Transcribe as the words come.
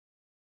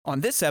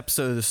On this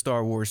episode of the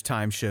Star Wars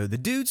Time Show, the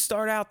dudes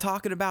start out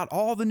talking about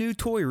all the new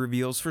toy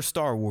reveals for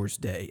Star Wars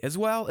Day, as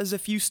well as a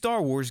few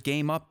Star Wars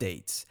game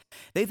updates.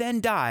 They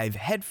then dive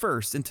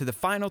headfirst into the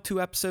final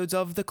two episodes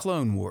of The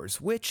Clone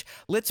Wars, which,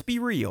 let's be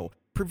real,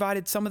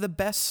 provided some of the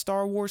best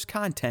Star Wars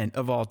content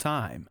of all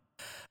time.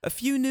 A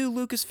few new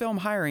Lucasfilm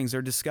hirings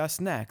are discussed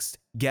next.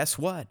 Guess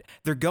what?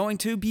 They're going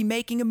to be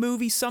making a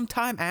movie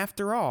sometime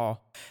after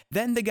all.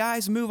 Then the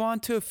guys move on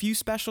to a few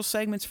special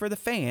segments for the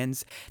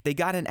fans. They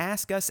got an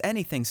Ask Us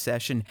Anything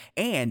session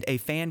and a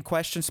fan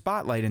question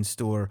spotlight in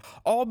store,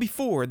 all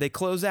before they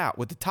close out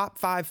with the top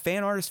 5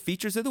 fan artist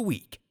features of the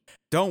week.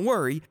 Don't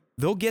worry,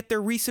 they'll get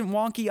their recent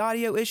wonky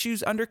audio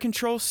issues under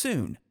control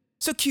soon.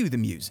 So cue the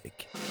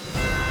music.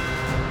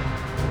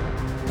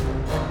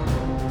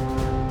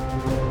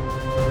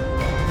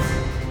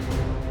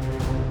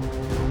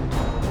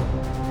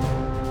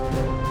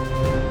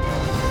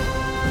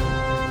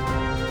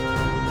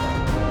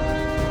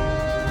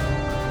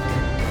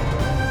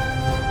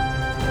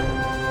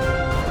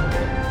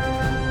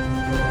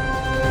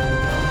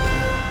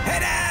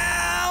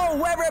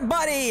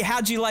 Everybody,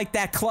 how'd you like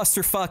that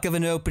clusterfuck of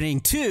an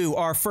opening to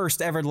our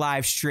first ever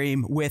live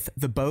stream with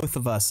the both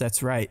of us?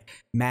 That's right.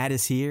 Matt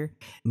is here.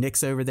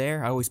 Nick's over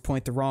there. I always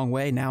point the wrong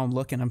way. Now I'm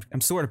looking.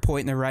 I'm sort of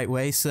pointing the right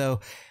way. So,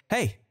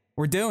 hey,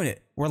 we're doing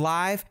it. We're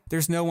live.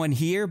 There's no one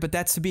here, but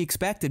that's to be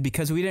expected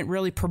because we didn't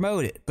really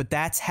promote it. But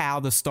that's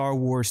how the Star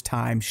Wars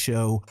Time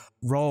Show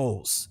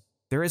rolls.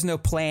 There is no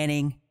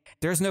planning.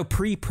 There's no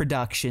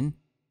pre-production.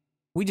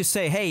 We just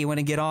say, hey, you want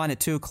to get on at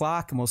 2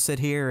 o'clock and we'll sit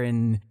here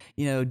and,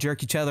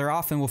 jerk each other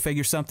off and we'll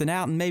figure something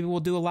out and maybe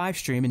we'll do a live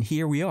stream. And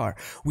here we are.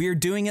 We are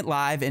doing it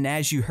live. And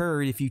as you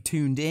heard, if you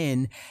tuned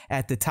in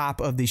at the top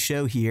of the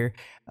show here,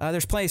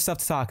 there's plenty of stuff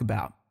to talk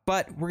about.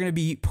 But we're going to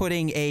be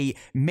putting a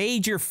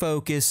major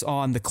focus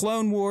on the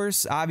Clone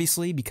Wars,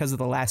 obviously, because of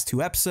the last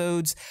 2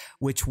 episodes,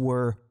 which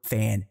were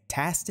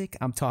fantastic.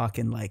 I'm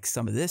talking like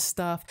some of this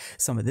stuff,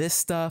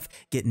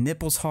 getting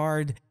nipples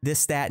hard,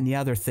 this, that, and the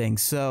other thing.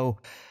 So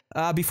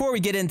before we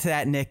get into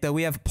that, Nick, though,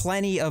 we have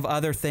plenty of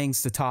other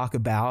things to talk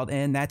about,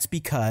 and that's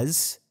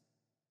because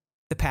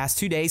the past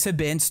 2 days have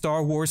been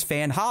Star Wars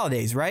fan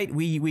holidays, right?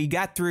 We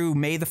got through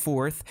May the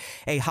 4th,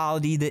 a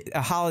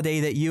holiday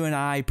that you and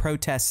I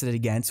protested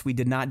against. We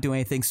did not do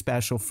anything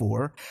special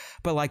for.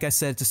 But like I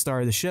said at the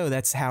start of the show,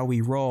 that's how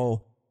we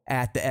roll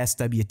at the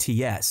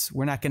SWTS.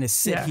 We're not going to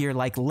sit here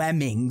like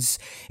lemmings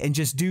and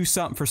just do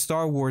something for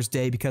Star Wars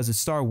Day because it's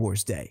Star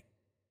Wars Day.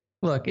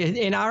 Look,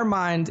 in our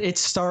mind,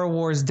 it's Star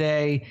Wars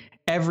Day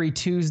every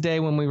Tuesday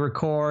when we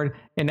record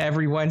and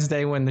every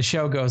Wednesday when the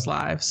show goes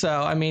live.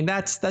 So, I mean,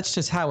 that's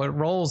just how it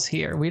rolls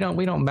here. We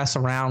don't mess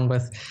around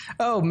with,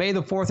 May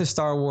the 4th is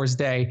Star Wars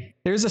Day.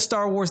 There's a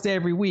Star Wars Day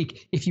every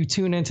week if you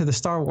tune into the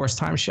Star Wars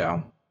Time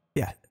Show.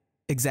 Yeah,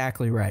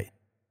 exactly right.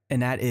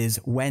 And that is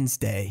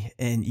Wednesday,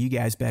 and you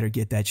guys better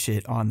get that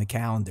shit on the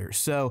calendar.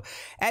 So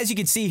as you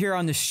can see here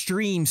on the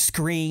stream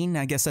screen,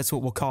 I guess that's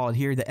what we'll call it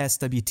here, the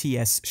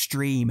SWTS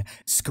stream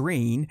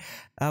screen,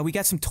 we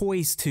got some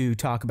toys to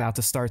talk about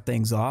to start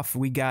things off.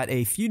 We got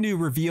a few new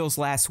reveals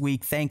last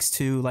week, thanks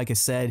to, like I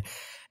said,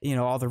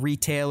 all the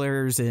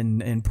retailers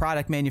and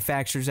product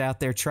manufacturers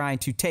out there trying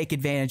to take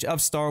advantage of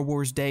Star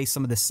Wars Day.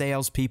 Some of the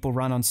salespeople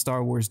run on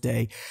Star Wars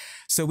Day.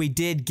 So we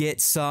did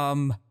get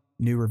some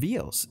new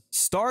reveals,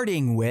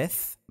 starting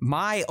with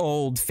my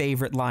old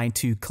favorite line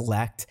to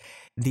collect,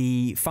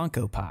 the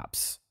Funko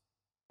Pops.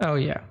 Oh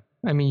yeah,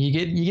 I mean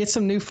you get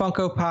some new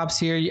Funko Pops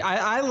here.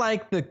 I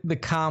like the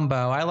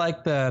combo. I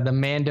like the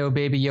Mando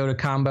Baby Yoda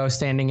combo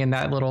standing in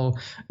that little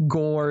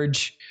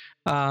gorge.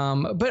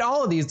 But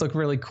all of these look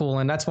really cool,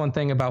 and that's one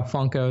thing about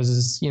Funkos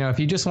is if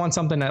you just want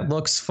something that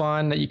looks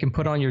fun that you can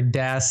put on your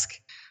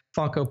desk,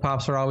 Funko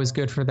Pops are always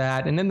good for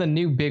that. And then the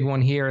new big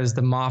one here is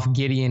the Moff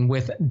Gideon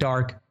with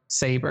Dark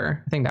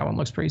Saber. I think that one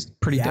looks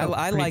pretty dope.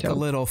 I like a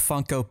little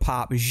Funko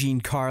Pop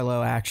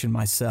Giancarlo action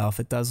myself.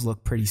 It does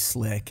look pretty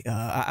slick.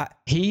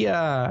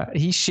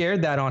 He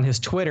shared that on his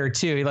Twitter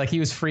too. He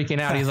was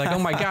freaking out. He's like, "Oh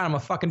my god, I'm a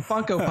fucking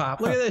Funko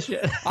Pop! Look at this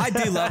shit." I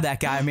do love that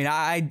guy. I mean,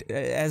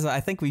 as I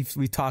think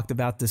we've talked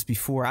about this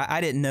before. I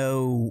didn't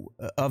know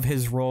of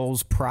his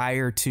roles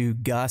prior to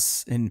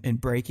Gus in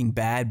Breaking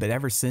Bad, but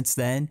ever since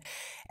then,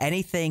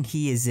 anything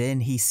he is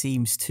in, he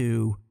seems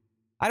to,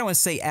 I don't want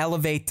to say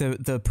elevate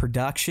the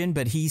production,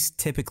 but he's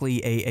typically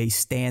a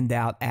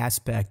standout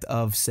aspect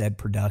of said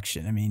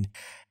production. I mean,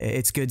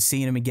 it's good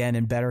seeing him again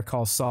in Better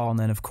Call Saul, and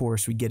then of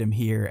course we get him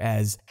here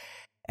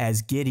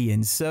as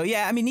Gideon. So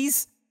yeah, I mean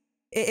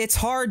it's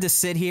hard to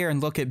sit here and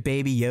look at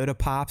Baby Yoda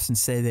Pops and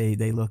say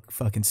they look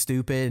fucking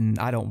stupid and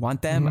I don't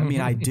want them. I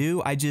mean I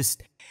do.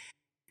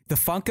 The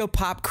Funko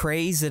Pop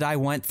craze that I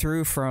went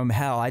through from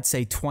I'd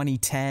say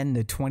 2010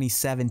 to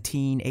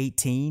 2017,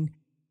 18.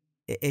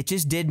 It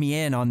just did me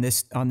in on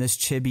this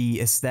chibi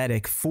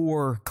aesthetic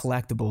for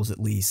collectibles, at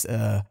least.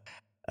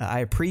 I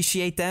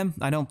appreciate them.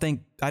 I don't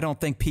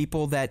think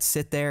people that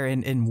sit there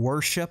and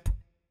worship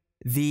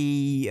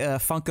the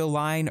Funko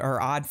line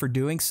are odd for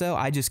doing so.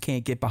 I just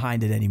can't get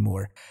behind it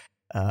anymore.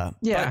 But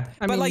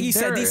like you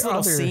said, these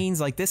little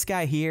scenes, like this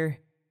guy here,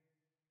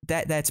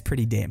 that's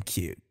pretty damn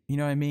cute. You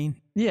know what I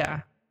mean?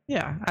 Yeah.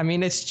 Yeah. I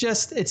mean,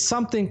 it's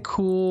something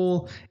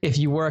cool if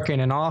you work in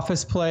an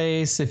office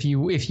place, if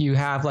you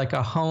have like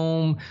a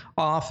home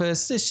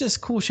office, it's just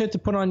cool shit to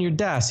put on your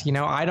desk. You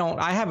know,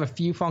 I have a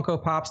few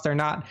Funko Pops. They're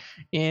not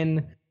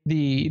in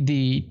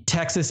the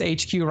Texas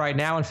HQ right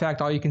now. In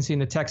fact, all you can see in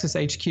the Texas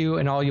HQ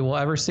and all you will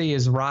ever see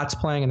is Rots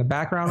playing in the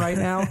background right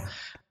now.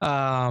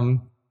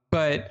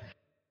 But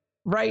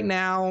right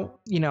now,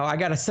 you know, I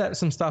got to set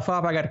some stuff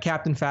up. I got a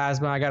Captain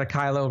Phasma, I got a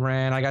Kylo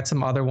Ren, I got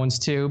some other ones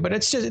too, but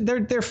it's just,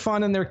 they're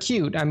fun and they're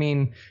cute. I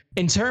mean,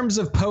 in terms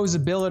of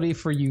posability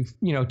for you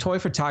know, toy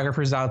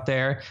photographers out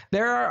there,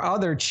 there are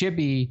other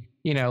chibi,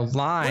 you know,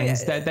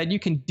 lines that you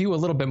can do a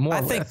little bit more. I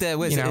think that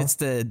was, it's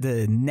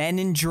the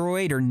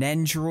Nenandroid or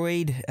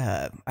Nendroid.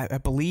 I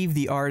believe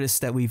the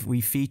artist that we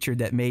featured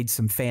that made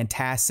some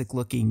fantastic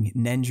looking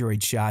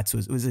Nendroid shots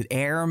was it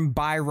Aram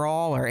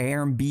Birol or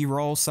Aram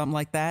B-roll, something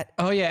like that?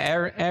 Oh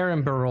yeah,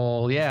 Aram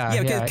Birol,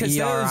 yeah, because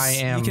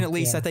E-R-I-M, you can at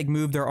least I think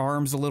move their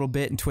arms a little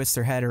bit and twist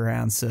their head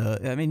around. So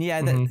I mean,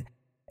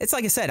 it's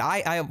like I said,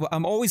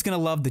 I'm always gonna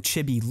love the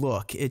chibi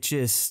look. It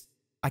just,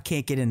 I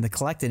can't get into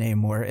collecting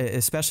anymore,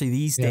 especially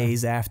these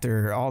days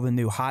after all the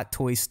new Hot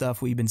Toy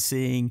stuff we've been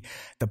seeing,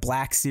 the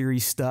Black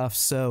Series stuff.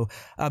 So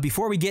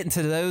before we get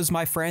into those,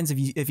 my friends,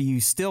 if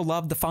you still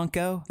love the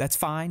Funko, that's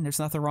fine. There's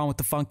nothing wrong with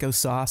the Funko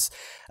sauce.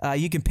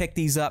 You can pick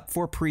these up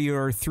for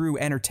pre-order through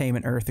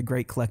Entertainment Earth, a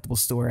great collectible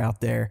store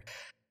out there.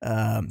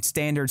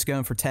 Standard's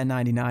going for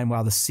 $10.99,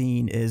 while the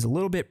Scene is a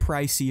little bit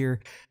pricier,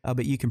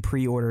 but you can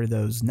pre-order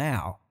those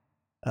now.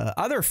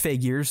 Other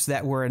figures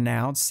that were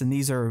announced, and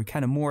these are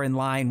kind of more in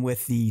line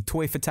with the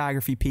toy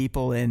photography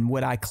people and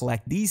what I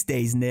collect these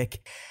days,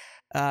 Nick.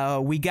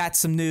 We got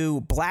some new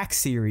Black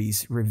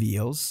Series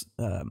reveals.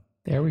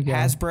 There we go.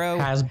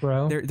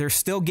 Hasbro. They're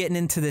still getting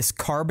into this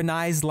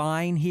carbonized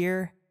line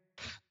here.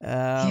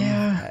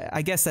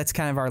 I guess that's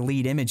kind of our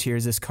lead image here,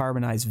 is this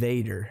carbonized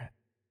Vader.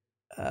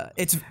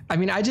 I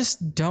mean, I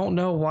just don't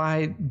know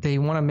why they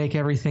want to make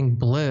everything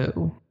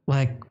blue.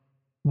 Like,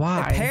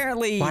 why?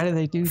 Apparently, why do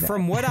they do that?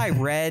 From what I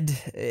read,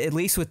 at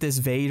least with this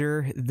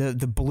Vader,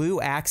 the blue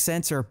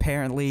accents are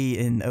apparently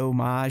an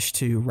homage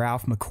to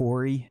Ralph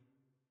McQuarrie,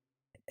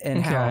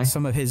 and how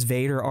some of his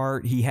Vader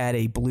art, he had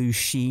a blue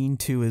sheen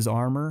to his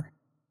armor.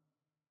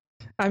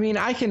 I mean,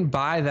 I can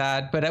buy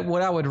that, but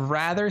what I would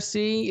rather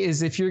see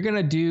is, if you're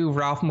gonna do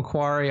Ralph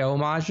McQuarrie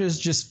homages,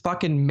 just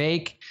fucking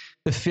make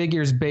the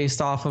figures based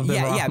off of the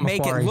Ralph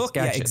make McQuarrie it look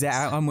sketches.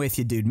 exactly. I'm with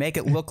you, dude. Make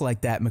it look like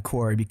that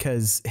McQuarrie,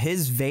 because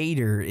his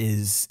Vader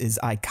is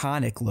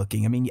iconic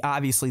looking. I mean,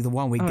 obviously the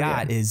one we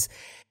got is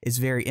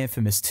very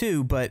infamous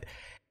too, but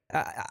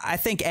I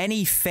think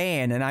any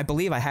fan, and I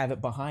believe I have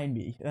it behind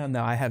me.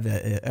 No, I have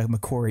a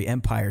McQuarrie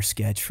Empire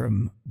sketch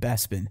from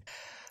Bespin.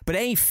 But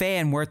any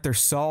fan worth their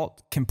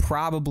salt can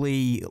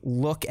probably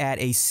look at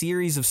a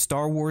series of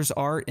Star Wars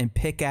art and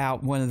pick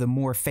out one of the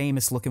more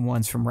famous looking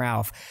ones from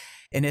Ralph.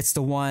 And it's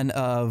the one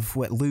of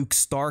what Luke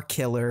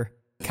Starkiller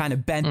kind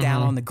of bent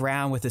down on the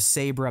ground with a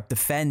saber up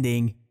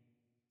defending.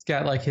 It's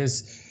got like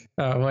his,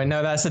 well,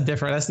 no, that's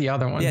the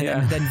other one.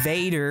 Yeah. Then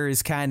Vader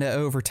is kind of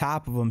over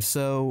top of him.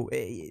 So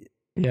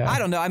I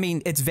don't know. I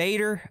mean, it's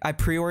Vader. I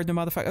pre-ordered the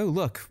motherfucker. Oh,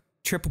 look,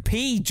 Triple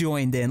P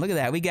joined in. Look at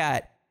that. We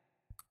got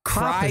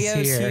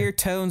Cryos here,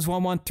 Tones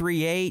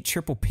 1138,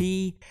 Triple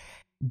P,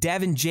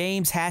 Devin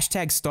James,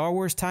 hashtag Star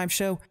Wars Time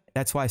Show.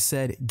 That's why I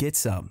said get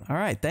some. All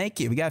right, thank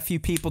you. We got a few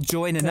people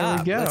joining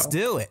up. Let's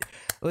do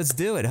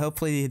it.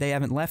 Hopefully they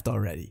haven't left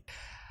already.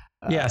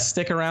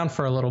 Stick around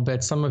for a little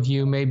bit. Some of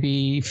you may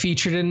be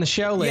featured in the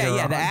show later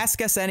on. The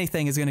Ask Us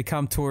Anything is going to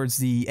come towards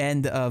the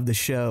end of the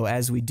show,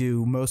 as we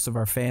do most of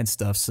our fan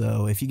stuff.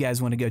 So if you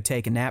guys want to go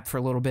take a nap for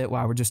a little bit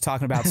while we're just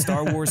talking about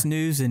Star Wars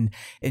news and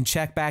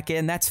check back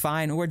in, that's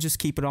fine. Or just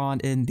keep it on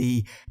in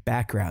the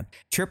background.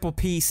 Triple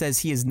P says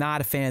he is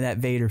not a fan of that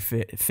Vader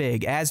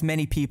fig, as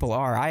many people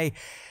are.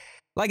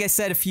 Like I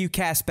said a few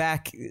casts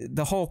back,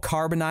 the whole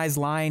carbonized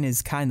line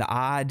is kind of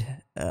odd,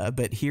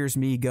 but here's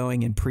me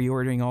going and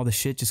pre-ordering all the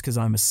shit just because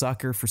I'm a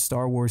sucker for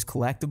Star Wars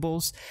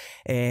collectibles,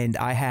 and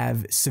I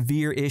have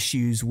severe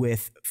issues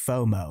with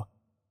FOMO.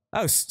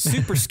 Oh,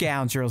 Super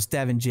Scoundrels,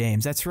 Devin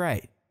James. That's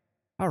right.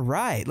 All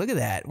right, look at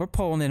that. We're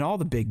pulling in all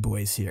the big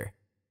boys here.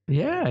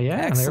 Yeah,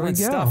 excellent there we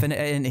stuff. go.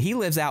 And he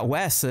lives out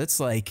west, so it's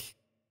like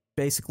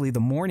basically the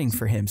morning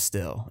for him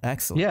still.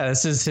 Excellent. Yeah,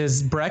 this is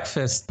his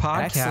breakfast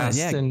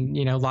podcast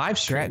and live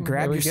stream.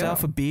 Grab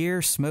yourself a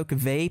beer, smoke a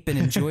vape, and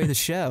enjoy the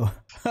show.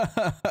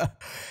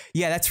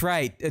 Yeah, that's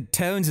right.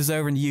 Tones is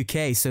over in the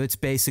UK, so it's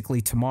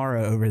basically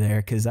tomorrow over there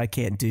because I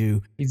can't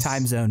do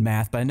time zone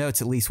math, but I know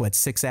it's at least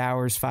 6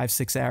 hours,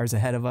 5-6 hours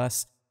ahead of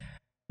us.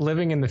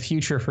 Living in the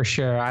future for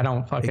sure. I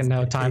don't fucking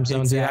know time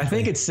zones. Exactly. I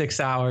think it's 6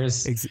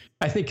 hours.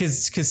 I think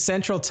because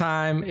Central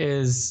Time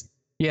is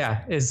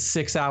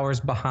 6 hours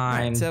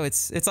behind. Right, so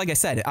it's like I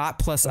said, OT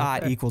plus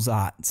OT equals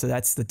OT. So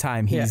that's the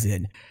time he's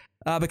in.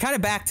 But kind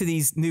of back to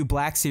these new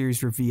Black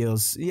Series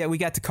reveals. Yeah, we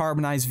got the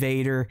carbonized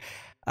Vader.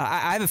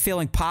 I have a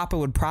feeling Papa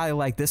would probably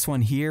like this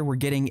one here. We're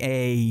getting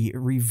a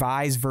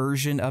revised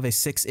version of a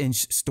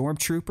 6-inch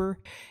Stormtrooper.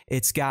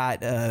 It's got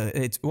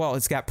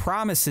it's got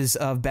promises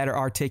of better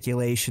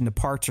articulation. The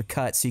parts are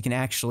cut so you can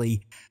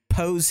actually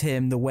pose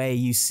him the way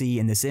you see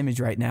in this image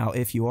right now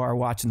if you are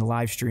watching the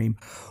live stream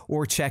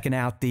or checking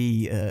out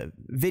the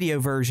video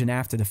version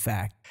after the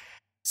fact.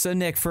 So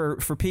Nick, for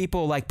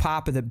people like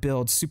Papa that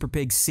build super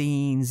big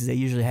scenes, they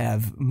usually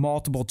have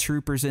multiple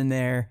troopers in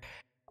there,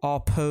 all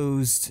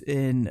posed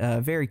in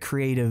very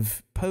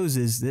creative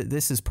poses.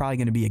 This is probably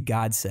going to be a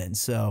godsend.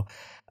 So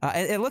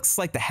it looks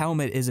like the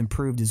helmet is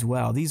improved as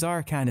well. These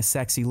are kind of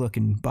sexy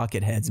looking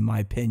bucket heads, in my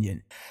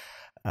opinion.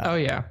 Oh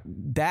yeah,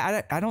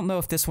 that I don't know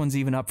if this one's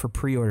even up for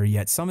pre-order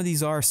yet. Some of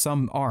these are,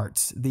 some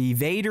aren't. The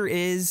Vader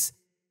is.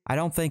 I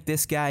don't think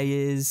this guy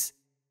is.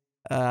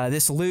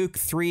 This Luke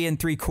 3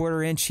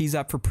 3/4 inch, he's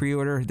up for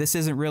pre-order. This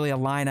isn't really a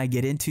line I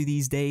get into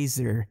these days.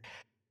 They're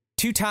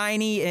too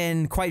tiny,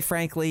 and quite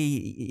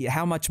frankly,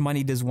 how much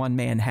money does one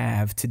man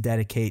have to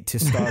dedicate to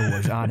Star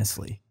Wars?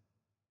 Honestly.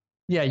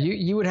 Yeah,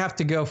 you would have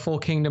to go full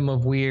Kingdom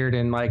of Weird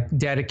and like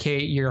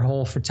dedicate your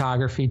whole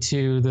photography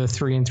to the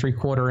 3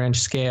 3/4 inch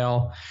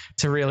scale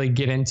to really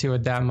get into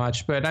it that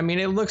much. But I mean,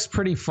 it looks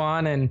pretty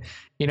fun, and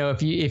you know,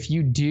 if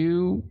you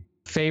do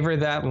favor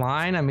that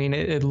line, I mean,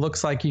 it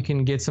looks like you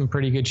can get some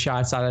pretty good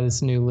shots out of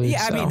this new Luke.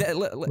 Yeah, I mean,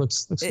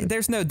 looks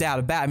there's no doubt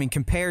about it. I mean,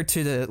 compared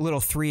to the little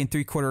 3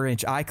 3/4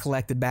 inch I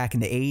collected back in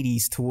the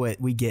 80s to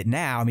what we get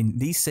now, I mean,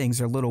 these things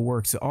are little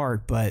works of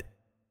art, but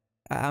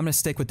I'm going to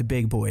stick with the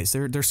big boys.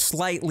 They're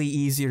slightly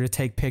easier to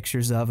take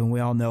pictures of, and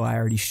we all know I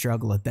already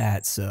struggle at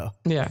that. So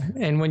yeah,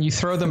 and when you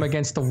throw them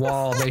against the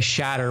wall, they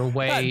shatter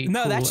way.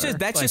 No, cooler.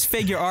 that's just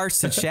figure arts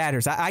that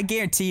shatters. I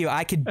guarantee you,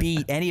 I could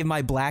beat any of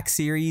my Black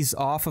Series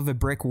off of a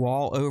brick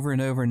wall over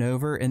and over and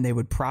over, and they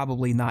would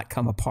probably not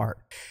come apart.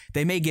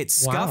 They may get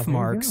scuff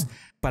marks,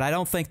 but I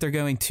don't think they're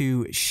going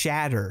to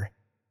shatter.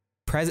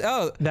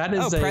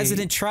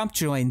 President Trump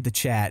joined the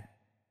chat.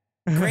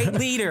 Great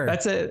leader.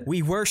 That's it.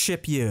 We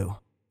worship you.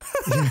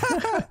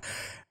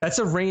 That's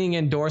a ringing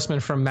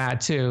endorsement from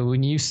Matt too.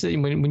 When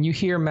you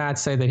hear Matt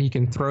say that he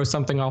can throw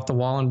something off the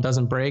wall and it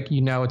doesn't break, you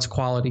know it's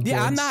quality goods.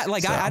 Yeah, I'm not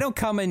like I don't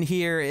come in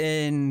here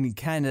and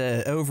kind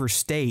of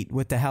overstate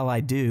what the hell I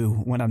do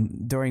when I'm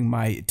during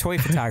my toy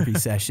photography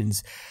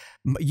sessions.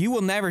 You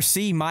will never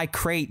see my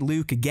crate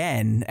Luke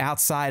again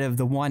outside of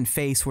the one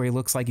face where he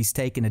looks like he's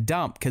taking a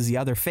dump, because the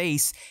other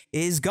face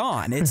is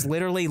gone. It's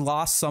literally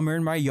lost somewhere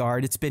in my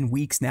yard. It's been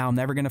weeks now. I'm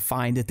never going to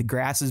find it. The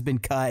grass has been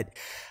cut.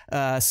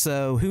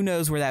 So who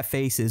knows where that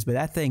face is, but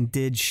that thing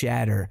did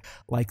shatter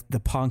like the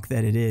punk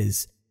that it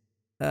is.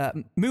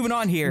 Moving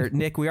on here,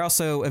 Nick, we're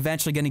also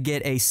eventually going to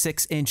get a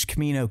 6-inch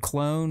Kamino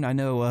clone. I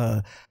know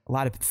a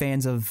lot of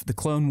fans of the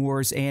Clone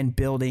Wars and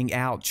building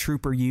out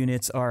trooper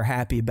units are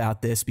happy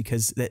about this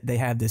because they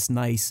have this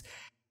nice,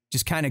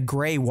 just kind of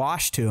gray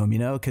wash to them, you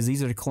know, because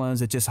these are the clones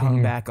that just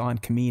hung back on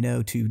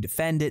Kamino to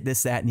defend it,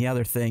 this, that, and the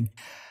other thing.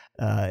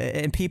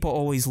 And people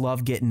always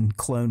love getting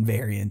clone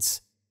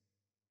variants.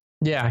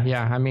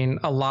 Yeah. I mean,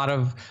 a lot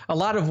of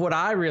what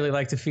I really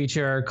like to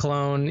feature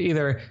are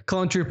either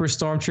clone troopers,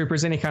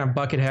 stormtroopers, any kind of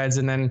bucket heads,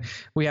 and then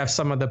we have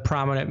some of the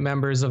prominent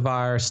members of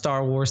our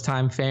Star Wars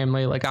time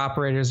family, like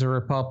Operators of the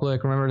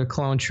Republic. Remember the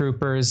clone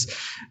troopers?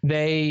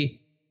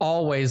 They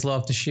always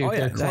love to shoot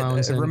their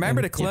clones.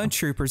 Remember the clone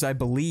troopers, I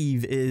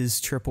believe,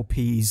 is Triple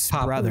P's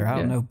brother. I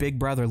don't know, big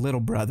brother,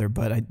 little brother,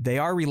 but they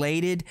are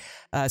related.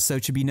 So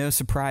it should be no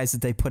surprise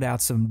that they put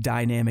out some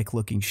dynamic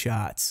looking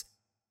shots.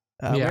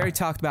 We already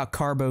talked about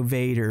Carbo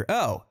Vader.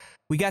 Oh,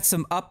 we got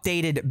some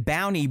updated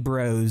Bounty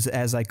Bros,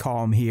 as I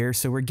call them here.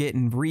 So we're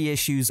getting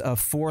reissues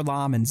of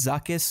 4-LOM and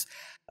Zuckuss.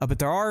 But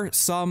there are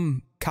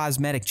some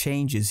cosmetic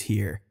changes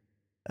here.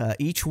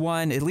 Each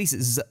one, at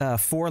least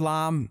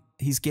 4-LOM,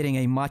 he's getting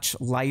a much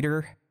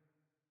lighter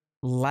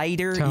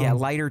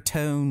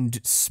toned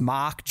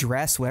smock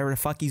dress, whatever the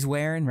fuck he's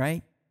wearing,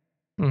 right?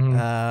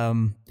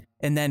 Mm-hmm.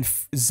 And then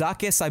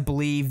Zuckuss, I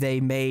believe they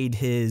made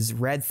his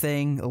red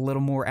thing a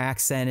little more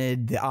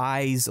accented, the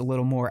eyes a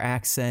little more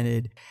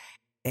accented.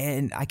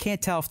 And I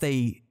can't tell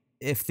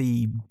if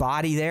the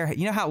body there,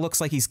 you know how it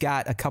looks like he's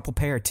got a couple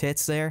pair of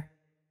tits there?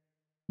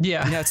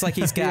 Yeah. You know, it's like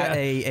he's got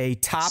a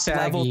top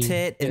level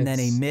tit and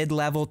then a mid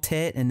level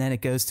tit, and then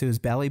it goes to his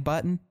belly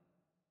button.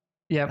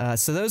 Yep.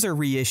 So those are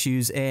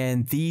reissues,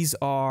 and these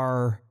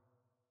are...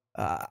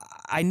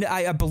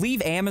 I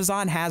believe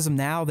Amazon has them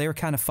now. They were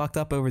kind of fucked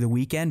up over the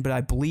weekend, but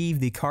I believe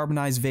the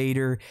Carbonized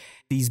Vader,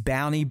 these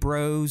Bounty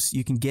Bros,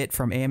 you can get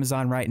from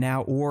Amazon right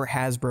now, or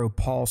Hasbro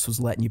Pulse was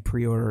letting you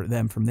pre-order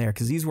them from there,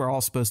 because these were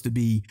all supposed to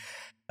be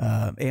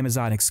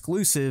Amazon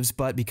exclusives,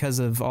 but because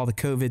of all the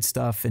COVID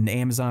stuff and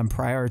Amazon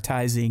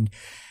prioritizing,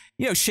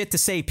 you know, shit to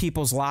save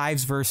people's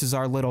lives versus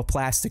our little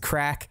plastic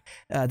crack,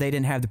 they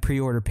didn't have the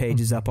pre-order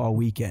pages up all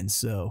weekend.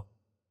 So.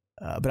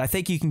 But I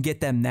think you can get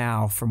them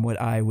now from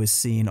what I was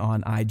seeing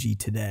on IG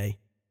today.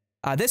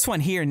 This one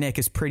here, Nick,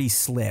 is pretty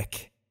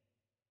slick.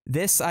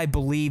 This, I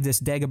believe, this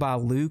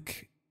Dagobah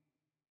Luke,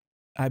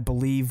 I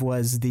believe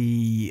was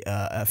the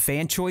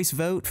fan choice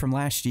vote from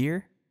last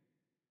year.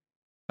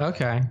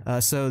 Okay.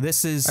 So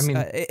this is, I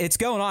mean- it's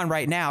going on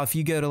right now. If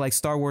you go to like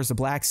Star Wars The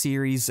Black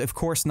Series, of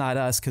course not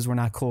us because we're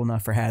not cool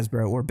enough for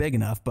Hasbro or big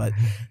enough, but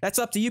that's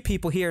up to you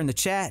people here in the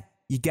chat.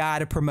 You got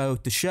to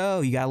promote the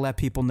show. You got to let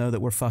people know that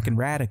we're fucking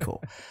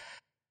radical.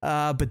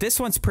 But this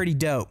one's pretty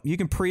dope. You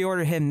can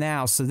pre-order him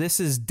now. So this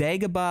is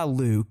Dagobah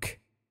Luke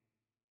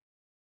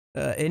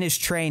in his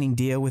training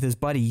deal with his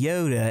buddy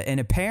Yoda, and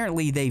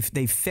apparently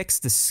they've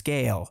fixed the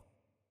scale.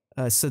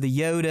 So the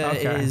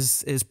Yoda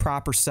is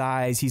proper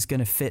size. He's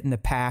going to fit in the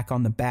pack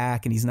on the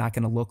back, and he's not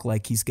going to look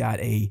like he's got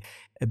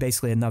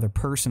basically another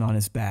person on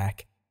his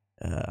back.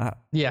 But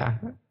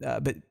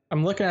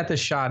I'm looking at this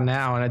shot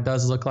now, and it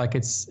does look like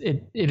it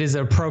is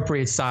an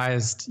appropriate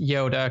sized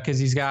Yoda, because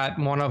he's got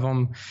one of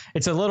them.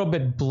 It's a little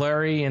bit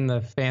blurry in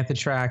the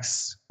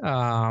Fantatrax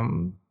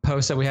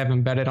post that we have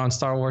embedded on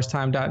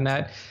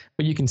StarWarsTime.net,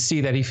 but you can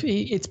see that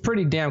it's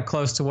pretty damn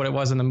close to what it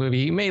was in the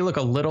movie. He may look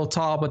a little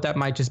tall, but that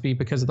might just be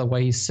because of the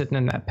way he's sitting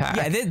in that pack.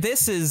 Yeah,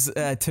 this is,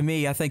 to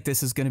me, I think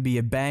this is going to be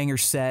a banger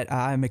set.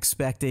 I'm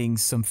expecting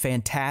some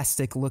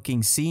fantastic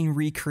looking scene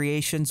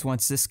recreations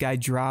once this guy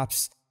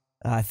drops.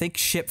 I think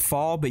ship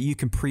fall, but you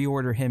can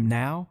pre-order him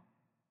now.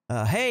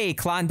 Hey,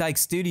 Klondike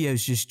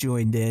Studios just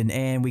joined in,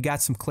 and we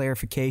got some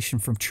clarification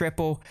from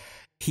Triple.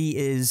 He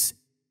is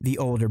the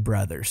older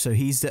brother, so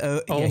he's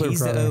the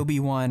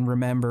Obi-Wan.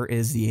 Remember,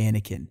 is the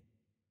Anakin.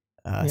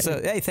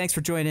 So, hey, thanks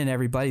for joining in,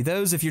 everybody.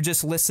 Those, if you're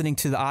just listening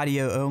to the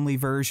audio-only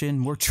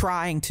version, we're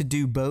trying to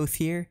do both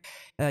here.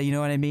 You know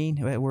what I mean?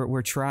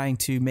 We're trying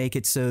to make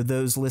it so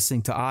those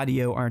listening to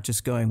audio aren't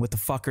just going, what the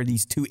fuck are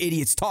these two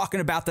idiots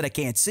talking about that I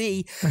can't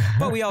see?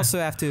 But we also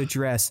have to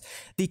address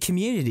the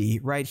community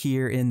right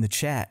here in the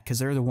chat, because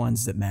they're the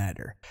ones that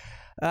matter.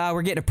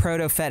 We're getting a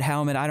Proto Fett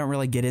helmet. I don't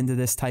really get into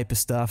this type of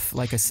stuff.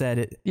 Like I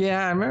said,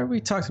 I remember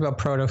we talked about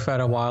Proto Fett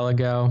a while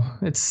ago.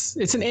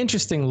 It's an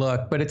interesting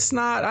look, but it's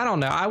not. I don't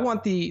know. I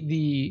want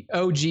the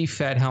OG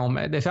Fett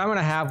helmet. If I'm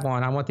gonna have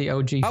one, I want the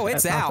OG. Oh, Fett,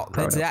 it's out.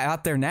 It's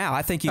out there now.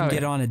 I think you can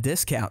get it on a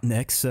discount,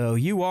 Nick. So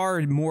you are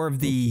more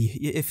of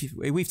the.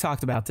 We've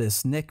talked about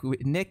this, Nick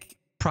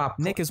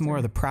is more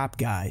of the prop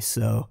guy.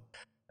 So.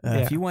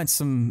 If you want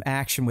some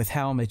action with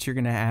helmets, you're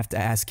going to have to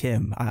ask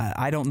him.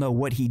 I don't know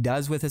what he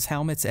does with his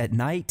helmets at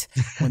night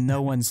when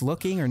no one's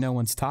looking or no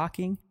one's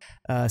talking.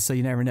 So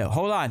you never know.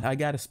 Hold on. I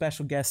got a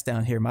special guest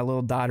down here. My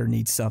little daughter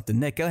needs something.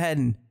 Nick, go ahead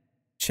and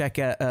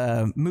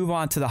move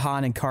on to the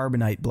Han and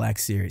Carbonite Black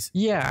Series.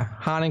 Yeah,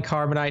 Han and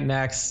Carbonite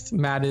next.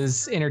 Matt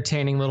is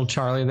entertaining little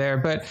Charlie there,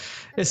 but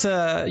it's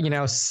a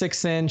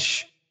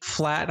 6-inch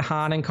flat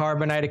Han and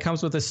Carbonite. It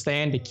comes with a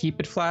stand to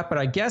keep it flat, but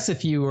I guess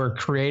if you were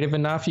creative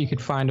enough, you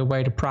could find a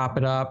way to prop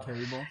it up.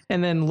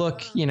 And then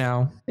look,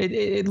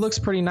 it looks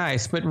pretty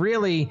nice. But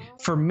really,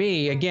 for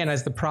me, again,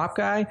 as the prop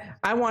guy,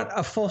 I want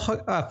a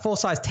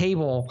full-size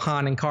table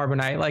Han and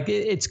Carbonite. Like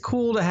it's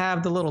cool to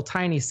have the little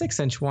tiny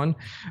 6-inch one,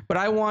 but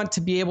I want to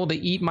be able to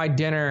eat my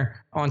dinner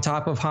on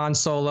top of Han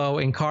Solo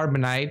in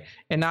Carbonite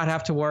and not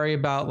have to worry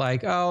about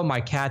like, oh,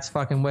 my cat's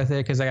fucking with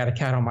it because I got a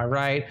cat on my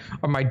right,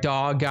 or my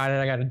dog got it,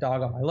 I got a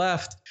dog on my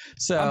left.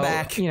 So I'm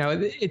back.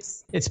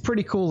 It's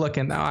pretty cool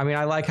looking though. I mean,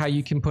 I like how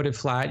you can put it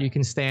flat, you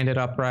can stand it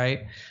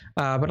upright.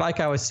 But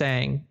like I was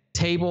saying,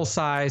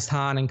 table-sized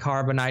Han and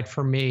Carbonite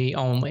for me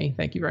only.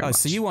 Thank you very much.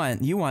 So you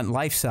want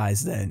life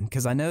size then?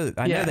 Because I know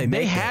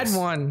they had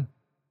one.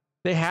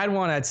 They had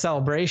one at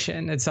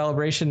Celebration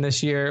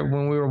this year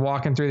when we were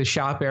walking through the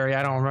shop area.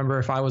 I don't remember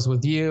if I was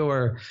with you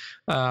or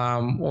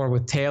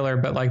with Taylor,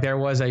 but like there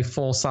was a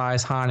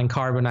full-size Han and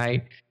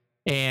Carbonite,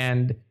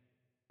 and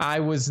I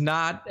was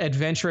not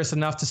adventurous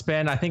enough to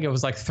spend. I think it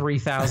was like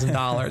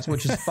 $3,000,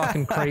 which is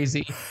fucking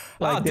crazy.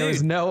 Like there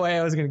was no way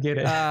I was gonna get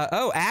it.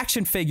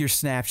 Action Figure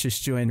Snaps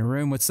just joined the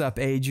room. What's up,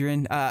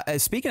 Adrian?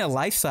 Speaking of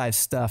life-size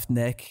stuff,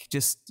 Nick,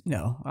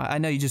 I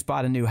know you just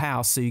bought a new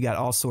house, so you got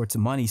all sorts of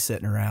money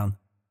sitting around.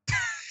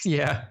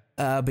 Yeah.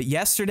 But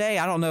yesterday,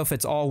 I don't know if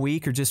it's all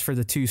week or just for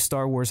the 2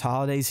 Star Wars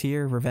holidays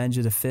here, Revenge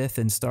of the Fifth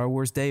and Star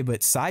Wars Day,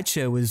 but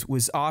Sideshow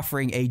was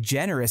offering a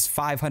generous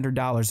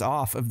 $500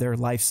 off of their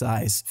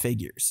life-size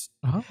figures.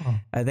 Oh.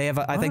 I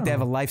think they have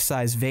a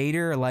life-size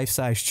Vader, a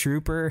life-size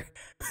Trooper.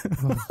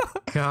 Oh,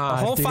 God,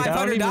 a whole dude,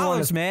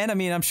 $500, man. I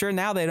mean, I'm sure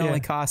now they'd only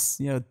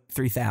cost,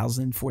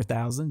 $3,000,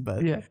 $4,000,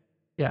 but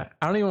yeah,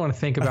 I don't even want to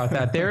think about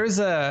that.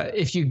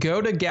 If you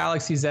go to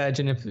Galaxy's Edge,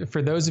 and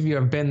for those of you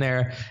who have been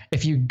there,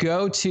 if you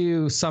go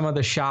to some of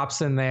the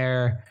shops in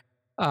there,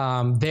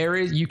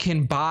 you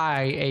can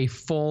buy a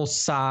full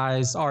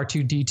size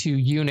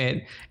R2D2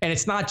 unit, and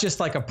it's not just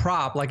like a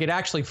prop, like it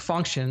actually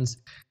functions,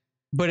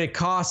 but it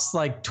costs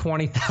like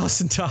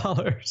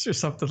 $20,000 or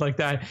something like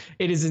that.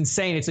 It is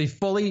insane. It's a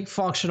fully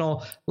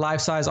functional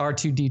life-size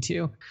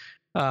R2D2.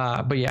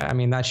 But yeah, I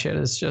mean, that shit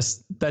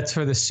is that's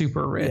for the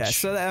super rich. Yeah,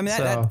 so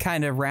that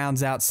kind of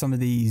rounds out some of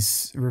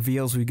these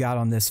reveals we got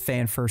on this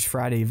Fan First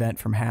Friday event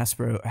from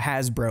Hasbro.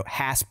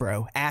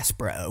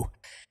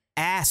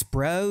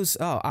 Bros.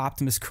 Oh,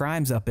 Optimus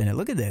Crime's up in it.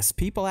 Look at this.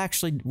 People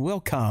actually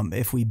will come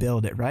if we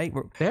build it, right?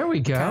 There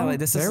we go.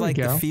 This is like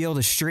the Field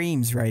of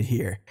Streams right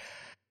here.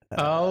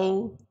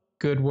 Oh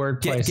Good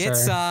wordplay, Get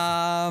sir.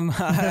 some.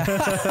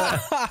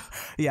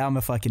 Yeah, I'm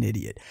a fucking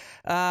idiot.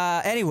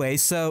 Anyway,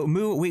 so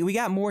we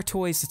got more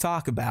toys to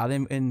talk about,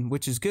 and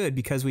which is good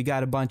because we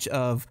got a bunch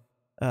of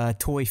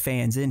toy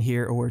fans in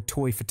here, or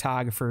toy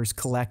photographers,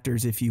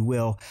 collectors, if you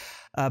will.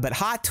 But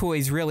Hot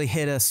Toys really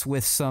hit us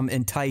with some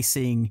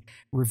enticing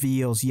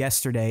reveals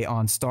yesterday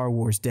on Star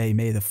Wars Day,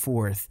 May the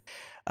 4th.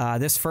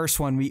 This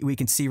first one we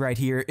can see right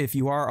here if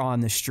you are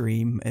on the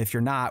stream. If you're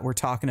not, we're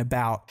talking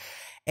about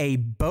a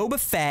Boba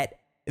Fett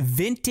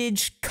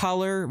vintage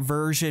color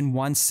version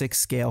 1/6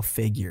 scale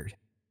figure.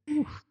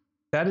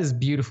 That is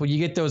beautiful. You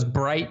get those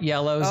bright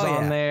yellows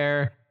on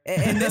there.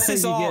 And this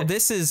is all,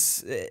 this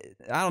is,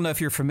 I don't know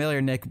if you're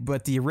familiar, Nick,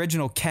 but the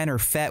original Kenner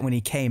Fett when he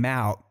came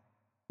out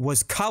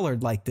was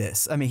colored like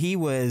this. I mean,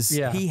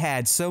 he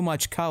had so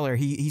much color.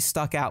 He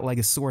stuck out like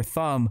a sore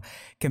thumb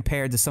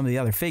compared to some of the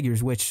other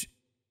figures, which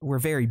were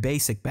very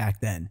basic back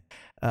then.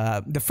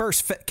 The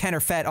first Kenner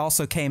Fett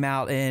also came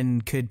out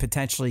and could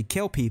potentially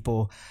kill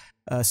people.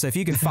 So if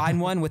you can find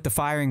one with the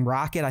firing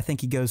rocket, I think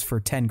he goes for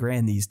 10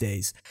 grand these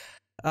days.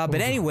 But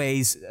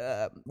anyways,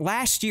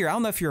 last year, I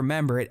don't know if you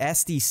remember, at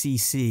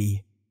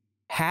SDCC,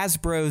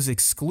 Hasbro's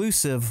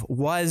exclusive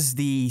was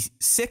the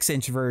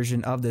 6-inch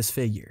version of this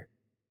figure.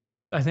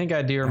 I think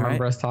I do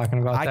remember us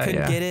talking about that. I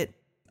couldn't get it.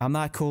 I'm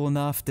not cool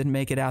enough. Didn't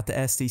make it out to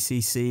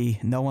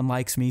SDCC. No one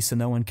likes me, so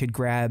no one could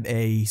grab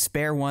a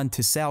spare one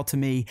to sell to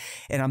me.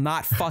 And I'm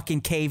not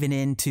fucking caving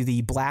into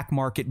the black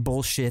market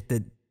bullshit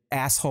that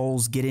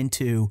assholes get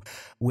into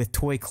with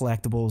toy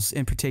collectibles,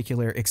 in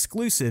particular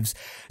exclusives.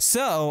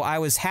 So I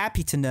was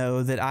happy to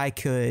know that I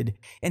could,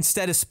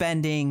 instead of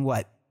spending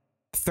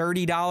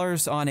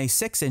 $30 on a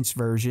 6-inch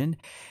version,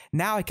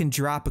 now I can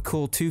drop a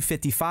cool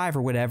 $255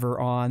 or whatever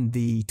on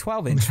the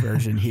 12-inch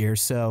version here.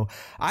 So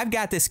I've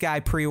got this guy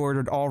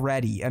pre-ordered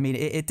already. I mean,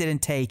 it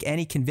didn't take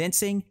any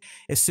convincing.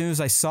 As soon as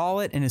I saw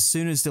it and as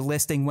soon as the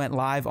listing went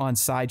live on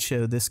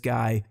Sideshow, this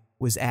guy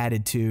was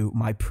added to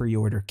my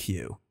pre-order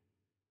queue.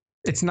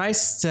 It's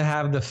nice to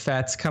have the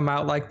Fets come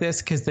out like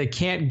this because they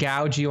can't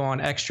gouge you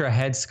on extra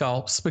head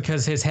sculpts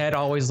because his head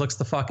always looks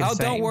the fucking same. Oh,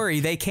 don't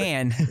worry. They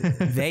can.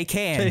 They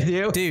can. They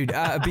do? Dude,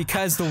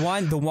 because the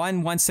one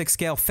 1/6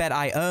 scale Fett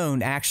I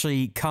own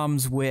actually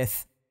comes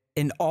with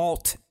an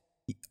alt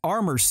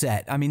armor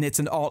set. I mean, it's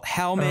an alt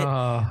helmet,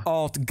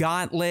 alt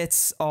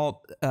gauntlets,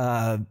 alt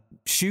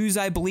shoes,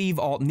 I believe,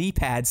 alt knee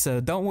pads.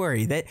 So don't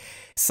worry. That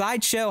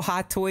Sideshow,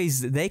 Hot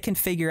Toys, they can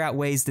figure out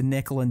ways to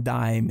nickel and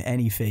dime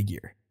any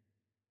figure.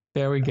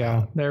 There we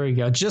go. There we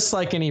go. Just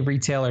like any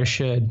retailer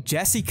should.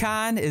 Jesse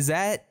Con, is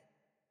that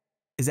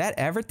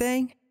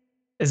everything?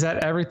 Is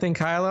that everything,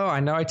 Kylo? I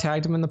know I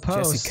tagged him in the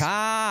post. Jesse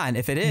Con,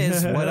 if it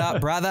is, what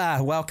up,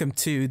 brother? Welcome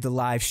to the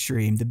live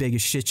stream, the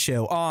biggest shit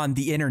show on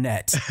the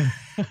internet.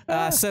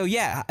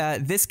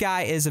 This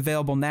guy is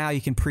available now. You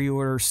can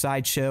pre-order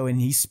Sideshow, and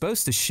he's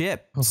supposed to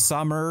ship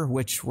summer,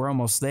 which we're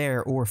almost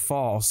there, or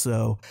fall.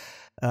 So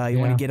you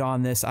want to get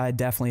on this. I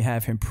definitely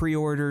have him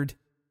pre-ordered.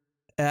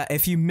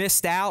 If you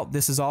missed out,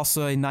 this is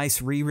also a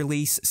nice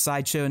re-release.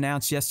 Sideshow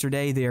announced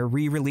yesterday they're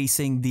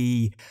re-releasing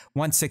the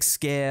 1/6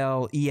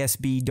 scale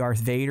ESB Darth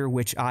Vader,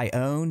 which I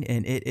own,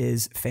 and it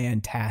is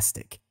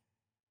fantastic.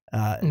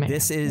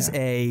 This is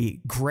a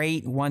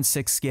great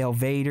 1/6 scale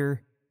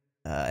Vader.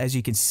 As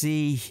you can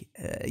see,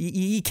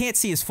 you can't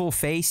see his full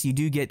face. You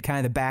do get kind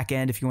of the back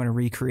end if you want to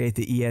recreate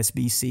the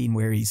ESB scene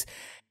where he's,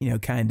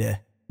 kind of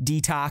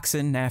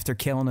detoxing after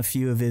killing a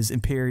few of his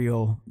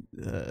Imperial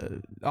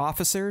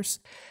officers.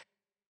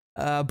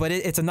 But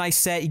it's a nice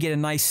set. You get a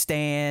nice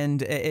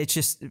stand. It's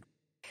just,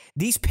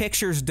 these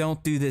pictures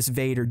don't do this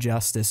Vader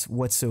justice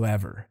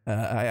whatsoever.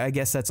 I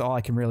guess that's all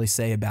I can really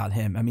say about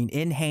him. I mean,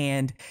 in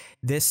hand,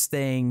 this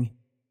thing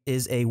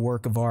is a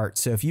work of art.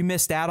 So if you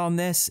missed out on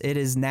this, it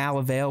is now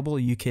available.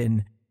 You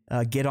can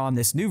get on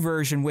this new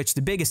version, which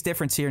the biggest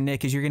difference here,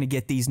 Nick, is you're going to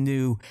get these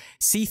new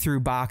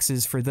see-through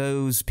boxes for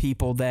those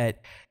people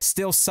that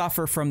still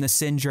suffer from the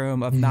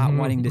syndrome of not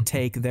wanting to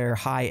take their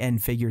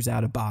high-end figures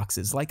out of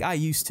boxes like I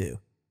used to.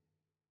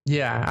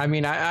 Yeah, I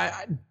mean, I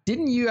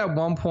didn't you at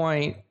one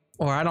point,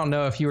 or I don't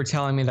know if you were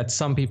telling me that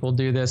some people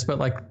do this, but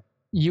like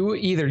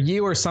either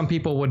you or some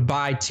people would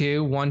buy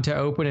two, one to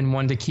open and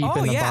one to keep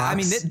in the box. I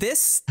mean,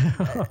 this,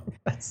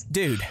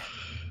 dude,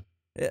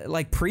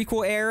 like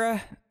prequel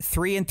era,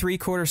 3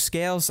 3/4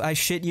 scales, I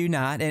shit you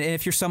not. And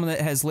if you're someone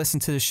that has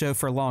listened to the show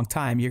for a long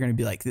time, you're going to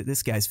be like,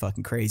 this guy's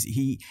fucking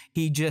crazy.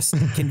 He just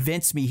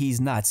convinced me he's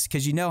nuts,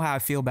 because you know how I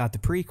feel about the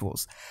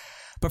prequels.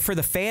 But for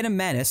the Phantom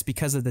Menace,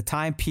 because of the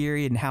time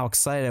period and how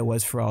excited I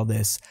was for all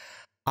this,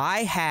 I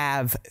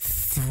have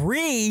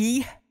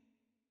 3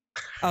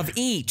 of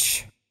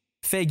each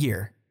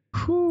figure.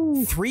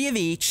 Whew. 3 of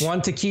each.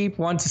 One to keep,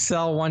 one to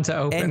sell, one to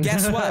open. And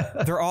guess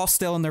what? They're all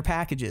still in their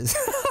packages.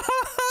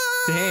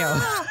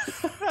 Damn.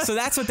 So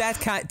that's what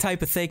that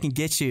type of thing can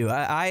get you.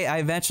 I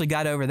eventually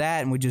got over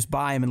that and would just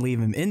buy them and leave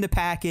them in the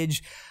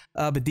package.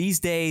 But these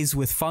days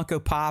with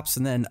Funko Pops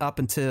and then up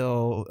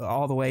until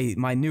all the way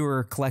my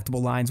newer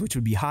collectible lines, which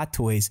would be Hot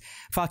Toys,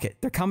 fuck it.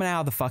 They're coming out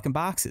of the fucking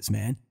boxes,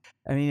 man.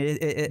 I mean,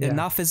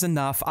 enough is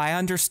enough. I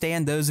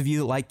understand those of you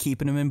that like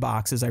keeping them in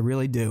boxes. I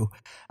really do.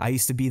 I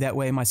used to be that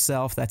way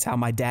myself. That's how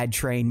my dad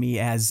trained me,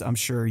 as I'm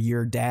sure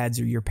your dads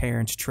or your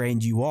parents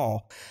trained you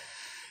all.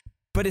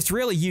 But it's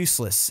really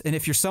useless. And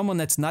if you're someone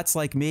that's nuts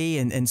like me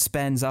and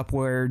spends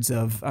upwards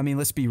of, I mean,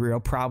 let's be real,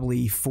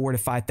 probably $4,000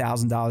 to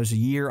 $5,000 a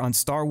year on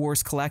Star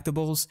Wars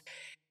collectibles,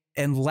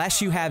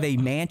 unless you have a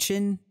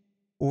mansion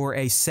or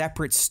a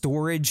separate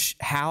storage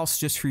house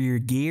just for your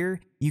gear,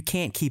 you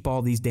can't keep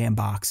all these damn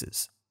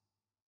boxes.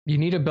 You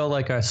need to build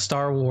like a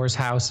Star Wars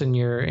house in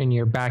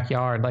your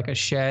backyard, like a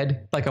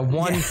shed, like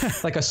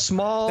like a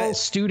small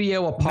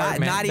studio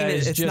apartment. Not even,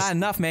 it's not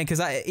enough, man.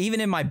 Because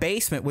even in my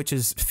basement, which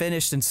is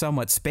finished and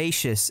somewhat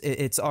spacious,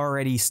 it's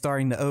already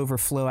starting to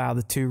overflow out of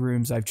the 2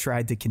 rooms I've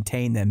tried to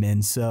contain them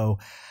in. So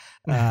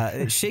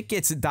shit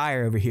gets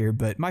dire over here.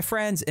 But my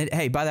friends, and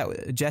hey, by that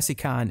way, Jesse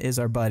Kahn is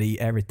our buddy,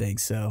 everything.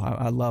 So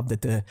I love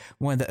that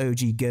one of the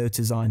OG goats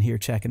is on here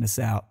checking us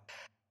out.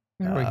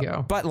 There we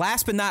go. But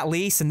last but not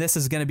least, and this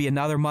is going to be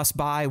another must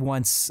buy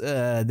once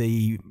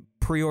the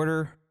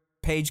pre-order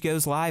page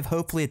goes live.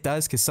 Hopefully it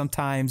does, because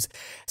sometimes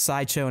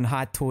Sideshow and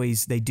Hot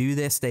Toys, they do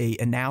this. They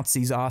announce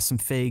these awesome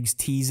figs,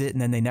 tease it,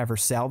 and then they never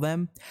sell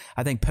them.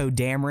 I think Poe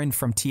Dameron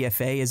from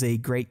TFA is a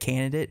great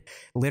candidate.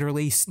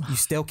 Literally, you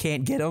still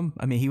can't get him.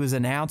 I mean, he was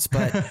announced,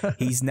 but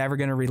he's never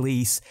going to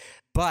release.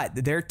 But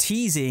they're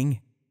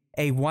teasing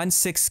a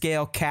 1/6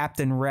 scale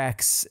Captain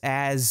Rex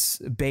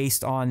as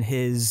based on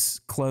his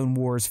Clone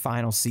Wars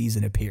final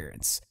season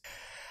appearance.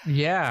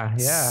 Yeah.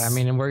 I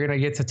mean, and we're going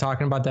to get to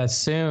talking about that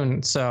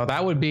soon. So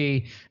that would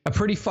be a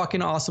pretty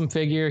fucking awesome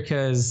figure,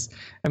 because,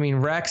 I mean,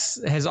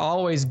 Rex has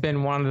always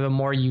been one of the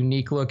more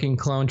unique looking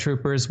clone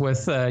troopers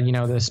with,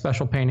 the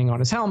special painting on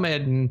his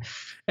helmet and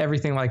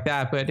everything like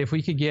that. But if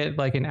we could get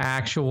like an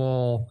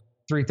actual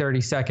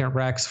 332nd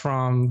Rex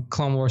from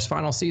Clone Wars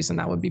final season,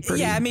 that would be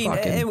pretty. Yeah, I mean,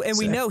 and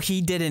we know he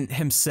didn't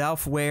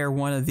himself wear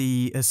one of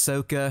the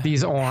Ahsoka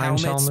these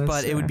orange helmets,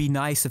 but it would be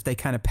nice if they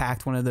kind of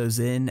packed one of those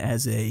in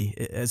as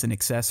an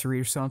accessory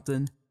or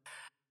something.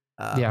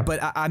 But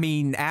I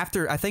mean,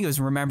 after, I think it was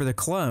Remember the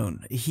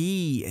Clone,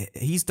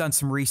 he's done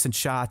some recent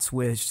shots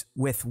with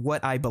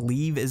what I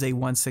believe is a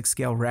 1/6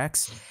 scale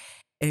Rex,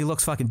 and he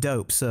looks fucking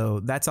dope. So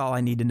that's all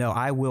I need to know.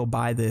 I will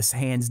buy this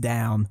hands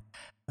down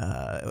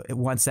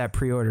once that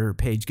pre-order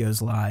page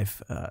goes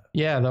live.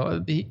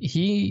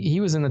 He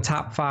was in the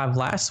top 5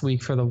 last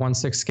week for the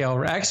 1/6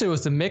 scale. Actually, it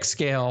was the mixed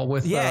scale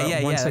with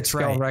 1/6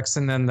 scale Rex,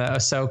 and then the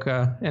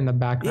Ahsoka in the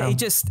background. Yeah, he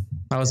just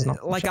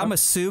I'm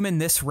assuming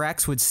this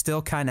Rex would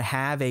still kind of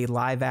have a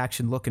live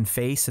action looking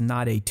face and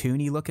not a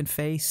toony looking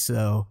face.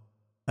 So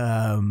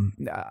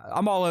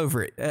I'm all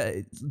over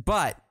it.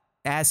 But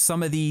as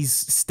some of these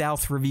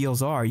stealth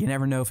reveals are, you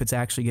never know if it's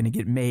actually going to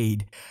get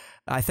made.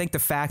 I think the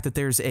fact that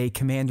there's a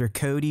Commander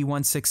Cody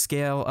 1/6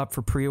 scale up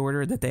for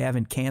pre-order that they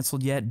haven't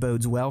canceled yet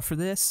bodes well for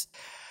this.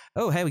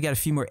 Oh, hey, we got a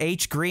few more.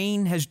 H.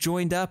 Green has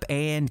joined up,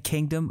 and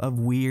Kingdom of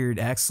Weird.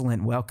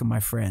 Excellent. Welcome, my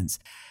friends.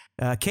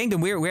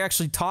 Kingdom, we're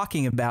actually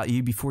talking about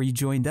you before you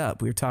joined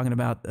up. We were talking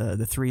about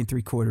the 3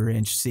 3/4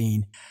 inch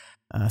scene.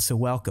 So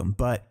welcome.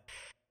 But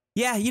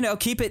yeah,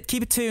 keep it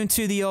tuned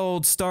to the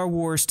old Star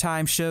Wars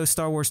Time show,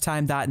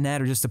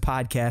 StarWarsTime.net, or just a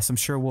podcast. I'm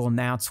sure we'll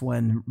announce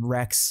when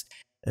Rex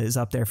is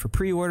up there for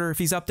pre-order. If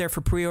he's up there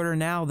for pre-order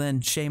now,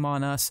 then shame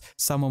on us.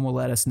 Someone will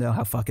let us know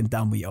how fucking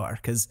dumb we are,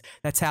 because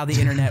that's how the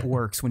internet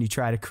works when you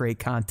try to create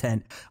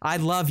content. I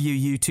love you,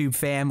 YouTube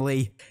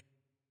family.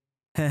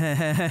 You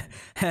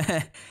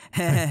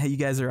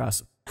guys are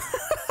awesome.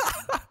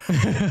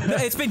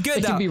 It's been good, though.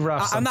 It can be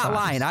rough I'm not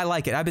lying. I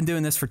like it. I've been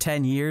doing this for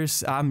 10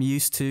 years. I'm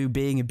used to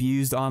being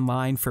abused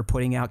online for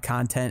putting out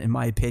content and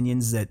my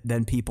opinions that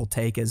then people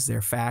take as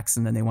their facts,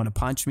 and then they want to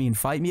punch me and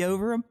fight me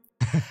over them.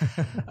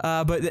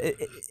 But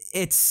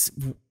it's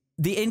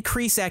the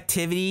increased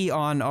activity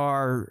on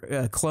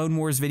our Clone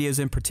Wars videos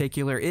in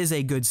particular is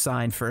a good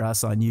sign for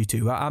us on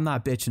YouTube. I'm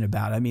not bitching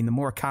about it. I mean, the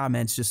more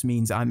comments just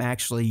means I'm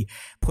actually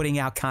putting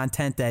out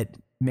content that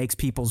makes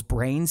people's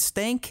brains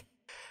stink,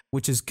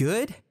 which is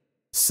good.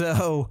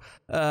 So,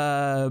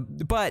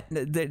 but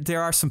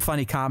there are some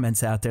funny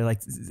comments out there.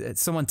 Like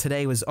someone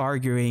today was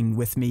arguing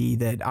with me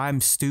that I'm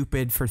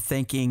stupid for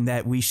thinking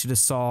that we should have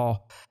saw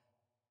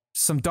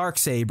some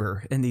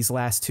Darksaber in these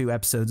last 2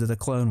 episodes of the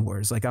Clone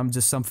Wars. Like I'm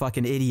just some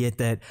fucking idiot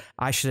that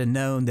I should have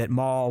known that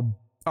Maul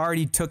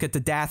already took it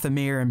to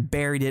Dathomir and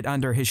buried it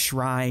under his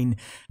shrine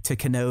to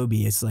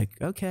Kenobi. It's like,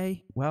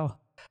 okay, well,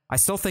 I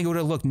still think it would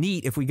have looked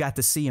neat if we got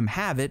to see him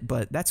have it,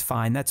 but that's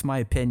fine. That's my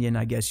opinion.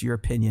 I guess your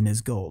opinion is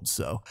gold.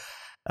 So,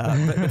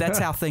 but that's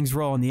how things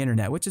roll on the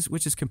internet, which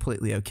is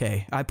completely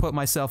okay. I put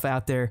myself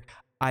out there.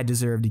 I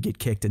deserve to get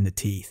kicked in the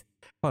teeth.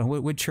 Hold on,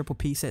 what would Triple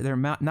P say? They're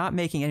not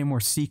making any more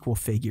sequel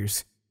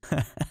figures.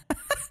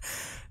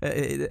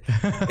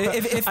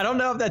 If I don't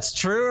know if that's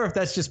true or if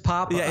that's just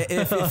pop. Yeah,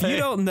 if you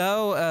don't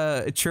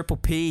know Triple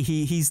P,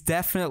 he's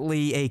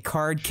definitely a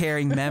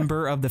card-carrying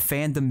member of the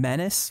Fandom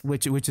Menace,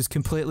 which is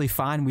completely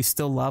fine. We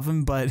still love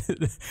him, but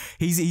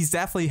he's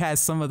definitely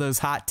has some of those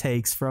hot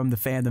takes from the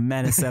Fandom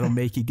Menace that'll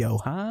make you go,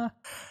 huh?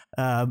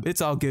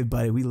 It's all good,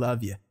 buddy. We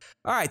love you.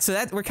 All right, so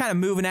that we're kind of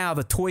moving out of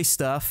the toy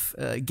stuff,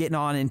 getting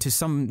on into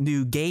some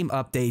new game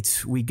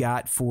updates we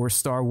got for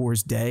Star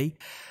Wars Day.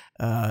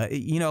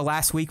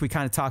 Last week we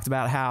kind of talked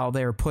about how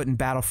they were putting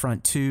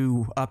Battlefront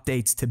 2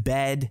 updates to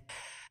bed.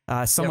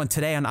 Someone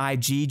today on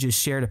IG just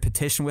shared a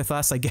petition with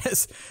us. I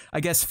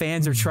guess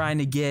fans are trying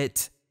to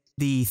get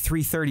the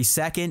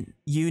 332nd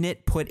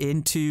unit put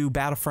into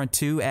Battlefront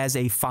 2 as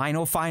a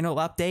final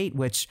update,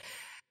 which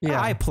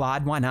I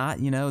applaud. Why not?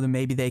 Then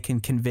maybe they can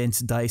convince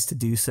DICE to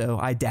do so.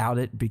 I doubt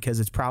it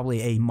because it's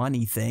probably a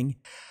money thing.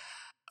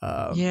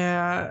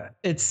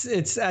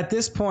 It's at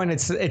this point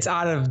it's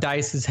out of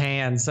DICE's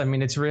hands. I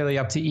mean, it's really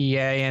up to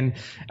EA, and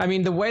I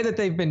mean the way that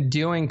they've been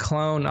doing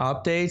clone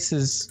updates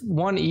is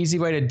one easy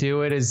way to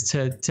do it is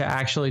to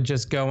actually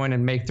just go in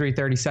and make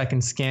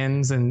 330-second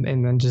skins and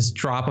then just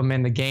drop them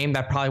in the game.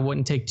 That probably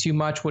wouldn't take too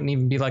much. Wouldn't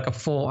even be like a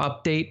full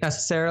update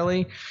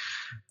necessarily.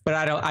 But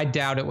I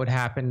doubt it would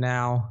happen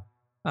now.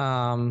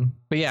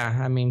 But yeah,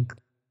 I mean,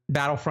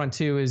 Battlefront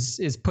 2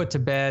 is put to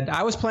bed.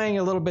 I was playing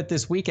a little bit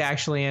this week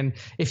actually, and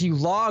if you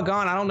log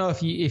on, I don't know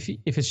if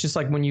it's just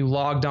like when you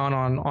logged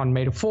on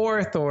May the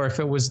 4th or if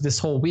it was this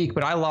whole week,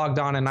 but I logged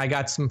on and I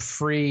got some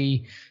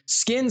free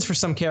skins for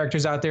some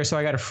characters out there. So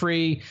I got a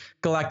free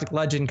Galactic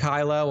Legend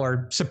Kylo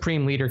or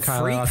Supreme Leader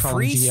Kylo.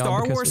 Free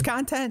Star Wars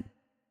content?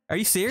 Are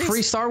you serious?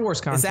 Free Star Wars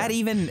content.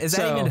 Is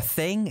that even a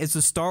thing? Is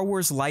the Star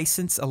Wars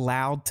license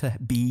allowed to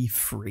be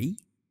free?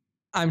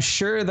 I'm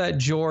sure that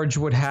George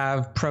would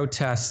have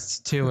protests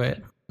to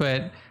it,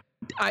 but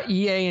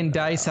EA and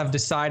DICE have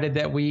decided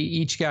that we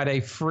each got a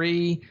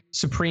free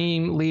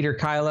Supreme Leader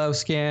Kylo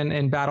skin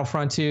in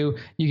Battlefront 2.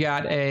 You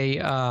got a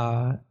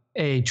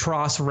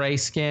Tross Ray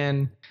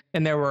skin,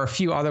 and there were a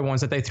few other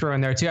ones that they threw in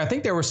there too. I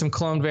think there were some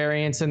clone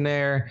variants in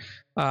there,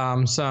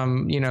 some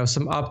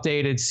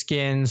updated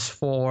skins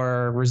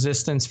for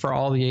Resistance for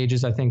all the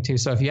ages, I think too.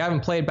 So if you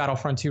haven't played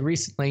Battlefront 2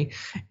 recently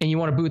and you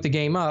want to boot the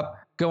game up,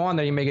 go on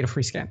there. You may get a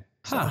free skin.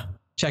 So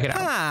check it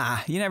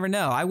out. You never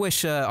know. I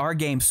wish our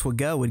game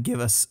Swago would give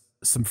us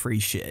some free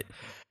shit.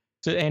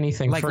 So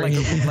anything free.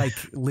 Like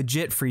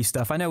legit free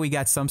stuff. I know we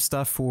got some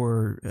stuff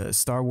for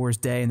Star Wars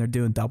Day and they're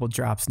doing double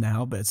drops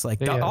now, but it's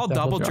like all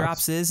double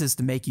drops is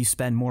to make you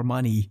spend more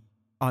money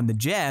on the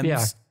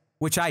gems,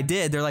 which I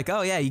did. They're like,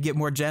 oh yeah, you get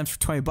more gems for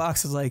 $20. I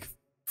was like,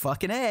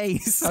 fucking A.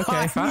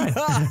 Okay, fine.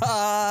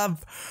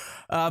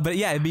 But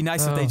yeah, it'd be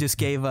nice if they just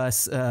gave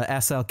us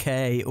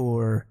SLK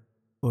or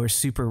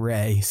Super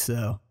Ray.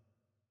 So.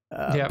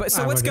 But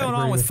what's going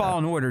on with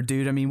Fallen Order,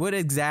 dude? I mean, what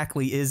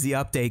exactly is the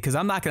update? Because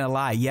I'm not going to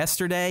lie.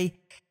 Yesterday,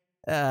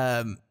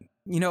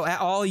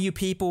 all you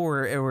people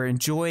were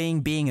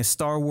enjoying being a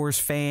Star Wars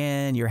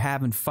fan. You're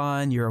having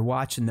fun. You're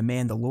watching The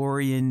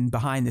Mandalorian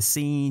behind the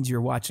scenes.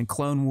 You're watching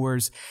Clone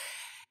Wars.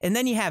 And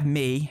then you have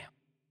me,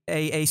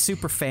 a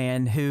super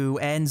fan who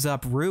ends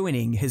up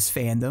ruining his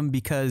fandom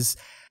because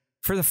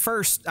for the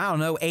first,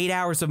 8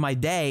 hours of my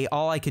day,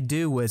 all I could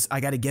do was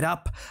I got to get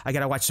up. I got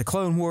to watch the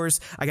Clone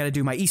Wars. I got to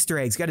do my Easter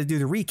eggs. Got to do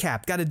the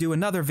recap. Got to do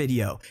another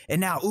video. And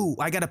now,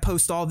 I got to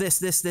post all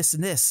this,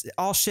 and this.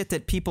 All shit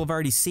that people have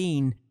already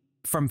seen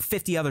from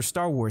 50 other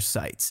Star Wars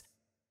sites.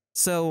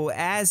 So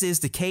as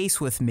is the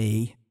case with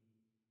me,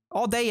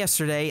 all day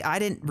yesterday, I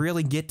didn't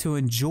really get to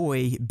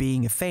enjoy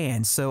being a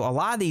fan. So a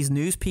lot of these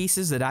news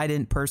pieces that I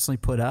didn't personally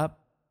put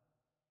up,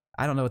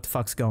 I don't know what the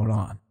fuck's going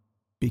on.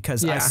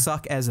 Because I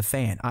suck as a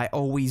fan. I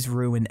always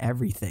ruin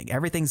everything.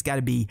 Everything's got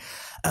to be,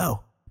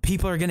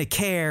 people are going to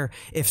care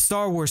if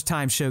Star Wars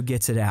Time Show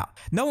gets it out.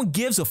 No one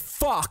gives a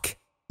fuck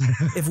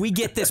if we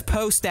get this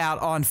post out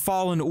on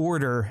Fallen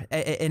Order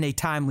in a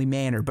timely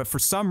manner. But for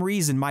some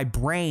reason, my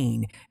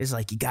brain is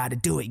like, you got to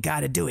do it,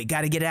 got to do it,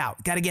 got to get it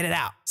out, got to get it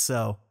out.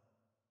 So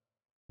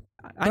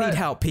I need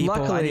help, people.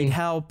 Luckily, I need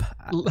help.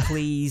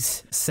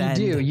 Please send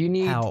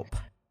help.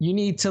 You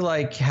need to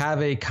like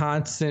have a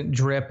constant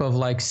drip of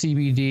like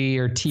CBD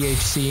or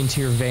THC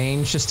into your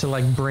veins just to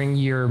like bring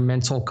your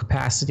mental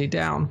capacity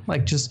down,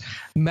 like just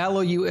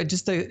mellow you,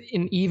 just an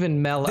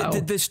even mellow.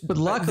 But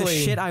luckily, the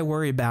shit I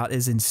worry about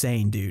is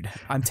insane, dude.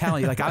 I'm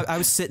telling you, like I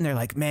was sitting there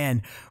like,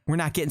 man, we're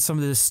not getting some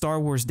of this Star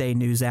Wars Day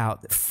news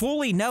out,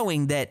 fully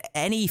knowing that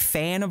any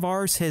fan of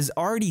ours has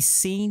already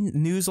seen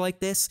news like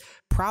this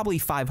probably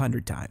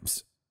 500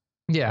 times.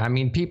 Yeah, I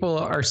mean, people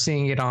are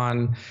seeing it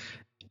on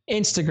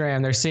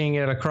Instagram, they're seeing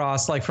it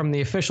across like from the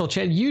official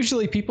channel.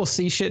 Usually people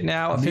see shit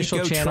now,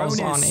 official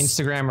channels on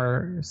Instagram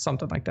or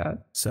something like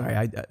that. Sorry,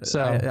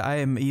 I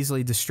am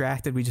easily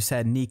distracted. We just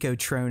had Nico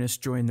Tronus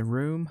join the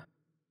room.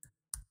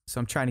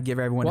 So I'm trying to give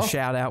everyone a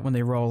shout out when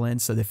they roll in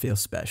so they feel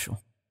special.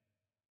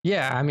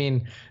 Yeah, I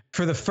mean,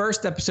 for the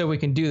first episode, we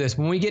can do this.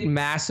 When we get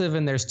massive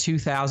and there's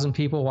 2,000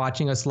 people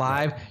watching us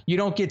live, you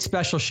don't get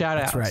special shout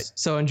outs. That's right.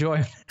 So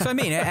enjoy. So I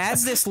mean,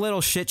 as this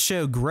little shit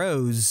show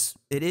grows,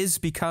 it is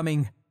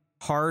becoming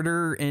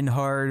harder and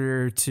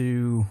harder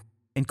to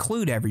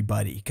include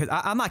everybody. Because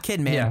I'm not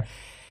kidding, man.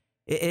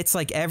 it's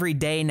like every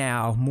day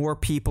now, more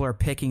people are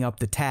picking up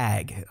the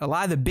tag. A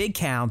lot of the big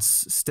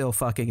counts still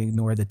fucking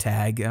ignore the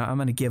tag. I'm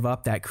going to give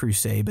up that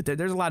crusade, but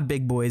there's a lot of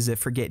big boys that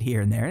forget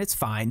here and there, and it's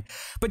fine.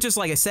 But just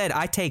like I said,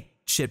 I take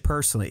shit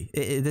personally.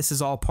 This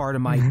is all part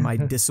of my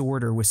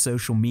disorder with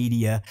social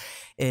media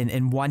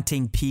and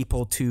wanting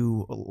people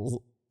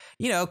to,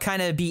 you know,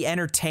 kind of be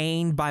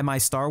entertained by my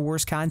Star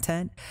Wars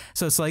content.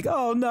 So it's like,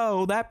 oh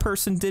no, that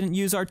person didn't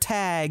use our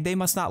tag, they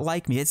must not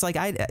like me. It's like,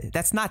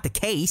 that's not the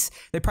case.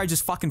 They probably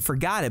just fucking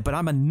forgot it, but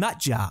I'm a nut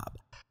job.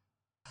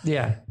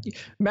 Yeah.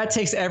 Matt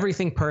takes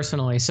everything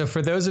personally. So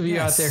for those of you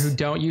out there who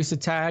don't use the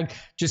tag,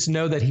 just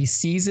know that he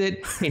sees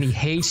it and he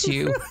hates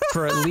you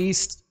for at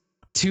least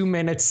 2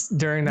 minutes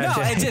during that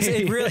day.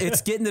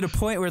 It's getting to the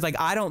point where it's like,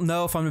 I don't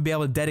know if I'm gonna be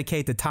able to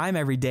dedicate the time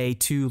every day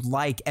to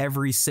like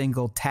every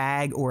single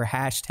tag or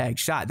hashtag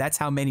shot. That's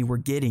how many we're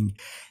getting.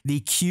 The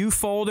Q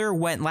folder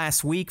went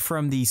last week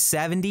from the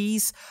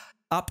 70s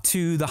up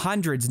to the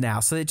hundreds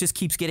now. So it just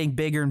keeps getting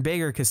bigger and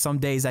bigger because some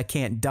days I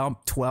can't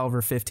dump 12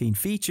 or 15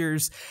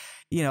 features.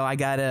 You know, I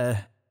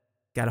gotta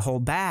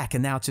hold back,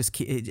 and now it's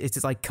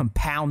just like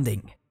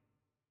compounding.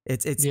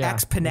 It's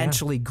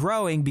exponentially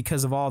growing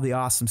because of all the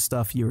awesome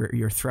stuff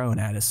you're throwing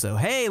at us. So,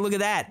 hey, look at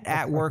that.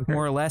 At work,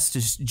 more or less,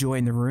 just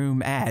join the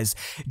room as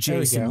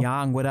Jason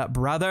Young. What up,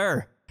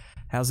 brother?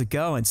 How's it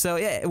going? So,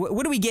 yeah,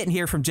 what are we getting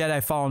here from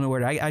Jedi Fallen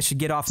Order? I should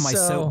get off my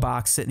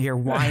soapbox sitting here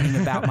whining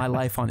about my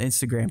life on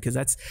Instagram,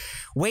 because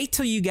wait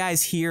till you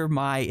guys hear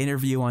my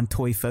interview on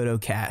Toy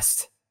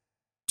Photocast.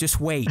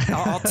 Just wait.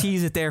 I'll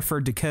tease it there for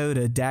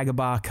Dakota,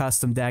 Dagobah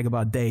Custom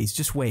Dagobah Days.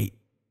 Just wait.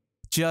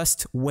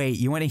 Just wait.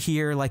 You want to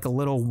hear like a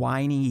little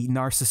whiny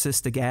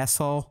narcissistic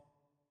asshole?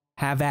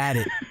 Have at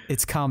it.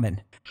 It's coming.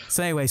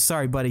 So anyway,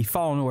 sorry, buddy.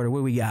 Fallen Order,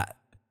 what we got?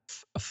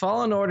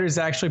 Fallen Order is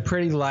actually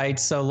pretty light,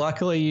 so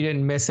luckily you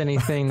didn't miss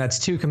anything that's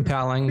too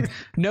compelling.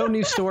 No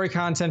new story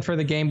content for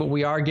the game, but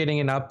we are getting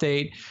an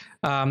update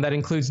that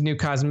includes new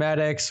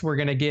cosmetics. We're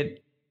going to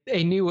get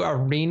a new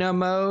arena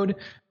mode.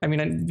 I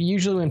mean,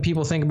 usually when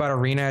people think about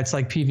arena, it's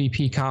like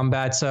PvP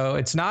combat. So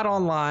it's not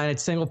online,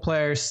 it's single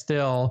player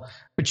still,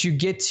 but you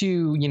get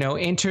to, you know,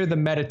 enter the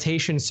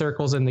meditation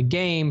circles in the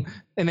game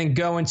and then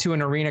go into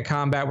an arena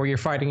combat where you're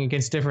fighting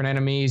against different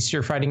enemies.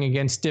 You're fighting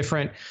against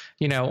different,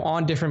 you know,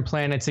 on different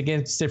planets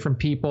against different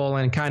people,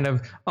 and kind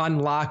of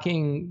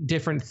unlocking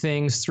different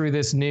things through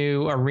this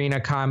new arena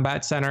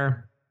combat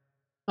center.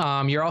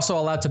 You're also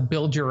allowed to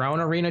build your own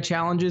arena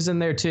challenges in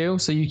there too.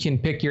 So you can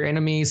pick your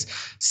enemies,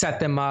 set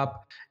them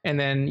up, and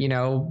then, you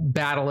know,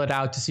 battle it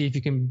out to see if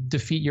you can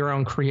defeat your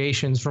own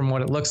creations from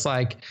what it looks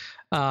like.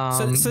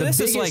 So this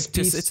is like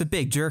it's a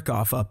big jerk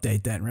off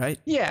update then, right?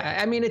 Yeah.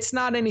 I mean, it's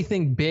not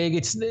anything big.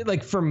 It's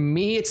like, for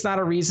me, it's not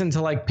a reason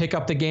to like pick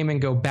up the game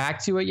and go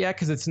back to it yet,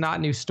 because it's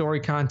not new story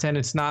content.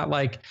 It's not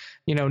like,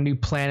 you know, new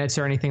planets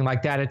or anything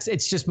like that.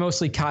 It's just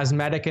mostly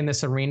cosmetic in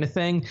this arena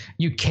thing.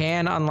 You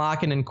can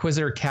unlock an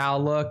Inquisitor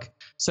Cal look.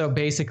 So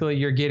basically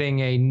you're getting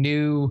a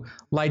new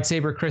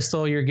lightsaber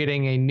crystal. You're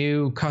getting a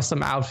new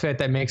custom outfit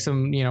that makes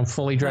them, you know,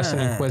 fully dressed in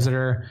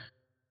Inquisitor.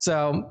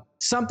 So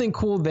something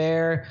cool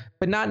there,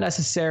 but not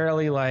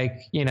necessarily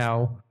like, you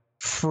know,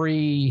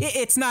 free.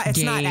 It's not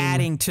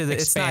adding to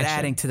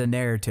the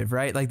narrative,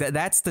 right? Like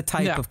that's the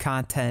type of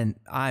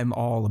content I'm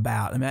all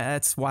about. I mean,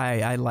 that's why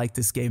I like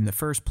this game in the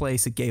first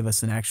place. It gave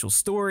us an actual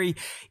story.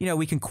 You know,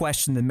 we can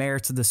question the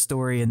merits of the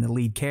story and the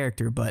lead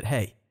character, but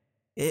hey,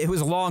 it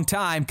was a long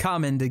time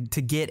coming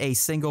to get a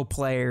single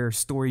player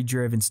story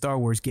driven Star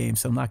Wars game.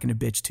 So I'm not going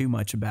to bitch too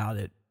much about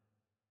it.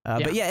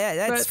 But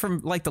that's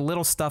from like the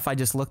little stuff I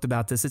just looked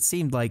about this. It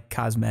seemed like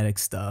cosmetic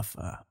stuff.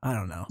 I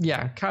don't know.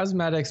 Yeah,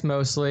 cosmetics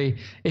mostly.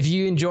 If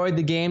you enjoyed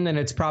the game, then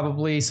it's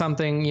probably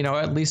something, you know,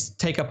 at least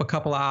take up a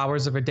couple of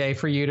hours of a day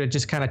for you to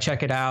just kind of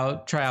check it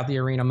out, try out the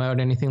arena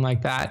mode, anything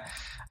like that.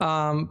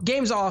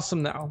 Game's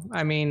awesome though.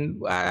 I mean,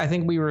 I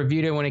think we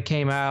reviewed it when it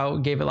came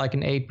out, gave it like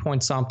an 8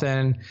 point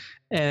something.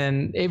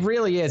 And it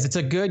really is. It's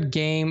a good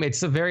game.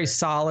 It's a very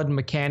solid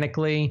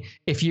mechanically.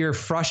 If you're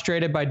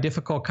frustrated by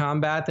difficult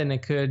combat, then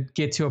it could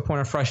get to a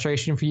point of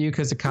frustration for you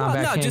because the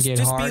combat can get hard.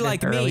 Just be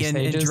like me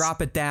and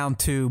drop it down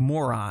to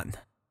moron.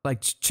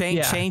 Like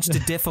change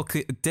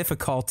the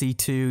difficulty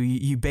to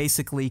you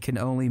basically can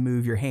only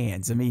move your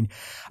hands. I mean,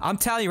 I'm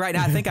telling you right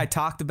now, I think I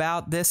talked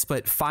about this,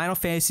 but Final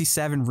Fantasy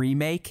VII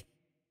Remake,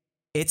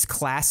 its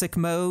classic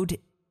mode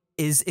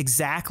is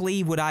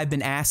exactly what I've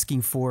been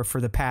asking for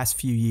the past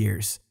few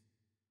years.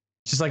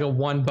 Just like a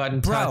one button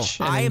touch.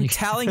 Bro, I am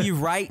telling you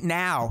right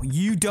now,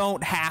 you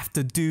don't have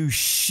to do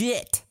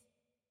shit.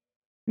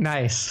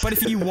 Nice. But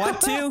if you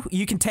want to,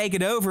 you can take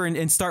it over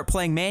and start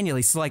playing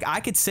manually. So like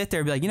I could sit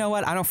there and be like, you know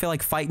what? I don't feel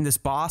like fighting this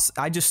boss.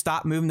 I just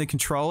stop moving the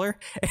controller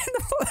and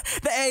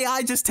the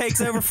AI just takes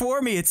over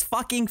for me. It's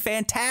fucking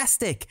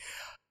fantastic.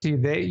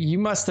 Dude, you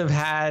must have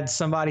had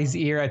somebody's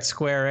ear at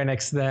Square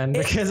Enix then,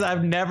 because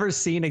I've never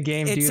seen a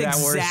game do that.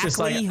 Where it's just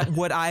like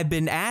what I've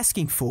been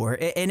asking for,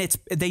 and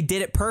they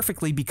did it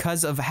perfectly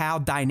because of how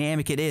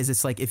dynamic it is.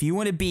 It's like if you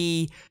want to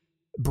be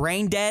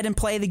brain dead and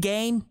play the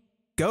game,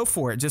 go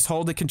for it. Just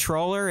hold the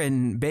controller,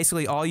 and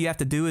basically all you have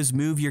to do is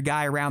move your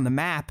guy around the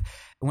map.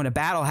 When a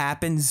battle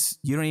happens,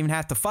 you don't even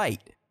have to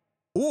fight.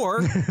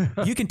 Or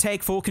you can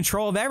take full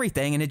control of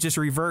everything and it just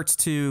reverts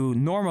to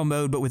normal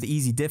mode, but with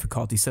easy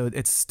difficulty. So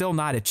it's still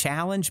not a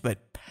challenge, but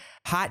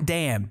hot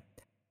damn.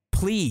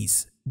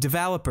 Please,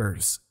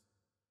 developers,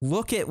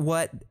 look at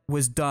what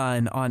was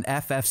done on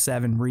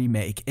FF7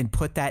 Remake and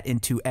put that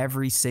into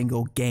every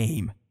single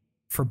game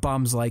for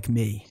bums like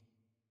me.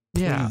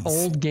 Please. Yeah,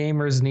 old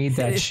gamers need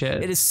that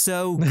shit. It is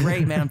so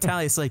great, man. I'm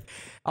telling you, it's like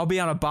I'll be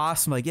on a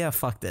boss. I'm like, yeah,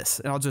 fuck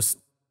this. And I'll just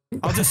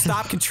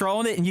stop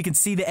controlling it, and you can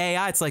see the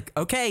AI. It's like,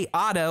 okay,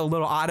 a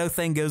little auto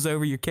thing goes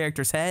over your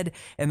character's head,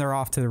 and they're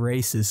off to the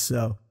races.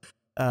 So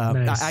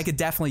nice. I could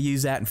definitely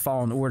use that in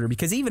Fallen Order,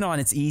 because even on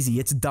it's easy,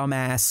 it's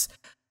dumbass,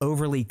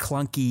 overly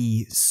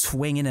clunky,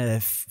 swinging a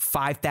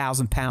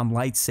 5,000-pound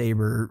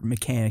lightsaber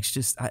mechanics.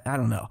 Just, I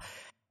don't know.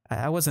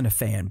 I wasn't a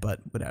fan, but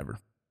whatever.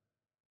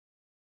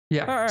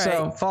 Yeah. All right.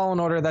 So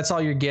Fallen Order, that's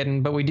all you're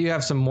getting, but we do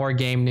have some more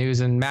game news,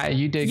 and Matt,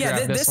 you did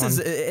grab this one.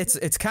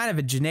 It's kind of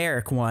a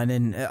generic one,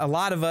 and a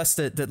lot of us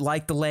that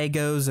like the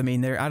Legos. I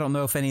mean, I don't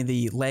know if any of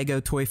the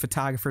Lego toy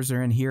photographers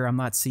are in here. I'm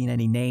not seeing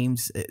any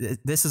names.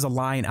 This is a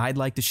line I'd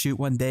like to shoot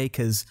one day,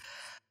 because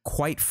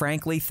quite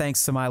frankly,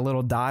 thanks to my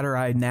little daughter,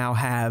 I now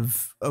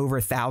have over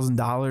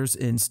 $1,000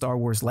 in Star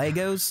Wars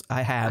Legos.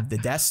 I have the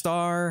Death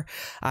Star.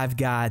 I've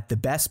got the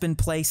Bespin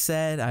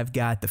playset. I've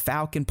got the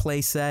Falcon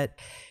playset,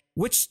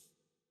 which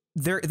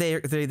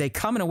they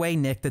come in a way,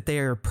 Nick, that they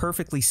are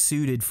perfectly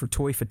suited for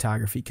toy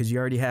photography, because you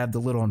already have the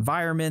little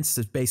environments.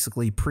 It's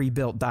basically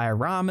pre-built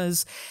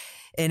dioramas,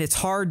 and it's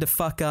hard to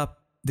fuck up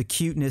the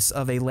cuteness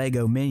of a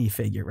Lego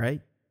minifigure,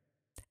 right?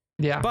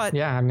 Yeah, but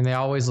yeah, I mean, they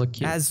always look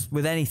cute. As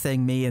with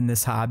anything, me in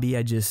this hobby,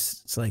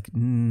 it's like,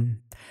 no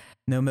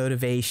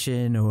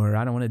motivation, or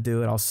I don't want to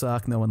do it. I'll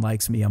suck. No one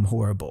likes me. I'm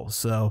horrible.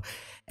 So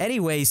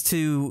anyways,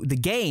 to the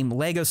game,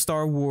 Lego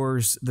Star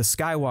Wars, the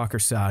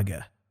Skywalker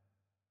Saga.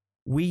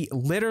 We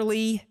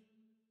literally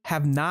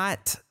have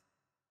not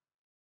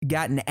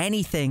gotten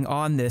anything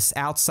on this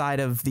outside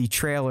of the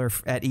trailer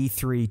at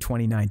E3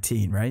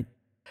 2019, right?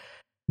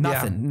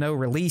 Nothing. Yeah. No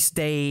release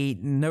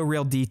date, no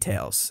real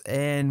details.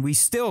 And we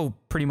still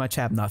pretty much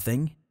have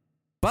nothing.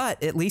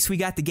 But at least we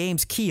got the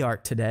game's key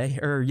art today,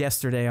 or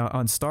yesterday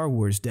on Star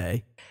Wars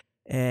Day.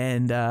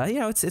 And,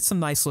 it's some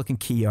nice looking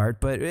key art.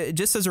 But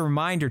just as a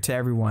reminder to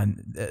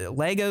everyone,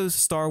 Lego's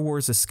Star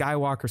Wars The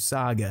Skywalker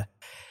Saga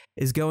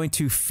is going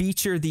to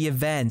feature the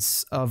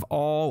events of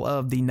all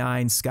of the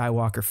 9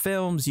 Skywalker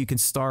films. You can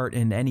start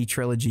in any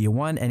trilogy you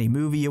want, any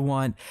movie you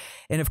want.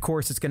 And of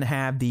course, it's going to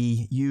have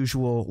the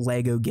usual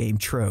Lego game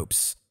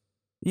tropes.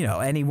 You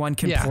know, anyone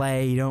can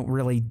play. You don't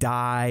really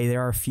die.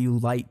 There are a few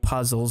light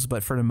puzzles,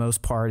 but for the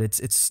most part, it's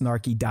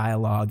snarky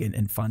dialogue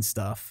and fun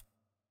stuff.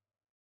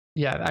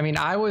 Yeah, I mean,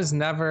 I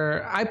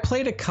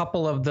played a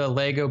couple of the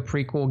Lego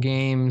prequel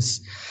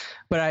games,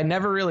 but I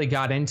never really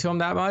got into them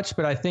that much.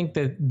 But I think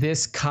that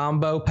this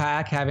combo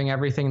pack, having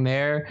everything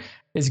there,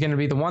 is going to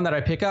be the one that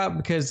I pick up,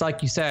 because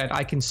like you said,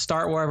 I can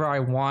start wherever I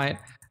want.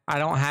 I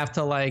don't have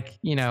to I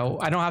don't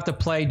have to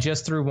play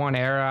just through one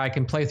era. I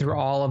can play through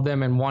all of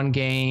them in one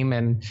game.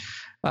 And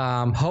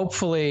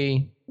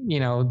hopefully,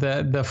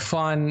 the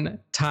fun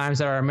times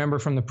that I remember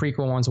from the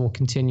prequel ones will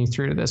continue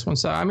through to this one.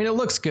 So, I mean, it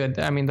looks good.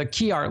 I mean, the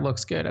key art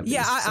looks good.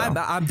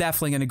 I'm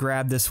definitely going to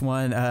grab this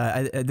one.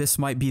 This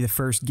might be the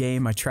first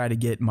game I try to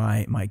get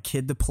my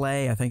kid to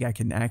play. I think I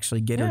can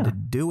actually get her to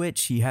do it.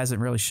 She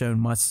hasn't really shown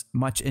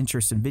much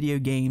interest in video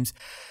games.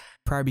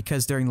 Probably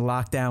because during the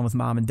lockdown with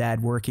mom and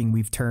dad working,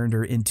 we've turned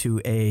her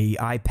into a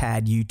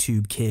iPad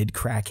YouTube kid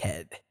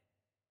crackhead.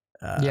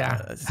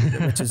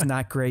 Which is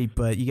not great,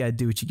 but you got to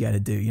do what you got to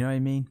do. You know what I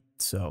mean?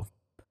 So,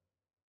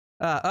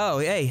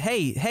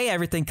 hey,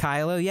 everything,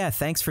 Kylo. Yeah,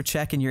 thanks for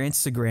checking your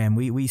Instagram.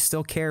 We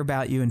still care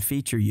about you and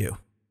feature you.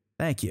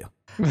 Thank you.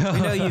 We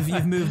know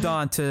you've moved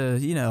on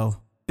to,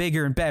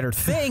 bigger and better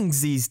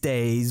things these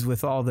days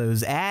with all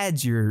those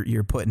ads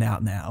you're putting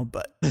out now.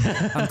 But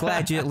I'm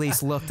glad you at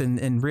least looked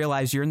and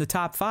realized you're in the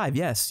top 5.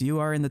 Yes, you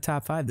are in the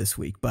top 5 this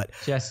week. But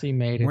Jesse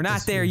made it. We're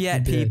not there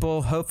yet,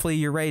 people. Hopefully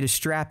you're ready to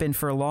strap in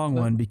for a long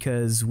one,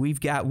 because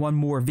we've got one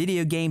more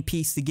video game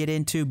piece to get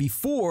into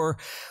before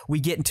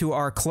we get into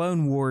our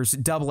Clone Wars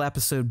double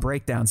episode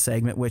breakdown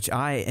segment, which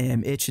I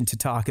am itching to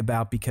talk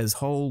about, because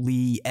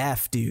holy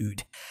F,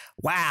 dude.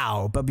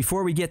 Wow. But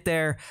before we get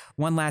there,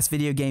 one last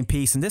video game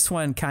piece, and this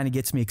one kind of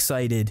gets me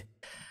excited.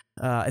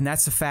 And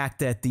that's the fact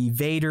that the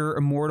Vader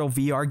Immortal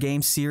VR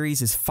game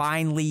series is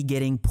finally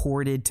getting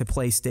ported to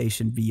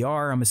PlayStation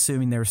VR. I'm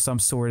assuming there was some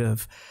sort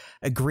of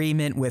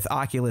agreement with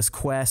Oculus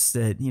Quest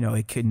that,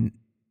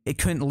 it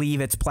couldn't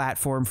leave its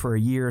platform for a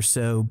year or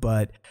so.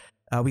 But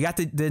we got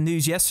the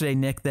news yesterday,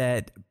 Nick,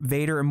 that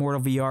Vader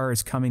Immortal VR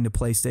is coming to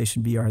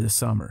PlayStation VR this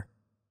summer.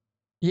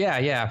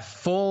 Yeah.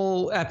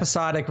 Full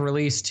episodic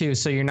release too.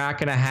 So you're not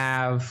going to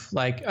have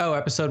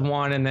episode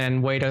 1 and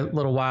then wait a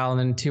little while and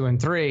then 2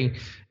 and 3.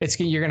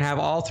 You're going to have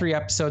all 3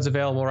 episodes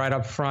available right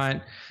up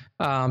front.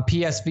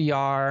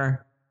 PSVR,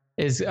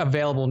 is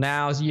available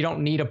now. So you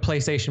don't need a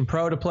PlayStation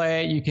Pro to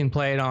play it. You can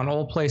play it on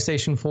old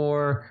PlayStation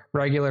 4,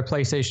 regular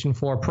PlayStation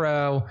 4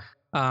 Pro.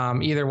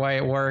 Either way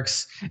it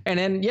works. And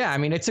then, yeah, I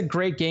mean, it's a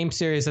great game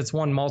series that's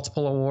won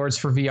multiple awards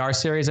for VR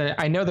series. And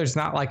I know there's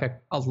not like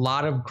a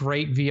lot of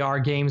great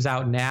VR games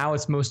out now.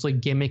 It's mostly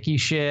gimmicky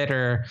shit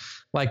or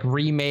like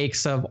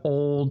remakes of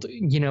old,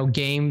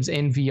 games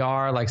in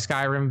VR, like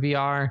Skyrim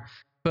VR.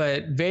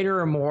 But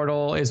Vader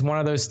Immortal is one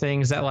of those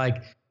things that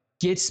like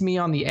gets me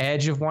on the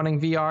edge of wanting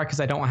VR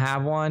because I don't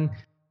have one.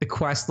 The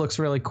Quest looks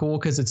really cool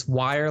because it's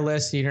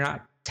wireless. You're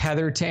not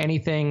tethered to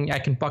anything. I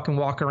can fucking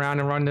walk around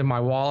and run to my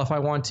wall if I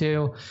want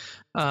to.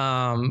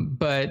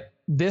 But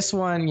this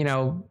one,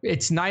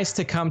 it's nice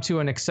to come to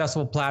an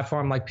accessible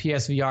platform like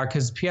PSVR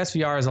because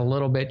PSVR is a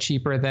little bit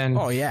cheaper than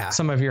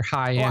some of your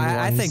high-end ones.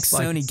 I think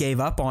Sony gave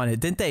up on it,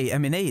 didn't they? I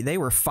mean, they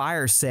were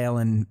fire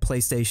selling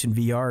PlayStation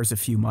VRs a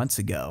few months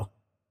ago.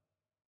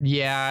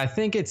 Yeah, I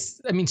think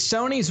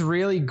Sony's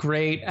really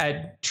great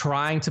at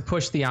trying to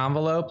push the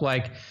envelope,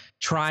 like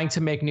trying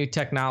to make new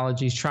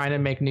technologies, trying to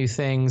make new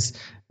things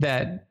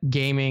that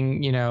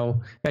gaming,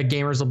 that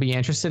gamers will be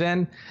interested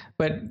in.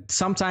 But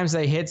sometimes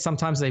they hit,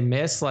 sometimes they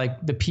miss.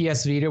 Like the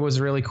PS Vita was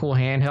a really cool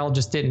handheld,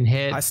 just didn't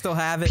hit. I still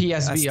have it.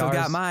 PSVR. I still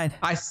got mine.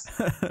 I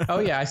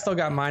still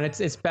got mine.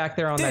 It's back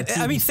there on that TV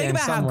I mean, think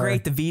about somewhere. how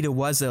great the Vita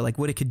was, though, like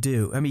what it could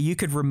do. I mean, you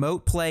could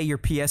remote play your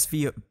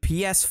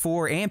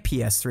PS4 and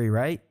PS3,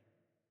 right?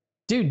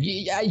 Dude,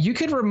 you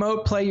could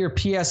remote play your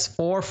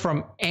PS4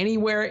 from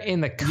anywhere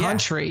in the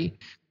country.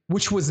 Yeah.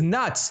 Which was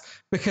nuts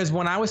because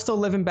when I was still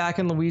living back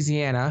in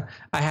Louisiana,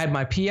 I had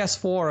my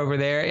PS4 over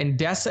there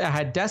and I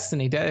had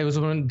Destiny. It was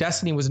when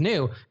Destiny was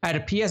new. I had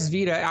a PS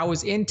Vita. I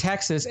was in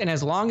Texas. And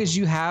as long as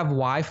you have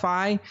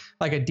Wi-Fi,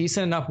 like a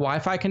decent enough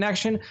Wi-Fi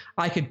connection,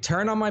 I could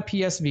turn on my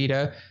PS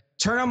Vita,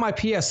 turn on my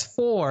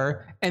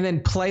PS4, and then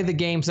play the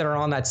games that are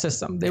on that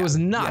system. It was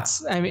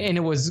nuts. Yeah. I mean, and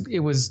it was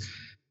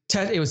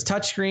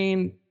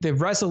touchscreen. The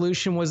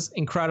resolution was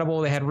incredible.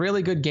 They had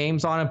really good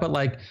games on it, but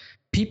like,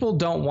 people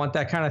don't want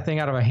that kind of thing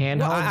out of a handheld.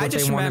 Well, I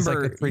just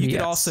remember like you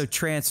could also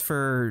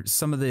transfer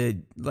some of the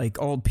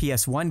like old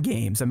PS1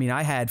 games. I mean,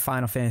 I had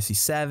Final Fantasy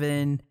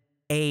 7,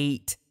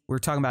 8. We were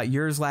talking about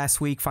yours last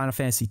week, Final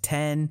Fantasy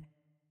 10.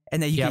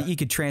 And then you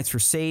could transfer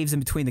saves in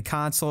between the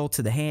console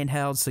to the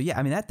handheld. So yeah,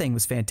 I mean, that thing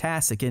was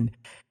fantastic. And,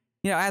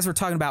 as we're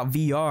talking about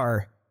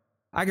VR,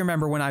 I can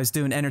remember when I was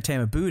doing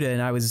Entertainment Buddha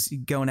and I was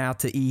going out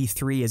to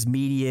E3 as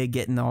media,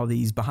 getting all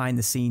these behind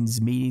the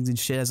scenes meetings and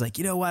shit. I was like,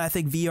 you know what? I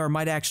think VR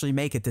might actually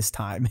make it this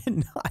time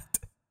and not.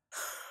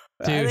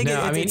 Dude,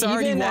 it's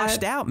already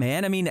washed out,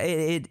 man. I mean,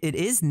 it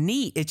is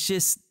neat. It's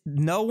just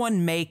no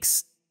one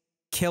makes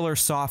killer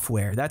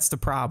software. That's the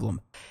problem.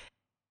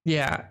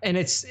 Yeah. And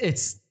it's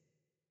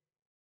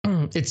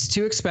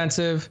too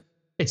expensive.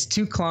 It's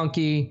too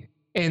clunky.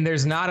 And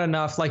there's not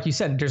enough, like you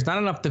said, there's not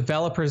enough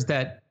developers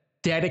that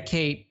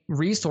dedicate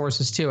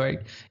resources to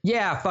it.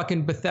 Yeah,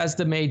 fucking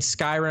Bethesda made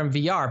Skyrim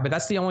VR, but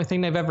that's the only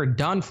thing they've ever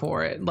done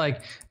for it.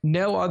 Like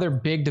no other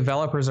big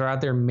developers are out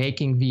there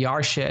making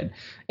VR shit.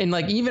 And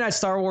like even at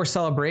Star Wars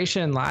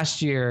Celebration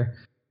last year,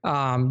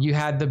 you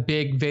had the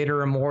big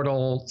Vader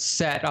Immortal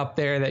set up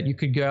there that you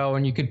could go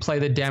and you could play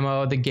the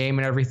demo of the game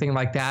and everything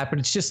like that. But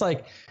it's just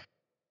like,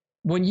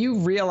 when you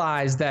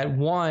realize that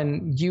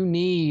one, you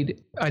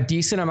need a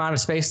decent amount of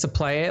space to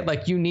play it,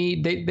 like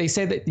they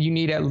say that you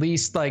need at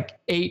least like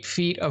 8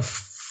 feet of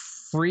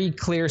free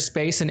clear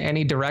space in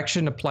any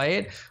direction to play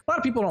it. A lot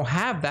of people don't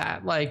have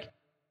that. Like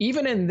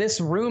even in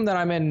this room that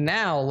I'm in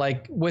now,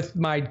 like with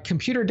my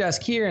computer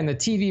desk here and the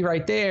TV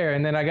right there,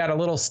 and then I got a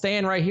little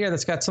stand right here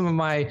that's got some of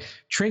my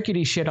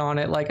trinkety shit on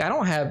it. Like I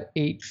don't have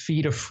 8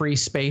 feet of free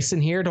space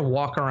in here to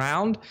walk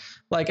around.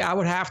 Like I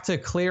would have to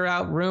clear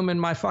out room in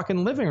my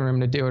fucking living room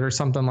to do it or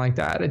something like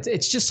that.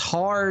 It's just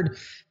hard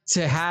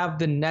to have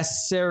the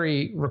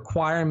necessary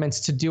requirements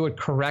to do it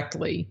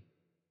correctly.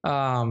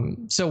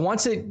 So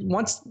once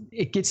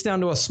it gets down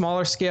to a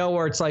smaller scale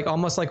where it's like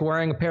almost like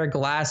wearing a pair of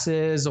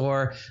glasses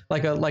or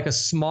like a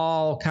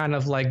small kind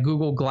of like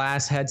Google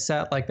Glass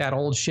headset, like that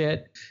old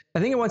shit, I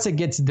think once it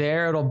gets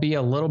there, it'll be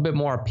a little bit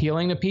more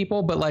appealing to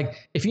people. But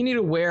like if you need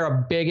to wear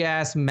a big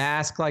ass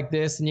mask like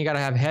this and you got to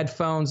have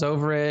headphones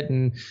over it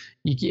and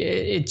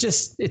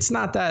it's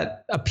not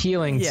that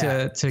appealing to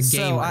gamers.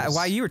 So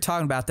while you were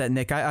talking about that,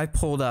 Nick, I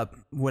pulled up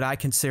what I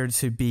consider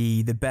to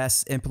be the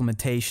best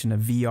implementation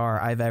of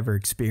VR I've ever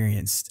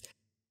experienced.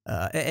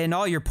 And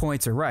all your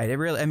points are right. It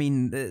really, I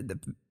mean, the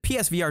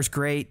PSVR is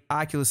great.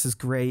 Oculus is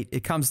great.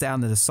 It comes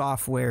down to the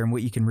software and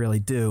what you can really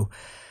do.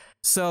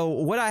 So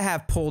what I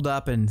have pulled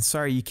up, and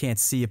sorry you can't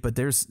see it, but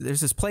there's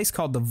this place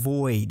called The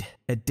Void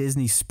at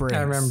Disney Springs.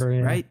 I remember,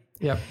 yeah. Right?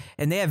 Yep.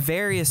 And they have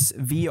various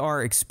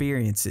VR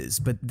experiences,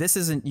 but this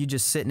isn't you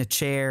just sit in a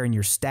chair and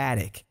you're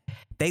static.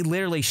 They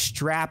literally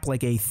strap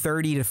like a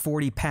 30 to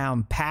 40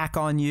 pound pack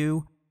on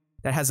you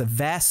that has a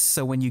vest,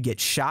 so when you get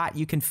shot,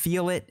 you can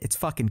feel it. It's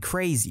fucking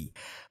crazy.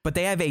 But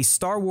they have a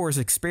Star Wars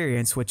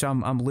experience, which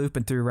I'm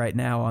looping through right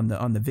now on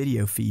the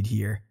video feed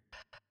here.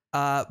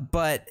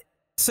 But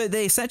So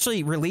they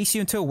essentially release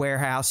you into a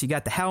warehouse. You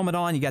got the helmet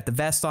on, you got the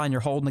vest on,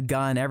 you're holding a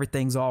gun,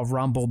 everything's all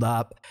rumbled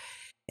up.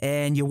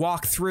 And you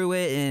walk through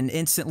it, and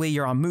instantly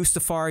you're on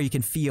Mustafar. You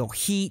can feel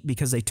heat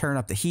because they turn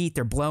up the heat.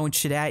 They're blowing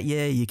shit at you.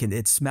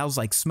 It smells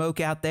like smoke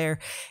out there.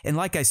 And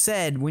like I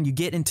said, when you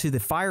get into the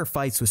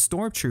firefights with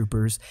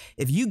stormtroopers,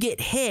 if you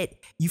get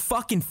hit, you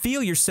fucking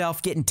feel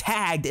yourself getting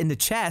tagged in the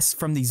chest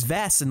from these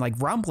vests and like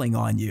rumbling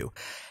on you.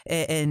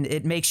 And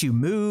it makes you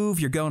move.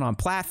 You're going on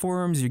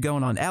platforms. You're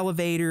going on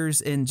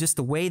elevators. And just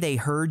the way they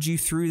herd you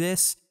through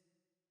this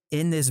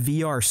in this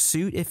VR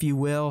suit, if you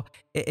will,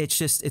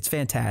 it's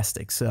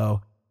fantastic. So.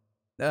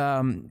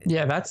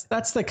 Yeah,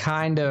 that's the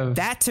kind of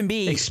that to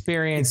me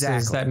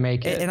experiences that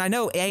make it. And I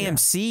know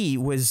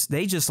AMC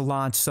they just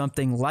launched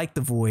something like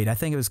the Void. I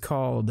think it was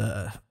called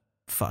I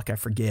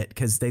forget,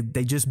 because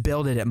they just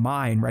built it at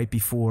mine right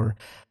before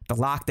the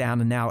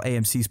lockdown, and now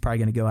AMC's probably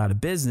going to go out of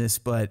business.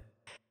 But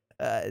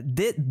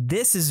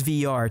this is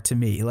VR to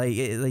me.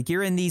 Like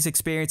you're in these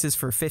experiences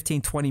for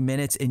 15, 20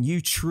 minutes, and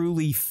you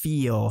truly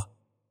feel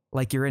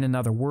like you're in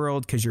another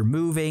world because you're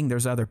moving.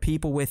 There's other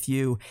people with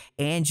you,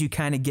 and you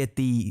kind of get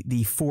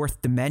the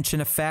fourth dimension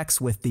effects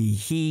with the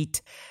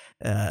heat.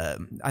 I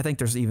think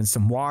there's even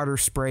some water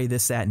spray,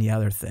 this, that, and the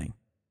other thing.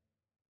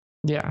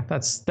 Yeah,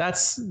 that's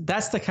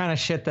the kind of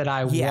shit that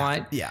I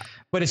want. Yeah,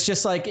 but it's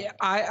just like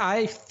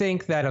I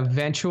think that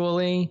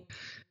eventually,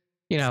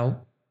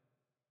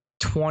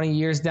 20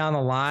 years down the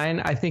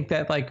line, I think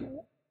that like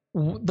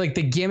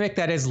the gimmick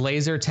that is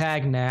laser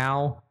tag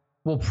now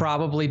will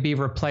probably be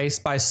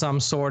replaced by some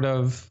sort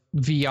of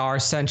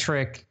VR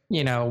centric,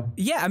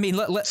 I mean,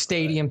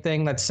 stadium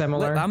thing that's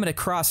similar. I'm going to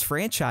cross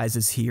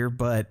franchises here,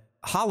 but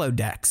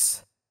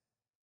holodecks,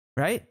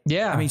 right?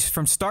 Yeah. I mean,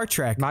 from Star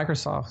Trek.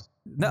 Microsoft.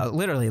 No,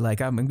 literally,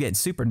 like I'm getting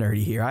super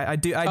nerdy here.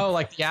 Like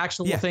the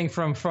actual thing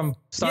from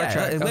Star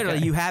Trek. Literally,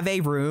 okay. You have a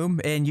room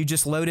and you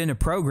just load in a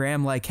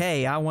program like,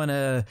 hey, I want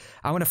to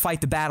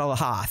fight the Battle of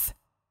Hoth.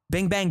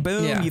 Bing, bang,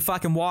 boom. You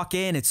fucking walk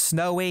in. It's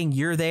snowing.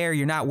 You're there.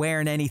 You're not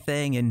wearing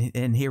anything.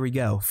 And here we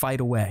go. Fight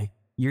away.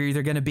 You're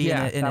either going to be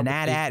in an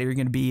AT-AT or you're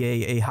going to be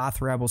a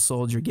Hoth Rebel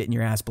soldier getting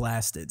your ass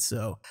blasted.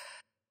 So,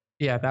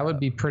 yeah, that would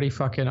be pretty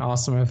fucking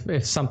awesome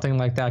if something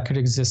like that could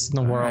exist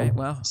in the world. Right,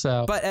 well,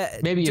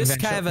 but maybe just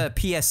eventually. kind of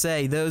a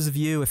PSA. Those of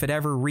you, if it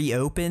ever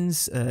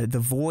reopens, the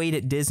Void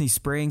at Disney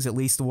Springs, at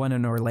least the one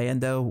in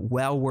Orlando,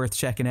 well worth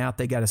checking out.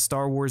 They got a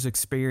Star Wars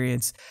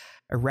experience,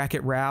 a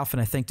Wreck-It Ralph,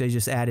 and I think they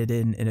just added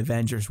in an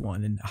Avengers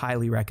one, and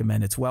highly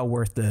recommend. It's well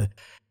worth the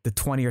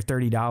 $20 or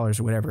 $30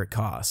 or whatever it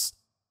costs.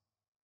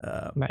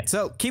 Nice.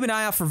 So keep an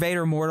eye out for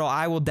Vader Immortal.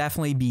 I will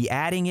definitely be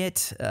adding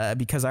it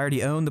because I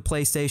already own the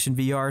PlayStation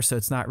VR, so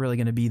it's not really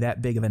going to be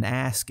that big of an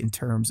ask in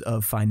terms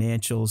of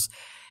financials.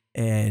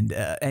 And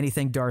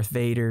anything Darth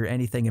Vader,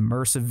 anything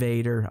immersive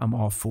Vader, I'm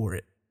all for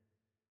it.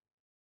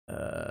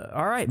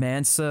 All right,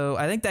 man. So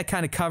I think that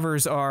kind of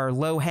covers our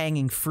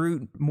low-hanging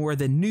fruit, more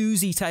the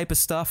newsy type of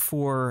stuff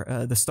for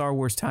the Star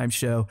Wars Time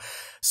Show.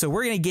 So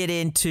we're going to get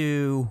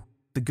into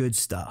the good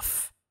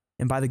stuff.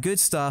 And by the good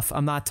stuff,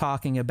 I'm not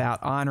talking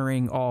about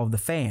honoring all of the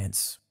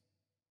fans.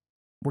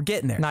 We're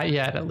getting there. Not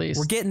yet, at least.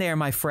 We're getting there,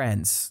 my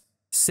friends.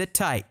 Sit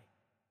tight.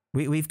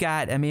 We've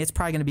got, it's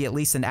probably going to be at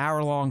least an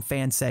hour-long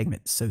fan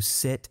segment. So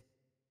sit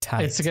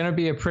tight. It's going to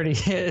be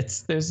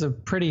there's a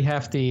pretty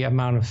hefty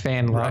amount of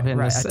fan love in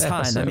this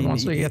episode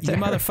once we get there.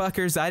 You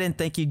motherfuckers, I didn't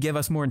think you'd give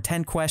us more than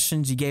 10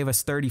 questions. You gave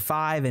us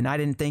 35, and I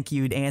didn't think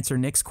you'd answer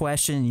Nick's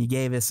question. You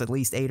gave us at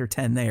least 8 or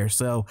 10 there.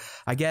 So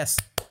I guess,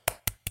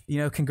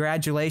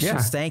 congratulations.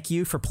 Yeah. Thank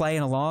you for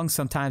playing along.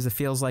 Sometimes it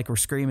feels like we're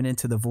screaming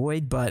into the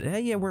void, but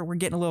we're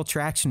getting a little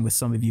traction with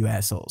some of you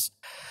assholes.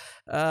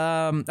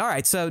 All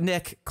right. So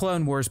Nick,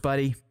 Clone Wars,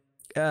 buddy.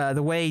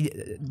 The way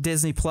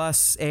Disney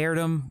Plus aired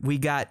them, we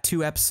got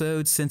 2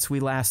 episodes since we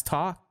last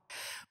talked.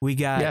 We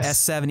got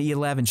S7,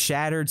 E11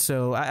 Shattered.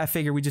 So I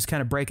figure we just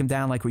kind of break them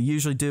down like we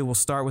usually do. We'll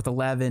start with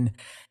 11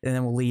 and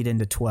then we'll lead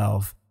into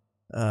 12.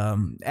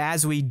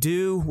 As we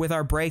do with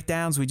our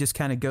breakdowns, we just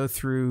kind of go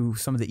through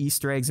some of the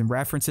Easter eggs and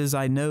references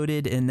I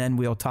noted, and then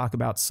we'll talk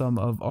about some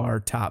of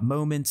our top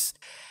moments.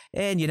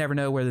 And you never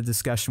know where the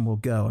discussion will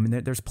go.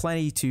 There's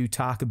plenty to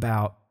talk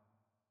about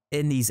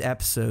in these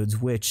episodes,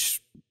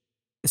 which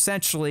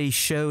essentially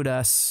showed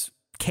us,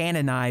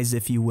 canonized,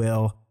 if you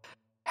will,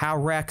 how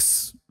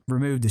Rex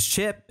removed his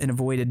chip and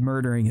avoided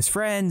murdering his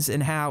friends,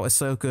 and how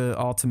Ahsoka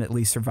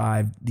ultimately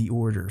survived the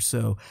Order.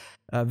 So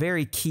a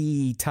very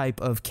key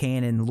type of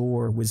canon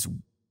lore was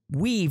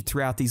weaved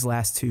throughout these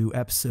last 2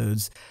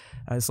 episodes.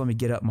 Just let me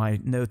get up my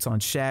notes on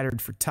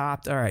Shattered for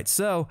topped. All right,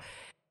 so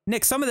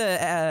Nick, some of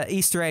the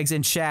Easter eggs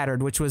in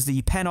Shattered, which was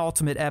the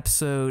penultimate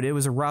episode, it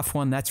was a rough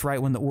one. That's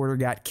right when the Order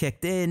got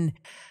kicked in.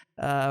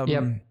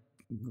 Yep.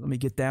 Let me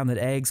get down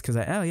the eggs because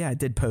I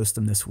did post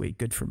them this week.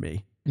 Good for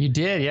me. You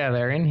did, yeah,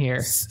 they're in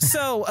here.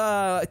 So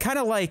kind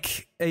of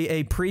like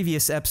a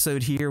previous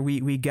episode here,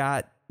 we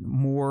got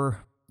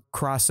more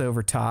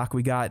crossover talk.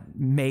 We got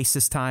Mace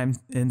this time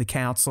in the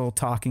council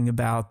talking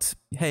about,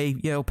 hey,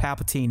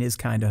 Palpatine is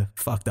kind of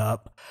fucked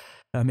up.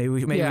 Maybe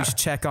we should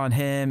check on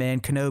him.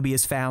 And Kenobi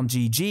has found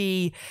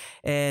GG,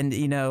 and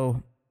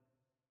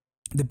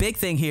The big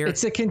thing here,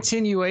 it's a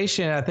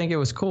continuation. I think it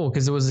was cool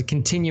because it was a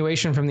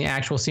continuation from the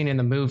actual scene in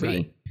the movie.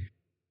 Right.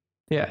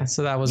 Yeah,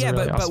 so that was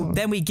really awesome. But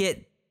then we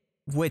get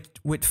what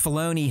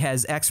Filoni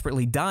has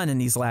expertly done in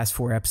these last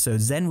 4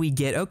 episodes. Then we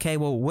get, okay,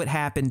 well, what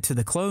happened to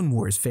the Clone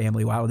Wars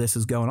family while this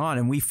is going on?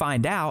 And we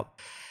find out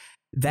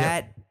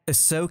that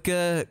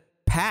Ahsoka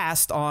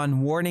passed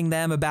on warning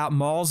them about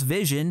Maul's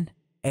vision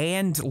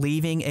and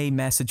leaving a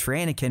message for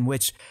Anakin,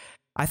 which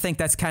I think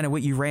that's kind of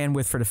what you ran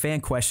with for the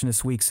fan question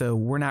this week. So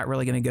we're not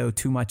really going to go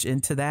too much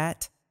into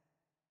that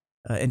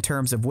in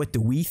terms of what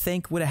do we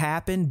think would have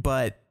happened.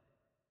 But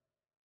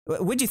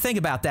what'd you think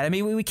about that? I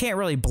mean, we can't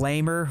really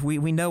blame her.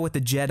 We know what the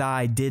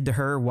Jedi did to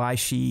her, why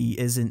she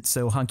isn't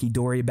so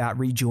hunky-dory about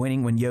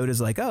rejoining when Yoda's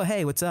like, oh,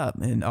 hey, what's up?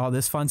 And all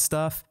this fun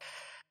stuff.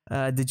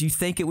 Did you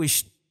think it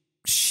was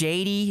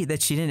shady that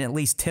she didn't at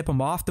least tip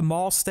him off the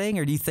Maul sting?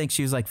 Or do you think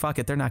she was like, fuck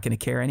it, they're not going to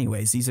care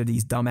anyways? These are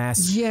these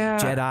dumbass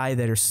Jedi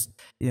that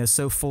are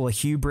so full of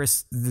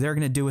hubris. They're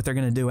going to do what they're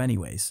going to do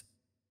anyways.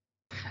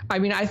 I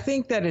mean, I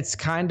think that it's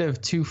kind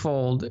of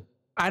twofold.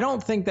 I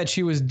don't think that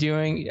she was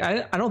doing,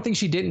 I don't think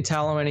she didn't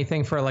tell him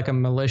anything for like a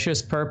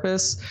malicious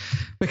purpose,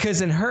 because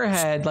in her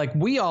head, like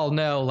we all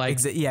know, like,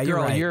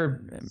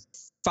 you're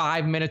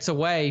 5 minutes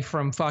away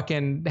from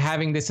fucking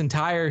having this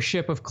entire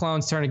ship of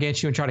clones turn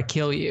against you and try to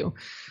kill you.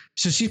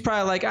 So she's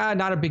probably like,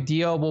 not a big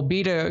deal. We'll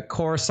be to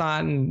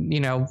Coruscant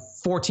in,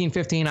 14,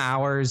 15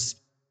 hours.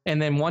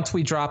 And then once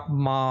we drop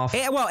them off,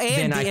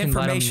 and the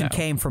information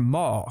came from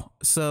Maul.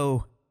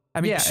 So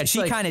I mean,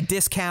 she kind of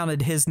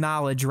discounted his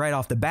knowledge right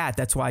off the bat.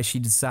 That's why she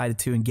decided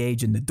to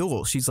engage in the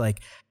duel. She's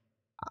like,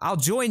 I'll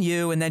join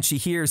you. And then she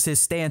hears his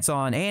stance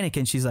on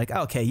Anakin. She's like,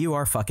 okay, you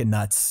are fucking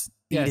nuts.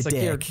 Yeah, Eat a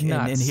dick. You're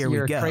nuts. And here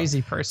you're we go. A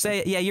crazy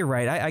person. Yeah, you're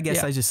right. I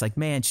guess I was just like,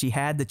 man, she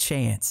had the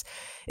chance.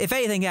 If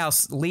anything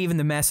else, leaving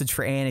the message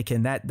for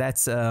Anakin,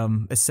 that's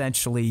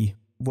essentially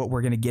what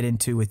we're going to get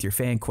into with your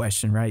fan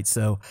question, right?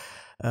 So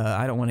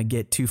I don't want to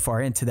get too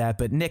far into that.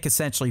 But Nick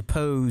essentially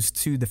posed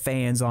to the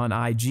fans on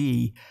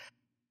IG,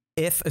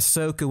 if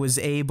Ahsoka was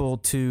able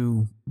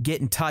to get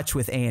in touch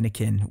with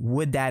Anakin,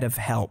 would that have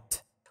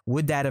helped?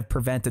 Would that have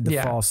prevented the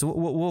fall? So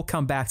we'll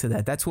come back to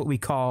that. That's what we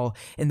call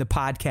in the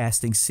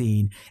podcasting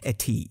scene a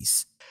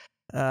tease.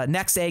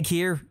 Next egg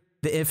here,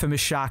 the infamous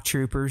shock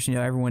troopers.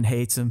 Everyone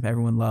hates them.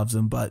 Everyone loves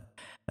them. But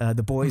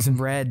the boys in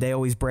red, they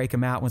always break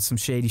them out when some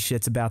shady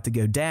shit's about to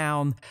go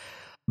down.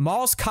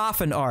 Maul's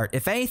coffin art.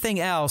 If anything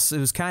else, it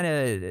was kind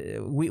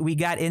of, we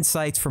got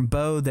insights from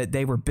Bo that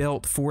they were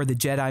built for the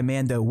Jedi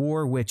Mando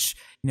War, which,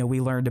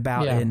 we learned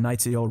about in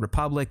Knights of the Old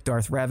Republic,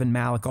 Darth Revan,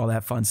 Malak, all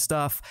that fun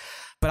stuff.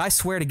 But I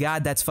swear to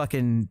God, that's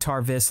fucking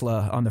Tar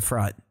Vizsla on the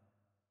front.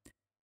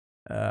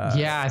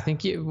 I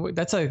think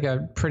that's like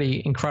a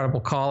pretty incredible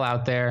call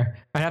out there.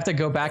 I have to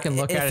go back and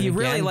look at it again. If you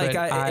really like,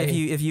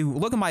 if you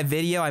look at my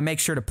video, I make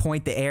sure to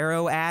point the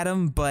arrow at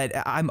him. But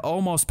I'm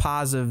almost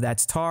positive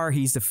that's Tar.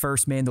 He's the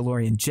first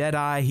Mandalorian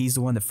Jedi. He's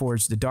the one that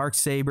forged the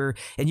Darksaber,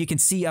 and you can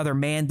see other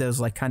Mandos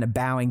like kind of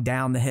bowing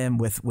down to him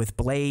with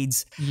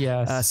blades.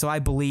 Yes. So I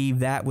believe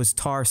that was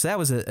Tar. So that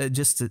was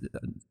just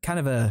kind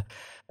of a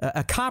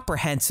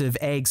comprehensive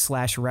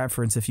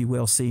egg/reference, if you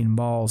will, seeing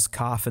Maul's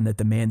coffin that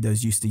the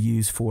Mandos used to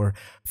use for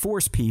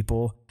Force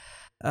people.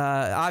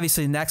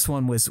 Obviously, the next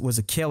one was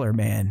a killer,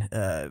 man.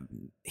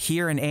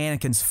 Hearing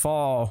Anakin's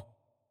fall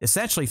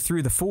essentially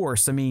through the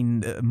Force. I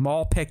mean,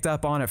 Maul picked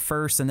up on it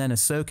first, and then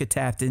Ahsoka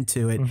tapped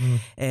into it. Mm-hmm.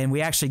 And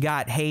we actually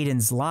got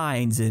Hayden's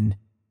lines, and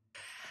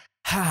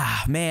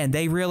man,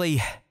 they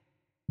really...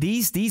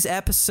 These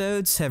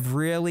episodes have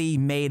really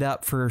made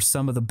up for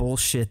some of the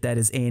bullshit that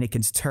is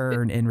Anakin's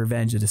turn in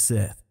Revenge of the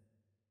Sith.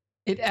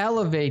 It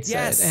elevates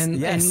it,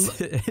 and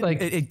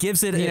like it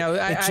gives it, it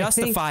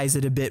justifies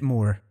it a bit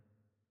more.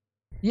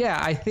 Yeah,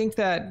 I think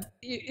that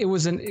it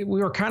was we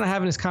were kind of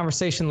having this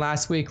conversation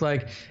last week.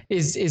 Like,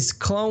 is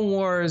Clone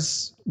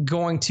Wars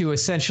going to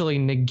essentially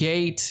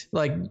negate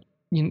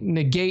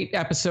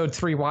episode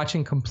 3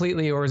 watching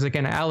completely, or is it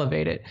going to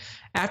elevate it?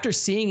 After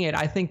seeing it,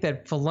 I think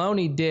that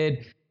Filoni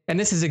did. And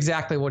this is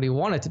exactly what he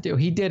wanted to do.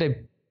 He did a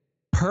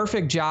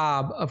perfect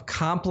job of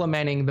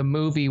complementing the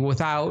movie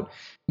without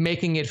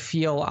making it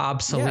feel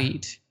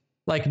obsolete.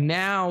 Yeah. Like,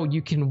 now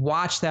you can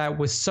watch that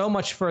with so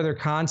much further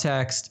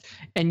context,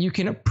 and you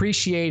can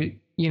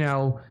appreciate,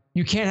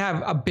 you can't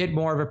have a bit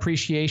more of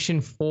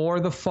appreciation for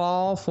the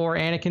fall, for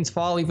Anakin's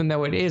fall, even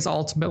though it is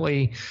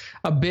ultimately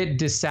a bit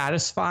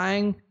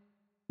dissatisfying.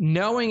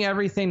 Knowing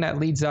everything that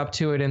leads up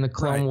to it in the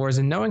Clone Wars,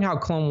 and knowing how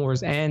Clone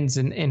Wars ends,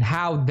 and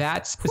how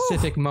that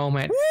specific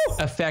moment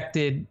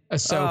affected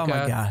Ahsoka. Oh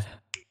my God.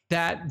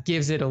 That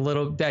gives it a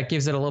little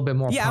bit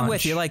more punch. I'm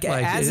with you. Like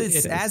as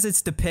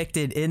it's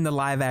depicted in the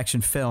live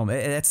action film,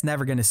 that's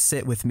never going to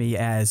sit with me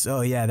as,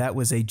 oh yeah, that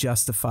was a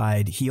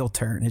justified heel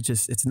turn.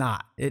 It's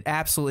not. It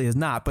absolutely is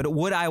not. But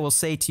what I will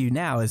say to you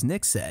now, as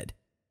Nick said,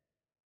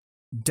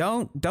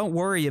 don't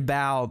worry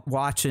about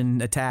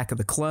watching Attack of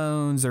the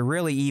Clones or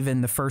really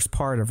even the first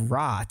part of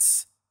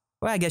ROTS.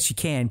 Well, I guess you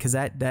can, because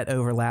that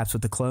overlaps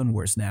with the Clone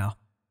Wars now.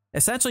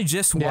 Essentially,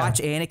 just watch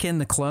Anakin,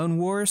 the Clone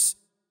Wars,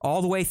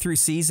 all the way through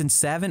season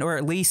 7, or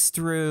at least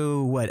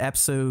through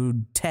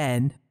episode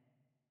 10.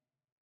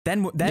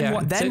 Then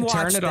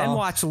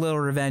watch a little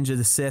Revenge of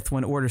the Sith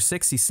when Order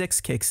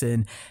 66 kicks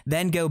in.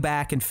 Then go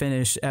back and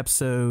finish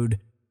episode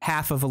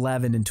half of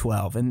 11 and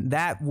 12, and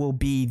that will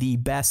be the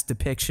best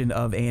depiction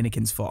of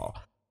Anakin's fall,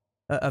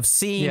 of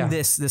seeing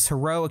this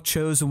heroic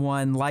chosen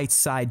one, light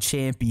side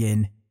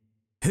champion,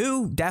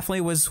 who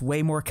definitely was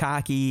way more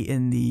cocky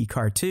in the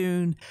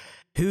cartoon,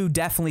 who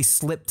definitely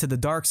slipped to the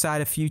dark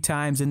side a few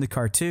times in the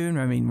cartoon.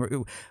 I mean,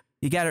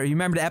 you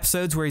remember the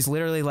episodes where he's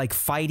literally like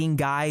fighting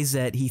guys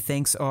that he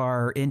thinks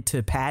are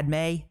into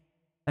Padme.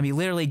 I mean,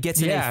 literally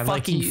gets in a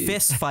fucking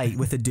fist fight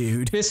with a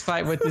dude. Fist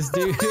fight with this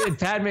dude. And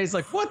Padme's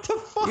like, what the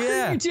fuck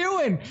are you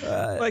doing?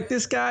 Like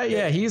this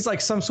guy, he's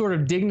like some sort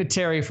of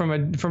dignitary from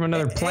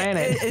another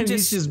planet. And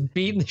he's just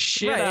beating the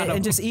shit out of him.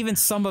 And just even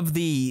some of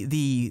the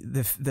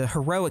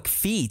heroic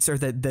feats or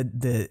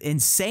the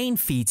insane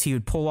feats he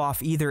would pull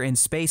off either in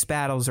space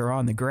battles or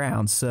on the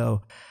ground.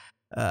 So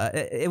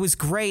it was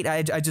great.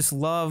 I just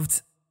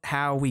loved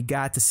how we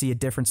got to see a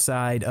different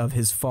side of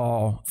his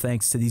fall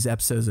thanks to these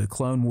episodes of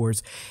Clone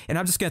Wars. And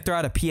I'm just going to throw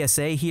out a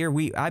PSA here.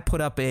 I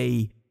put up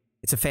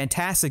it's a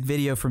fantastic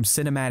video from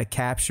Cinematic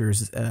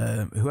Captures.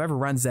 Whoever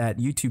runs that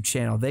YouTube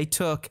channel, they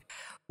took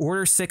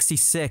Order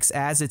 66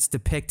 as it's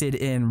depicted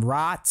in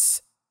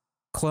ROTS,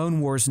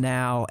 Clone Wars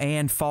Now,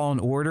 and Fallen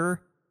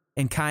Order,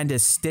 and kind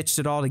of stitched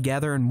it all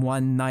together in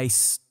one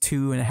nice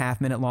 2.5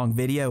 minute long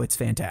video. It's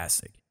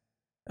fantastic.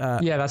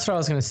 That's what I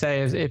was going to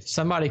say, is if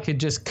somebody could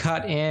just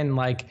cut in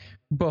like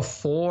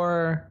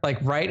before, like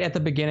right at the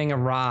beginning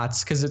of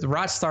ROTS, because the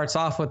ROTS starts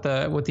off with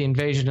the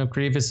invasion of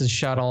Grievous's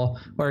shuttle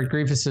or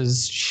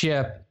Grievous's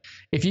ship.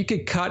 If you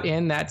could cut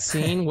in that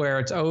scene where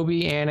it's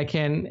Obi,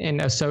 Anakin, and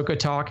Ahsoka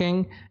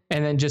talking,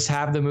 and then just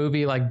have the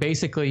movie, like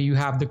basically you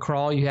have the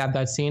crawl, you have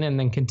that scene, and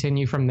then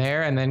continue from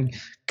there, and then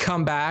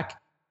come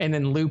back and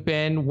then loop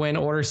in when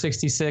Order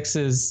 66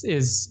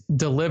 is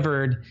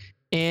delivered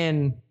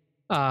in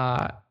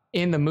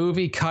the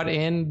movie, cut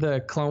in the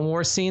Clone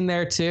Wars scene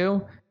there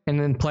too, and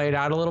then play it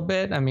out a little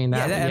bit. I mean,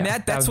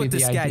 that's what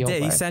this guy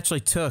did. He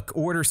essentially took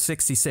Order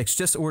 66,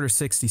 just Order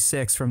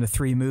 66 from the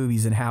 3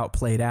 movies and how it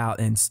played out,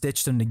 and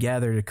stitched them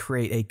together to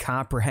create a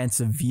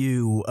comprehensive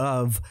view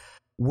of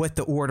what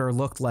the Order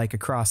looked like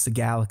across the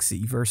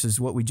galaxy versus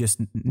what we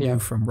just knew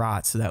from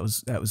ROTS. So that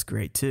was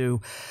great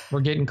too. We're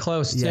getting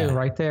close too,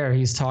 right there.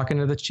 He's talking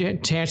to the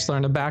Chancellor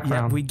in the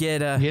background. Yeah, we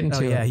get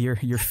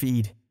your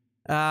feed.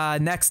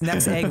 Next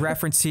egg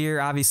reference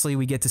here. Obviously,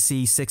 we get to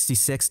see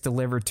 66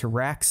 delivered to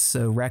Rex.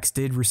 So Rex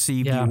did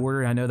receive the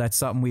order. I know that's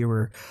something we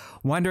were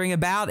wondering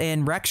about,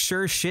 and Rex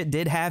sure shit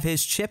did have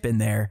his chip in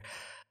there.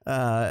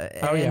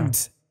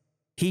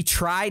 He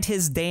tried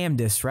his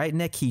damnedest, right,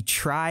 Nick? He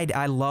tried.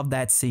 I love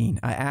that scene.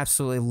 I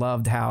absolutely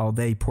loved how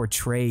they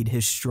portrayed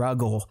his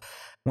struggle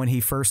when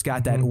he first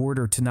got that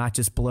order to not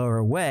just blow her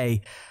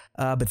away.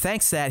 But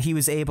thanks to that, he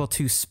was able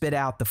to spit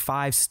out the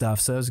 5 stuff.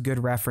 So it was a good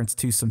reference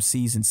to some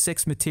season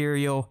 6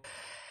 material.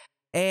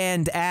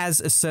 And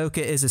as Ahsoka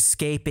is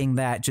escaping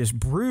that just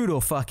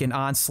brutal fucking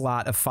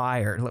onslaught of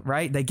fire,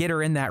 right? They get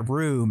her in that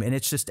room and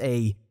it's just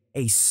a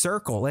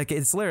circle. Like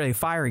it's literally a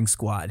firing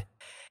squad.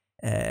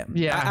 I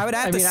would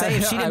have to say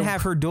if she didn't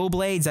have her dual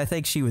blades, I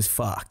think she was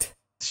fucked.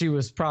 She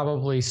was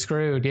probably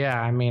screwed.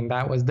 Yeah. I mean,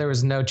 there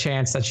was no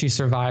chance that she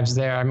survives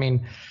there. I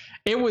mean,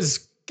 it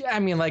was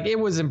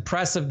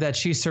impressive that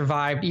she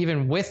survived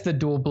even with the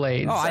dual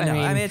blades. Oh, I know.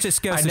 I mean, it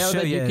just goes to show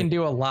that you can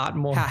do a lot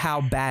more.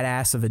 How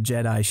badass of a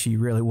Jedi she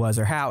really was,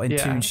 or how in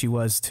tune she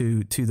was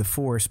to the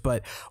Force.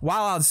 But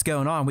while all this is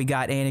going on, we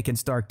got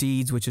Anakin's dark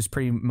deeds, which is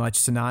pretty much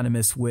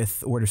synonymous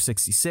with Order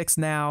 66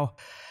 now.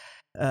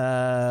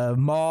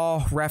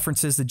 Maul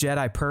references the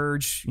Jedi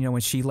Purge. You know,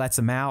 when she lets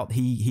him out,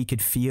 he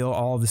could feel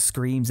all the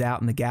screams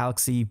out in the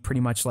galaxy,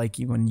 pretty much like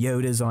when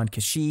Yoda's on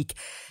Kashyyyk.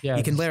 Yeah,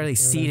 you can literally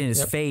see it in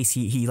his face.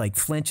 He like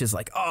flinches,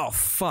 like, oh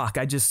fuck,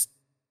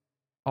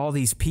 all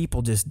these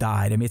people just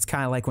died. I mean, it's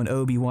kind of like when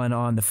Obi-Wan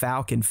on the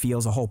Falcon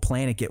feels a whole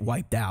planet get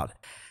wiped out.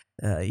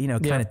 Kind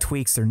of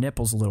tweaks their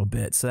nipples a little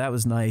bit. So that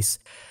was nice.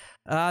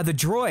 The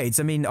droids,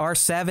 I mean,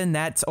 R7,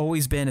 that's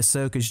always been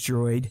Ahsoka's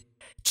droid.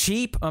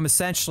 Cheap, I'm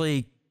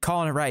essentially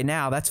calling it right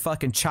now, that's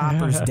fucking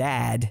Chopper's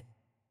dad,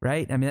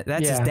 right? I mean,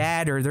 that's his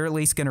dad, or they're at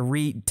least going to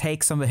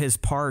retake some of his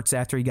parts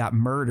after he got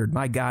murdered.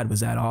 My God,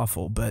 was that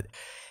awful. But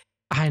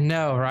I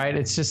know, right?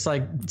 It's just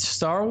like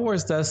Star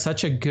Wars does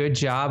such a good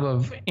job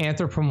of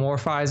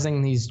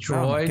anthropomorphizing these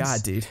droids. Oh my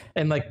God, dude.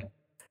 And like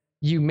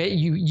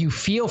you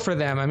feel for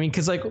them. I mean,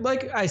 because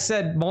like I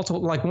said,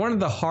 one of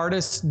the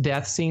hardest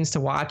death scenes to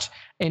watch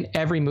in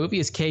every movie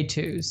is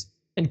K2's.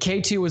 And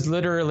K2 was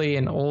literally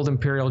an old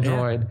Imperial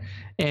droid,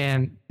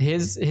 and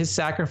his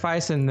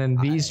sacrifice, and then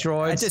these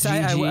droids.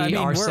 I mean,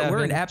 R7,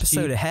 we're an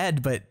episode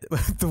ahead, but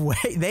the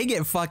way they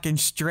get fucking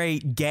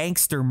straight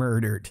gangster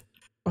murdered.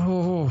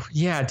 Oh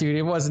yeah, dude.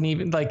 It wasn't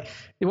even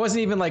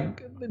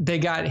like they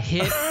got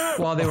hit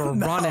while they were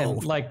No.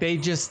 running. Like they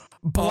just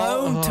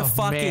blown to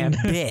fucking man.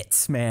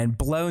 bits, man.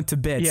 Blown to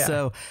bits. Yeah.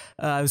 So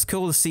it was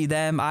cool to see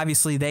them.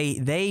 Obviously,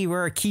 they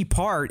were a key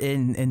part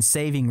in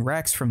saving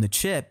Rex from the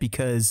chip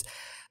because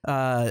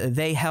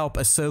they help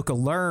Ahsoka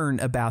learn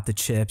about the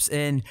chips.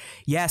 And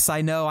yes,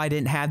 I know I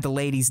didn't have the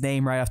lady's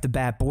name right off the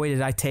bat. Boy,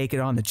 did I take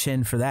it on the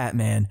chin for that,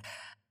 man.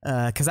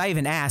 Because I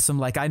even asked him,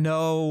 like, I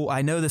know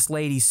this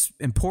lady's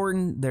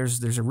important.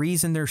 There's a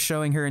reason they're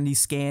showing her in these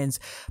scans,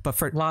 but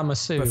for Lama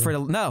Su. but for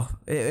no,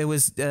 it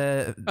was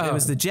the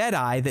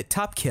Jedi that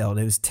Tup killed.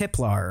 It was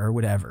Tiplar or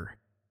whatever.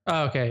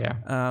 Oh, okay,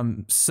 yeah.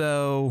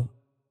 So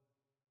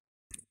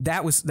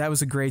that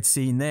was a great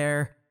scene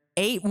there.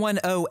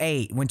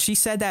 8108. When she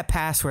said that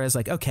password, I was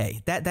like,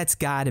 okay, that's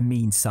got to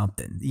mean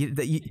something. You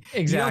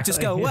don't just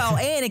go, well,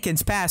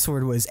 Anakin's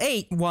password was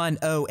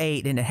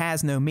 8108 and it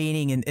has no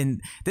meaning.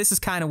 And this is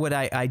kind of what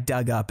I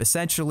dug up.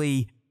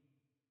 Essentially,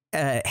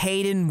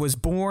 Hayden was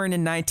born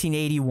in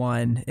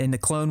 1981 and the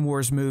Clone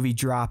Wars movie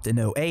dropped in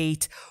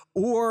 08,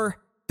 or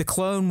the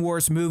Clone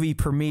Wars movie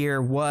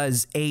premiere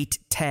was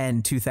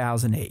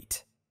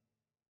 8/10/2008.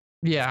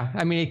 Yeah,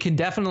 I mean, it can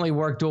definitely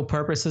work dual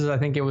purposes. I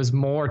think it was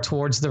more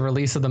towards the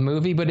release of the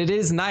movie, but it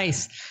is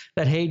nice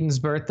that Hayden's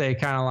birthday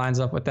kind of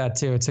lines up with that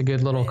too. It's a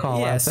good little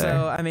call out there.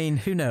 So, I mean,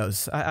 who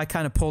knows? I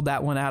kind of pulled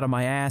that one out of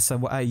my ass.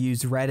 I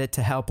used Reddit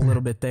to help a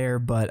little bit there,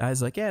 but I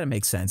was like, yeah, it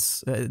makes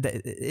sense.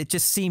 It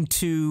just seemed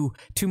too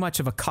much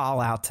of a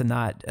call out to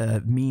not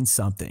mean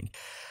something.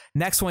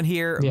 Next one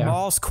here,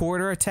 Maul's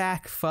quarter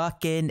attack,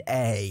 fucking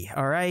A.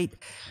 All right.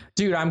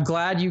 Dude, I'm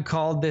glad you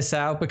called this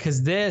out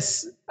because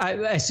this,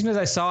 as soon as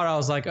I saw it, I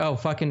was like, oh,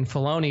 fucking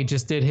Filoni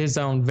just did his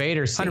own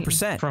Vader scene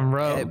 100% from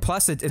Rogue.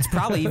 Plus, it's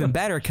probably even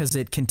better because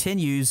it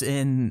continues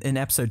in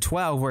episode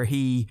 12 where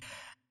he,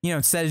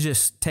 instead of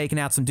just taking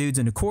out some dudes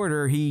in a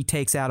quarter, he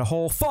takes out a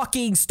whole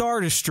fucking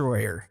Star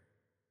Destroyer.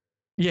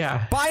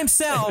 Yeah. By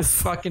himself.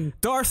 Fucking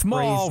Darth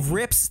Maul crazy.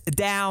 rips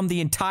down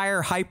the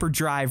entire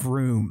hyperdrive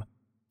room.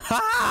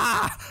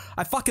 Ha!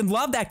 I fucking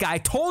love that guy. I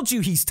told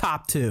you he's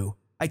top 2.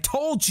 I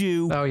told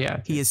you. Oh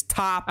yeah, he is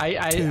top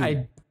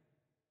 2.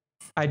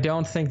 I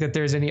don't think that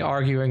there's any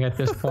arguing at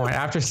this point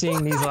after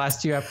seeing these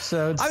last 2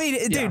 episodes. I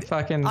mean, dude,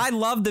 I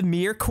love the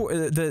mirror,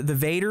 the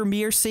Vader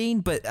mirror scene,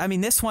 but I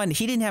mean, this one,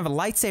 he didn't have a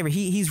lightsaber.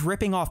 He's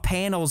ripping off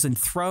panels and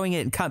throwing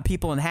it and cutting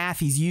people in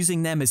half. He's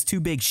using them as 2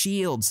 big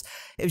shields.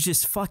 It was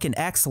just fucking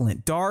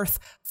excellent. Darth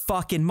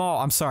fucking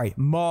Maul. I'm sorry,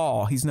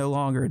 Maul. He's no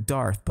longer a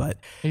Darth, but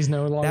he's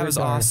no longer. That was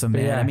Darth, awesome,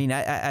 man. Yeah. I mean,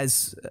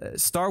 as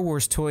Star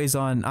Wars toys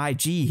on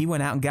IG, he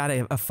went out and got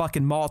a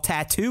fucking Maul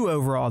tattoo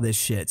over all this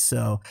shit.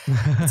 So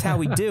that's how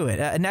we do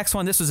it. Next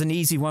one, this was an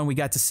easy one. We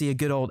got to see a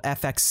good old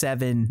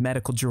FX7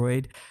 medical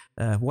droid.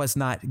 Was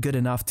not good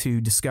enough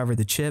to discover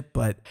the chip,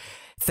 but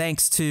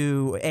thanks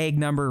to egg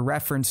number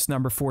reference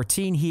number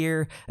 14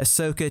 here,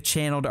 Ahsoka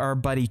channeled our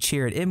buddy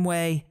Chirrut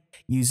Imwe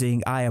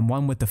using I am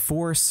one with the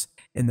Force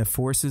and the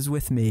Force is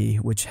with me,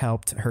 which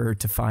helped her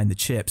to find the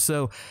chip.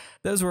 So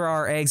those were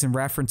our eggs and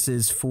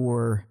references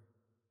for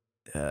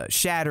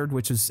Shattered,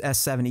 which was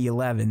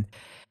S7E11.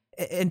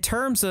 In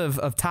terms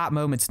of top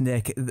moments,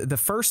 Nick, the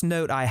first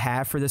note I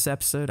have for this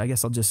episode, I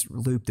guess I'll just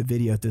loop the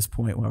video at this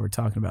point while we're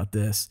talking about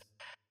this,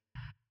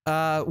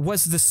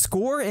 was the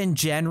score in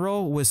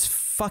general was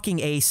fucking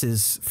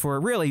aces for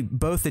really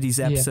both of these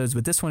episodes,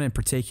 but this one in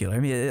particular. I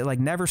mean, it like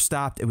never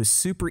stopped. It was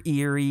super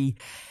eerie.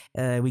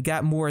 We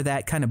got more of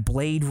that kind of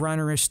Blade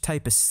Runner-ish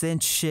type of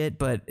synth shit,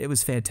 but it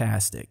was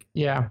fantastic.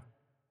 Yeah.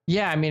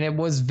 Yeah, I mean, it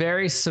was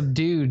very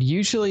subdued.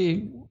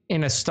 Usually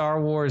in a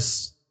Star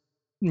Wars,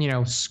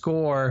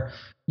 score,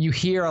 you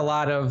hear a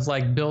lot of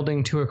like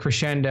building to a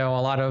crescendo,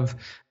 a lot of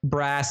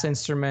brass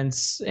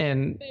instruments,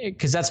 and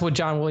because that's what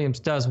John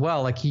Williams does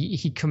well. Like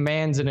he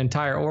commands an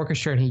entire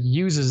orchestra and he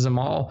uses them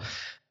all.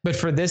 But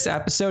for this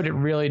episode, it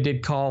really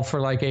did call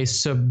for like a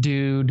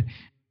subdued.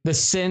 The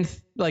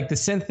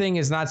synth thing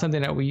is not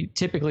something that we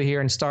typically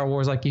hear in Star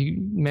Wars. Like you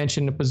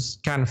mentioned, it was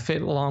kind of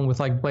fit along with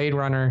like Blade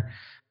Runner,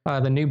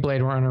 the new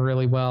Blade Runner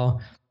really well.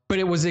 But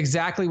it was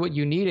exactly what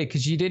you needed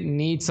because you didn't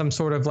need some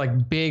sort of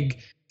like big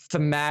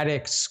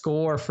thematic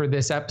score for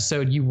this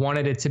episode. You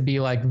wanted it to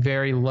be like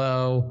very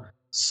low,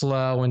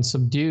 slow, and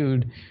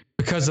subdued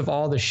because of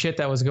all the shit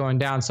that was going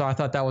down. So I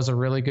thought that was a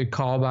really good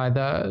call by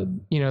the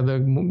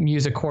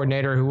music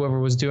coordinator, whoever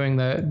was doing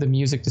the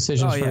music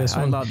decisions for this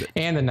one. I loved it.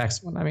 And the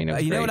next one. I mean, it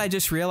was you great. know what I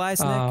just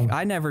realized, Nick?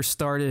 I never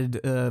started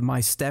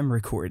my stem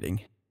recording.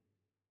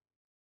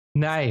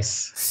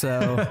 Nice.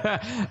 So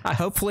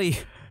hopefully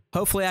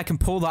I can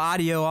pull the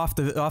audio off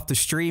the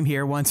stream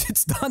here once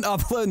it's done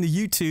uploading to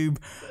YouTube,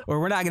 or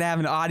we're not gonna have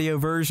an audio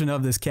version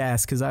of this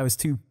cast because I was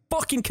too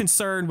fucking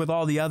concerned with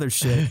all the other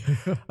shit.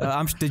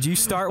 Did you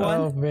start one?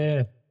 Oh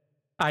man,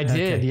 I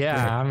did. Okay,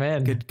 yeah, good. I'm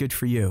in. Good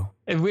for you.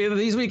 At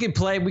least we could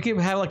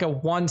have like a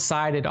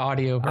one-sided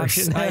audio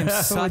version. I am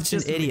such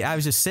an idiot. I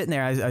was just sitting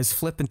there. I was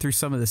flipping through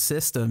some of the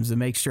systems to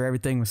make sure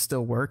everything was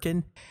still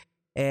working,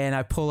 and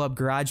I pull up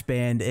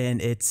GarageBand and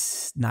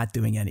it's not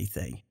doing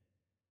anything.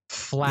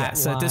 Flat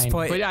so line. at this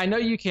point, but I know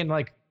you can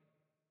like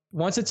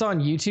once it's on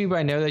YouTube,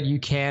 I know that you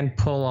can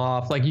pull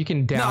off, like you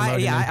can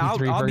download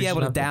I'll be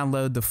able to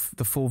download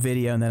the full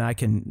video and then I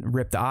can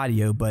rip the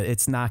audio, but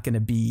it's not going to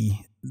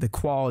be the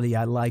quality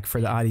I like for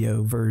the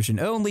audio version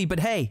only. But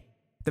hey,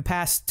 the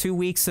past 2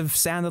 weeks have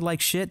sounded like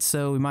shit,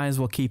 so we might as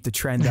well keep the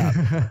trend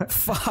up.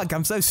 Fuck,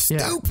 I'm so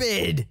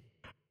stupid.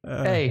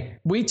 Hey,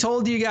 we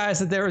told you guys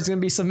that there was going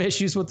to be some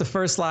issues with the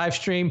first live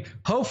stream.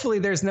 Hopefully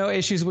there's no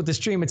issues with the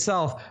stream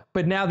itself,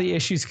 but now the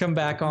issues come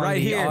back on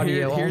the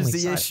audio. Here's the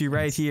side. issue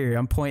right here.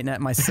 I'm pointing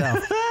at myself.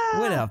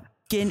 What a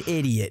fucking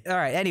idiot. All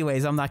right,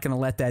 anyways, I'm not going to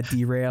let that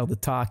derail the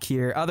talk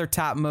here. Other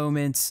top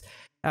moments,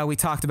 we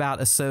talked about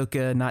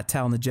Ahsoka not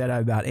telling the Jedi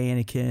about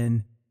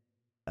Anakin.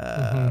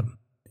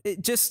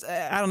 It just,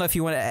 I don't know if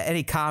you want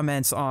any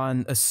comments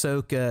on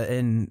Ahsoka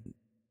and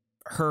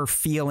her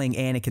feeling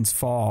Anakin's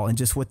fall and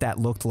just what that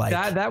looked like.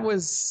 That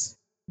was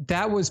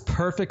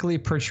perfectly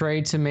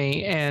portrayed to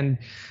me. And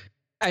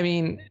I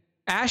mean,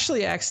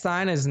 Ashley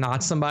Eckstein is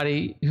not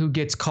somebody who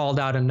gets called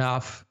out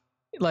enough.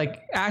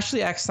 Like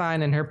Ashley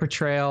Eckstein and her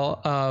portrayal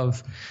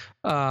of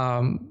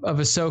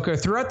Ahsoka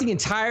throughout the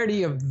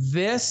entirety of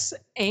this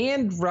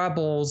and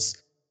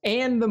Rebels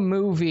and the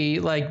movie,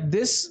 like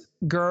this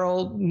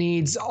girl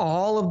needs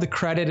all of the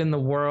credit in the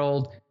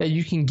world that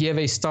you can give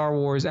a Star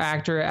Wars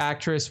actor,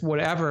 actress,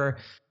 whatever,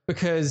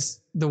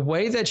 because the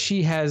way that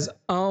she has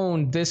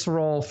owned this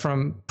role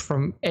from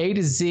A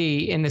to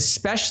Z, and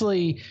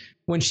especially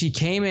when she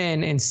came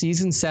in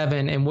season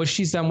 7 and what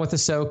she's done with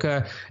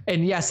Ahsoka.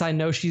 And yes, I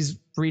know she's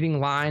reading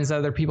lines that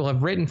other people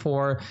have written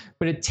for her,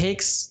 but it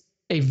takes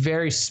a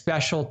very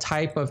special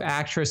type of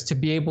actress to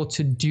be able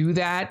to do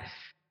that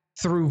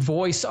through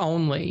voice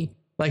only.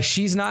 Like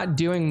she's not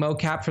doing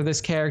mocap for this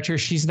character.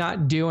 She's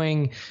not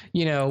doing,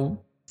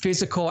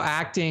 physical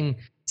acting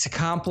to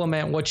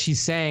complement what she's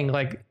saying.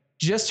 Like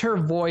just her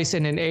voice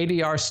in an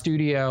ADR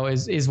studio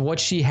is what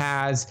she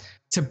has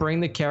to bring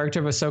the character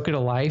of Ahsoka to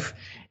life.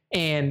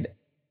 And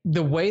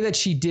the way that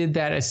she did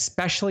that,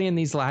 especially in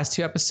these last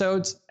 2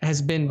 episodes,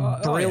 has been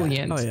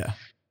brilliant. Oh yeah.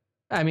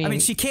 I mean,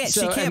 she can't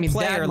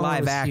play her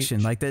live action.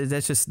 Huge. Like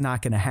that's just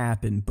not going to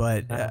happen.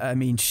 But no. I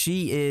mean,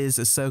 she is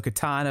Ahsoka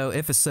Tano.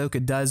 If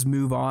Ahsoka does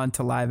move on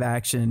to live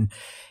action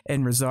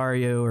and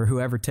Rosario or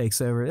whoever takes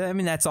over, I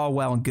mean, that's all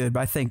well and good. But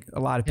I think a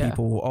lot of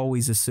people will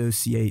always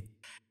associate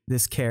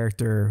this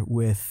character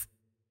with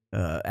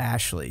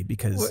Ashley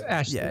because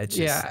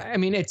I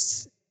mean,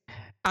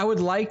 I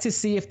would like to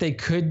see if they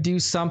could do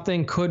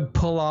something, could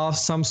pull off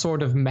some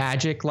sort of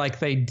magic like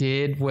they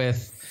did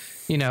with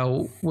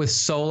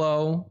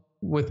Solo,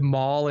 with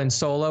Maul and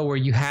Solo, where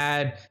you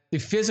had the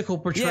physical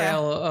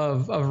portrayal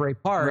of Ray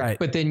Park,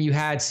 but then you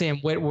had Sam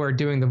Witwer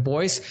doing the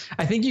voice.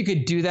 I think you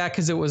could do that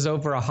because it was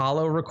over a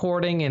holo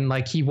recording and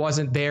like he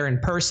wasn't there in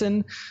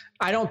person.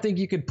 I don't think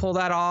you could pull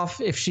that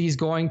off if she's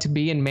going to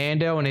be in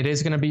Mando and it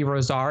is going to be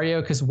Rosario,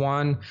 because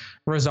one,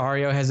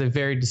 Rosario has a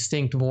very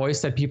distinct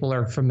voice that people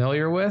are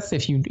familiar with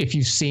if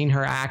you've seen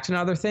her act in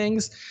other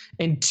things,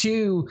 and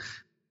two,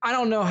 I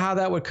don't know how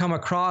that would come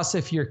across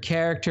if your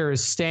character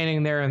is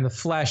standing there in the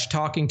flesh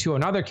talking to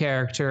another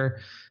character.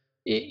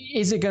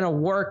 Is it going to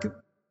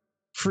work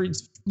for,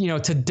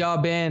 to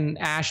dub in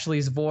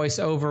Ashley's voice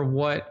over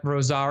what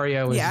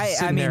Rosario is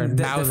sitting there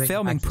mouthing? The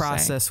filming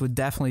process would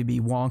definitely be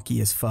wonky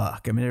as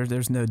fuck. I mean,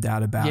 there's no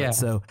doubt about it.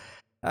 So,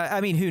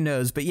 I mean, who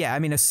knows? But yeah, I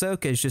mean,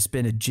 Ahsoka has just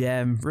been a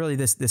gem really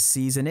this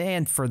season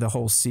and for the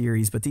whole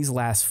series. But these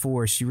last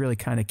 4, she really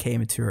kind of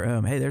came into her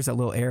own. Hey, there's that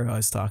little arrow I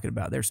was talking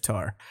about. There's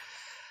Tar.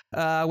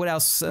 What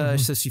else? So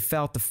she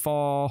felt the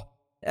fall.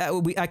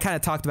 I kind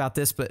of talked about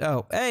this, but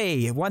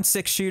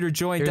 1/6 shooter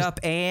joined up,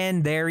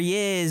 and there he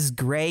is,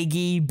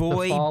 Greggy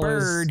Boy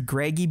Bird.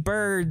 Greggy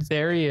Bird.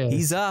 There he is.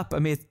 He's up. I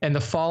mean, and the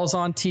fall's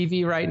on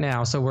TV right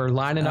now, so we're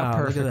lining up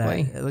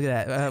perfectly. Look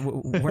at that.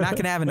 We're not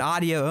going to have an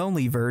audio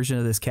only version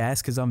of this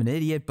cast because I'm an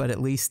idiot, but at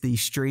least the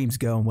stream's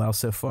going well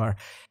so far.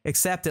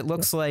 Except it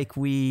looks like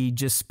we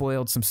just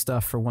spoiled some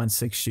stuff for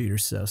 1/6 shooter,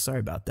 so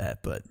sorry about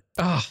that, but.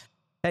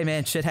 Hey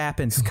man, shit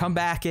happens. Come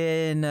back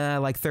in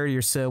like 30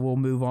 or so. We'll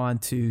move on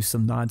to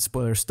some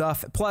non-spoiler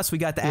stuff. Plus, we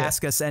got the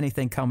Ask Us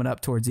Anything coming up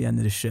towards the end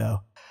of the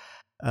show.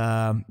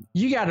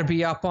 You got to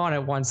be up on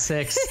it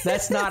 1/6.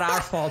 That's not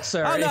our fault,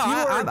 sir. Oh, no, if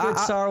you were a good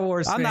Star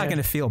Wars fan, I'm not going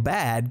to feel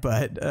bad,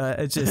 but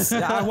it's just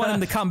I want him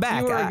to come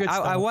back.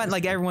 I want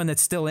like everyone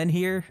that's still in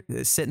here,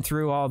 sitting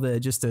through all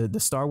the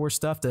Star Wars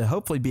stuff, to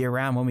hopefully be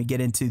around when we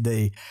get into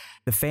the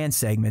fan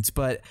segments.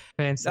 But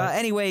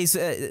anyways,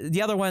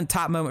 the other one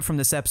top moment from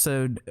this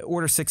episode,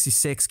 Order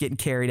 66 getting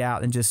carried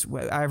out, and just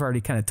I've already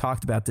kind of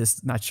talked about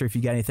this. Not sure if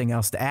you got anything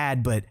else to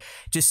add, but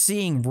just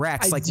seeing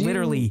Rex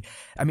literally,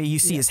 I mean, you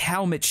see his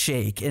helmet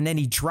shake, and then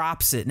he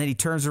drops it, and then he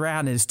turns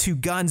around and his 2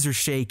 guns are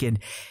shaking,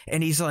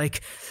 and he's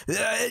like,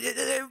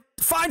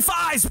 "Find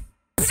Fives,"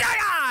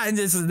 and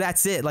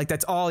that's it. Like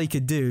that's all he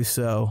could do.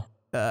 So.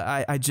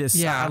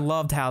 I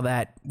loved how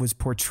that was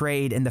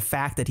portrayed, and the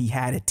fact that he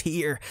had a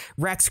tear.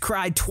 Rex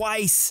cried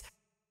twice.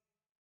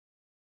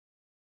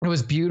 It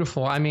was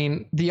beautiful. I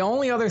mean, the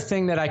only other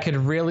thing that I could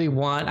really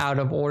want out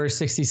of Order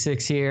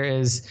 66 here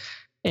is,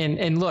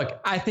 and look,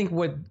 I think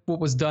what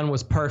was done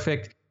was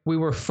perfect. we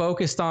were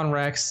focused on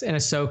Rex and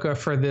Ahsoka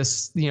for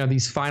this,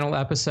 these final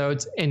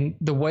episodes, and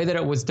the way that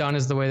it was done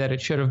is the way that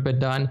it should have been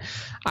done.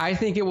 I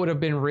think it would have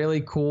been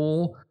really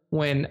cool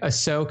when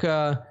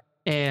Ahsoka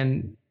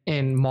and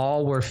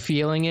Maul were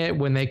feeling it,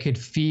 when they could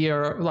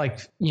feel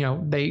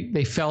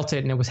they felt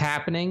it and it was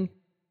happening.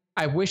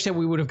 I wish that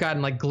we would have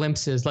gotten like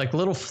glimpses, like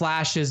little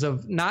flashes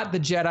of not the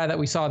Jedi that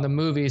we saw in the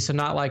movies. So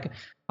not like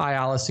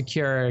Aayla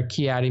Secura,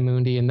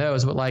 Ki-Adi-Mundi and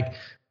those, but like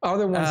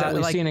other ones that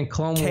we've seen in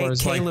Clone Wars.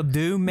 Caleb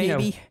Doom,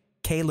 maybe?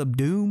 Caleb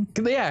Doom?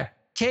 Yeah.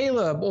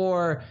 Caleb,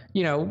 or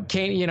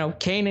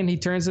Kanan, he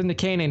turns into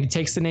Kanan, he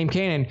takes the name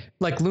Kanan,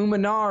 like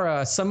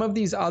Luminara, some of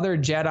these other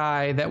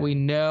Jedi that we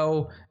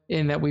know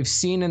and that we've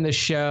seen in the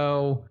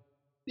show.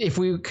 If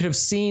we could have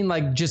seen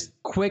like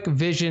just quick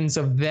visions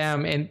of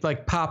them and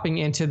like popping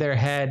into their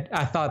head,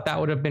 I thought that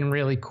would have been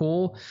really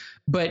cool.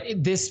 But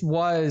this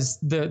was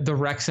the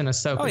Rex and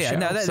Ahsoka show.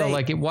 No,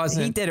 it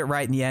wasn't. He did it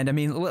right in the end. I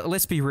mean,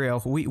 let's be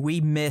real. We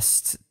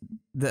missed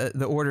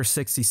the Order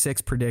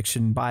 66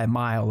 prediction by a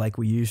mile, like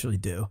we usually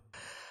do.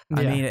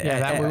 I mean,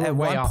 at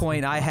one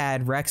point I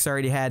had Rex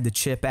already had the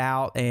chip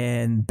out,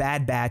 and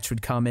Bad Batch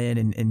would come in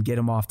and get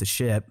him off the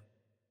ship.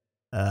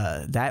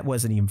 That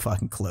wasn't even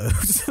fucking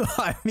close.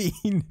 I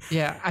mean,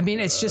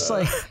 it's just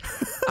like,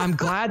 I'm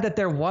glad that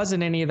there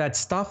wasn't any of that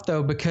stuff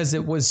though, because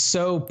it was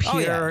so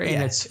pure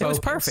in its focus. It was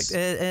perfect.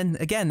 And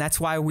again, that's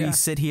why we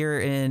sit here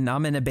and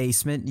I'm in a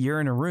basement,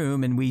 you're in a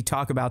room, and we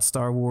talk about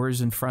Star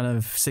Wars in front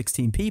of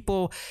 16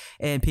 people,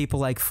 and people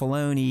like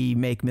Filoni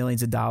make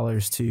millions of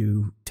dollars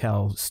to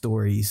tell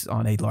stories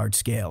on a large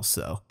scale.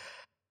 So,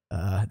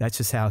 that's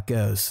just how it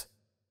goes.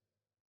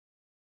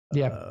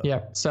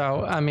 Yeah.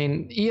 So, I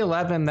mean,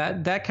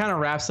 E11, that kind of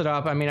wraps it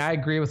up. I mean, I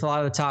agree with a lot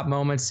of the top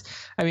moments.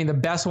 I mean, the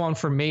best one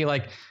for me,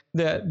 like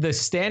the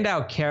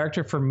standout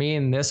character for me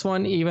in this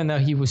one, even though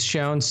he was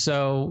shown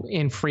so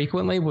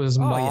infrequently, was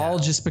Maul,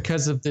 just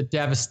because of the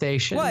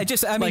devastation. Well, like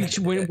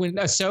when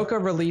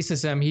Ahsoka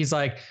releases him, she's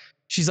like,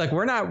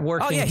 we're not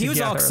working together. He was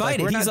all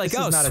excited. He's like,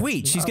 oh,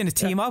 sweet. She's going to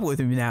team up with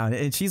me now.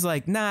 And she's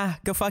like, nah,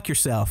 go fuck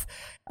yourself.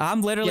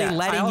 I'm literally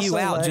letting you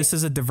out just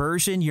as a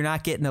diversion. You're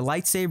not getting a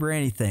lightsaber or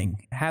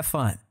anything. Have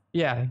fun.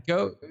 Yeah,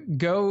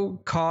 go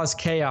cause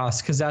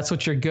chaos, because that's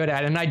what you're good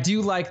at. And I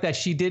do like that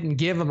she didn't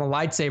give him a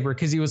lightsaber,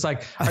 because he was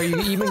like, are you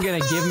even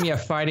going to give me a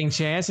fighting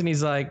chance? And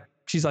she's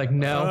like,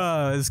 no.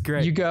 Oh, it's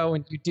great. You go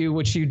and you do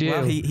what you do.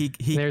 Well,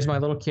 there's my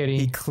little kitty.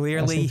 He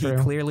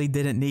clearly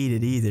didn't need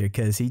it either,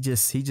 because he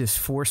just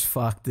force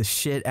fucked the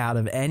shit out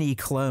of any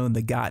clone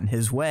that got in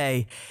his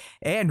way.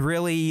 And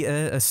really,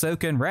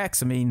 Ahsoka and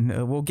Rex, I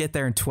mean, we'll get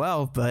there in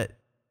 12, but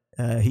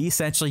he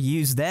essentially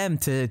used them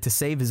to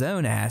save his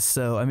own ass.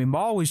 So, I mean,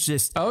 Maul was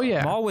just...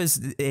 Maul was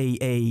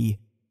a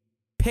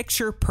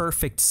picture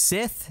perfect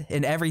Sith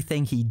in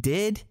everything he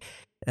did.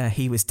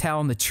 He was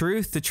telling the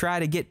truth to try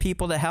to get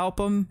people to help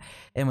him.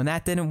 And when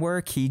that didn't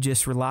work, he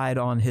just relied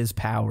on his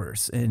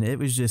powers. And it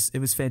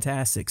was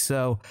fantastic.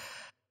 So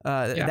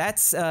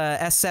that's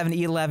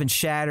S7E11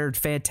 Shattered.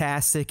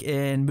 Fantastic.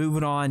 And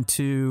moving on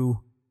to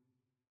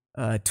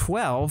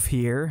 12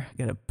 here.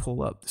 Got to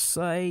pull up the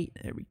site.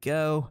 There we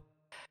go.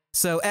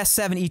 So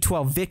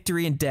S7E12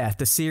 Victory and Death,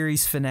 the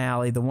series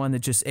finale, the one that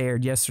just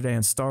aired yesterday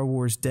on Star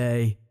Wars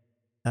Day.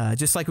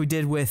 Just like we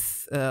did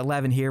with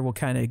 11 here, we'll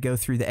kind of go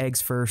through the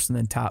eggs first and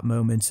then top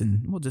moments,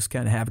 and we'll just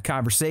kind of have a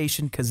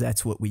conversation, because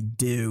that's what we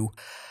do.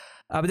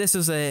 But this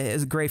is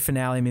a great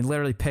finale. I mean,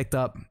 literally picked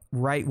up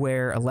right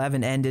where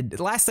 11 ended.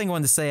 The last thing I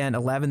wanted to say on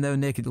 11, though,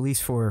 Nick, at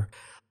least for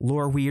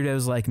lore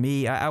weirdos like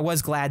me, I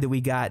was glad that we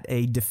got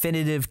a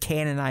definitive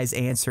canonized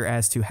answer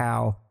as to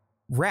how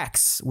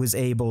Rex was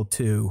able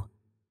to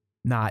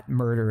not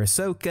murder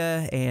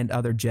Ahsoka and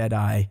other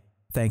Jedi,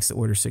 thanks to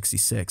Order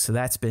 66. So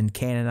that's been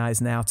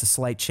canonized now. It's a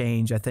slight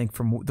change, I think,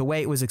 from the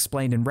way it was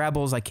explained in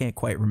Rebels. I can't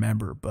quite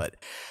remember. But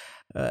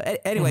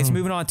anyways,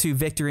 moving on to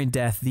Victory and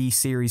Death, the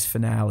series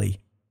finale.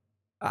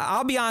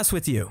 I'll be honest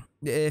with you.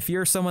 If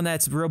you're someone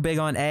that's real big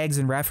on eggs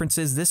and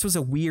references, this was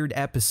a weird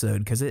episode,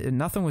 because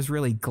nothing was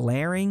really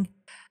glaring.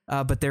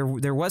 But there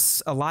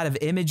was a lot of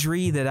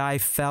imagery that I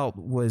felt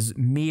was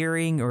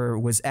mirroring or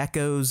was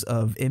echoes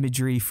of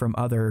imagery from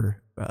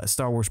other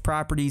Star Wars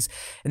properties.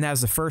 And that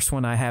was the first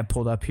one I had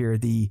pulled up here,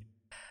 the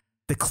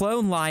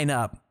clone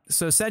lineup.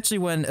 So essentially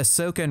when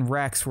Ahsoka and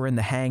Rex were in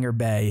the hangar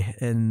bay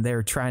and they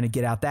were trying to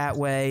get out that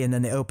way, and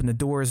then they opened the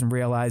doors and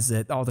realized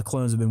that all the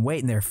clones have been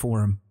waiting there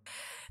for them.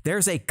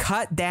 There's a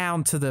cut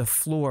down to the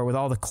floor with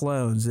all the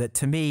clones that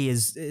to me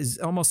is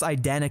almost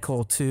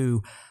identical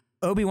to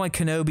Obi-Wan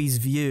Kenobi's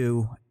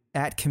view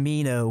at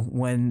Kamino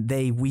when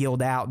they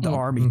wheeled out the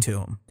army to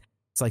him.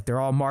 It's like they're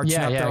all marching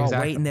up, they're all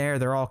waiting there,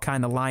 they're all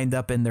kind of lined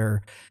up in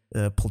their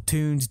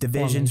platoons,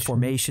 divisions,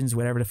 formations,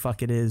 whatever the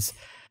fuck it is.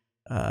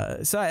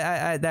 So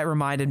I that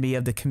reminded me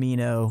of the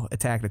Kamino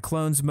Attack the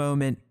Clones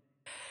moment.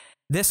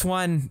 This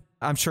one,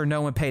 I'm sure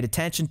no one paid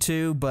attention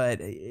to, but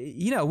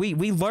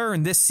we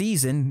learned this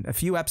season, a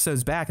few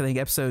episodes back, I think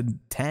episode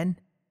 10,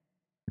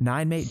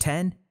 9, maybe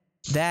 10,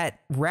 that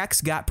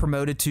Rex got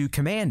promoted to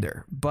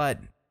commander, but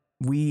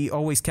we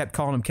always kept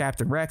calling him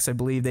Captain Rex. I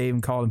believe they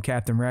even called him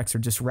Captain Rex or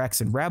just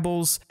Rex in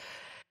Rebels.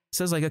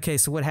 So I was like, okay,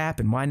 so what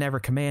happened? Why never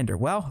Commander?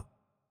 Well,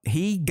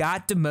 he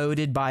got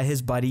demoted by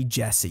his buddy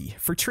Jesse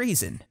for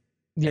treason.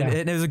 Yeah.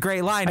 And it was a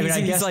great line.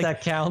 I guess like,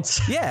 that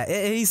counts. Yeah.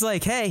 He's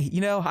like, hey,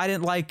 I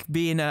didn't like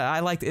being,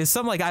 it's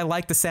something like, I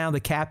like the sound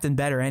of the captain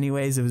better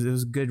anyways. It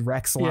was a good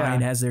Rex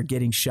line as they're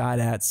getting shot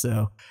at.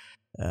 So,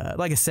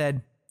 like I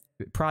said,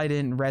 it probably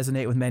didn't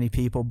resonate with many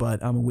people,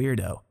 but I'm a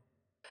weirdo.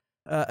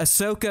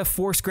 Ahsoka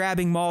force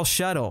grabbing Maul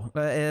shuttle.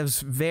 It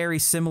was very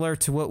similar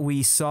to what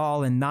we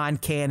saw in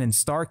non-canon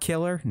Star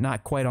Killer.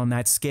 Not quite on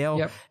that scale.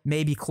 Yep.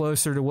 Maybe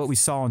closer to what we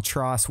saw in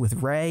Tross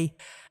with Rey.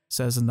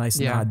 So it's a nice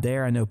nod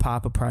there. I know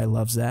Papa probably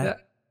loves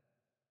that.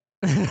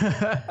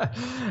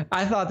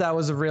 I thought that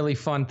was a really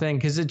fun thing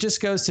because it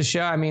just goes to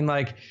show, I mean,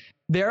 like,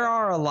 there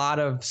are a lot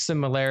of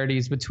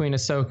similarities between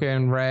Ahsoka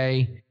and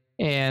Rey.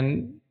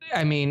 And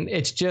I mean,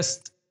 it's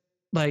just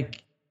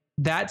like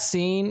that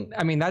scene.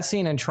 I mean, that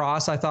scene in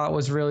Tross I thought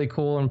was really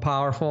cool and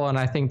powerful. And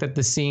I think that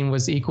the scene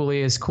was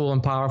equally as cool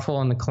and powerful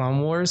in the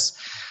Clone Wars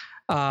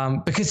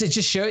because it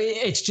just shows,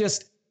 it's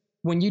just,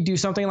 when you do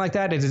something like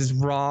that, it is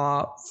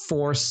raw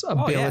force,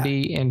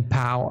 ability, and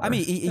power. I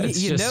mean,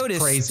 you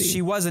notice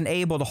she wasn't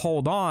able to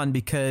hold on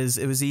because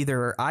it was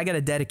either I got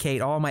to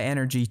dedicate all my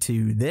energy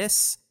to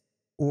this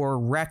or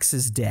Rex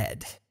is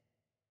dead.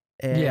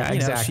 And,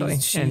 exactly.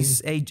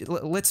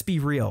 Let's be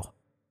real.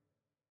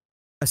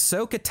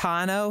 Ahsoka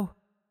Tano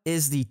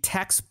is the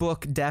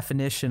textbook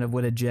definition of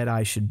what a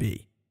Jedi should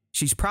be.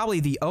 She's probably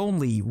the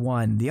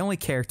only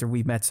character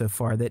we've met so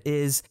far that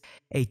is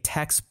a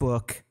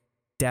textbook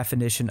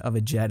definition of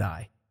a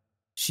Jedi.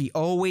 She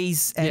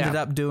always ended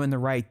up doing the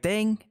right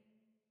thing.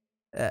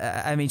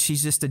 I mean,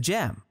 she's just a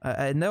gem.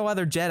 No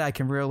other Jedi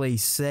can really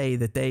say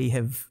that they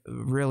have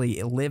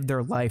really lived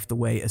their life the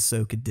way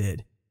Ahsoka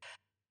did.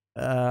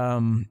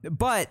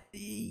 But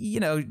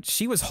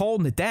she was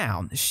holding it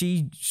down.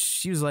 She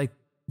was like,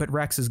 but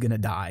Rex is going to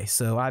die.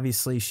 So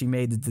obviously she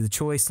made the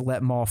choice to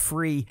let Maul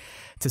free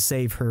to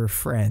save her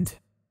friend.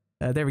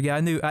 There we go. I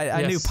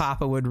knew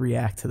Papa would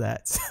react to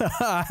that. So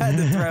I had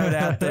to throw it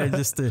out there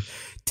just to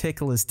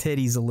tickle his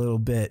titties a little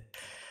bit.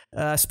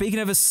 Speaking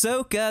of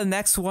Ahsoka,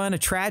 next one, a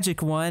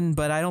tragic one,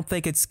 but I don't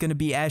think it's going to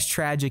be as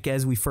tragic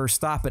as we first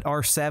thought. But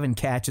R7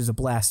 catches a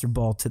blaster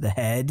bolt to the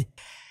head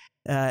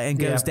and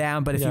goes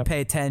down. But if you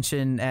pay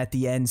attention at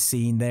the end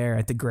scene there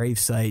at the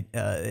gravesite,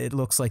 it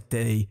looks like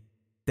they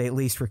at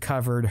least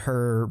recovered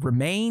her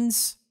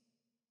remains.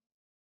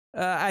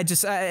 I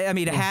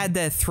had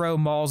to throw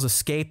Maul's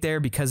escape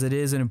there because it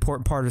is an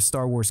important part of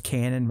Star Wars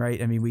canon,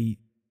 right? I mean,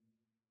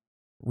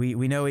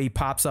 we know he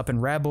pops up in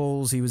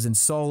Rebels. He was in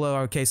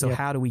Solo. Okay, so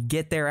how do we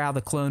get there out of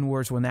the Clone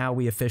Wars? Well, now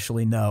we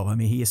officially know. I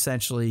mean, he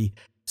essentially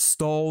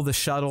stole the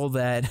shuttle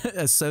that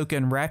Ahsoka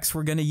and Rex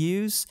were going to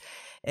use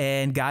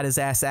and got his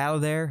ass out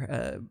of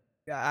there.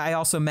 I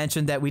also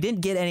mentioned that we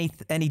didn't get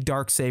any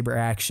Darksaber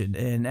action.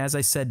 And as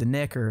I said to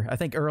Nick, or I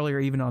think earlier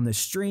even on this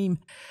stream,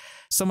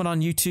 someone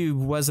on YouTube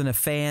wasn't a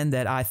fan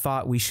that I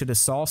thought we should have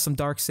saw some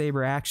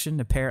Darksaber action.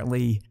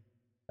 Apparently,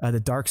 the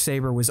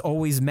Darksaber was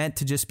always meant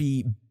to just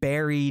be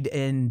buried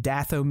in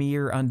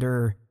Dathomir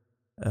under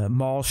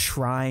Maul's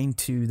shrine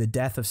to the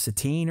death of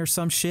Satine or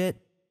some shit.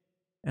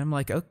 And I'm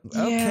like,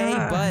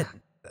 okay, but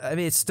I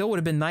mean, it still would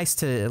have been nice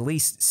to at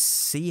least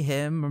see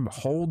him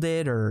hold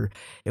it, or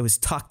it was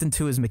tucked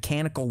into his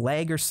mechanical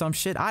leg or some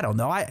shit. I don't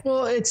know.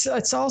 Well,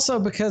 it's also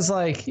because,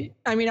 like,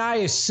 I mean, I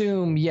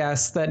assume,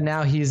 yes, that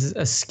now he's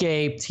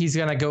escaped, he's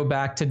going to go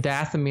back to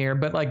Dathomir,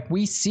 but like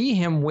we see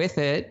him with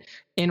it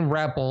in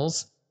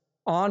Rebels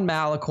on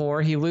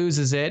Malachor. He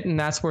loses it, and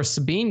that's where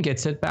Sabine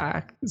gets it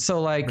back.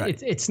 So like,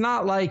 it's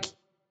not like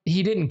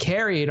he didn't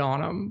carry it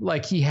on him.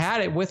 Like, he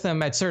had it with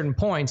him at certain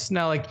points.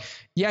 Now, like,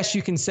 yes,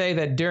 you can say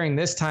that during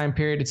this time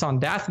period it's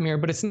on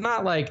Dathomir, but it's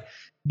not like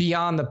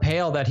beyond the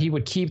pale that he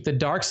would keep the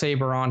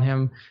Darksaber on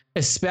him,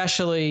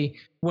 especially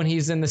when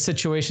he's in the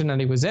situation that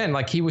he was in.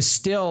 Like, he was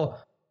still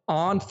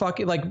on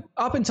fucking, like,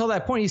 up until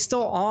that point, he's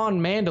still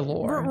on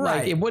Mandalore. Right.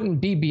 Like, it wouldn't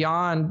be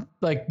beyond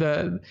like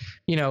the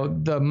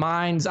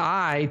mind's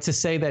eye to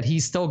say that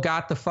he's still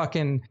got the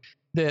fucking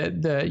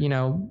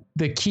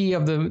the key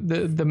of the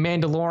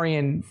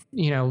Mandalorian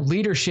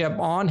leadership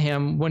on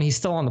him when he's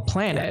still on the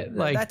planet.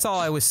 Like, that's all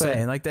I was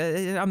saying. Like,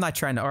 I'm not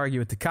trying to argue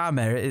with the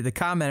commenter. The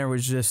commenter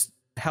was just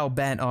hell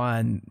bent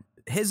on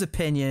his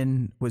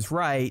opinion was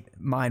right,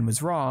 mine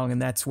was wrong,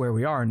 and that's where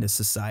we are in this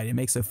society. It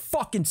makes no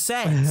fucking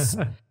sense.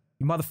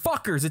 You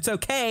motherfuckers, it's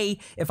okay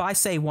if I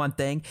say one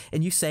thing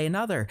and you say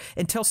another.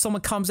 Until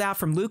someone comes out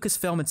from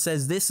Lucasfilm and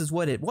says this is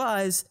what it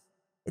was,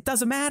 it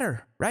doesn't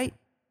matter, right?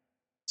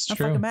 It's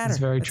true. It's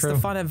very true. It's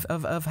the fun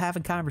of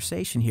having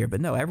conversation here.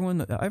 But no,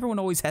 everyone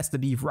always has to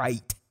be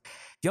right.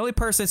 The only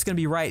person that's going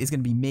to be right is going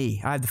to be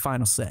me. I have the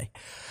final say.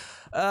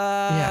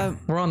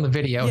 We're on the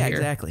video here. Yeah,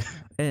 exactly.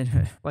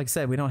 And like I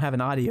said, we don't have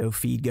an audio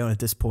feed going at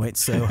this point,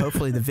 so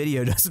hopefully the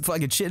video doesn't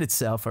fucking shit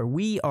itself, or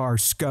we are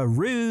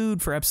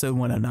screwed for episode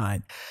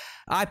 109.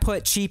 I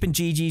put Cheap and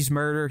Gigi's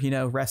murder,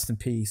 rest in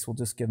peace. We'll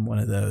just give him one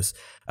of those.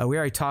 We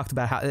already talked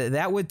about how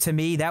that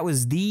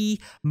was the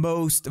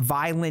most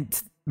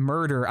violent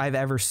murder I've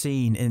ever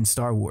seen in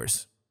Star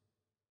Wars.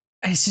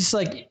 It's just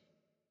like,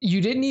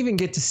 you didn't even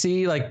get to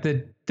see like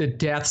the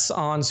deaths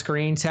on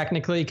screen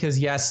technically, because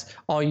yes,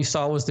 all you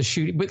saw was the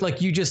shooting, but like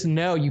you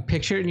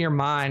picture it in your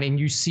mind and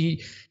you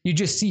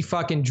just see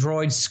fucking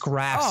droid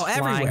scraps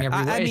flying everywhere.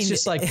 I mean, it's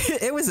just like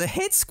it was a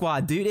hit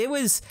squad, dude.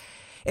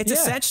 It's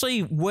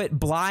essentially what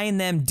Bly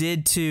and them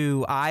did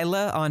to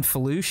Isla on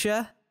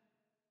Felucia.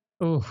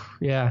 Oh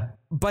yeah,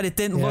 but it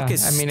didn't look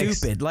as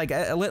stupid.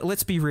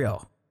 Let's be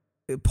real.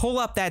 Pull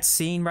up that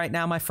scene right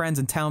now, my friends,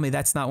 and tell me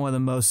that's not one of the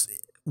most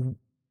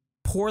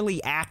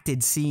poorly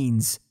acted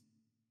scenes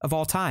of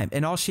all time.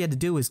 And all she had to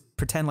do was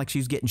pretend like she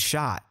was getting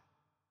shot.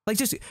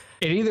 It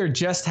either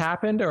just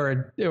happened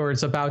or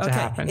it's about to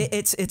happen.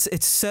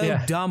 It's so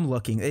dumb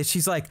looking.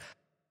 She's like,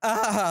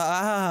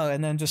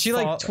 and then just she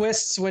like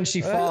twists when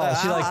she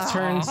falls. She like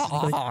turns.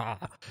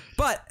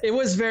 But it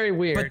was very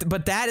weird.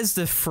 But that is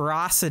the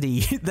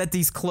ferocity that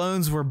these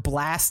clones were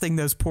blasting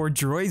those poor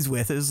droids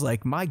with. It was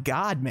like, my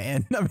God,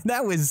 man. I mean,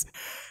 that was.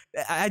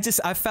 I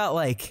felt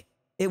like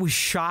it was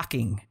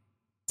shocking,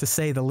 to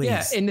say the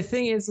least. Yeah, and the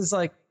thing is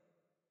like.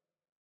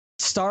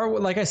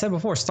 Like I said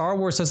before, Star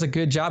Wars does a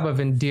good job of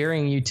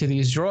endearing you to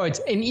these droids.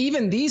 And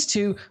even these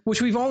two,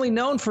 which we've only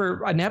known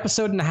for an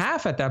episode and a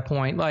half at that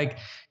point, like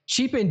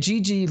Cheap and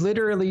Gigi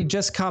literally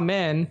just come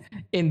in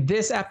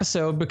this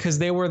episode because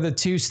they were the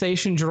two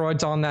station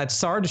droids on that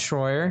Star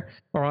Destroyer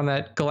or on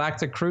that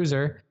Galactic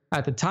Cruiser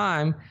at the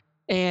time.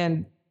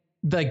 And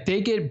like they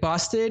get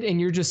busted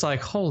and you're just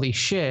like, holy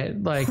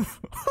shit. Like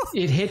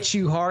it hits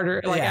you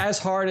harder, as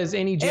hard as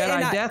any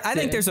Jedi death. I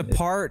think there's a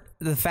part,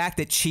 the fact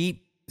that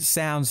Cheap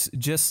sounds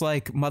just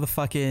like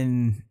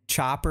motherfucking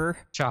Chopper,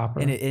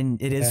 and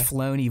it is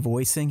Filoni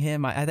voicing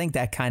him. I think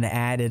that kind of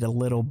added a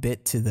little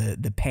bit to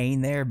the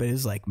pain there, but it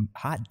was like,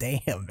 hot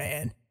damn,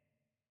 man.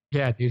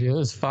 Yeah, dude, it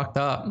was fucked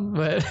up,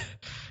 but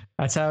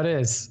that's how it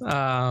is.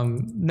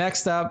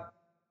 Next up,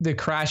 the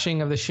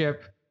crashing of the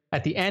ship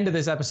at the end of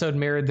this episode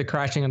mirrored the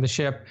crashing of the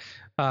ship.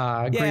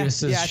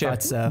 Grievous's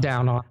ship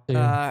down on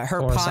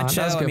her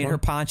poncho. I mean, her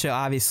poncho,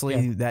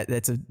 obviously,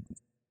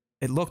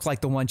 it looked like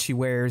the one she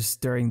wears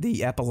during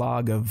the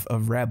epilogue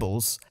of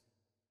Rebels.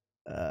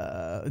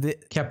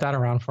 Kept that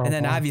around for a while. And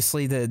then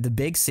obviously the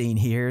big scene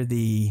here,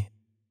 the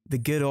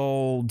good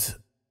old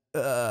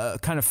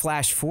kind of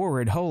flash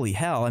forward. Holy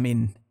hell. I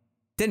mean,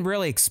 didn't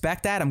really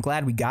expect that. I'm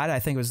glad we got it. I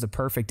think it was the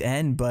perfect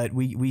end, but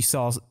we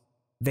saw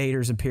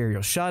Vader's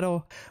Imperial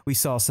shuttle. We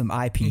saw some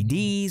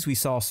IPDs. We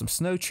saw some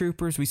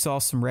snowtroopers. We saw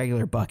some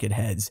regular bucket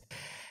heads.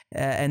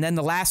 And then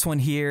the last one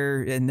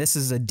here, and this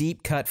is a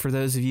deep cut for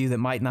those of you that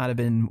might not have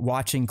been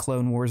watching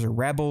Clone Wars or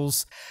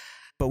Rebels,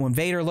 but when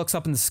Vader looks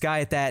up in the sky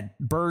at that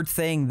bird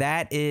thing,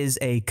 that is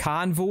a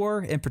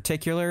convor in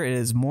particular. It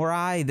is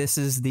Morai. This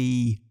is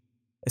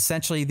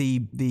essentially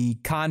the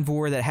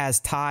convor that has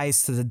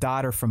ties to the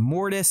daughter from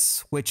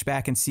Mortis, which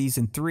back in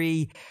season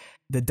 3,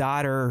 the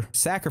daughter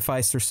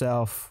sacrificed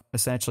herself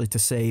essentially to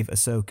save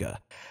Ahsoka.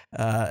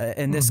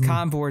 And this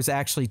convor is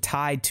actually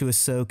tied to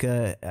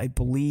Ahsoka, I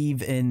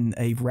believe, in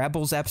a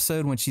Rebels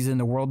episode when she's in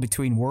the World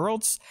Between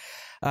Worlds.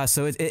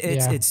 So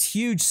it's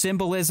huge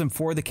symbolism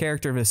for the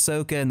character of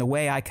Ahsoka. And the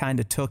way I kind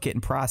of took it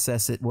and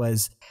processed it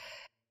was,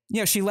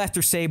 she left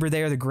her saber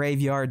there, the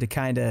graveyard, to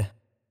kind of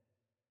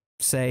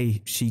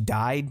say she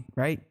died,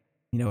 right?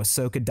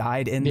 Ahsoka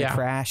died in the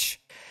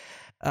crash.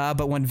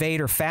 But when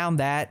Vader found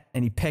that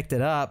and he picked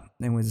it up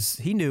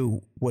he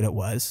knew what it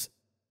was.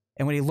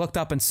 And when he looked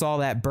up and saw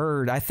that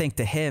bird, I think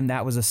to him,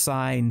 that was a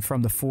sign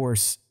from the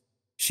Force.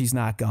 She's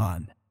not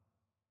gone.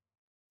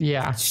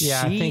 Yeah.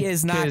 She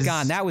is not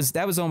gone. That was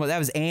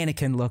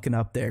Anakin looking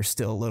up there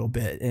still a little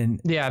bit. And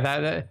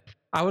that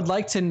I would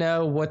like to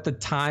know what the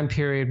time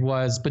period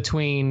was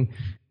between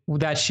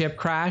that ship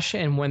crash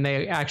and when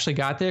they actually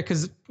got there.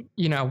 Cause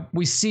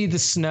we see the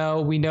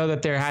snow, we know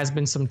that there has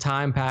been some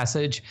time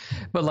passage,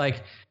 but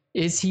like,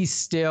 is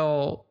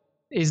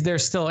there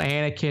still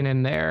Anakin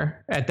in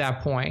there at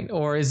that point?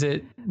 Or is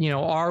it,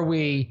 are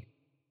we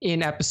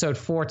in episode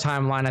 4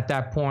 timeline at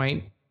that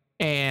point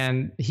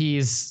and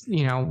he's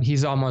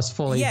almost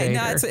fully Vader?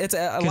 No, it's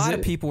a lot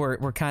of people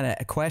were kind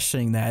of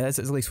questioning that. That's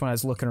at least when I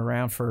was looking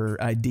around for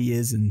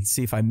ideas and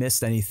see if I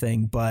missed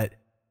anything, but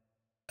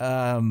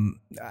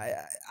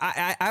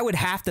I would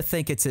have to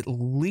think it's at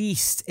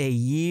least a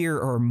year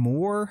or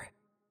more.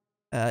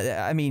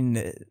 I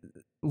mean,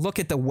 look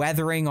at the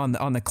weathering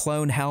on the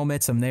clone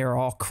helmets. I mean, they are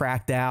all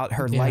cracked out.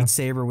 Her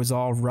lightsaber was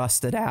all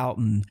rusted out.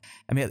 And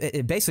I mean,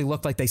 it basically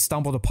looked like they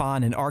stumbled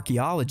upon an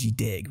archaeology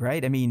dig,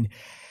 right? I mean,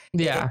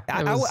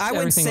 I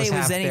wouldn't say it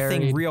was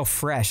anything real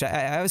fresh.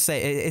 I would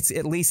say it's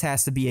at least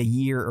has to be a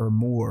year or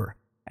more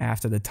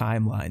after the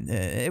timeline.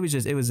 It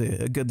was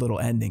a good little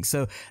ending.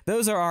 So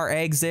those are our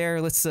eggs there.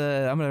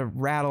 I'm going to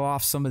rattle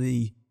off some of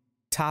the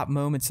top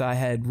moments I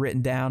had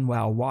written down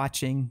while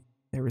watching.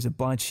 There was a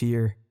bunch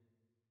here.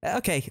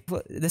 Okay,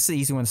 this is an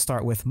easy one to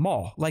start with.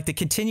 Maul, like the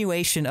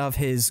continuation of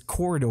his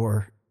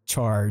corridor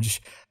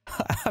charge.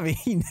 I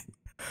mean,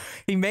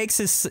 he makes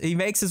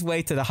his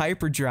way to the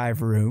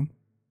hyperdrive room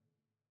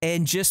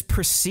and just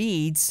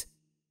proceeds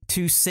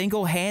to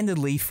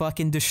single-handedly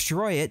fucking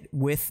destroy it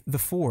with the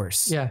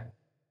Force. Yeah.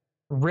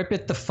 Rip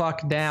it the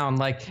fuck down.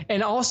 Like,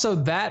 and also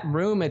that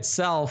room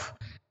itself,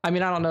 I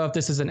mean, I don't know if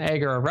this is an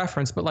egg or a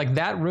reference, but like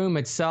that room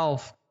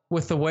itself,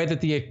 with the way that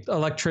the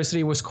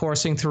electricity was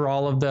coursing through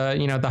all of the,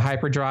 you know, the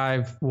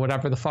hyperdrive,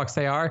 whatever the fucks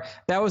they are,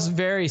 that was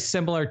very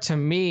similar to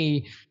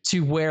me to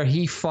where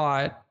he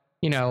fought,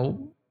 you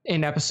know,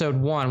 in episode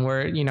 1,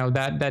 where, you know,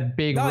 that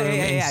big room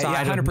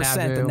inside 100%, of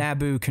Naboo. The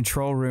Naboo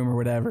control room or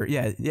whatever.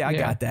 I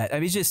got that.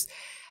 I mean,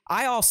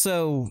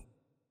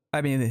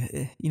 I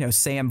mean, you know,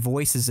 Sam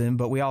voices him,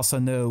 but we also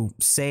know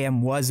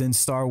Sam was in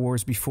Star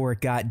Wars before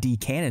it got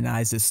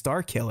decanonized as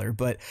Starkiller.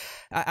 But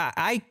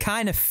I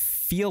kind of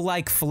feel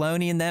like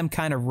Filoni and them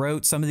kind of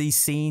wrote some of these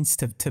scenes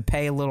to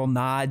pay a little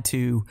nod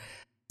to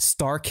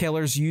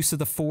Starkiller's use of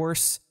the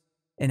Force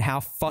and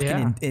how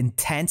fucking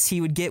intense he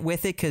would get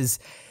with it. Because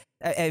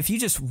if you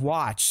just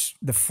watch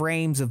the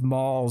frames of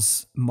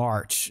Maul's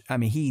march, I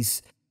mean,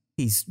 he's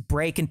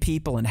breaking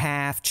people in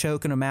half,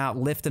 choking them out,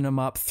 lifting them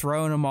up,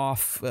 throwing them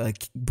off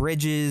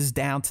bridges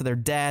down to their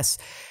deaths,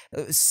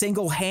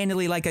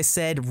 single-handedly, like I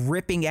said,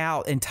 ripping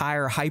out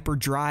entire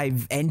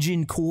hyperdrive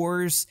engine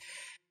cores.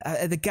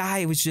 The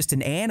guy was just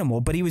an animal,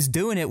 but he was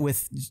doing it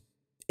with,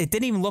 it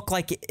didn't even look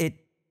like it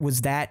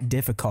was that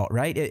difficult,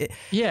 right? It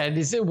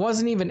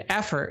wasn't even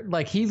effort.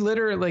 Like he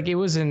literally, like it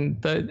was in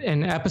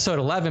episode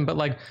 11, but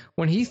like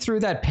when he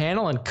threw that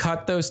panel and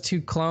cut those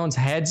 2 clones'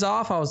 heads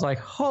off, I was like,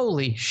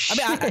 holy shit.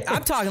 I mean,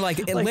 I'm talking like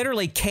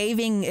literally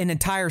caving an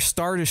entire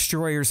Star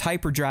Destroyer's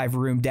hyperdrive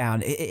room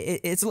down.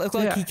 It looked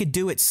like he could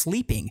do it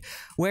sleeping,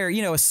 where,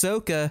 you know,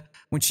 Ahsoka,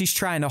 when she's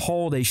trying to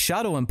hold a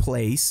shuttle in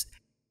place,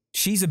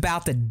 she's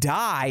about to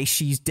die.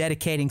 She's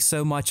dedicating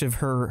so much of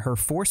her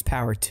force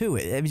power to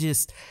it. It was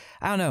just,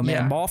 I don't know,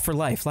 man. Yeah. Maul for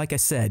life. Like I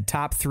said,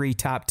 top 3,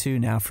 top 2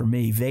 now for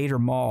me. Vader,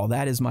 Maul.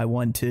 That is my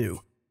 1-2.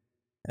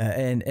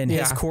 And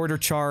his quarter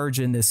charge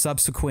and the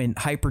subsequent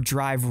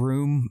hyperdrive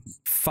room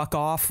fuck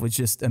off was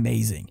just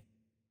amazing.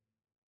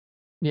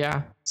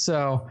 Yeah.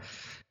 So,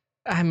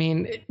 I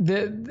mean,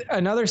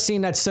 another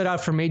scene that stood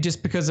out for me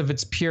just because of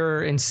its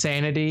pure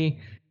insanity.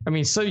 I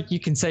mean, so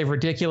you can say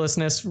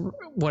ridiculousness,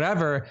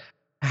 whatever.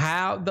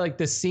 How, like,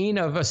 the scene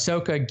of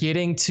Ahsoka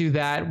getting to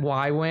that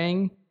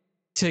Y-wing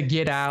to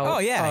get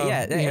out.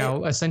 You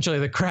know, essentially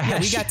the crash. Yeah,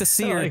 we got to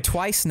see her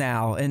twice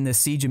now in the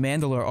Siege of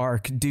Mandalore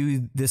arc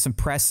do this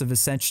impressive,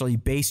 essentially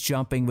base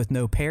jumping with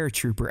no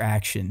paratrooper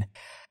action,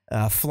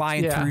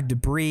 flying through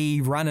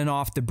debris, running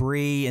off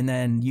debris, and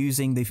then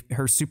using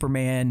her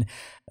Superman,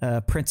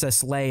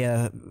 Princess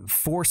Leia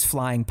force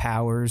flying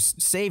powers,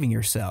 saving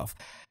herself.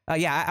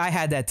 I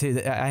had that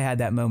too. I had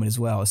that moment as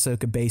well.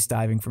 Ahsoka base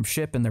diving from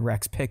ship in the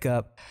Rex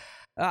pickup.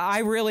 I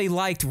really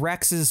liked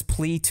Rex's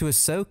plea to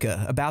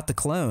Ahsoka about the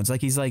clones.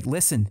 Like, he's like,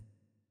 listen,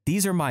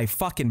 these are my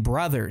fucking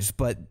brothers,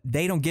 but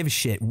they don't give a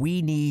shit.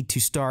 We need to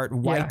start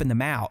wiping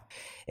them out.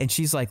 And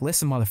she's like,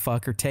 listen,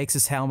 motherfucker, takes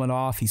his helmet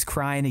off. He's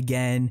crying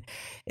again.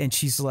 And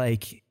she's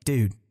like,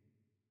 dude,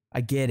 I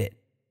get it,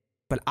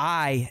 but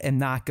I am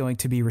not going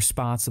to be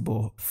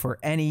responsible for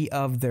any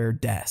of their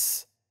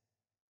deaths.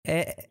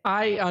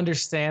 I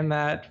understand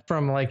that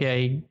from like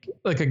a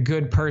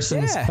good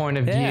person's point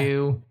of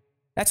view.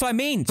 That's what I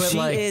mean. But she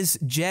is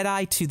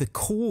Jedi to the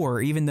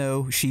core, even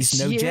though she's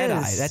no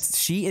Jedi.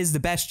 She is the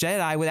best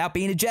Jedi without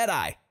being a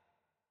Jedi.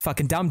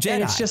 Fucking dumb Jedi.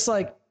 And it's just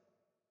like,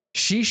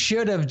 she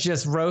should have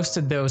just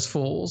roasted those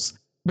fools,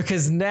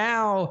 because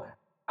now,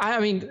 I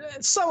mean,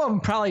 some of them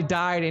probably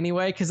died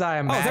anyway, because I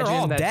imagine they're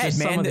all that dead, just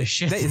man. some of the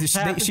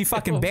shit she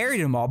fucking buried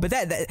them all. But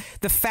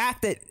the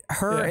fact that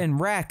her and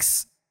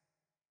Rex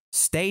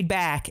stayed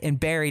back and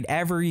buried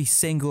every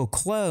single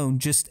clone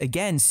just,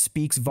 again,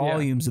 speaks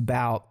volumes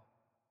about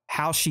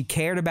how she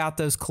cared about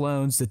those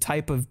clones, the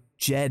type of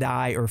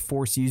Jedi or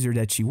Force user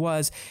that she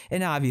was,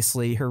 and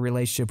obviously her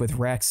relationship with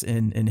Rex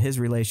and his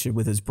relationship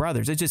with his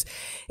brothers. It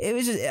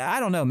was just, I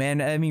don't know, man.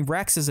 I mean,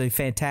 Rex is a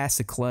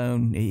fantastic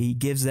clone. He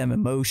gives them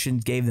emotion,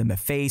 gave them a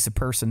face, a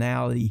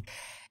personality,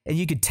 and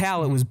you could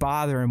tell it was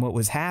bothering what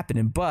was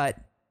happening, but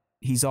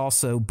he's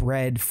also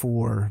bred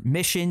for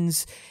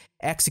missions,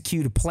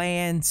 execute a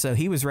plan, so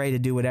he was ready to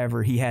do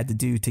whatever he had to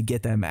do to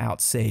get them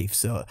out safe.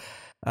 So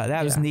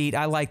that was neat.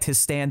 I liked his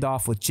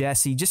standoff with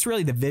Jesse. Just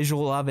really the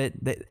visual of it.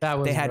 They had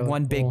really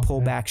one big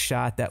pullback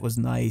shot that was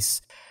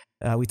nice.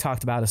 We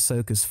talked about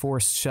Ahsoka's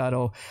Force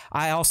shuttle.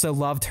 I also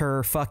loved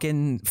her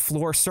fucking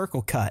floor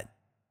circle cut.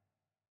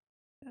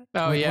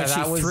 When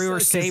she threw her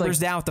sabers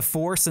down with the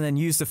Force and then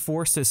used the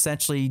Force to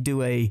essentially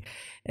do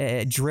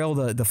a drill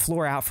the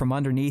floor out from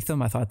underneath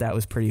them. I thought that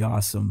was pretty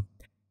awesome.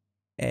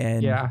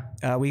 And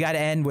we got to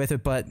end with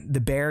it, but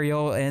the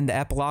burial and the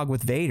epilogue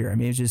with Vader. I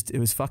mean, it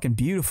was fucking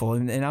beautiful.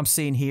 And I'm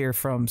seeing here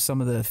from some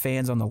of the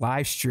fans on the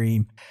live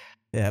stream,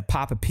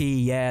 Papa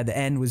P, the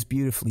end was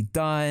beautifully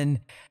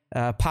done.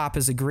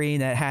 Papa's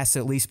agreeing that it has to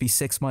at least be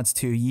 6 months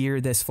to a year,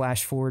 this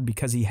flash forward,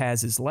 because he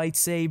has his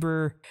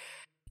lightsaber.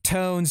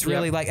 tones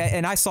really like,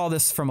 and I saw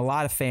this from a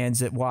lot of fans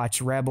that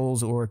watch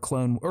Rebels or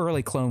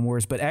early Clone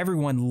Wars, but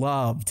everyone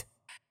loved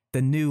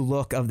the new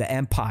look of the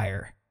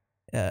Empire.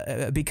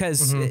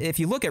 Because if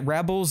you look at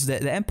Rebels,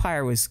 the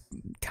Empire was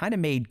kind of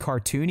made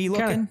cartoony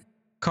looking.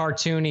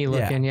 Cartoony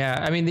looking,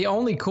 yeah. I mean, the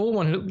only cool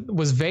one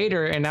was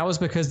Vader, and that was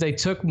because they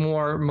took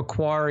more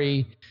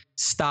Macquarie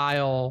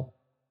style,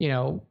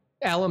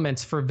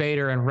 elements for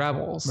Vader and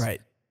Rebels.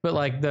 Right. But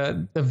like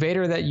the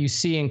Vader that you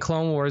see in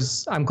Clone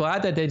Wars, I'm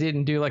glad that they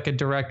didn't do like a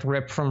direct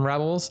rip from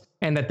Rebels,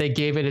 and that they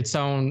gave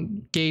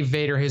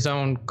Vader his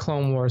own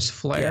Clone Wars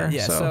flair.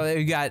 Yeah. So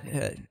you got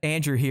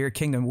Andrew here,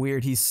 Kingdom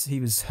Weird. He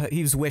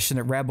was wishing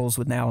that Rebels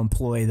would now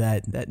employ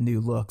that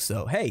new look.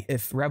 So hey,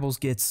 if Rebels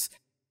gets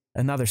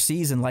another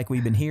season like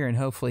we've been hearing,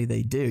 hopefully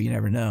they do. You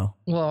never know.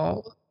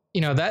 Well,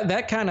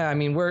 that kind of, I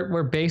mean,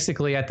 we're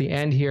basically at the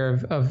end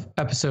here of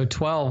episode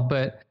 12,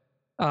 but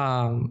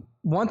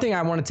one thing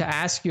I wanted to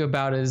ask you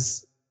about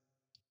is,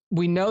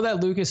 we know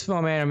that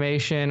Lucasfilm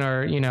Animation,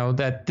 or,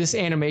 that this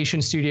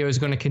animation studio is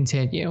going to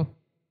continue.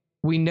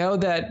 We know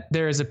that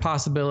there is a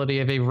possibility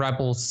of a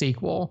Rebels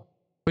sequel,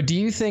 but do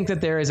you think that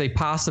there is a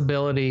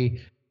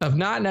possibility of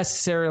not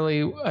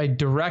necessarily a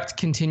direct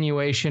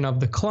continuation of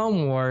the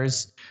Clone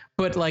Wars,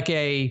 but like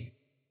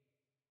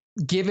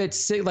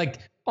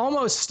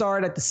almost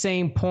start at the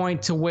same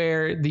point to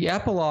where the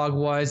epilogue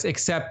was,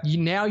 except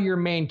now your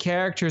main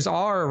characters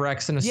are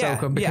Rex and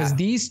Ahsoka, because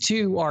these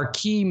two are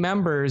key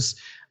members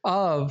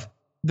of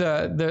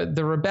the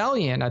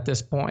rebellion at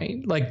this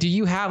point. Like, do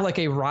you have like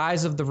a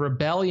Rise of the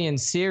Rebellion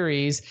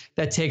series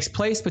that takes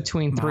place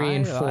between 3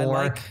 and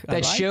 4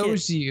 that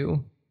shows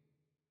you?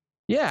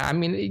 Yeah, I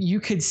mean, you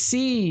could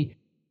see,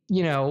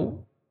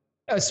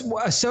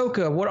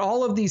 Ahsoka, what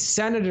all of these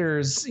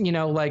senators,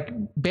 like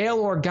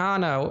Bail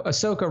Organa,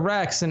 Ahsoka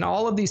Rex, and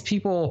all of these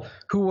people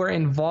who were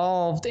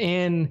involved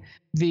in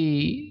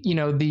the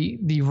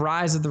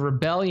rise of the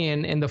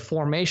rebellion and the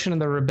formation of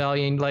the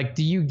rebellion. Like,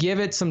 do you give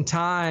it some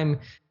time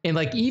and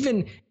like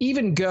even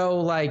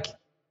go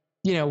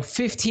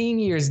 15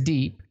 years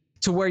deep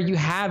to where you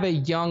have a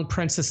young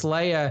Princess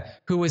Leia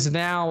who is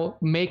now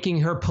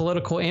making her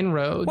political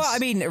inroads? Well, I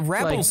mean,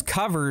 Rebels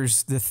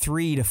covers the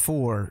 3 to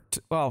 4.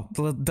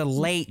 The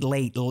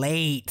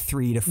late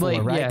 3 to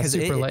 4, right? Yeah,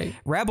 super late.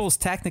 Rebels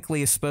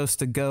technically is supposed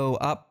to go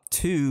up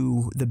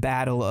to the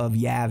Battle of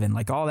Yavin,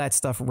 like all that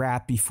stuff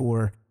wrapped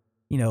before,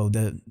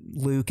 the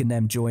Luke and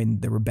them join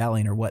the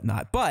rebellion or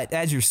whatnot. But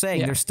as you're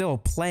saying, there's still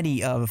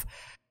plenty of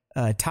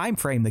time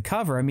frame to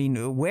cover. I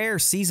mean, where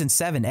season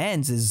 7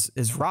 ends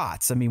is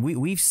rots. I mean,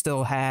 we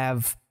still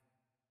have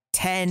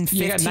 10,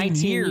 15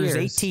 years,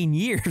 18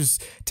 years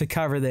to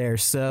cover there.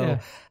 So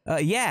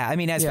I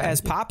mean, as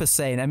Papa's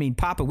saying, I mean,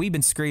 Papa, we've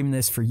been screaming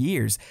this for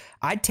years.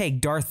 I'd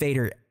take Darth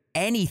Vader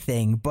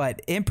anything,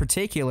 but in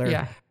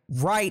particular,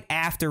 right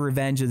after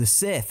Revenge of the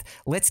Sith.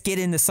 Let's get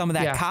into some of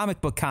that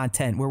comic book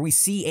content where we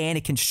see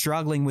Anakin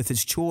struggling with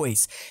his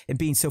choice and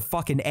being so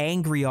fucking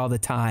angry all the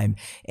time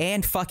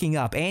and fucking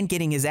up and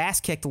getting his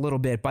ass kicked a little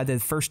bit by the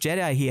first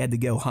Jedi he had to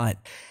go hunt.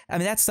 I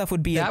mean, that stuff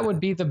would be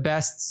would be the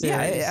best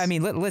series. Yeah, I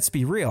mean, let's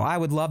be real. I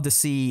would love to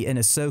see an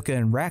Ahsoka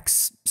and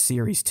Rex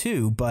series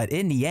too, but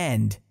in the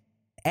end,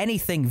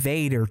 anything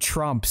Vader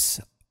trumps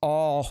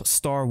all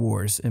Star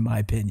Wars, in my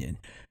opinion.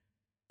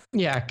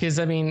 Yeah, because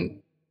I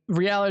mean,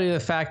 reality of the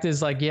fact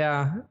is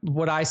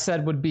what I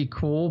said would be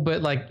cool,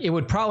 but like it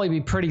would probably be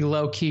pretty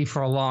low key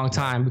for a long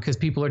time because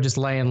people are just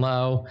laying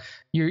low.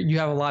 You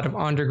have a lot of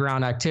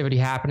underground activity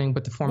happening,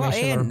 but the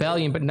formation of the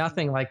rebellion, but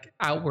nothing like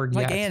outward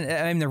yet. And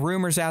I mean, the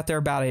rumors out there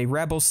about a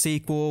Rebels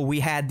sequel. We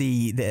had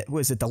the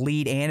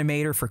lead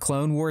animator for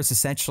Clone Wars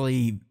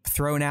essentially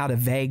thrown out a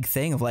vague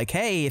thing of like,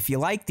 hey, if you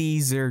like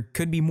these, there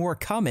could be more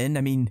coming.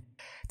 I mean,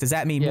 does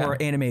that mean more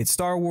animated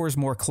Star Wars,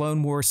 more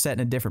Clone Wars set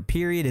in a different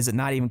period? Is it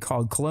not even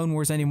called Clone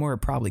Wars anymore? It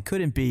probably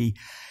couldn't be.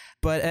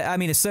 But I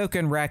mean, Ahsoka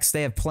and Rex,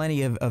 they have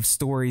plenty of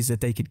stories that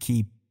they could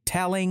keep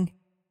telling.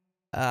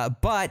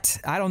 But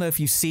I don't know if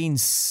you've seen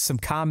some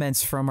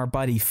comments from our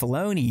buddy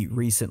Filoni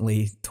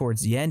recently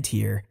towards the end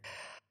here.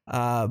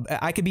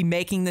 I could be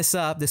making this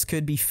up. This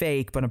could be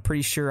fake, but I'm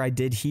pretty sure I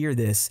did hear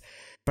this.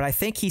 But I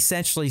think he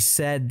essentially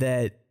said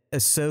that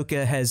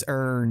Ahsoka has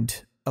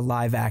earned a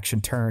live action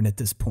turn at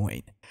this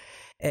point.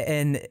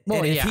 And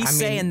if he's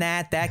saying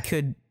that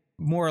could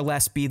more or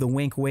less be the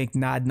wink, wink,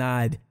 nod,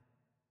 nod.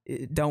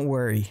 Don't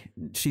worry.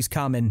 She's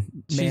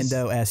coming.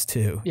 Mando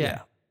S2.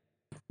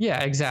 Yeah,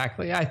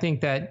 exactly. I think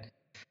that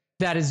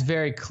is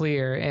very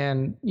clear.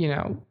 And,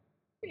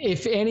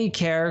 if any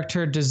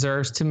character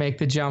deserves to make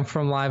the jump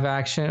from live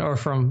action or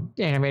from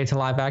animated to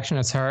live action,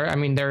 it's her. I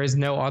mean, there is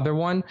no other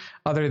one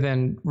other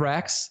than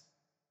Rex.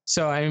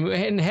 So,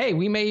 and hey,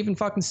 we may even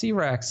fucking see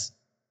Rex.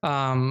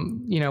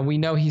 We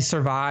know he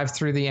survived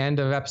through the end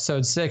of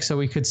episode 6, so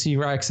we could see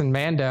Rex and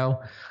Mando.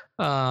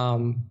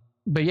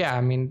 But yeah,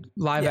 I mean,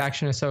 live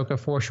action Ahsoka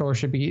for sure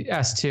should be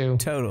S2.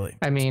 Totally.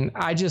 I mean,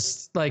 I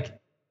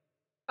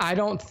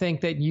don't think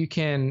that you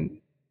can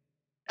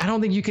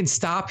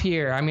stop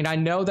here. I mean, I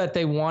know that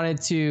they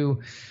wanted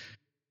to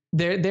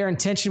their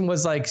intention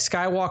was like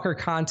Skywalker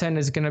content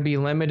is going to be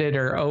limited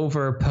or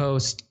over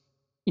post,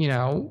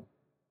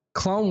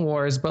 Clone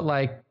Wars, but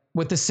like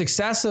with the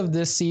success of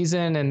this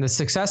season and the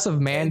success of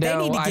Mando,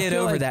 they need to get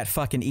over like that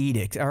fucking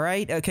edict. All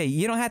right. Okay.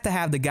 You don't have to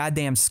have the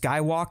goddamn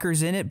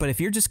Skywalkers in it, but if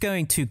you're just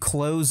going to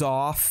close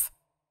off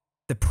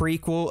the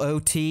prequel,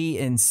 OT,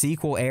 and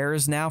sequel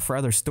eras now for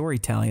other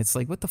storytelling, it's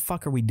like, what the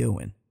fuck are we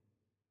doing?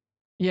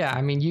 Yeah,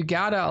 I mean, you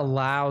gotta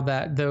allow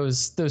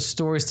those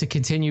stories to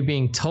continue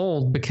being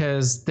told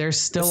because there's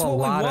still That's a what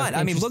lot we want.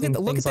 of. I mean, look at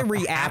the happen.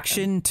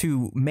 reaction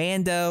to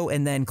Mando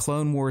and then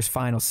Clone Wars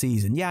final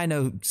season. Yeah, I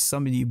know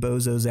some of you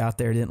bozos out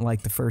there didn't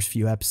like the first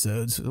few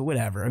episodes.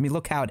 Whatever. I mean,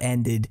 look how it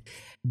ended.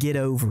 Get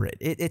over it.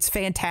 It's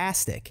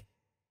fantastic.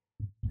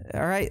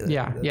 All right.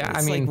 Yeah.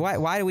 It's like,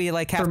 why do we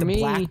like have to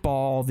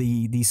blackball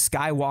the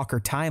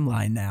Skywalker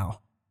timeline now?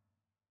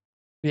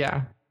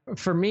 Yeah.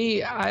 For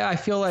me, I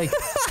feel like.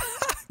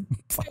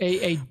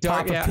 A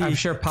dark. Papa P, I'm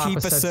sure Papa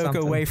keep said Ahsoka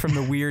something. away from the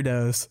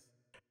weirdos.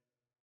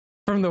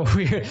 From the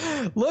weird.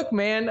 Look,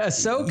 man,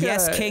 Ahsoka.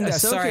 Yes, Kingdom.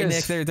 Sorry,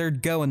 is, Nick. They're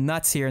going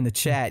nuts here in the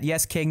chat.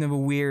 Yes, Kingdom of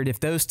Weird. If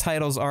those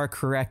titles are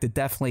correct, it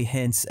definitely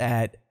hints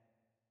at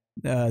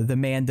the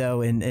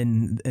Mando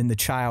and the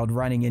child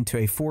running into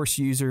a Force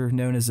user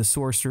known as a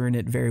sorcerer, and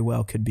it very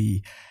well could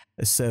be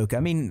Ahsoka. I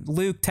mean,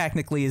 Luke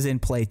technically is in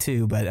play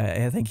too, but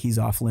I think he's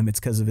off limits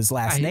because of his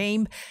last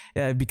name,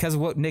 because of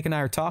what Nick and I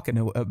are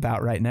talking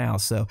about right now.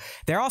 So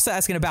they're also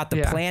asking about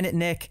the planet,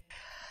 Nick,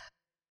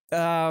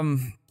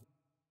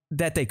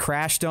 that they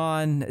crashed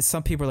on.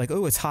 Some people are like,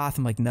 "Oh, it's Hoth."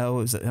 I'm like, "No,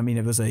 it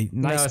was a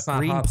nice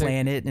green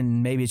planet,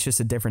 and maybe it's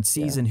just a different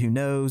season. Who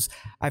knows?"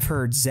 I've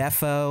heard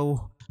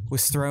Zepho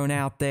was thrown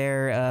out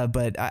there,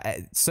 but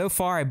so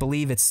far I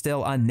believe it's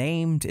still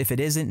unnamed. If it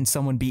isn't and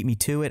someone beat me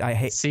to it, I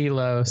hate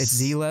Selos.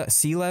 It's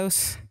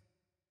Selos.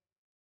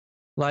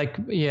 Like,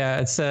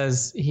 yeah, it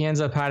says he ends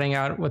up hiding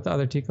out with the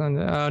other Tieflings.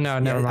 Oh no,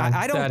 never mind.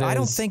 I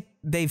don't think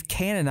they've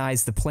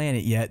canonized the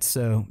planet yet.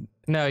 So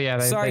no, yeah.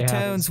 Sorry,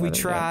 Tones. We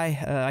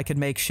try. I could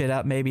make shit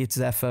up. Maybe it's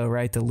Zepho,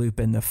 right? To loop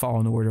in the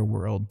Fallen Order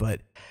world, but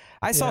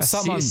I saw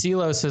something.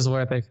 Selos is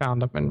where they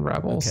found him in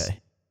Rebels. Okay.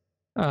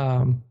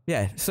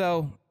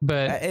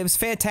 But it was a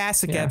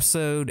fantastic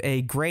episode,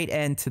 a great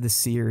end to the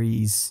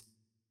series.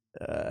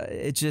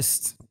 It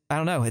just, I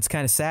don't know, it's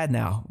kind of sad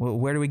now.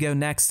 Where do we go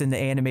next in the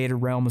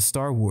animated realm of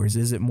Star Wars?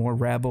 Is it more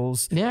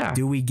Rebels? Yeah.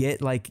 Do we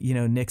get, like,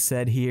 Nick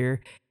said here,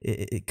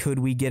 could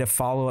we get a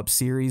follow-up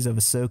series of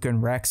Ahsoka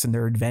and Rex and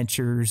their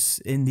adventures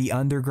in the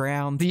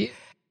underground? The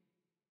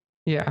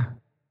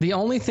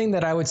only thing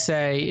that I would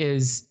say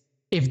is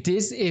if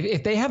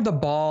they have the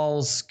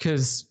balls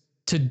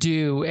to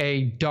do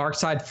a dark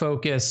side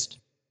focused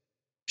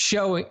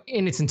show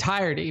in its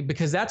entirety,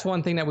 because that's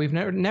one thing that we've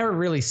never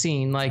really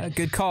seen. Like, a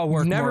good call.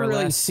 We've never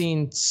really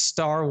seen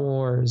Star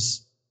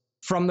Wars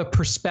from the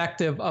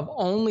perspective of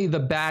only the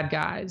bad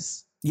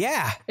guys.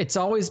 Yeah, it's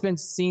always been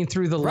seen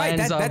through the lens of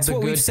the good people. That's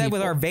what we've said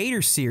with our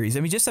Vader series. I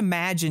mean, just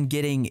imagine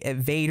getting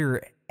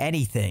Vader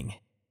anything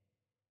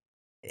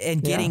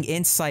and getting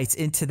insights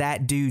into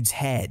that dude's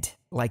head.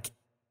 Like,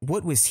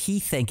 what was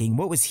he thinking?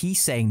 What was he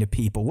saying to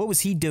people? What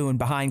was he doing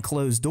behind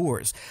closed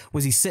doors?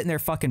 Was he sitting there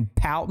fucking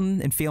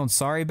pouting and feeling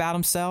sorry about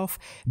himself,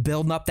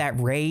 building up that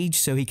rage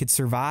so he could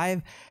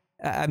survive?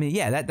 I mean,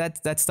 yeah,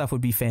 that stuff would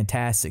be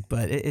fantastic,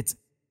 but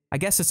I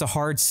guess it's a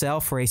hard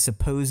sell for a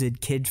supposed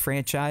kid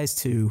franchise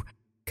to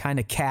kind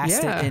of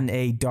cast it in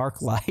a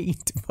dark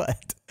light,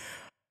 but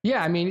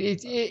yeah, I mean,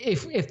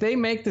 if they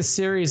make the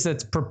series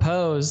that's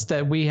proposed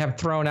that we have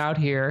thrown out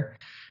here,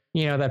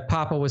 that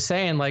Papa was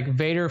saying, like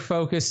Vader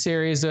focused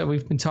series that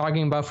we've been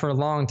talking about for a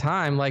long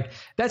time, like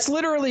that's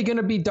literally going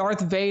to be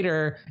Darth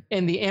Vader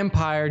and the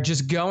Empire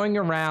just going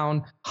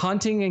around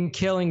hunting and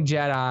killing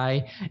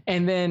Jedi,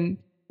 and then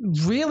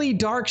really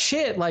dark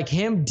shit like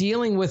him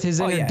dealing with his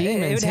inner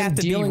demons. It would have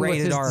to be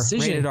rated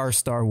R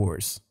Star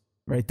Wars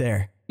right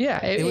there.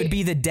 Yeah, it would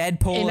be the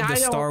Deadpool of the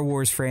Star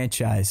Wars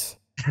franchise.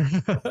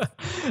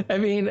 I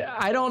mean,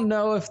 I don't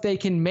know if they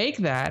can make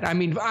that. I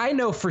mean, I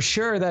know for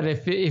sure that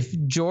if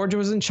George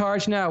was in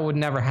charge now, it would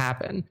never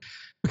happen,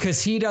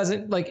 because he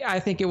doesn't I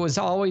think it was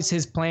always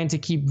his plan to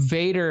keep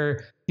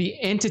Vader,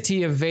 the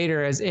entity of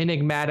Vader, as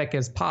enigmatic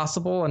as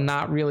possible and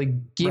not really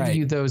give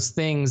you those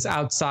things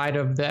outside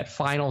of that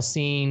final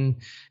scene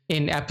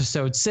in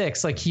episode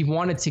 6. Like, he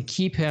wanted to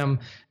keep him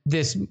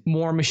this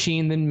more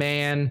machine than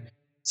man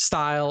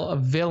style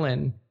of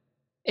villain.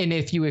 And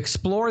if you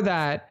explore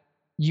that,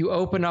 you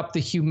open up the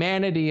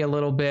humanity a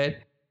little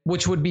bit,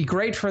 which would be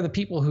great for the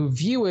people who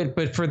view it.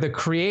 But for the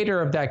creator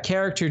of that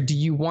character, do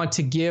you want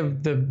to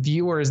give the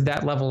viewers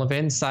that level of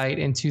insight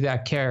into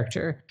that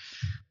character?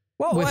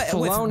 Well, with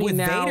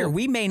Vader,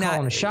 we may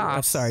not.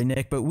 Shots. Sorry,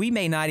 Nick, but we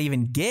may not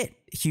even get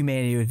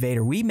humanity with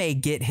Vader. We may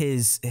get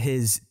his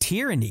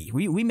tyranny.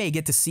 We may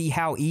get to see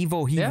how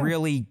evil he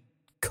really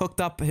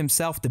cooked up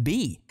himself to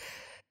be.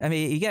 I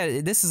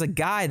mean, this is a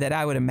guy that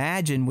I would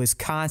imagine was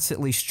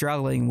constantly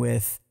struggling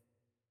with,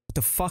 what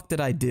the fuck did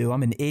I do?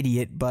 I'm an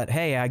idiot, but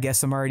hey, I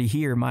guess I'm already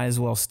here. Might as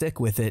well stick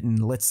with it, and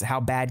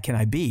how bad can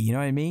I be? You know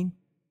what I mean?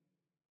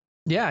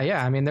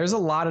 Yeah. I mean, there's a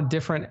lot of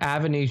different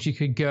avenues you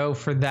could go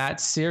for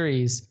that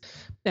series.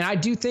 And I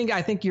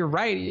think you're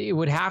right. It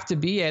would have to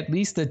be at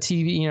least the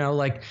TV,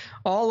 like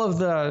all of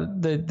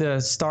the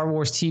Star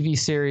Wars TV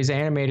series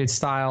animated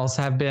styles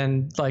have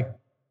been like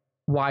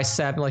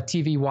Y7, like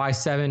TV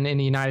Y7 in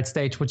the United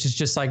States, which is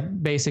just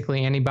like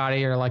basically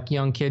anybody or like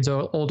young kids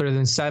older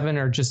than 7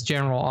 or just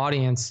general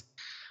audience.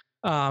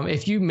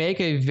 If you make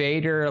a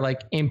Vader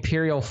like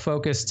Imperial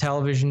focused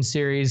television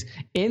series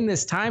in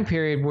this time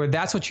period where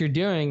that's what you're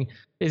doing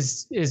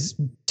is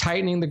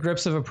tightening the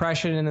grips of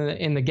oppression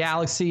in the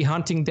galaxy,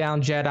 hunting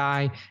down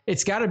Jedi,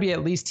 it's got to be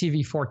at least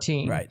TV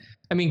 14. Right.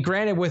 I mean,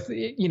 granted, with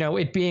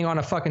it being on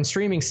a fucking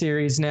streaming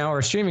series now or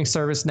a streaming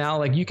service now,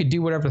 like you could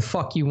do whatever the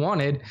fuck you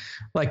wanted.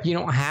 Like you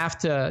don't have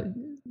to,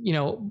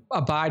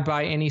 abide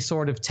by any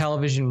sort of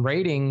television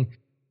rating,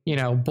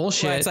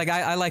 bullshit. Right, it's like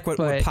I like what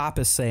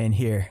Papa's saying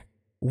here.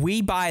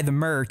 We buy the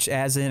merch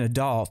as in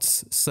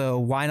adults, so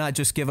why not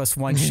just give us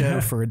one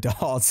show for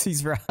adults?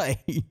 He's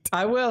right.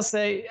 I will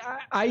say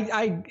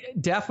I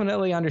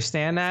definitely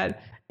understand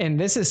that, and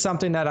this is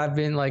something that I've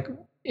been like.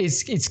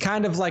 It's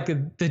kind of like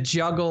the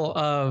juggle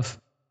of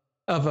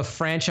a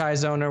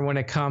franchise owner when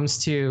it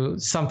comes to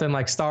something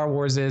like Star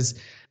Wars is,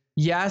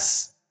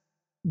 yes,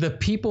 the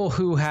people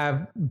who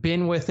have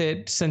been with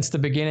it since the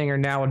beginning are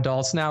now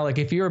adults now. Like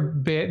if you're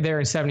there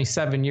in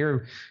 77,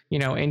 you're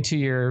into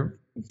your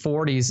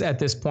 40s at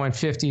this point,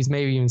 50s,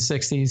 maybe even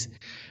 60s.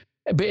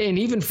 But and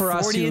even for 40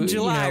 us, 40 in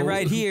July,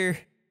 right here,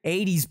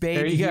 80s baby.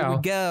 There you go. Here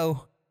we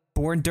go.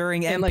 Born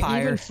during and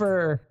Empire.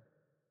 Like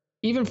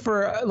even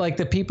for like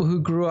the people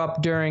who grew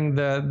up during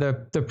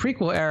the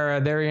prequel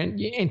era, they're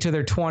into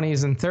their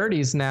 20s and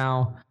 30s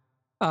now.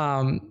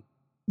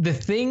 The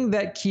thing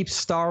that keeps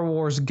Star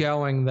Wars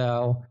going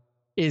though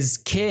is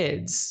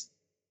kids.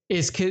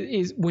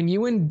 Is when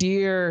you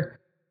endear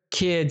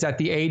kids at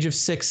the age of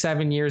 6,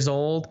 7 years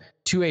old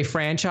to a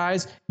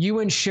franchise, you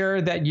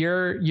ensure that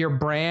your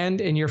brand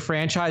and your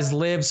franchise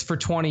lives for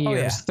 20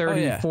 years,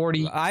 30,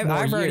 40 I've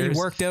already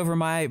worked over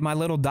my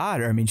little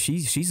daughter. I mean,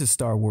 she's a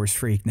Star Wars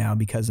freak now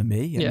because of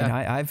me. I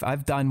mean,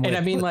 I've done what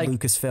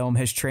Lucasfilm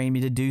has trained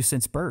me to do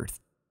since birth.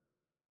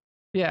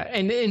 Yeah.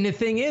 And the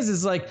thing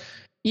is like,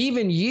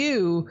 even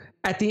you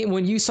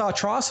when you saw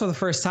TROS for the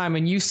first time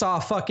and you saw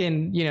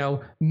fucking,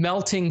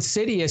 melting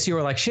Sidious, you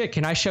were like, shit,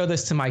 can I show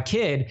this to my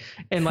kid?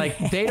 And like,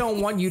 they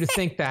don't want you to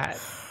think that.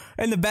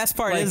 And the best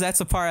part is that's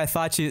the part I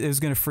thought it was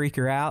going to freak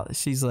her out.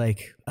 She's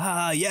like,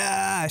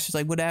 yeah. She's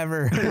like,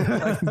 whatever.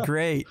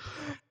 Great.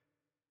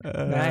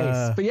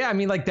 Nice. But yeah, I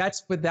mean, like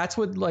that's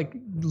what like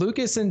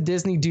Lucas and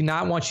Disney do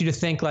not want you to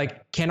think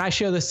like, can I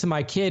show this to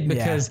my kid?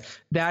 Because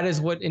that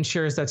is what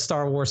ensures that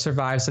Star Wars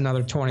survives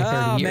another 20,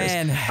 30 years.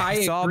 Man.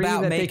 It's all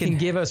about they can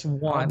give us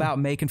one. All about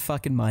making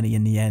fucking money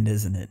in the end,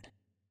 isn't it?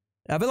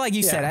 But like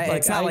you said,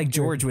 it's not like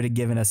George would have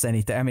given us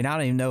anything. I mean, I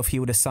don't even know if he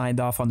would have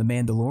signed off on The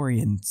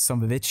Mandalorian,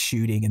 some of its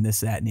shooting and this,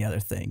 that, and the other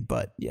thing.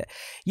 But yeah,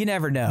 you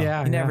never know.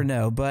 You never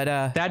know. But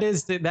that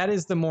is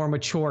the more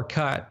mature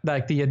cut,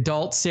 like the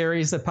adult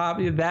series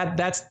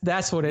that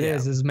that's what it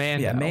is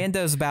Mando. Yeah,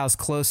 Mando's about as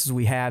close as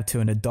we have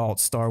to an adult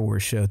Star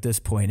Wars show at this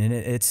point, and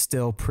it's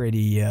still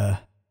pretty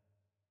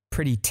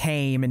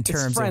tame in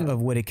terms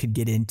of what it could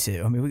get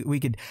into. I mean, we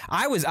could.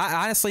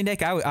 Honestly,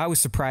 Nick, I was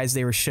surprised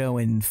they were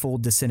showing full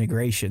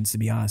disintegrations. To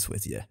be honest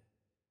with you,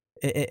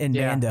 in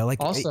Mando, like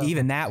also,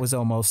 even that was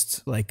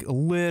almost like a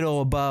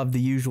little above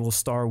the usual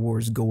Star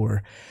Wars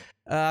gore.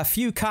 A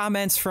few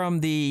comments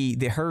from the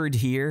herd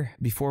here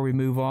before we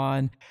move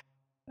on.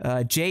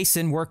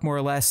 Jason, work more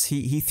or less.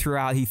 He threw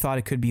out. He thought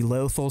it could be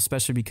Lothal,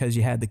 especially because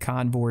you had the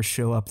Convors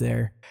show up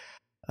there.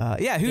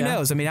 Who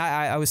knows? I mean,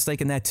 I was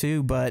thinking that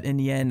too, but in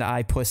the end,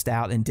 I pussed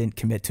out and didn't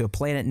commit to a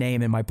planet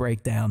name in my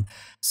breakdown,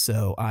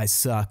 so I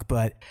suck.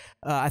 But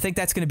I think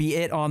that's going to be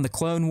it on the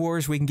Clone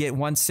Wars. We can get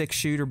 1/6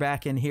 shooter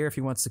back in here if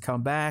he wants to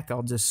come back.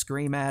 I'll just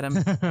scream at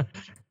him.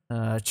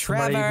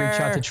 Trevor, reach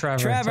out to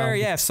Trevor.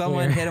 If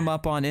someone hit him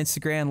up on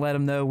Instagram, let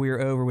him know we were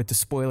over with the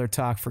spoiler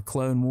talk for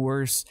Clone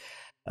Wars.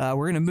 We're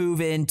going to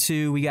move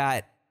into, we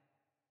got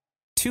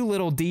two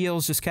little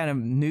deals, just kind of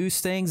news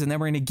things, and then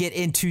we're going to get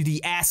into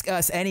the Ask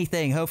Us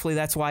Anything. Hopefully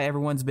that's why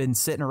everyone's been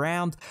sitting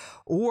around,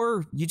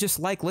 or you just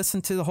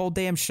listen to the whole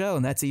damn show,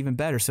 and that's even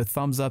better. So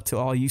thumbs up to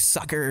all you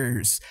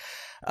suckers.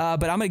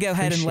 But I'm going to go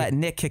ahead and let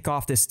Nick kick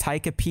off this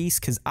Taika piece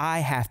because I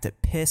have to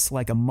piss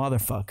like a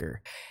motherfucker.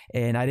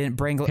 And I didn't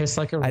bring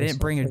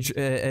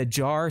a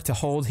jar to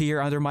hold here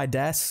under my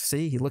desk.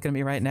 See, you're looking at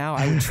me right now.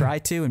 I would try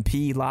to and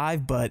pee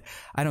live, but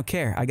I don't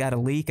care. I got a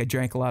leak. I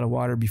drank a lot of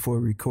water before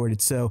we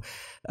recorded. So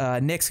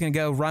Nick's going to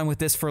go run with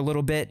this for a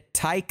little bit.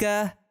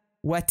 Taika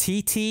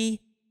Waititi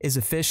is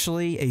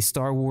officially a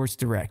Star Wars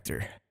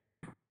director.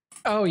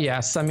 Oh,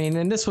 yes. I mean,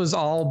 and this was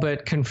all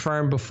but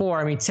confirmed before.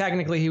 I mean,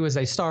 technically, he was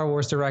a Star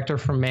Wars director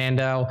from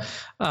Mando.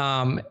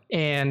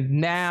 And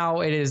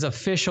now it is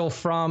official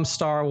from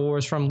Star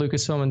Wars, from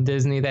Lucasfilm and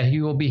Disney, that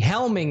he will be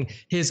helming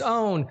his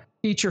own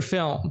feature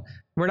film.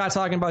 We're not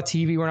talking about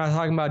TV. We're not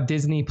talking about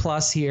Disney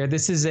Plus here.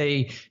 This is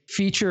a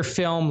feature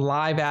film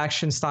live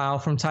action style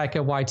from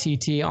Taika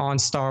Waititi on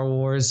Star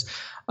Wars.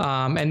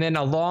 And then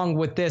along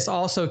with this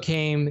also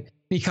came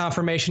the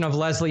confirmation of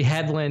Leslie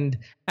Headland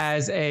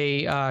as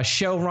a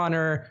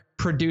showrunner,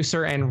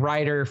 producer, and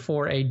writer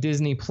for a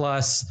Disney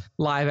Plus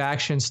live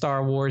action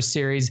Star Wars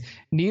series.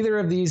 Neither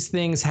of these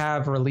things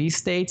have release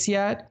dates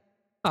yet,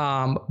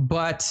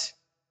 but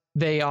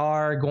they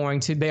are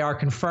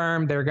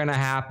confirmed. They're going to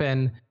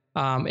happen.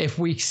 If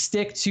we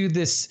stick to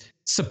this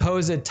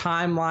supposed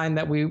timeline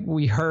that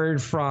we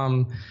heard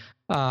from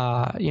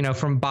Bob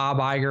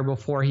Iger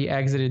before he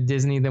exited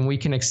Disney, then we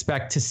can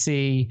expect to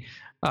see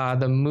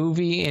the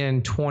movie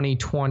in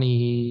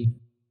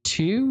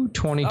 2022,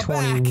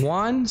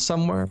 2021,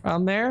 somewhere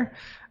around there.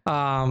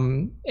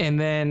 And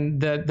then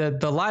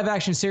the live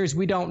action series,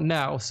 we don't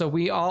know. So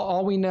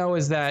all we know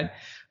is that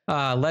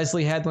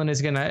Leslie Headland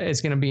is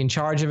gonna be in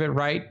charge of it,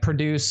 right?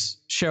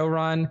 Produce,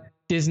 showrun,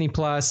 Disney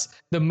Plus.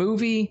 The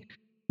movie,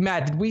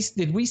 Matt,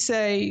 did we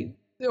say,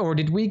 or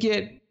did we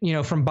get,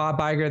 from Bob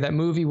Iger, that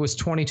movie was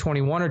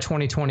 2021 or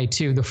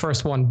 2022, the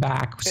first one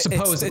back,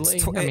 supposedly?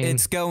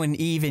 It's going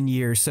even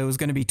years. So it was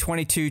going to be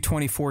 22,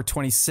 24,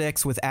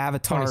 26 with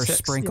Avatar 26,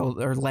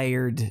 sprinkled or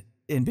layered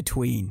in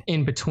between.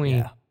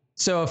 Yeah.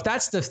 So if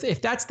that's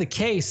the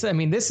case, I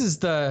mean, this is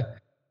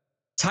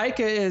Taika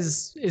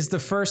is the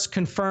first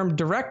confirmed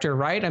director,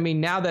 right? I mean,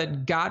 now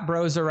that Got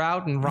Bros are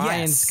out and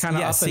Ryan's kind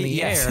of up in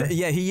the air.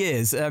 Yeah, he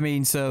is. I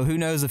mean, so who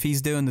knows if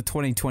he's doing the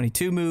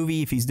 2022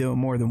 movie, if he's doing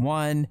more than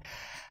one.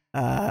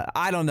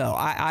 I don't know.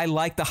 I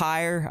like the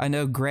hire. I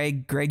know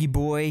Greggy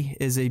Boy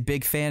is a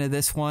big fan of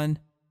this one.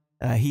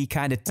 He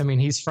kind of,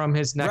 he's from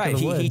his neck of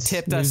the woods. He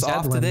tipped us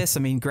off to this.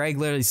 I mean, Greg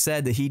literally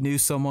said that he knew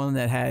someone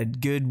that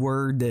had good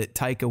word that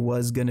Taika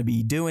was going to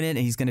be doing it, and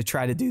he's going to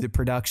try to do the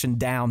production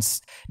down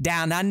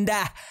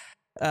under.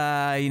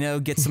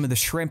 Get some of the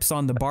shrimps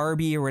on the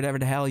Barbie or whatever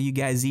the hell you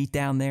guys eat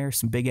down there.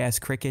 Some big ass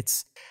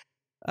crickets.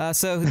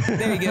 So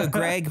there you go,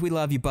 Greg. We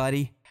love you,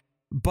 buddy.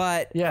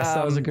 But yes,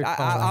 that was a good call.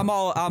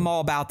 I'm all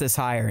about this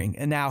hiring.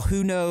 And now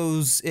who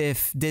knows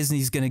if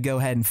Disney's going to go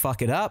ahead and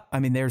fuck it up. I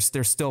mean, there's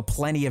still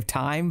plenty of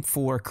time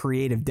for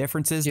creative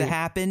differences to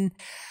happen.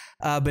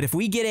 But if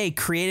we get a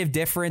creative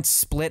difference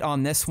split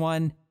on this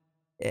one,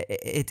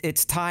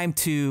 it's time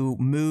to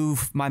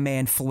move my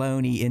man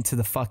Filoni into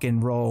the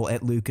fucking role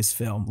at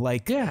Lucasfilm.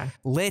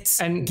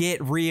 Let's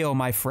get real,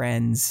 my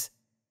friends.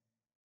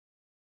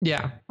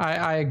 Yeah,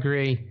 I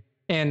agree.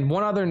 And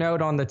one other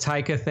note on the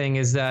Taika thing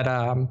is that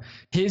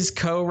his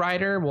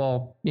co-writer,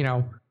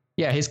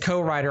 his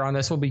co-writer on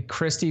this will be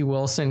Christy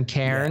Wilson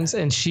Cairns,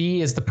 and she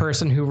is the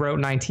person who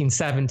wrote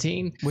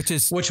 1917,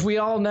 which we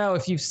all know,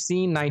 if you've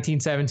seen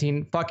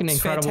 1917, fucking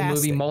incredible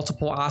fantastic movie,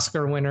 multiple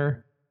Oscar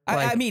winner.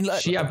 I'm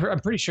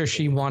pretty sure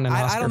she won an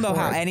Oscar. I don't know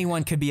how it.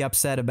 anyone could be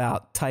upset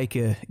about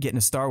Taika getting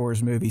a Star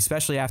Wars movie,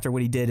 especially after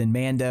what he did in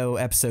Mando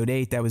Episode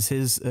 8. That was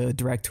his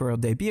directorial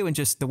debut, and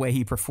just the way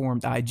he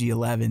performed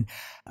IG-11.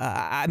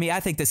 I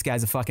think this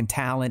guy's a fucking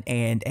talent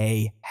and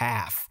a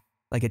half.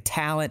 Like a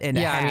talent and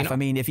a half. I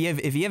mean, if you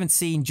haven't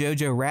seen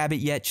Jojo Rabbit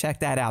yet, check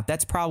that out.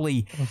 That's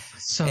probably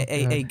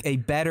a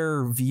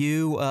better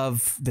view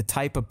of the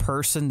type of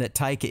person that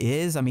Taika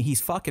is. I mean,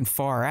 he's fucking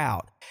far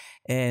out.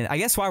 And I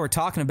guess while we're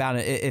talking about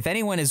it, if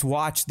anyone has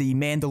watched the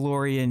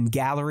Mandalorian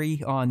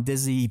Gallery on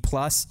Disney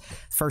Plus,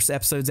 first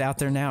episode's out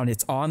there now, and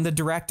it's on the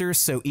directors.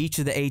 So each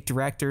of the 8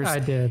 directors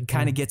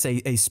kind of gets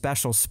a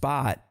special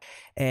spot.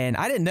 And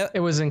I didn't know.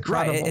 It was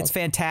incredible. Right, it's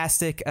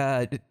fantastic.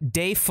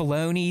 Dave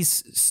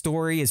Filoni's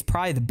story is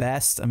probably the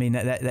best. I mean,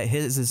 that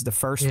his is the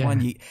first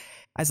one.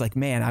 I was like,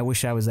 man, I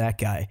wish I was that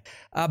guy.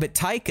 But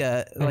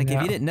Taika, if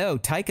you didn't know,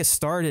 Taika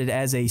started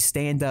as a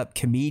stand-up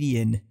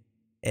comedian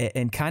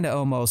and kind of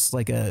almost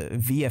like a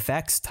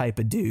VFX type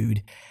of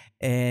dude,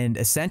 and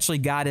essentially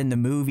got into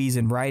movies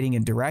and writing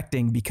and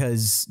directing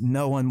because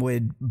no one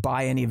would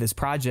buy any of his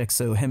projects.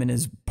 So him and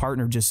his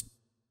partner just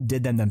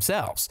did them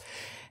themselves.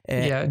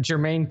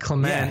 Jermaine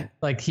Clement,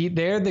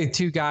 they're the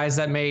two guys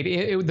that made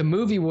it. The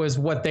movie was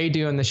What They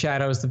Do in the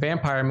Shadows, the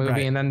vampire movie.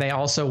 Right. And then they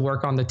also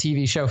work on the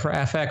TV show for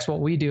FX,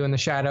 What We Do in the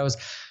Shadows.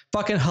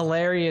 Fucking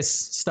hilarious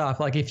stuff.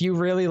 Like if you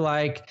really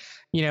like,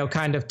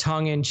 kind of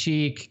tongue in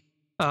cheek,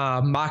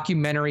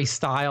 mockumentary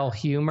style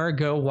humor,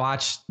 go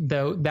watch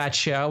that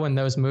show and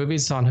those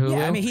movies on Hulu.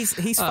 Yeah, I mean he's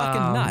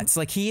fucking nuts.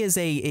 Like he's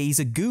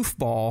a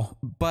goofball,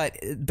 but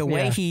the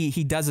way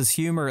he does his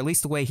humor, at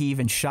least the way he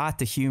even shot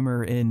the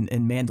humor in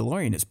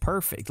Mandalorian, is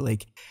perfect.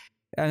 Like,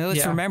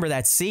 let's remember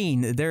that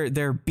scene.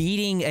 They're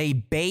beating a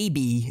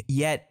baby,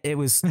 yet it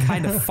was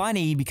kind of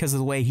funny because of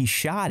the way he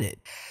shot it.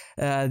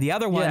 The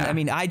other one, I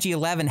mean,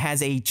 IG-11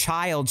 has a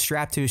child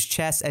strapped to his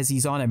chest as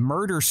he's on a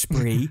murder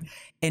spree.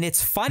 And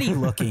it's funny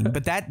looking,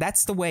 but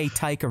that's the way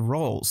Taika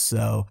rolls.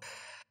 So,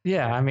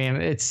 yeah, I mean,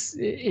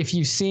 if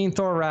you've seen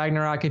Thor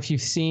Ragnarok, if you've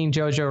seen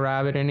Jojo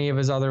Rabbit, any of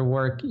his other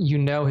work,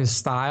 his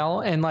style.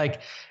 And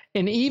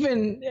And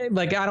even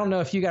like, I don't know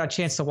if you got a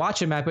chance to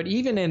watch it, Matt, but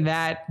even in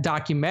that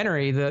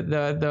documentary,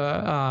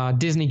 the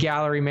Disney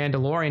Gallery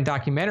Mandalorian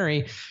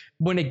documentary,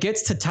 when it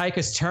gets to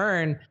Taika's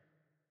turn,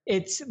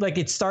 it's like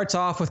it starts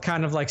off with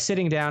kind of like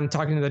sitting down and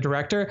talking to the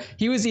director.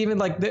 He was even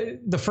like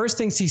the first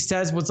things he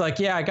says was like,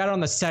 yeah, I got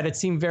on the set. It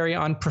seemed very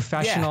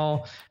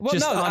unprofessional. Yeah. Well,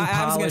 just no, unpolished.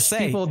 I was going to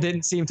say, people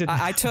didn't seem to.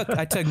 I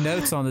took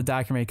notes on the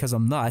documentary because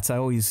I'm nuts. I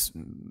always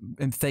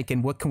am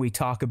thinking, what can we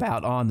talk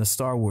about on the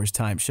Star Wars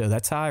Time Show?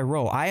 That's how I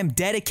roll. I am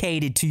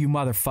dedicated to you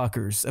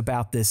motherfuckers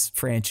about this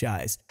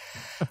franchise.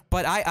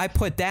 But I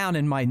put down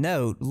in my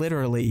note,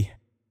 literally,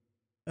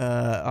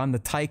 on the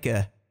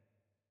Taika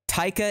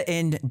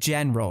in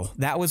general.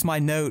 That was my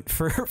note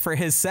for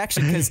his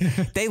section, because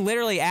they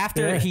literally,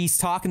 after he's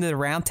talking to the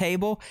round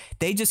table,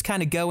 they just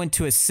kind of go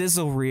into a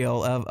sizzle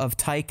reel of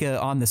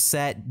Taika on the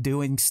set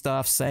doing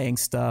stuff, saying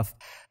stuff.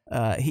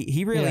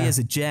 He really is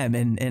a gem,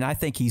 and I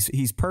think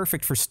he's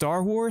perfect for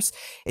Star Wars.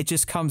 It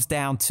just comes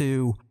down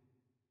to,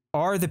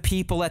 are the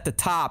people at the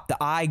top, the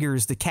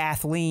Igers, the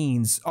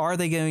Kathleens, are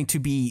they going to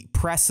be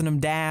pressing him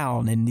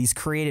down and these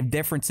creative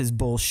differences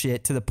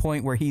bullshit to the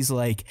point where he's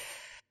like,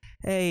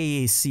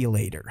 hey, see you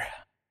later?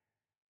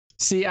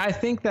 See, I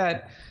think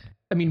that,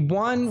 I mean,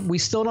 one, we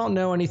still don't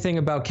know anything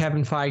about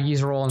Kevin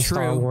Feige's role in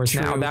Star Wars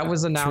now. That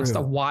was announced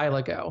a while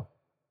ago.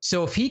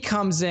 So if he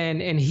comes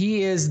in and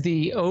he is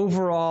the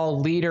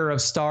overall leader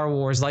of Star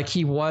Wars, like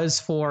he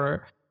was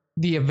for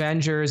the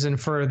Avengers and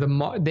for the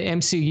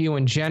MCU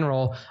in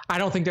general, I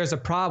don't think there's a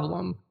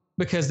problem,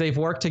 because they've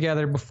worked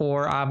together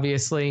before,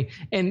 obviously.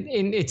 And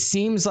it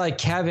seems like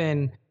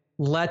Kevin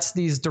lets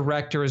these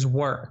directors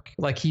work.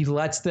 Like he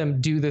lets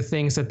them do the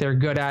things that they're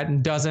good at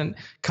and doesn't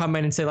come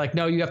in and say like,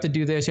 no, you have to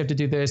do this, you have to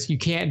do this, you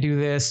can't do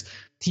this.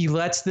 He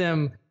lets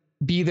them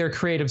be their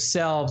creative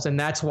selves. And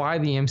that's why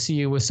the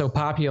MCU was so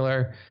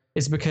popular,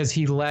 is because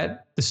he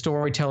let the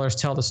storytellers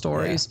tell the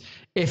stories.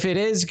 Yeah. If it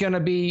is going to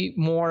be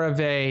more of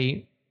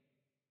a,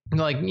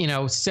 like, you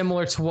know,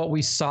 similar to what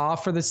we saw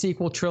for the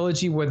sequel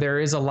trilogy, where there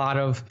is a lot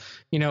of,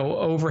 you know,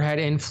 overhead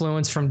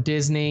influence from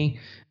Disney,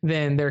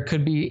 then there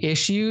could be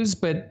issues.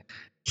 But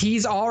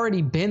he's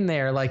already been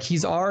there. Like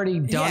he's already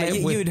done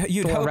it with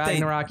Thor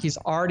Ragnarok. He's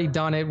already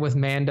done it with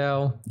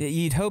Mando.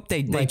 You'd hope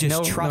they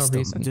just trust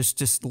him.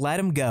 Just let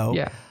him go.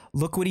 Yeah.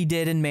 Look what he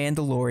did in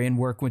Mandalorian,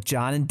 working with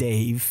John and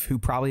Dave, who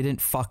probably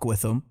didn't fuck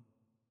with him.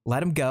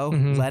 Let him go.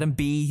 Mm-hmm. Let him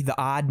be the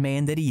odd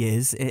man that he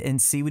is,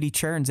 and see what he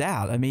churns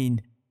out. I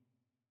mean,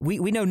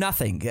 we know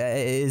nothing.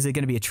 Is it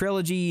going to be a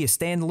trilogy, a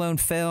standalone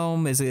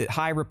film? Is it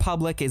High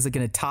Republic? Is it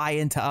going to tie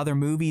into other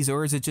movies?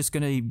 Or is it just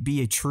going to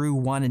be a true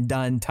one and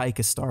done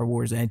Taika Star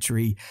Wars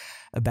entry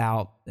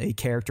about a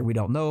character we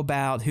don't know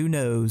about? Who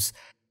knows?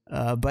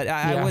 But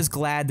I was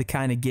glad to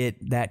kind of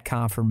get that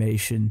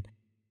confirmation.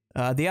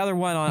 The other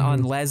one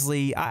on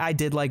Leslie, I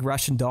did like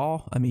Russian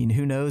Doll. I mean,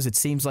 who knows? It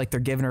seems like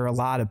they're giving her a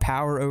lot of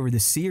power over the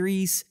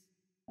series.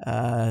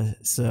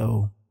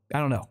 So I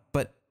don't know.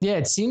 But yeah,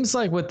 it seems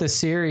like with the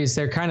series,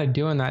 they're kind of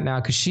doing that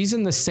now, because she's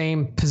in the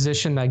same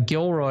position that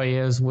Gilroy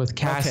is with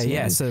Cassian. Okay,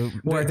 yeah, so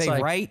where they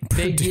like write,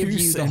 they give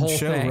you the whole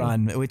show thing.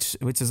 Run, which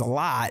is a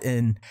lot,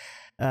 and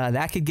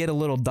that could get a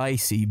little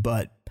dicey.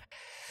 But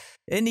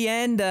in the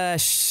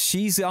end,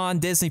 she's on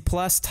Disney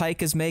Plus.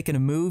 Taika's making a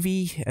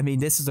movie. I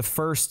mean, this is the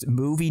first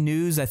movie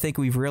news I think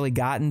we've really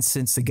gotten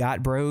since the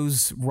Got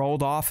Bros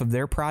rolled off of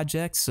their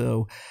project.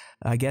 So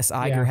I guess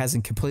Iger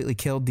hasn't completely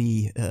killed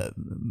the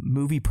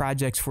movie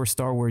projects for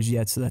Star Wars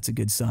yet, so that's a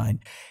good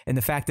sign. And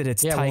the fact that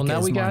it's Taika's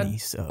now we money.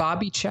 Got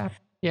Bobby Chap.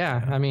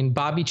 Yeah, I mean,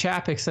 Bobby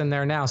Chapek's in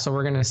there now, so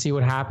we're going to see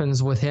what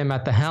happens with him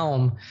at the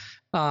helm.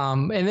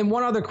 And then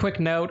one other quick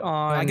note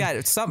on... I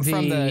got something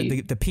from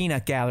the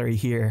Peanut Gallery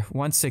here.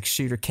 1/6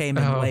 shooter came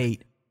in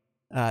late.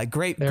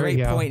 Great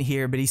point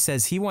here, but he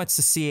says he wants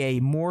to see a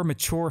more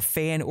mature,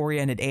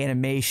 fan-oriented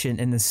animation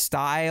in the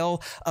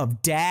style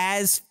of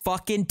Daz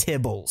fucking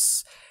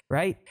Tibbles.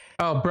 Right?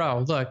 Oh, bro,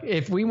 look,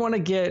 if we want to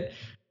get,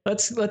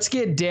 let's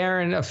get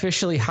Darren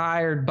officially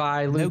hired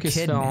by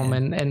Lucasfilm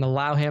and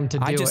allow him to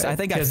do it. I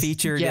think I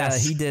featured,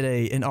 he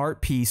did an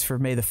art piece for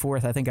May the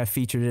 4th. I think I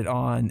featured it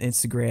on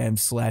Instagram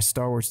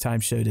 /Star Wars Time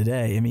Show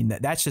today. I mean,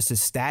 that's just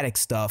his static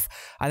stuff.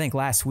 I think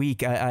last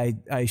week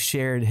I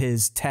shared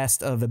his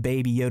test of a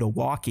Baby Yoda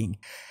walking.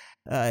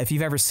 If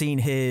you've ever seen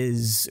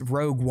his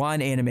Rogue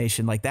One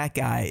animation, like that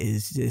guy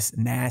is just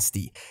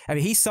nasty. I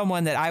mean, he's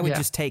someone that I would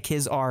just take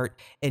his art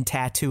and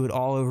tattoo it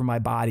all over my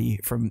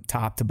body from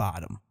top to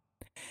bottom.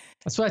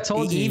 That's what I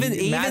told you. Even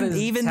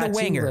the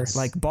winger,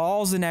 like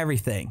balls and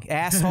everything,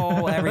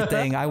 asshole,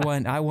 everything. I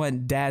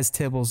want Daz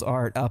Tibble's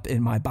art up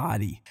in my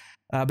body.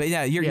 But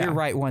yeah, you're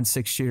right.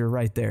 1/6 shooter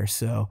right there.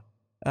 So.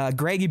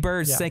 Greggy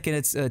Bird's thinking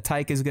it's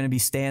Taika's going to be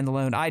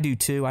standalone. I do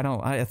too.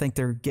 I think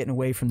they're getting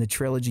away from the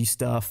trilogy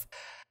stuff.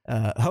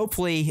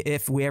 Hopefully,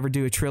 if we ever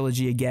do a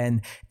trilogy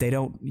again, they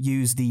don't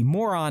use the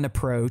moron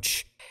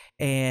approach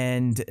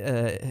and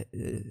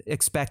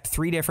expect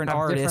three different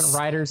artists,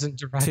 different writers and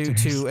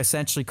directors to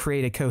essentially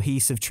create a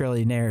cohesive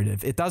trilogy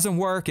narrative. It doesn't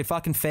work. It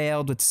fucking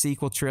failed with the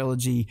sequel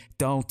trilogy.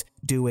 Don't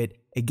do it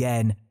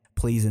again,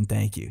 please and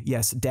thank you.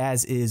 Yes,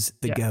 Daz is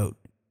the GOAT.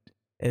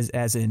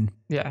 as in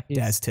Yeah,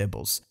 Daz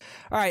Tibbles.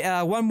 All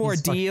right, one more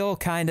deal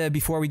kind of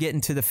before we get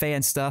into the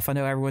fan stuff. I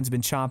know everyone's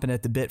been chomping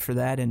at the bit for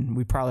that, and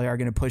we probably are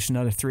going to push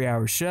another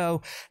 3-hour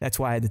show. That's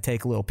why I had to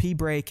take a little pee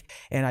break,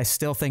 and I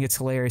still think it's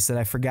hilarious that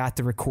I forgot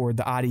to record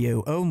the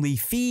audio-only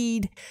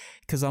feed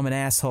because I'm an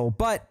asshole.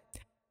 But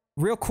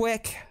real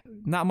quick,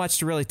 not much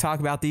to really talk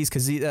about these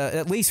because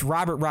at least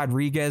Robert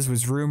Rodriguez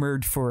was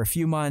rumored for a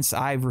few months.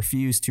 I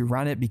refused to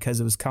run it because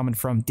it was coming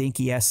from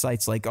dinky-ass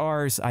sites like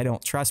ours. I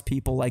don't trust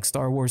people like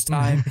Star Wars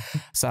Time,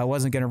 so I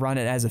wasn't going to run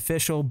it as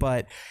official.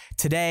 But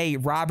today,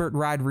 Robert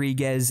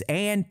Rodriguez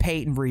and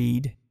Peyton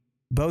Reed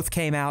both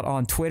came out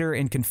on Twitter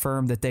and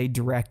confirmed that they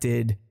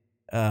directed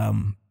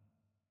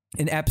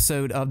an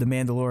episode of The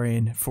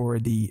Mandalorian for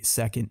the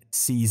second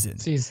season.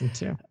 Season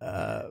 2.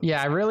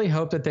 Yeah, I really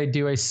hope that they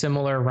do a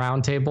similar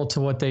roundtable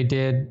to what they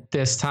did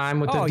this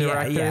time with the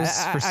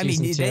directors for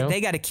season 2.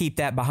 They got to keep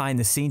that behind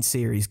the scenes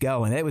series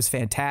going. It was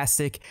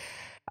fantastic.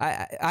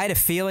 I had a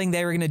feeling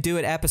they were going to do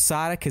it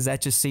episodic because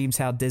that just seems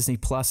how Disney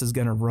Plus is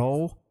going to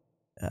roll.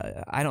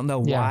 I don't know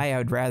why. I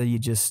would rather you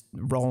just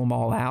roll them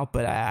all out,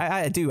 but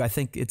I do. I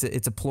think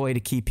it's a ploy to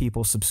keep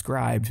people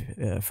subscribed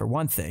for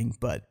one thing,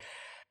 but.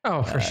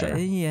 Oh, for sure.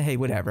 Yeah, hey,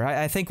 whatever.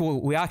 I think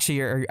we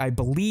actually are, I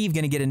believe,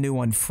 going to get a new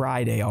one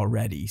Friday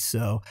already.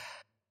 So,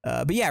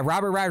 but yeah,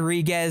 Robert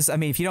Rodriguez, I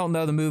mean, if you don't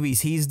know the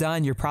movies he's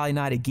done, you're probably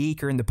not a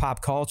geek or into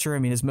pop culture. I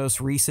mean, his most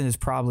recent is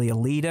probably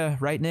Alita,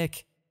 right,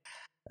 Nick?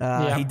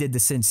 He did the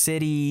Sin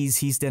Cities.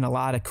 He's done a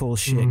lot of cool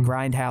shit,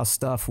 Grindhouse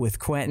stuff with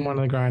Quentin. One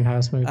of the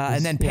Grindhouse movies.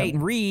 And then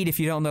Peyton Reed, if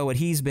you don't know what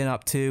he's been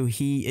up to,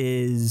 he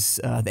is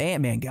the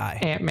Ant-Man guy.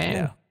 Ant-Man.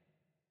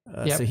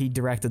 Yeah. So he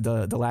directed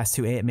the last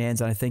 2 Ant-Mans,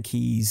 and I think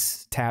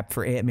he's tapped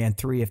for Ant-Man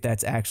 3 if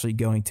that's actually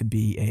going to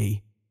be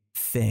a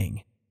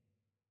thing.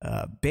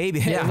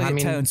 Baby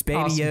Tones, Baby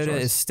awesome Yoda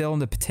choice. Is still in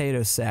the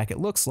potato sack. It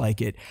looks like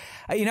it.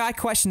 I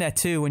question that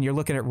too when you're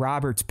looking at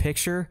Robert's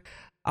picture.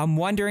 I'm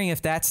wondering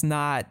if that's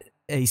not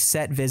a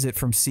set visit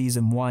from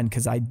season 1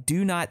 because I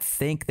do not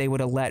think they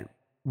would have let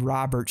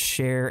Robert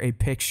share a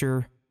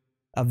picture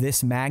of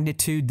this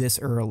magnitude this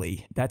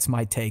early. That's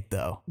my take,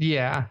 though.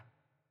 Yeah.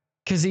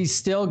 Because he's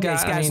still got,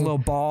 he's got his little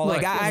ball.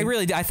 Look,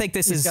 I think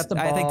this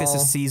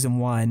is season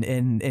 1,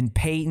 and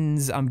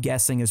Peyton's, I'm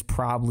guessing, is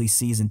probably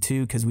season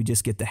 2 because we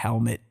just get the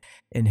helmet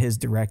in his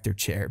director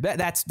chair.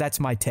 That's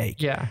my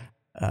take. Yeah,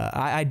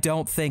 I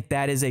don't think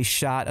that is a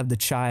shot of the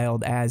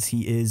child as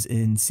he is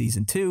in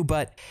season 2.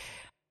 But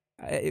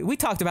we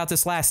talked about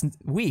this last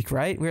week,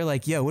 right? We were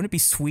like, yo, wouldn't it be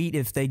sweet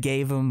if they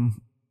gave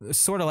him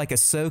sort of like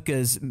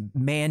Ahsoka's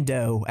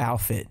Mando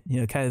outfit,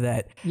 kind of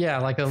that. Yeah,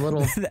 like a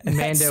little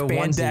Mando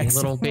onesie,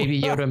 little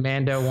Baby Yoda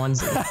Mando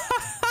onesie.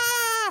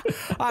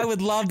 I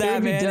would love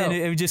that, man. And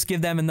it would just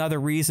give them another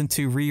reason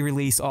to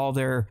re-release all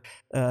their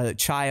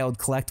child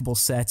collectible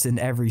sets in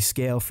every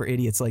scale for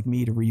idiots like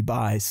me to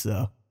rebuy.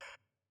 So.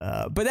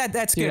 But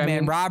that's good, man. I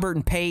mean, Robert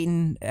and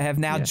Peyton have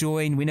now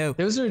joined. We know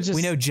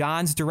we know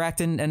John's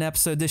directing an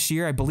episode this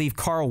year. I believe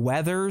Carl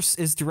Weathers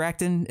is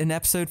directing an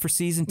episode for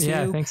season 2.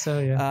 Yeah, I think so.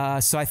 Yeah.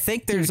 So I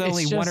think there's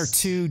only 1 or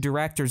 2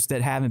 directors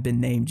that haven't been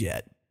named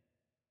yet.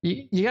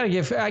 You got to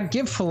give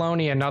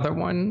Filoni another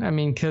one. I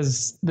mean,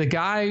 because the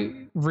guy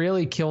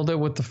really killed it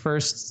with the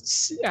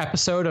first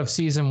episode of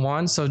season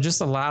 1. So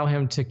just allow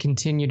him to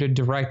continue to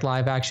direct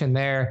live action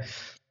there.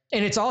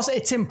 And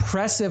it's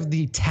impressive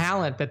the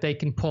talent that they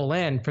can pull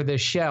in for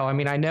this show. I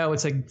mean, I know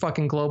it's a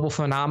fucking global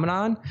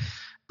phenomenon,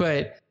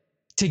 but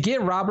to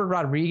get Robert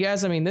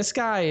Rodriguez, I mean, this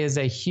guy is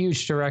a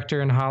huge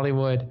director in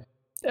Hollywood.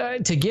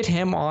 To get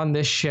him on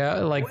this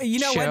show, like, what,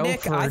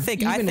 Nick? I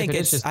think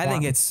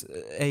it's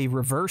a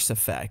reverse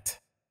effect.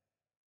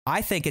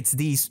 I think it's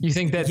these. You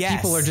think that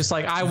people are just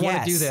like, I want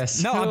to do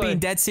this? No, I'm being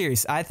dead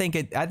serious. I think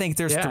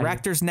there's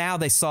directors now.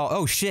 They saw,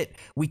 oh shit,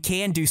 we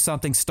can do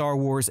something Star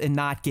Wars and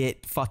not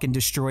get fucking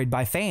destroyed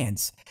by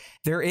fans.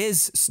 There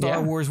is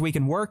Star Wars we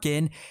can work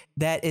in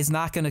that is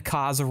not going to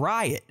cause a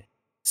riot.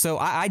 So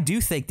I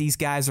do think these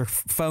guys are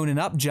phoning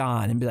up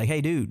John and be like, hey,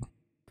 dude,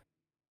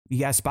 you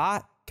got a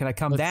spot? Can I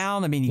come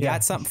down? I mean, you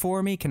got something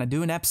for me? Can I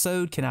do an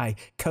episode? Can I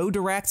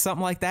co-direct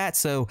something like that?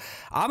 So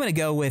I'm going to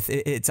go with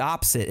its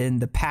opposite. And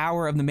the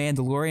power of The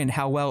Mandalorian,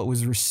 how well it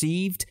was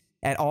received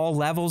at all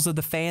levels of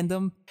the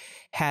fandom,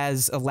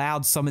 has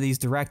allowed some of these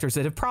directors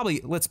that have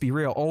probably, let's be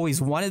real,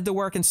 always wanted to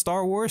work in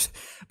Star Wars.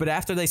 But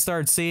after they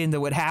started seeing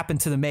what happened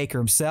to the maker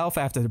himself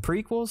after the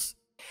prequels,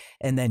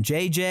 and then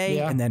JJ,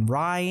 and then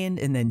Ryan,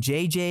 and then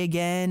JJ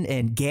again,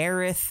 and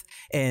Gareth,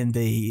 and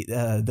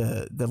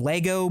the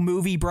Lego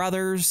Movie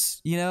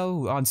brothers,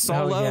 on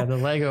Solo. Oh, yeah, the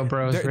Lego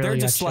bros. They're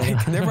just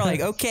like, they're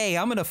like, okay,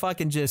 I'm gonna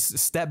fucking just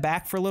step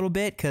back for a little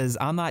bit because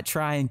I'm not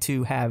trying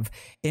to have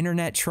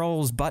internet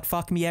trolls butt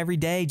fuck me every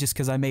day just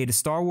because I made a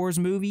Star Wars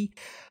movie.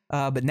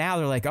 But now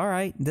they're like, all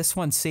right, this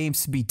one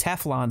seems to be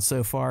Teflon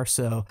so far,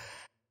 so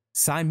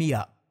sign me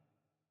up.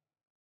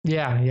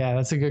 Yeah,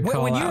 that's a good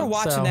call. When you were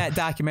watching that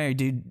documentary,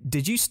 dude,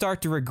 did you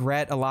start to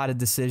regret a lot of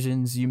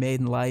decisions you made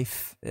in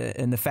life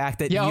and the fact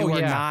that you were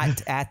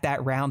not at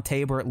that round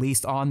table, or at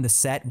least on the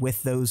set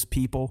with those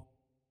people?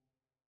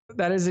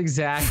 That is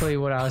exactly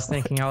what I was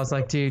thinking. I was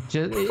like, dude,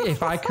 just,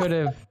 if I could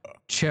have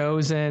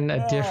chosen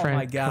a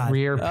different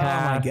career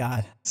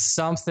path,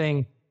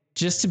 something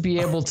just to be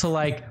able to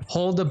like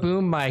hold a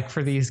boom mic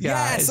for these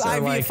guys. Yes,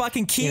 I'd be a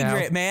fucking key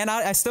grip, man.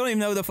 I still don't even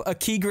know what a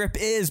key grip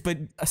is, but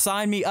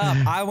sign me up.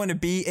 I want to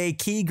be a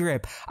key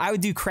grip. I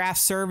would do craft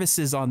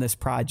services on this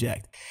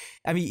project.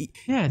 I mean,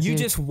 you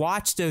just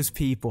watch those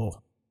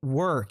people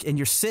work and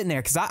you're sitting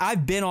there, because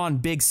I've been on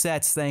big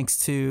sets thanks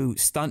to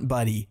Stunt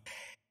Buddy.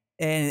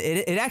 And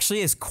it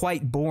actually is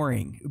quite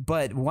boring.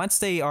 But once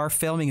they are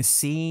filming a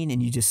scene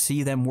and you just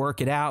see them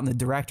work it out and the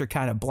director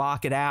kind of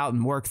block it out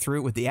and work through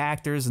it with the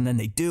actors, and then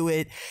they do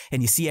it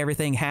and you see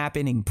everything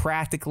happening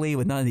practically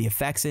with none of the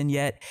effects in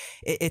yet,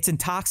 it's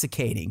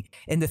intoxicating.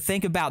 And to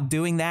think about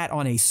doing that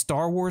on a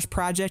Star Wars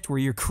project where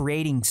you're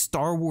creating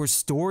Star Wars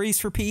stories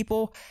for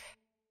people,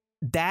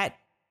 that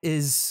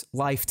is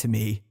life to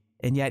me.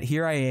 And yet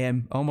here I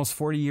am, almost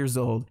 40 years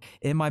old,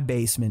 in my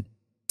basement,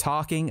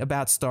 talking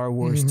about Star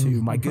Wars to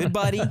my good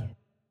buddy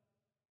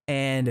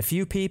and a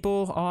few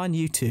people on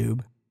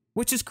YouTube,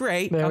 which is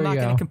great. I'm not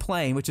going to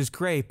complain, which is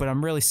great, but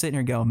I'm really sitting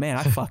here going, man,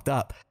 I fucked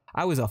up.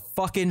 I was a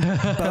fucking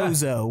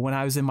bozo when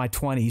I was in my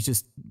 20s,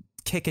 just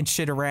kicking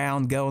shit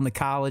around, going to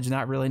college,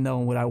 not really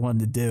knowing what I wanted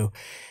to do.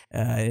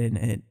 And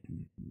it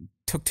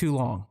took too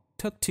long.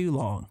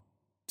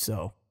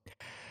 So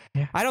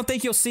yeah. I don't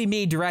think you'll see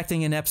me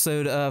directing an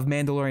episode of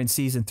Mandalorian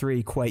Season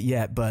 3 quite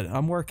yet, but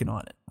I'm working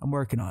on it.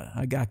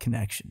 I got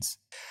connections.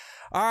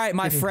 All right,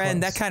 my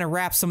friend, that kind of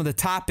wraps some of the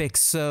topics.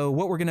 So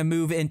what we're going to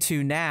move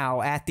into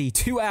now at the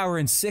 2 hour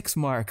and 6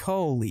 mark,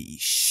 holy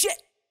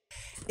shit,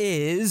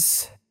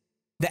 is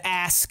the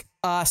Ask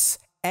Us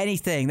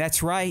Anything.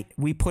 That's right.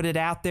 We put it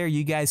out there.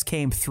 You guys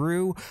came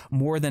through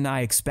more than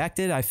I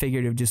expected. I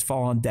figured it would just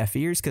fall on deaf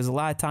ears, because a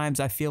lot of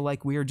times I feel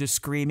like we are just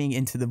screaming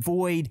into the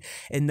void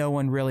and no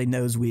one really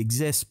knows we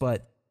exist,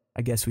 but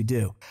I guess we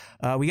do.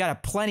 We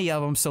got plenty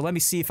of them, so let me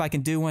see if I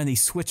can do one of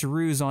these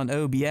switcheroos on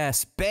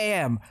OBS.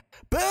 Bam!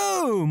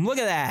 Boom! Look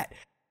at that.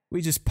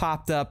 We just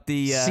popped up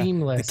the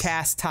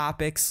cast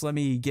topics. Let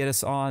me get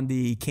us on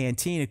the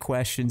Cantina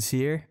questions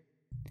here.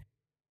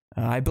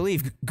 I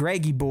believe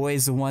Greggy Boy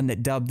is the one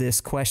that dubbed this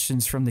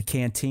questions from the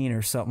canteen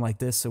or something like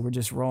this, so we're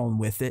just rolling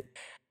with it.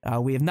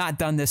 We have not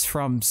done this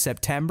from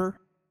September.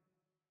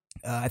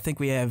 I think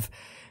we have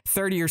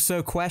 30 or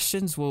so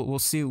questions. We'll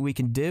see what we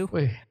can do.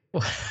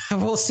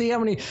 We'll see how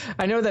many.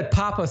 I know that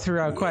Papa threw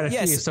out quite a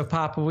few, so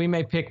Papa, we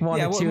may pick one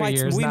or two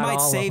years. We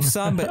might save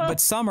some, but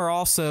some are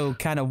also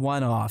kind of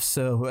one-off.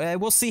 So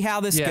we'll see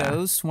how this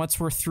goes. Once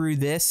we're through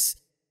this,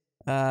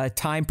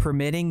 time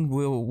permitting,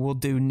 we'll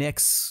do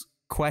Nick's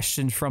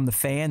question from the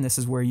fan. This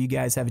is where you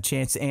guys have a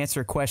chance to answer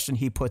a question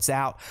he puts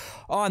out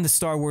on the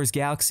Star Wars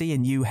Galaxy,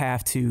 and you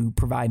have to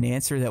provide an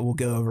answer that we'll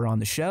go over on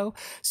the show,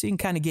 so you can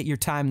kind of get your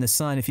time in the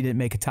sun if you didn't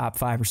make a top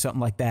 5 or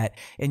something like that,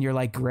 and you're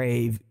like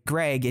Greg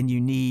and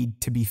you need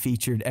to be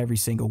featured every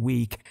single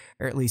week,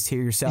 or at least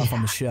hear yourself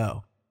on the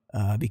show,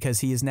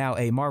 because he is now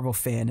a Marvel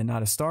fan and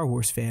not a Star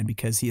Wars fan,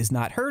 because he has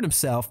not heard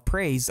himself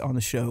praised on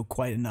the show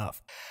quite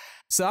enough.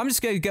 So I'm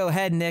just going to go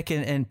ahead, Nick,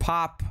 and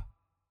pop.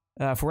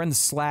 If we're in the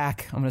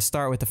Slack, I'm going to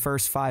start with the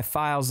first 5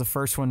 files, the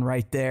first one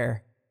right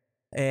there.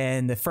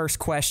 And the first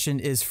question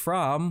is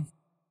from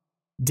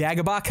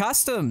Dagobah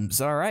Customs.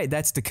 All right,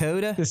 that's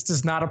Dakota. This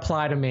does not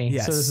apply to me,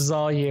 so this is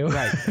all you.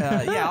 Right.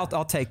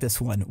 I'll take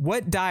this one.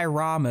 What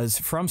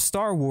dioramas from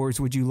Star Wars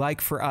would you like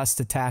for us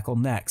to tackle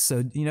next?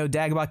 So,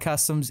 Dagobah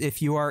Customs,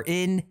 if you are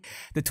in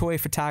the toy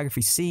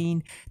photography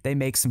scene, they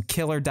make some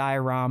killer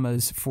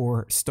dioramas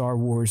for Star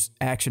Wars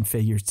action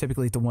figures,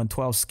 typically at the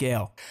 1/12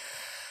 scale.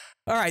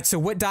 All right, so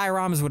what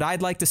dioramas would I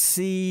like to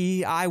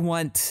see? I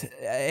want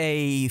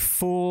a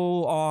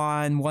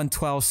full-on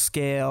 1/12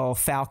 scale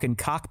Falcon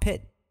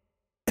cockpit.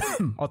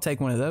 I'll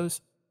take one of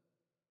those.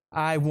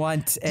 I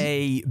want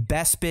a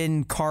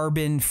Bespin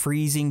carbon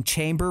freezing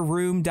chamber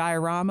room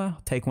diorama.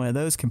 I'll take one of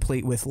those,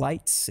 complete with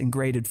lights and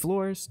graded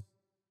floors.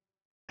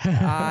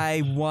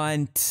 I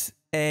want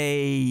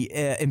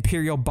a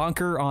Imperial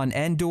bunker on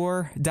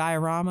Endor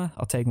diorama.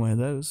 I'll take one of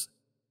those.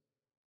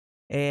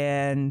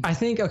 And I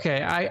think,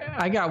 okay,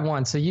 I got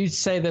one. So you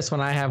say this one,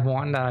 I have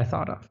one that I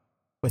thought of.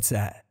 What's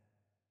that?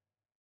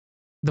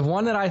 The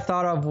one that I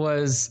thought of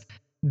was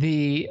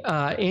the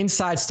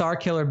inside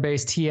Starkiller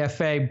base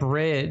TFA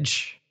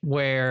bridge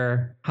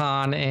where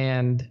Han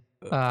and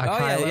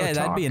Kylo talk.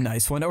 That'd be a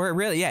nice one. Or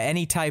really,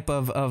 any type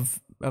of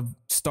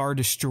Star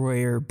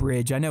Destroyer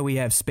bridge. I know we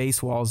have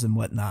space walls and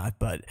whatnot,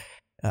 but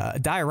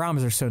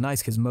dioramas are so nice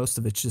because most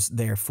of it's just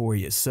there for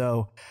you.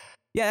 So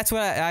yeah, that's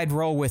what I'd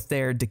roll with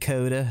there,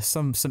 Dakota.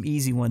 Some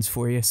easy ones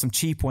for you. Some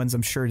cheap ones,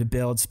 I'm sure, to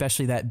build,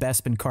 especially that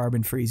Bespin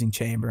carbon freezing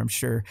chamber, I'm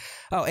sure.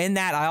 Oh, and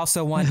that I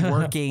also want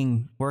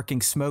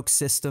working smoke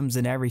systems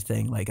and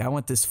everything. Like, I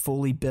want this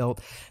fully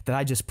built that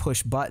I just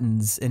push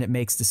buttons and it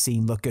makes the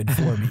scene look good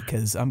for me,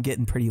 because I'm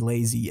getting pretty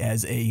lazy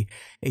as a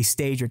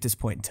stager at this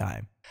point in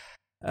time.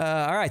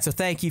 All right, so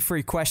thank you for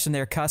your question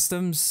there,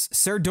 Customs.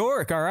 Sir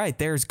Doric, all right,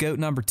 there's GOAT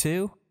number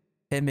 2.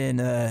 Him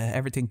and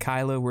Everton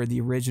Kylo were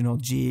the original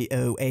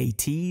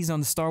GOATs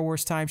on the Star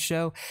Wars Time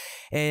show,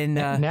 and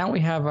now we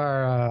have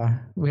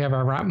our Mount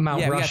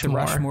Rushmore. We got the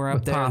Rushmore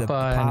up there. The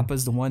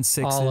Papas, the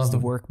 1/6s, the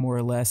work more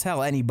or less.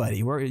 Hell, anybody.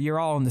 You're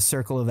all in the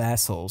circle of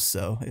assholes,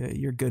 so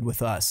you're good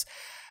with us.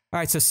 All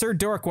right, so Sir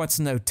Dork wants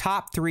to know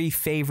top 3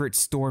 favorite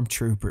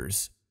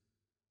stormtroopers.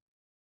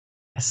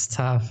 That's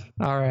tough.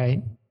 All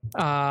right.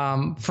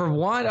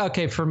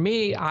 For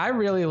me, I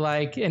really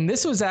like, and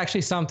this was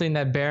actually something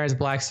that Baron's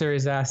Black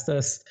Series asked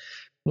us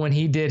when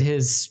he did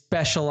his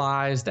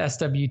specialized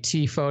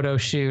SWT photo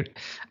shoot.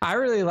 I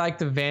really like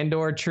the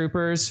Vandor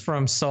troopers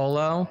from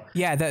Solo.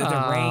 Yeah,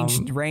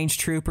 the range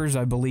troopers,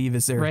 I believe,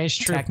 is their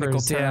technical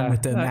term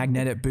with the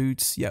magnetic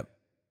boots. Yep.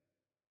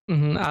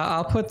 Mm-hmm.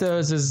 I'll put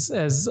those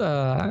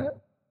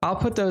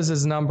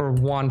as number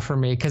 1 for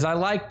me because I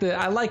like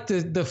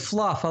the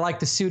fluff. I like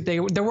the suit.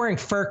 They're wearing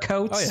fur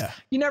coats. Oh yeah.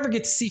 You never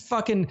get to see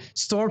fucking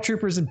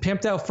stormtroopers in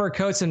pimped out fur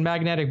coats and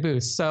magnetic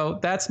boots. So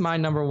that's my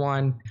number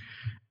 1.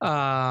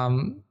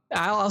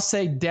 I'll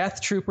say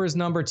Death Troopers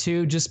number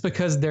 2 just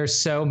because they're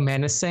so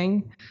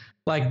menacing.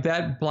 Like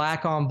that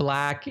black on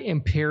black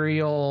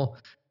Imperial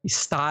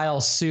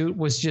style suit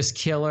was just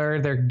killer.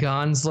 Their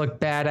guns look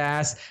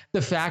badass.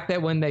 The fact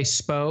that when they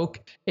spoke,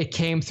 it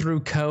came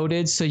through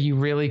coded, so you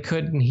really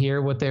couldn't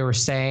hear what they were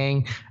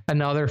saying.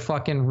 Another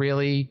fucking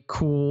really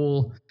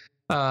cool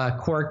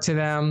quirk to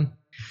them.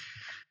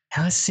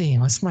 Now, let's see.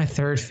 What's my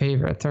third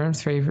favorite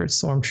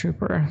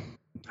stormtrooper?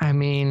 I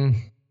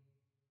mean,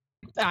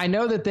 I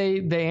know that they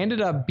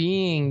ended up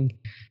being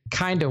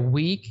kind of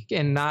weak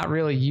and not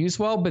really used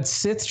well, but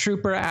Sith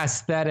Trooper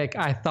aesthetic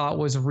I thought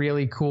was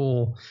really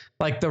cool.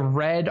 Like the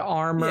red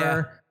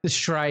armor, the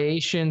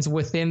striations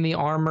within the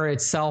armor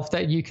itself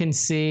that you can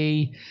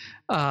see,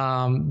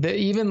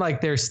 even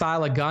like their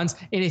style of guns.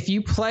 And if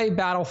you play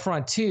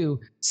Battlefront 2,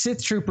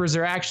 Sith Troopers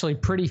are actually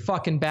pretty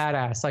fucking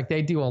badass. Like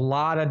they do a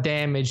lot of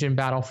damage in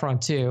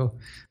Battlefront 2.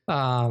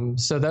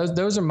 So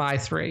those are my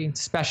 3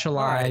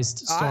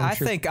 specialized. Right. I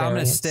think I'm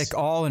going to stick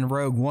all in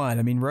Rogue One.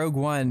 I mean, Rogue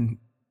One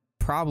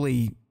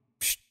probably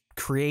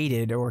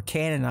created or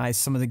canonized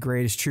some of the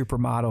greatest trooper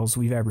models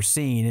we've ever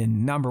seen,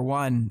 and number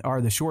 1 are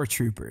the Shore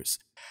Troopers.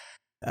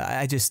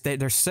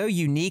 They're so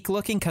unique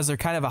looking because they're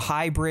kind of a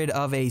hybrid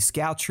of a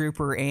Scout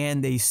Trooper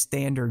and a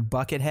standard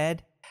Buckethead.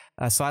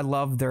 So I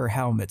love their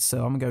helmets. So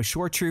I'm gonna go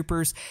Shore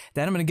Troopers.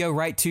 Then I'm gonna go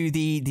right to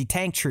the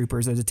Tank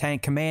Troopers or the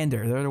Tank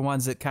Commander. They're the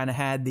ones that kind of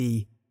had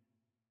the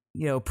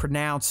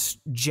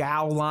pronounced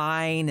jowl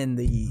line and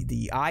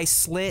the eye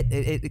slit.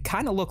 It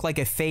kind of looked like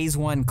a Phase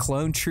 1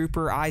 clone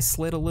trooper eye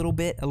slit a little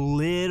bit.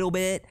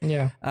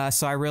 Yeah.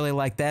 So I really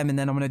like them. And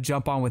then I'm going to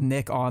jump on with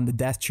Nick on the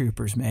Death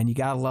Troopers, man. You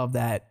got to love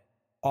that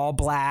all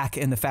black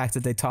and the fact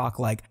that they talk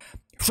like,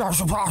 so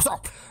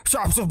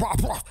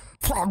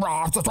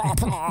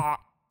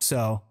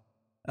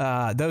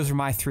those are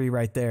my 3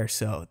 right there.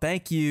 So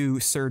thank you,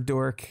 Sir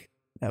Dork.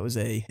 That was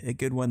a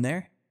good one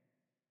there.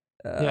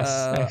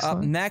 Yes,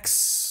 up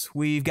next,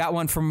 we've got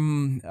one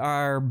from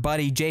our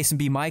buddy Jason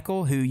B.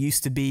 Michael, who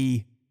used to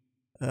be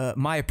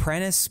my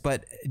apprentice,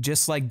 but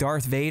just like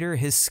Darth Vader,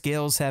 his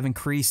skills have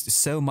increased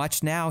so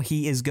much now,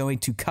 he is going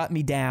to cut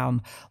me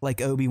down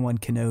like Obi-Wan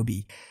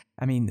Kenobi.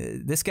 I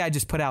mean, this guy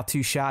just put out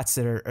 2 shots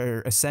that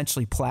are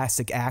essentially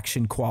plastic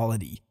action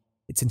quality.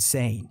 It's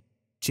insane.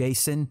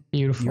 Jason,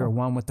 beautiful. You're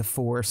one with the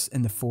Force,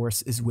 and the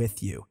Force is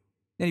with you.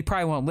 And he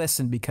probably won't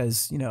listen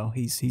because,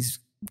 he's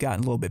gotten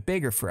a little bit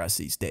bigger for us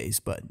these days,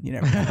 but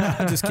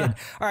I'm just kidding.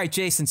 All right,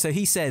 Jason. So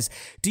he says,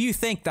 do you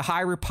think the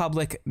High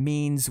Republic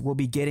means we'll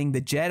be getting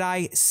the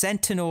Jedi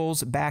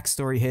Sentinels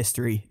backstory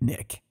history,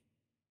 Nick?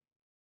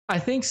 I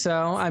think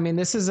so. I mean,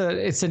 it's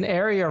an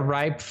area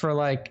ripe for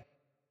like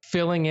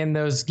filling in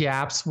those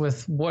gaps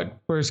with what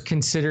was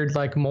considered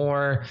like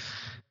more,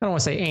 I don't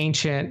want to say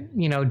ancient,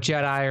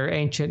 Jedi or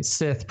ancient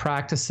Sith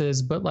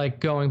practices, but like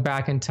going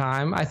back in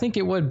time. I think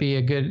it would be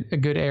a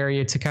good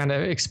area to kind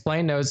of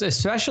explain those,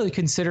 especially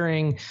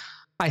considering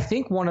I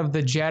think one of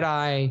the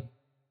Jedi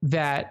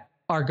that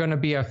are going to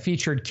be a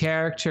featured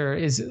character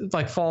is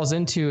like falls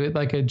into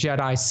like a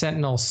Jedi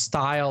Sentinel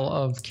style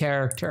of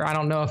character. I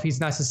don't know if he's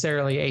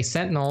necessarily a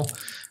Sentinel,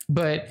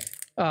 but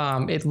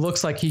it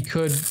looks like he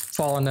could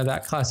fall into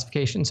that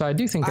classification. So I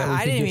do think that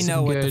I didn't even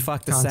know what the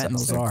fuck the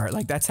Sentinels are.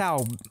 Like that's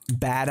how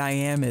bad I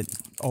am at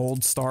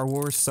old Star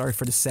Wars. Sorry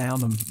for the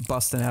sound. I'm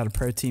busting out a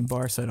protein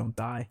bar so I don't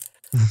die.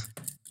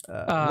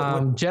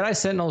 Jedi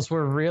Sentinels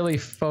were really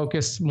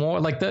focused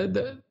more like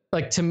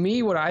like to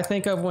me, what I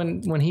think of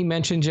when he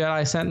mentioned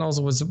Jedi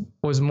Sentinels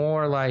was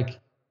more like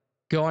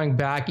going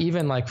back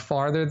even like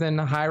farther than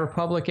the High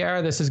Republic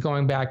era. This is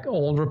going back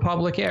Old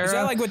Republic era. Is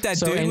that like what that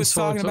dude was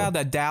talking about,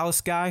 that Dallas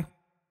guy?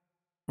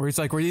 Where he's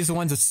like, were these the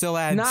ones that still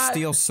had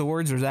steel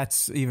swords, or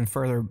that's even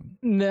further?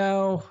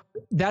 No,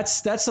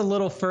 that's a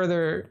little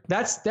further.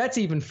 That's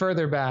even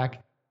further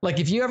back. Like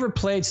if you ever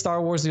played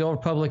Star Wars: The Old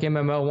Republic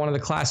MMO, one of the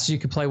classes you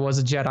could play was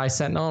a Jedi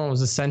Sentinel. It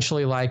was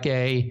essentially like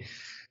it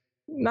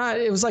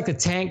was like a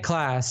tank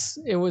class.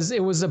 It was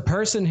a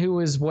person who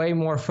was way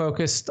more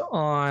focused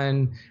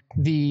on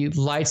the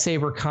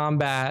lightsaber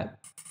combat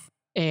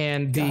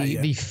and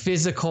the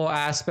physical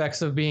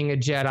aspects of being a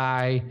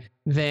Jedi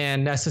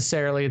than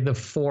necessarily the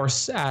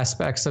Force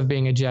aspects of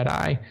being a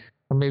Jedi.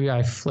 Or maybe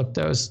I flipped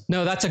those.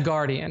 No, that's a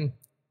Guardian.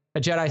 A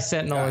Jedi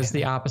Sentinel is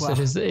the opposite.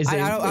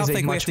 I don't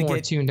think we have to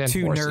get too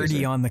nerdy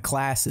user. on the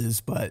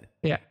classes, but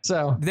yeah.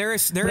 So there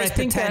is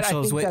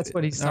potential. That's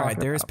what he's talking all right.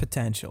 There is about.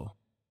 potential.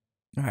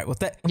 All right. Well,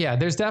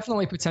 there's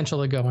definitely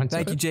potential to go into.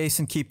 Thank you,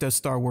 Jason. Keep those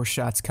Star Wars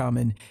shots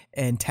coming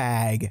and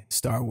tag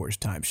Star Wars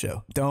Time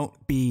Show. Don't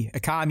be a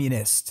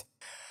communist.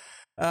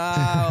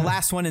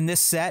 Last one in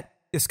this set.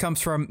 This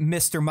comes from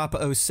Mr.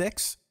 Muppa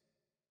 06.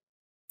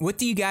 What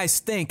do you guys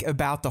think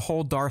about the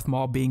whole Darth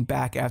Maul being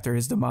back after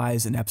his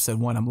demise in episode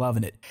 1? I'm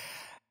loving it.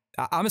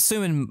 I'm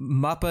assuming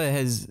Muppa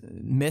has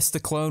missed the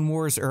Clone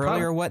Wars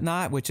earlier or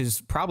whatnot, which is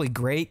probably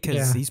great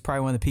because he's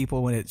probably one of the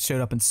people when it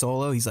showed up in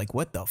Solo. He's like,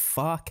 what the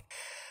fuck?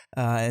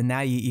 And now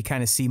you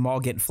kind of see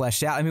Maul getting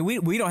fleshed out. I mean,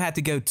 we don't have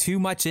to go too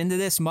much into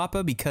this,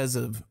 Muppa, because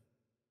of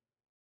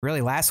really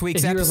last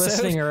week's episode. You were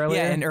listening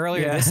earlier. Yeah, and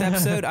earlier this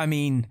episode. I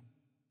mean,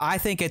 I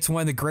think it's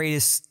one of the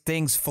greatest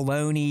things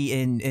Filoni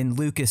and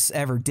Lucas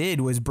ever did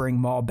was bring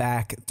Maul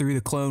back through the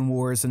Clone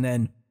Wars and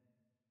then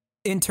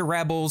into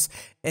Rebels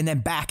and then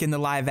back into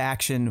live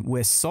action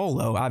with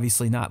Solo.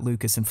 Obviously not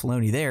Lucas and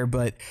Filoni there,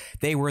 but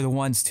they were the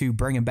ones to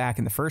bring him back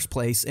in the first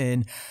place.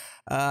 And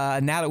now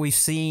that we've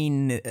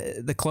seen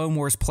the Clone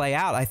Wars play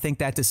out, I think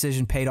that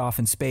decision paid off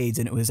in spades,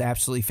 and it was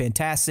absolutely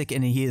fantastic.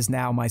 And he is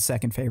now my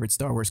second favorite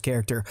Star Wars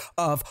character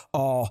of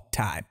all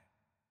time.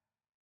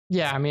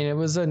 Yeah, I mean, it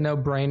was a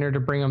no-brainer to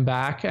bring him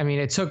back. I mean,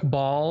 it took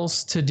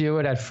balls to do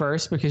it at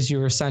first because you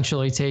were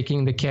essentially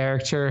taking the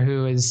character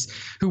who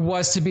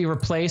was to be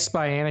replaced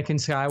by Anakin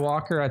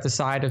Skywalker at the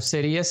side of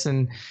Sidious,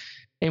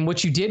 and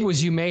what you did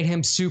was you made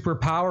him super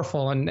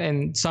powerful.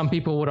 And some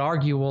people would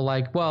argue,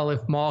 well,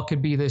 if Maul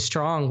could be this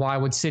strong, why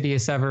would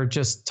Sidious ever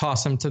just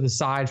toss him to the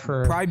side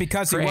for probably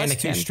because he was Anakin.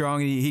 Too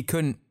strong. He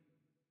couldn't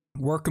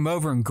work him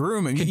over and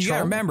groom him. You got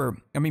to remember,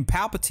 I mean,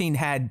 Palpatine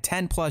had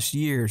 10 plus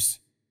years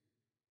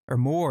or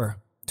more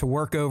to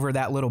work over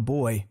that little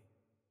boy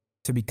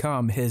to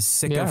become his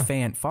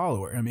sycophant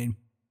follower. I mean,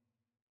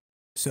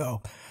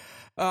 so,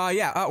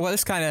 well,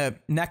 this kind of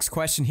next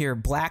question here,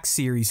 Black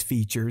Series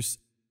features.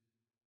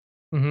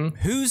 Mm-hmm.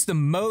 Who's the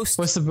most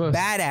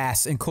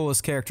badass and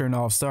coolest character in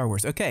all of Star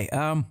Wars? Okay,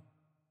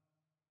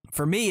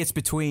 for me, it's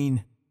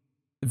between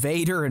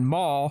Vader and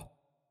Maul,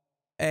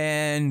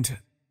 and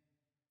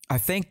I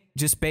think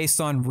just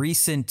based on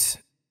recent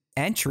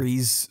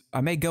entries, I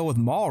may go with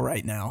Maul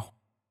right now.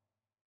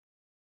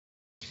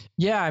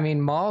 Yeah, I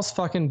mean, Maul's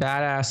fucking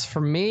badass.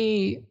 For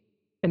me,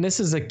 and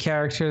this is a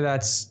character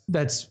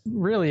that's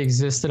really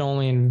existed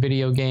only in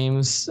video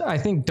games, I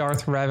think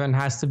Darth Revan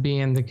has to be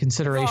in the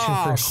consideration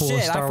for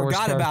coolest Star Wars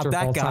character I forgot about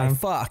that guy. Time.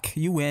 Fuck,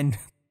 you win.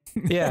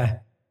 Yeah.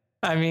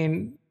 I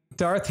mean,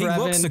 Darth Revan,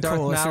 looks the Darth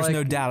coolest. Malak, There's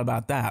no doubt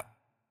about that.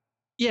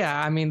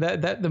 Yeah, I mean,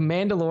 that the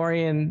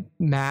Mandalorian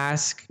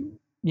mask,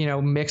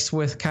 mixed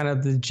with kind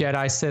of the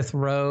Jedi Sith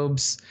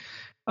robes,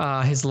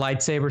 his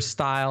lightsaber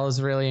style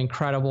is really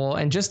incredible,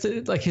 and just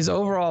like his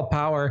overall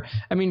power.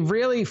 I mean,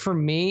 really, for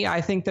me, I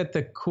think that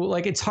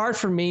it's hard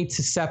for me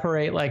to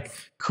separate like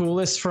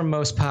coolest from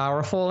most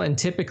powerful. And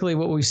typically,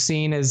 what we've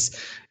seen is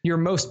your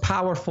most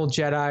powerful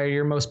Jedi or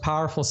your most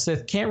powerful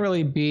Sith can't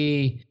really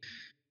be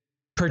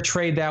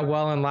portrayed that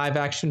well in live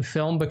action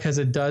film because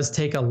it does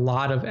take a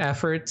lot of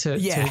effort to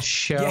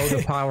show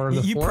the power of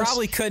the Force. You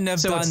probably couldn't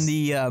have done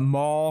the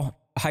Maul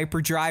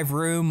hyperdrive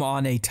room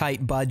on a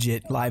tight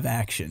budget live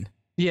action.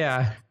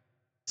 Yeah.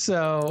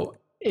 So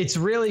it's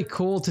really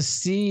cool to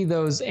see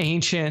those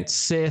ancient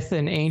Sith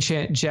and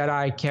ancient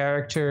Jedi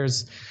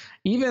characters,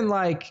 even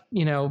like,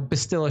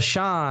 Bastila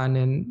Shan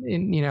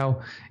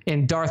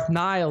and Darth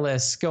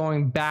Nihilus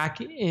going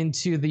back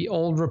into the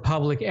old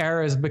Republic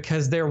eras,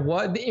 because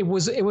it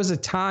was a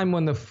time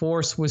when the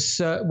Force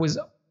was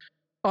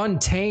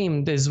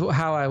untamed, is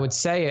how I would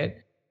say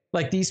it.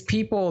 Like these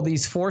people,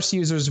 these Force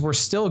users were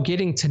still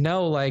getting to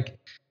know,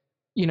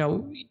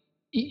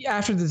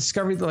 after the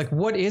discovery, like,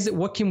 what is it?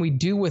 What can we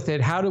do with it?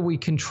 How do we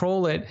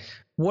control it?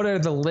 What are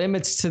the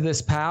limits to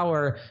this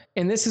power?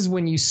 And this is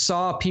when you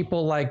saw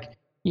people like,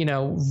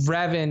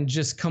 Revan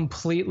just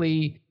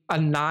completely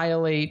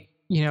annihilate,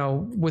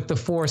 with the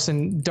Force,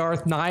 and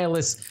Darth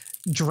Nihilus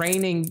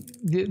draining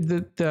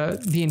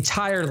the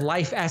entire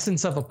life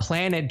essence of a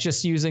planet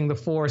just using the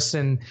Force,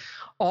 and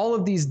all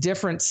of these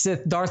different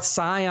Sith. Darth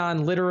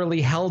Sion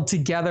literally held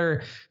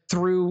together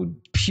through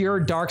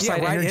pure dark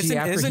side energy.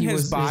 Isn't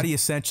his body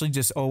essentially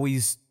just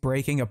always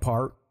breaking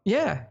apart?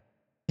 Yeah.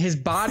 His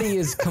body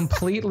is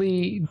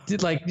completely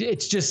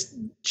it's just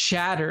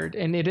shattered,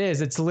 and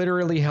it's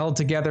literally held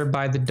together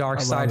by the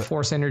dark side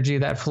Force energy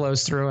that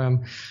flows through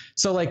him.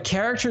 So like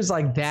characters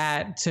like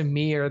that to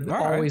me are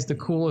always the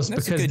coolest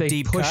because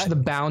they push the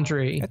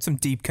boundary. That's some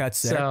deep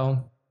cuts there.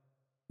 So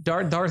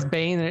Darth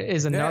Bane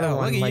is another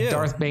one. Like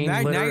Darth Bane,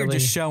 now you're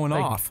just showing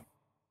off.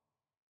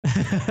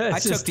 I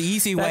took the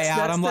easy way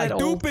out. I'm like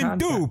Doop and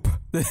Doop,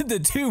 the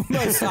two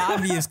most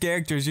obvious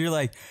characters. You're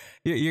like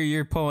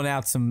you're pulling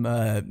out some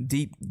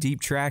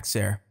deep tracks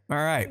there. All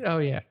right. Oh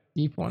yeah.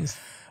 deep ones.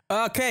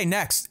 Okay,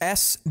 next,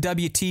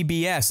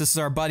 SWTBS. This is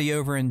our buddy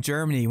over in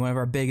Germany, one of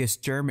our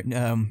biggest German,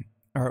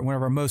 or one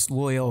of our most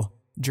loyal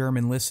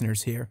German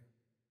listeners here.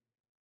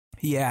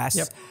 He asked,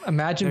 Yep.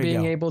 Imagine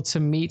being able to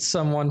meet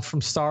someone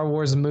from Star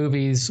Wars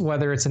movies,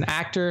 whether it's an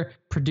actor,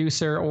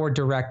 producer, or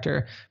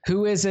director.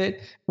 Who is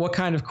it? What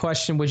kind of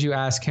question would you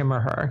ask him or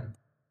her?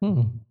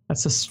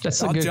 That's a good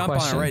question. I'll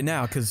jump on it right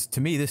now because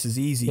to me this is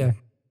easy. Yeah.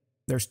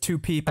 There's two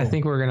people. I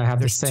think we're gonna have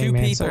the same answer.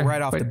 There's two people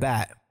right off the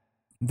bat: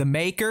 the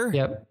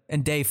Maker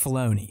and Dave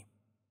Filoni.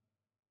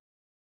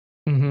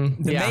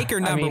 Mm-hmm. The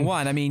Maker, number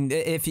one. I mean,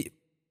 if you.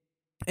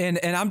 And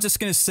I'm just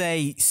going to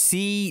say,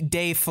 see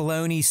Dave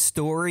Filoni's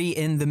story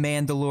in the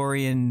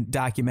Mandalorian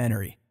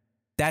documentary.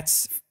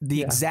 That's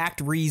the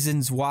exact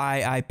reasons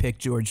why I picked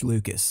George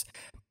Lucas.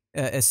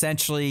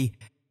 Essentially,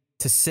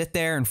 to sit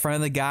there in front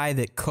of the guy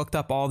that cooked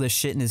up all this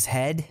shit in his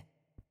head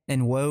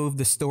and wove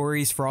the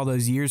stories for all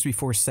those years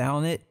before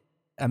selling it.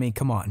 I mean,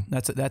 come on.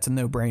 That's a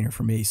no-brainer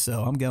for me.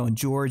 So I'm going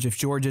George. If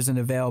George isn't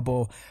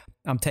available,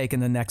 I'm taking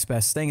the next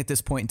best thing at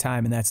this point in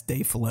time, and that's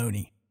Dave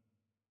Filoni.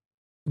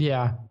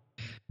 Yeah.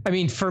 I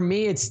mean, for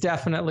me, it's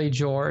definitely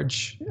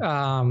George.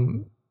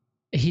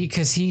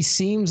 Because he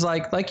seems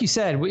like you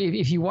said,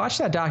 if you watch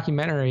that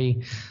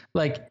documentary,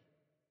 like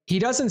he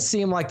doesn't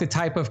seem like the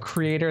type of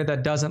creator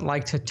that doesn't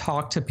like to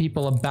talk to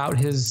people about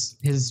his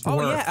work.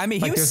 Oh yeah, I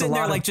mean, like, he was sitting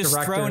there like just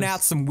directors throwing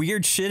out some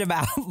weird shit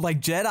about like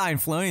Jedi and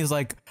Filoni. He's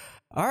like,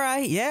 all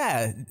right,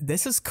 yeah,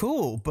 this is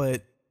cool,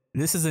 but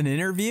this is an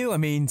interview. I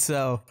mean,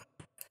 so.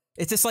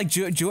 It's just like,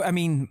 I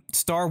mean,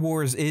 Star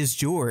Wars is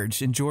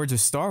George and George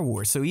is Star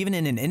Wars. So even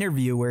in an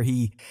interview where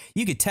you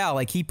could tell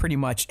like he pretty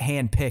much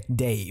handpicked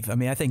Dave. I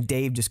mean, I think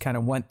Dave just kind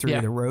of went through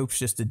the ropes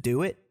just to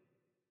do it,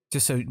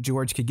 just so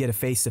George could get a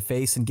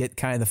face-to-face and get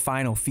kind of the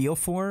final feel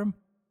for him.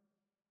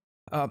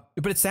 But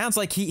it sounds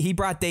like he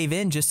brought Dave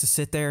in just to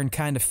sit there and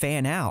kind of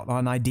fan out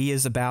on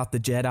ideas about the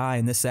Jedi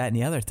and this, that, and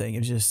the other thing. It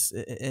was just,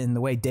 in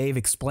the way Dave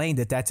explained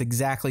it, that's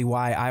exactly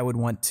why I would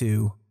want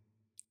to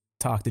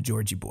talk to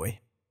Georgie boy.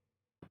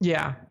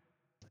 Yeah.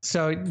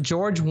 So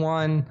George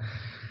won.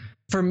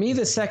 For me,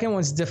 the second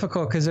one's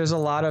difficult because there's a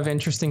lot of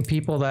interesting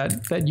people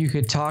that you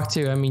could talk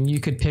to. I mean, you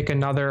could pick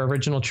another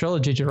original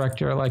trilogy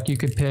director. Like you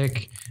could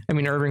pick, I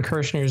mean, Irvin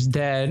Kershner's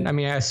dead. I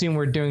mean, I assume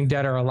we're doing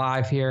dead or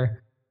alive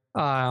here.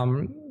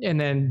 And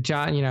then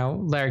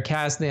John, Larry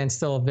Kasdan's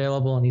still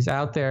available and he's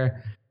out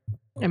there.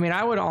 I mean,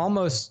 I would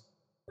almost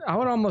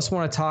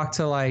want to talk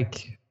to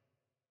like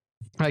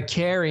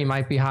Carrie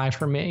might be high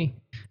for me,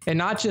 and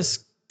not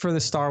just for the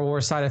Star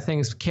Wars side of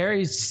things.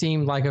 Carrie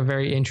seemed like a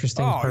very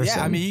interesting person.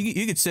 Yeah, I mean,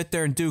 you could sit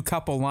there and do a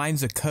couple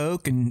lines of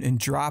coke and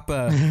drop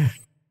a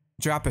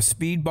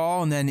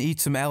speedball and then eat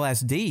some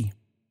LSD.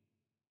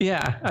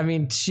 Yeah, I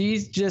mean, she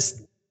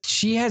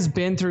has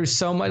been through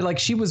so much. Like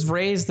she was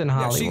raised in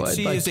Hollywood.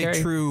 She like, is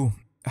a true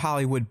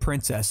Hollywood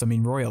princess. I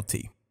mean,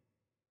 royalty.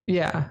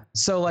 Yeah.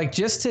 So like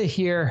just to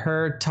hear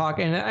her talk,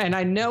 and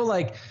I know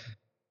like,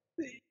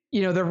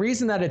 the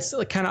reason that it's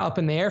kind of up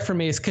in the air for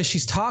me is because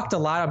she's talked a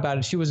lot about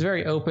it. She was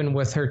very open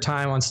with her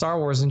time on Star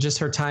Wars and just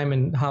her time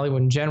in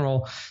Hollywood in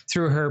general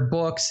through her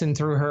books and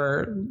through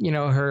her,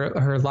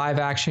 her live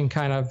action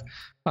kind of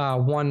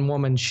one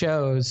woman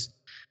shows.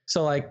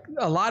 So like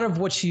a lot of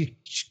what she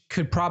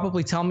could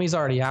probably tell me is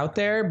already out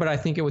there, but I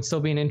think it would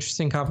still be an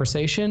interesting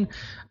conversation.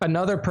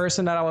 Another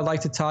person that I would like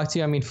to talk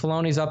to, I mean,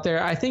 Filoni's up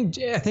there. I think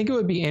it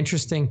would be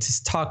interesting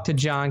to talk to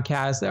John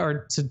Kasdan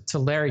or to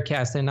Larry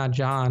Kasdan, not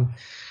John.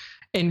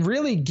 And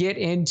really get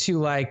into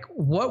like,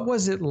 what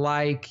was it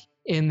like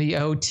in the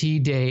OT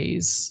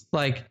days?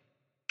 Like,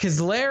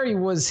 because Larry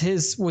was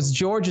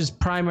George's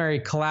primary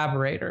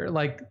collaborator.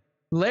 Like,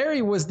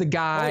 Larry was the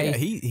guy. Oh,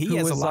 yeah. He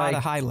has a lot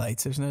of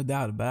highlights. There's no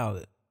doubt about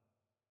it.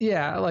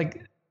 Yeah,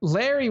 like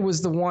Larry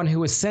was the one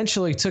who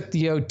essentially took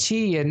the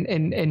OT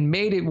and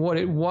made it what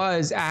it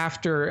was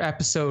after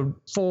episode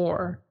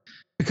 4.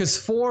 Because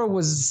 4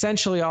 was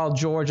essentially all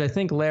George. I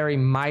think Larry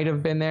might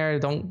have been there.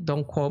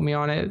 Don't quote me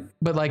on it.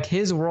 But like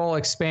his role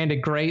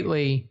expanded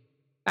greatly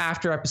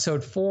after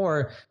episode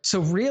 4.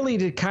 So really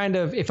to kind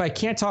of, if I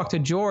can't talk to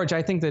George,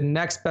 I think the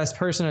next best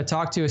person to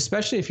talk to,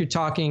 especially if you're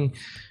talking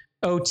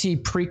OT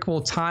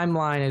prequel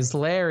timeline, is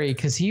Larry.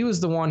 Because he was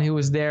the one who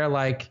was there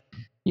like,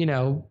 I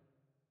don't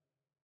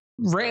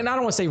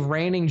want to say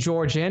reining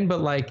George in,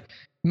 but like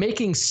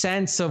making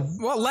sense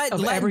of let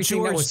everything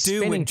George that was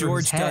do what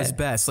George does head.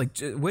 best. Like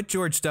what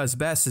George does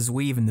best is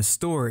weaving the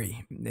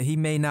story. He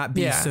may not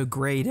be so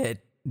great at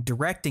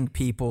directing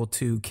people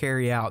to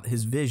carry out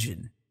his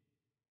vision.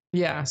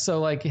 Yeah. So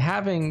like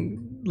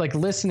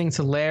listening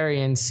to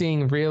Larry and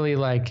seeing really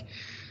like,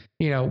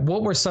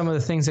 what were some of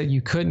the things that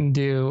you couldn't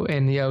do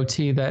in the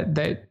OT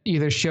that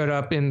either showed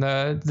up in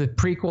the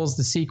prequels,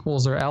 the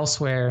sequels, or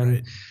elsewhere, right.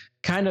 And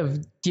kind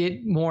of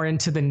get more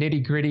into the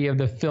nitty gritty of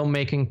the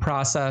filmmaking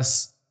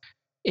process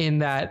in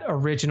that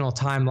original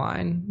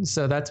timeline.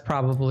 So that's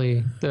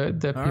probably the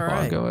people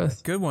I'll go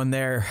with. Good one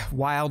there,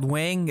 Wild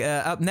Wing.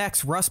 Up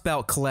next, Rust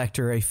Belt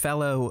Collector, a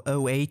fellow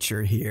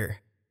OH'er here.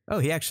 Oh,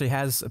 he actually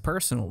has a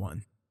personal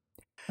one.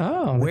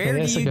 Oh, Where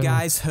okay, do you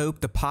guys hope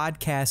the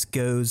podcast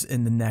goes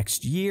in the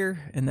next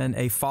year? And then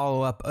a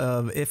follow-up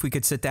of if we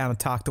could sit down and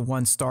talk to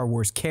one Star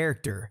Wars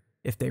character,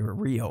 if they were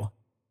real,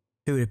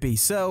 who would it be?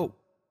 So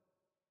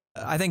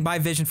I think my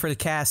vision for the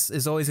cast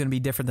is always going to be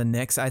different than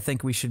Nick's. I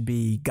think we should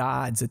be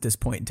gods at this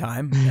point in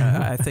time.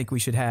 I think we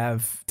should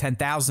have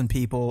 10,000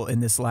 people in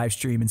this live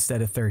stream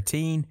instead of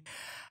 13.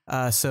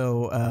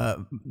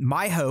 So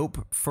my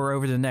hope for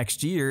over the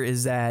next year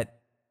is that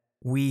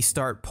we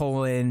start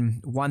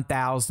pulling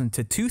 1,000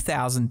 to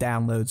 2,000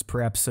 downloads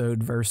per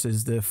episode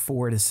versus the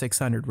 400 to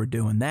 600 we're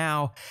doing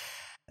now.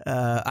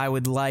 I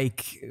would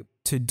like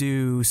to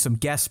do some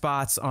guest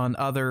spots on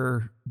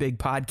other big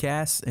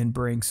podcasts and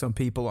bring some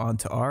people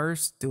onto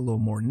ours, do a little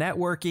more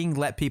networking,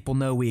 let people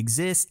know we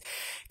exist.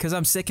 Because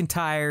I'm sick and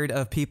tired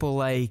of people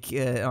like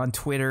on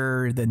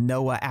Twitter, the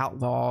Noah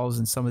Outlaws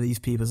and some of these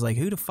people. It's like,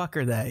 who the fuck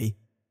are they?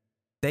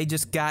 They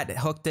just got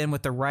hooked in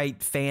with the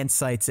right fan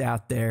sites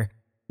out there.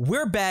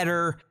 We're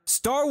better.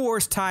 Star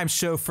Wars Time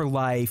Show for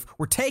life.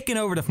 We're taking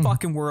over the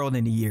fucking world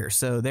in a year.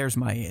 So there's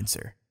my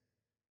answer.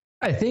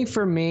 I think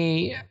for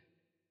me,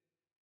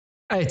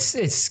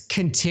 it's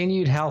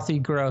continued healthy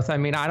growth. I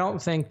mean, I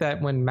don't think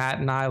that when Matt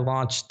and I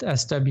launched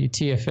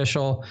SWT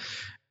Official,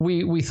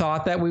 we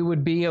thought that we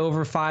would be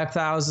over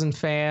 5,000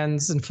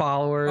 fans and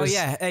followers. Oh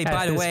yeah. Hey,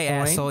 by the way,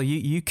 asshole,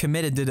 you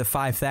committed to the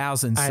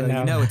 5,000, so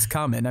you know it's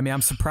coming. I mean,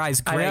 I'm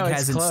surprised Greg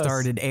hasn't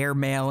started air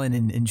mailing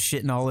and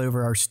shitting all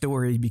over our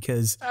story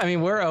because I mean,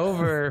 we're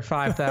over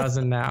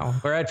 5,000 now.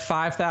 We're at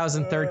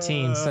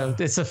 5,013, so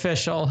it's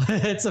official.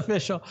 It's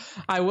official.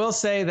 I will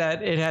say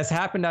that it has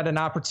happened at an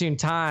opportune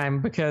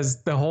time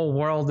because the whole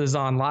world is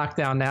on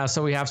lockdown now,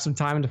 so we have some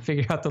time to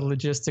figure out the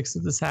logistics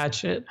of this hat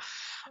shit.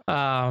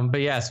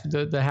 But yes,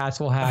 the hats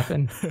will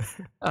happen.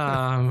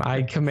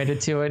 I committed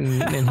to it,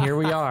 and here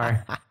we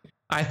are.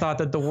 I thought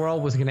that the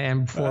world was going to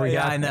end before we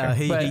got there. I know.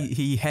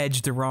 He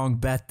hedged the wrong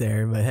bet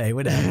there, but hey,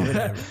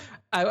 whatever.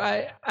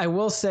 I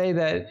will say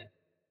that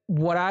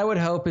what I would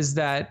hope is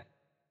that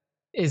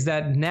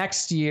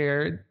next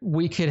year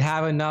we could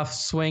have enough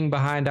swing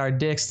behind our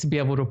dicks to be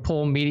able to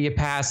pull media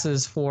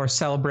passes for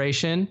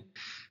Celebration.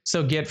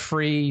 So get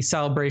free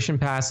Celebration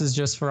passes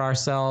just for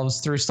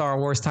ourselves through Star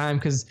Wars Time.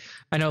 Because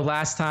I know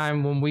last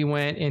time when we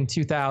went in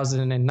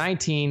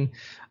 2019,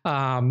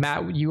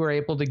 Matt, you were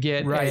able to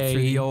get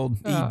through the old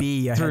EB.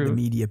 I had the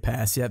media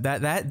pass. Yeah,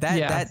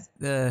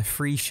 that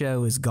free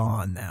show is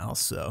gone now.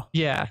 So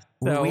yeah,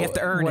 so we have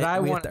to earn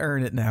it. We have to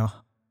earn it now.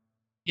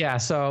 Yeah,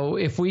 so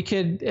if we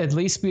could at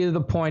least be to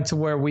the point to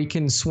where we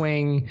can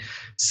swing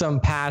some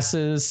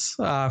passes,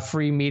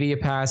 free media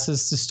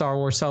passes to Star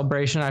Wars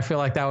Celebration, I feel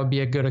like that would be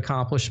a good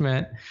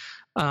accomplishment.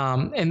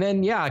 And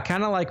then, yeah,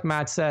 kind of like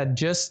Matt said,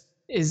 just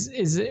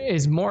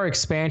is more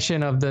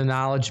expansion of the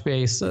knowledge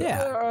base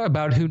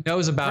about who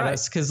knows about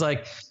us. Because,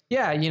 like,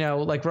 yeah, you know,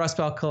 like Rust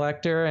Belt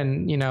Collector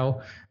and, you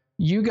know,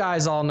 you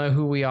guys all know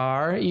who we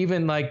are,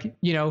 even like,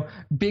 you know,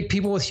 big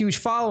people with huge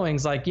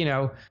followings, like, you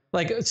know,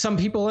 like some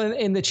people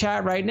in the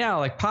chat right now,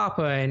 like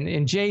Papa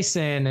and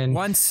Jason and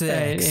 16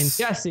 and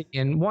Jesse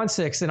and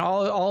 16 and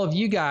all of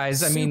you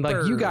guys. I mean,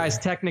 like you guys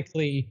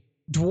technically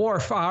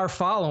dwarf our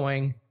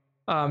following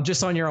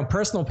just on your own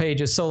personal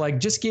pages. So like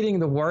just getting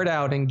the word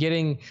out and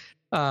getting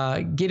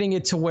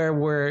it to where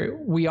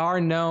we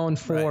are known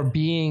for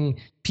being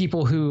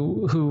people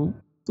who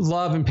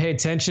love and pay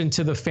attention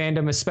to the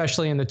fandom,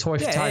 especially in the toy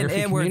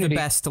photography and community. We're the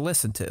best to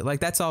listen to. Like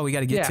that's all we got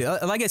to get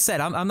to. Like I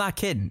said, I'm not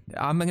kidding.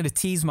 I'm going to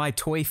tease my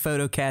Toy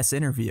Photocast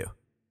interview.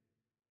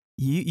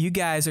 You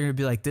guys are going to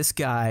be like, this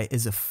guy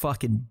is a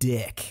fucking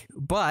dick.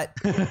 But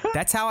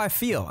that's how I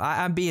feel.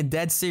 I'm being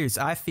dead serious.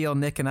 I feel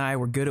Nick and I,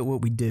 we're good at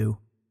what we do.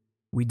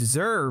 We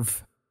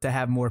deserve to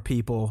have more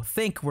people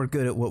think we're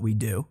good at what we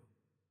do.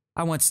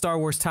 I want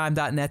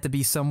StarWarsTime.net to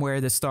be somewhere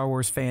that Star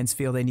Wars fans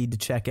feel they need to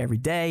check every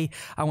day.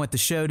 I want the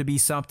show to be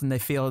something they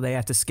feel they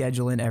have to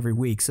schedule in every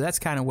week. So that's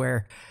kind of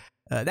where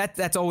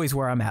that's always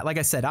where I'm at. Like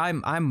I said,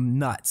 I'm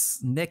nuts.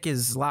 Nick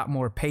is a lot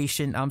more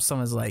patient. I'm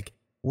someone who's like,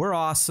 we're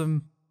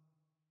awesome.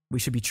 We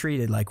should be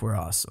treated like we're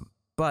awesome.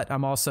 But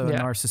I'm also a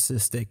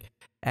narcissistic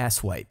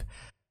asswipe.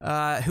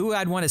 Who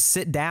I'd want to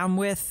sit down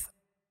with?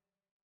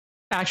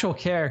 Actual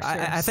character.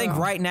 I think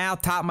right now,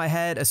 top of my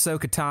head,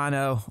 Ahsoka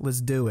Tano.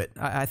 Let's do it.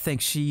 I think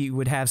she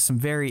would have some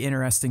very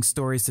interesting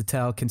stories to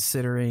tell,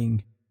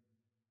 considering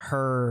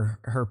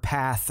her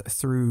path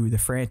through the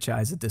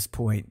franchise at this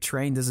point.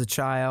 Trained as a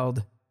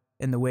child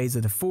in the ways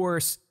of the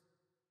Force.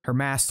 Her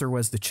master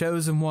was the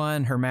Chosen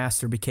One. Her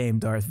master became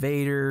Darth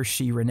Vader.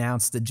 She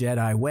renounced the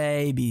Jedi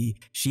way.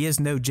 She is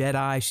no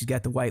Jedi. She's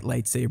got the white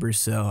lightsaber,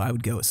 so I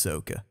would go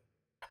Ahsoka.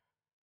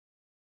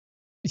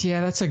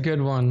 Yeah, that's a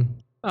good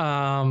one.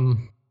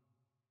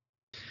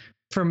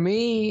 For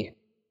me,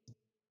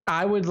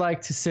 I would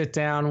like to sit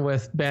down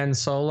with Ben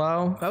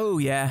Solo. Oh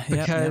yeah,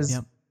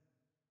 because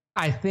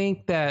I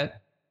think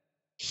that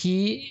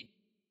he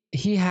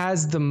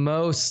has the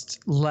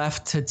most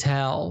left to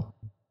tell.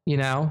 You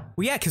know?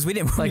 Well, yeah, because we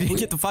didn't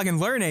get to fucking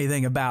learn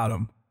anything about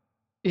him.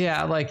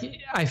 Yeah, like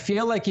I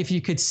feel like if you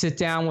could sit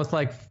down with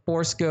like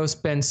Force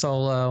Ghost Ben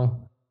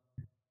Solo,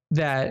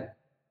 that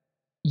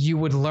you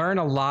would learn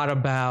a lot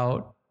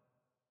about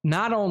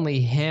not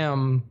only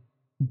him,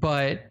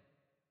 but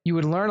you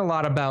would learn a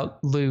lot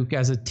about Luke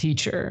as a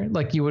teacher.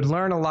 Like you would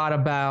learn a lot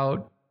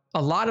about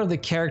a lot of the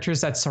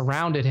characters that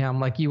surrounded him.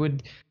 Like you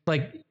would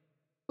like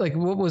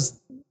what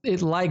was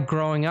it like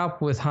growing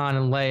up with Han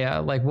and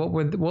Leia? Like what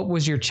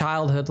was your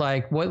childhood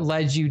like? What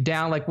led you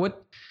down? Like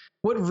what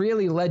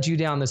really led you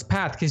down this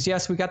path? Because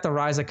yes, we got the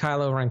Rise of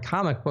Kylo Ren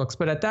comic books,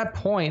 but at that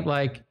point,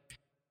 like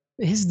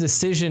his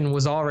decision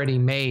was already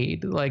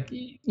made. Like,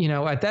 you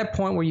know, at that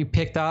point where you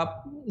picked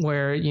up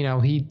where, you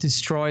know, he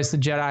destroys the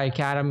Jedi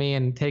Academy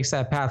and takes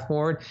that path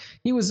forward,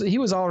 he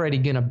was already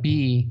going to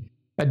be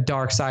a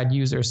dark side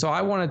user. So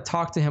I want to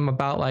talk to him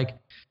about like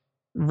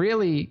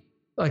really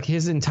like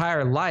his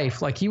entire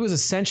life. Like he was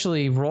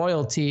essentially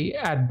royalty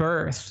at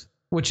birth,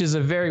 which is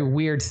a very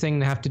weird thing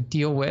to have to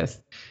deal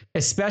with,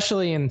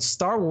 especially in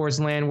Star Wars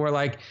land where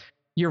like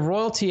your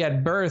royalty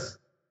at birth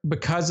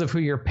because of who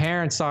your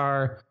parents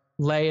are.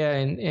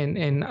 Leia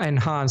and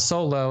Han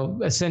Solo,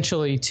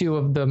 essentially two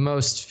of the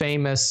most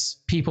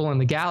famous people in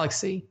the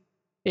galaxy,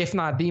 if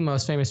not the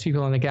most famous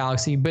people in the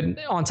galaxy. But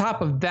on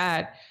top of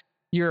that,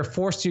 you're a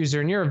Force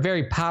user and you're a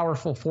very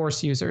powerful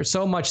Force user,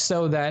 so much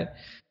so that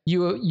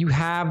you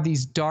have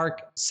these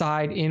dark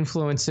side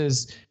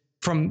influences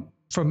from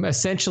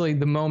essentially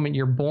the moment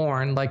you're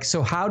born. Like,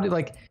 so how did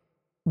like,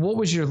 what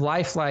was your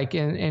life like,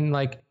 and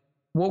like,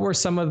 what were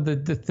some of the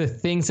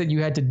things that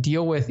you had to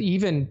deal with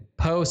even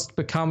post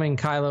becoming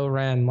Kylo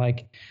Ren?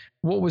 Like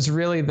what was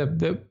really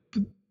the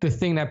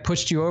thing that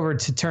pushed you over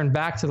to turn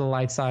back to the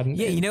light side? And,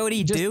 yeah, you know what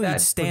he'd do? He'd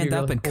stand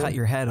up really and cut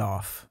your head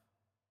off.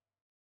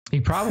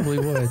 He probably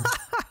would.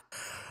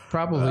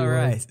 Probably All would.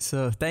 right.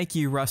 So thank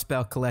you, Rust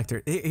Belt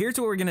Collector. Here's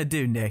what we're going to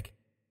do, Nick.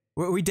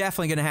 We're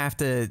definitely going to have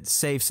to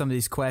save some of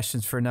these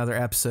questions for another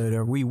episode,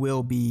 or we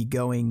will be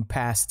going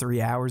past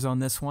 3 hours on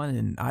this one,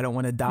 and I don't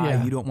want to die.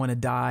 Yeah. You don't want to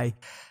die.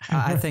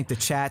 I think the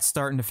chat's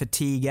starting to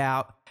fatigue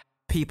out.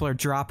 People are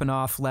dropping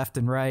off left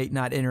and right,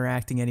 not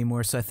interacting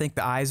anymore. So I think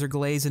the eyes are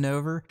glazing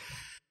over.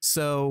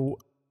 So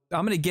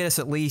I'm going to get us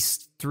at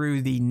least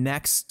through the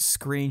next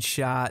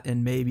screenshot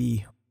and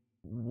maybe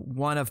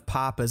one of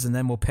Papa's, and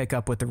then we'll pick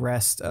up with the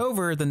rest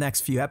over the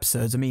next few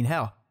episodes. I mean,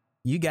 hell,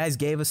 you guys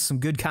gave us some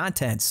good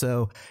content.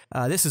 So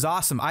this is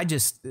awesome.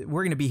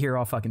 We're going to be here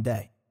all fucking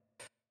day.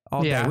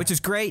 All day, which is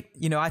great.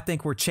 You know, I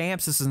think we're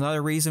champs. This is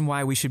another reason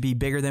why we should be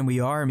bigger than we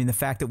are. I mean, the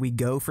fact that we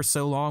go for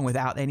so long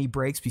without any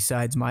breaks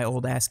besides my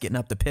old ass getting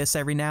up to piss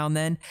every now and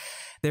then.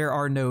 There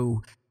are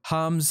no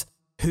hums,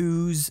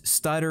 whoos,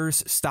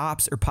 stutters,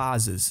 stops, or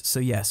pauses. So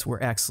yes,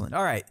 we're excellent.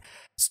 All right.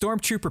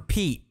 Stormtrooper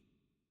Pete.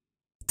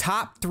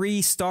 Top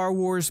 3 Star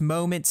Wars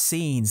moment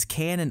scenes,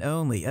 canon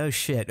only. Oh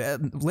shit!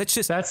 That's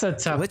a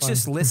tough one.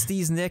 Just list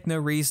these, Nick. No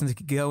reason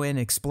to go in and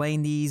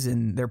explain these,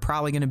 and they're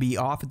probably going to be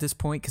off at this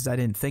point because I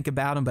didn't think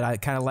about them. But I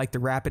kind of like the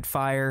rapid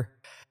fire.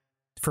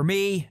 For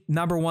me,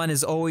 number 1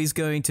 is always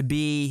going to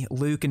be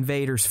Luke and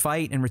Vader's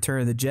fight in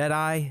Return of the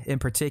Jedi. In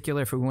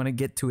particular, if we want to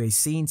get to a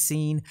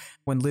scene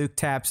when Luke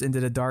taps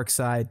into the dark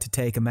side to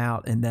take him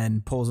out, and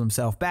then pulls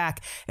himself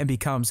back and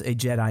becomes a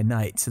Jedi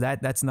Knight. So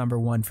that's number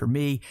 1 for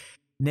me.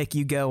 Nick,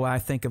 you go. I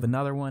think of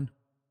another one.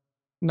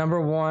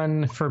 Number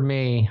 1 for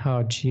me.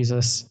 Oh,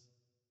 Jesus.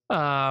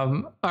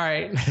 All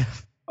right.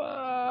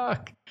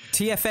 Fuck.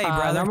 TFA,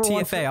 brother.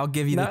 TFA. I'll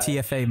give you the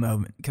TFA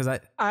moment because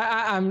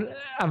I'm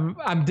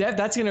dead.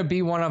 That's going to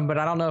be one of them, but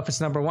I don't know if it's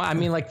number 1. I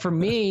mean, like for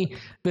me,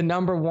 the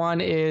number 1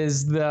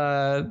 is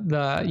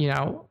the, you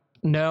know,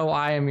 no,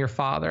 I am your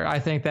father. I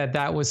think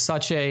that was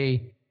such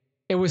a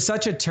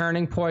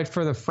turning point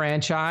for the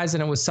franchise.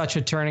 And it was such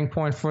a turning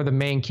point for the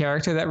main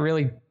character that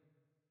really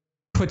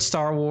put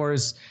Star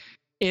Wars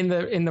in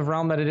the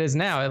realm that it is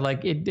now.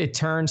 It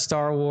turns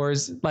Star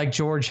Wars, like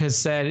George has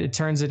said, it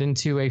turns it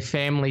into a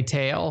family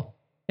tale,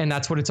 and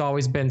that's what it's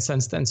always been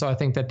since then. So I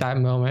think that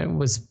moment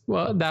was,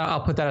 well, that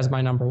I'll put that as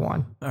my number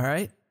 1. All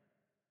right.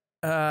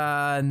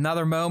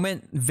 Another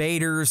moment,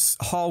 Vader's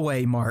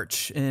hallway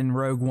march in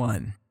Rogue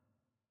One.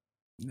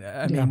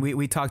 I mean,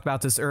 we talked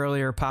about this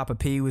earlier. Papa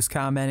P was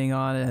commenting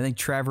on it. I think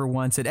Trevor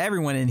wants it.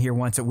 Everyone in here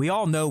wants it. We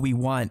all know we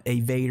want a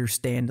Vader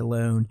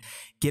standalone,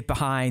 get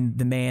behind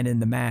the man in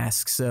the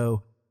mask.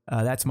 So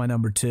that's my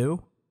number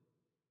 2.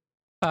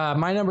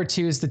 My number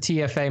 2 is the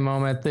TFA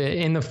moment,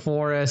 in the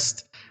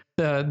forest,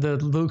 the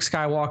Luke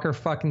Skywalker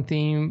fucking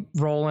theme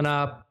rolling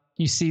up.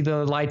 You see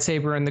the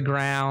lightsaber in the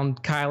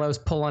ground. Kylo's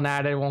pulling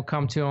at it, won't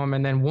come to him,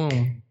 and then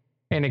boom,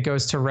 and it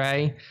goes to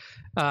Rey.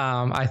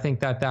 I think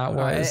that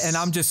was, and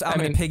I'm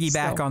going to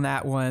piggyback on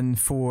that one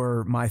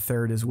for my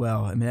 3rd as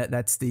well. I mean,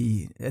 that's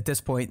at this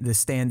point, the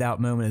standout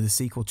moment of the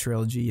sequel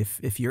trilogy.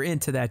 If you're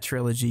into that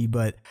trilogy,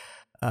 but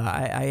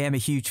I am a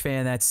huge fan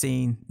of that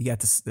scene. You got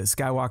the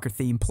Skywalker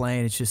theme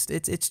playing.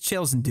 It's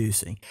chills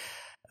inducing.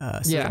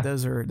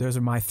 Those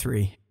are my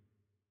 3.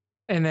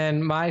 And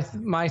then my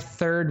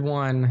 3rd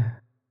one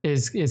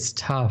is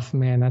tough,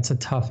 man. That's a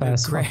tough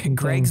ass.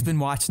 Greg's been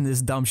watching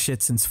this dumb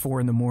shit since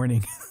 4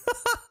 a.m.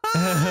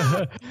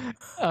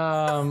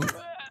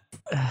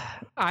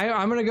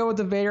 I'm gonna go with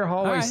the Vader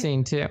hallway right.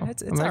 scene too.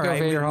 It's I'm gonna all go right.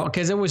 Vader hall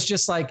because it was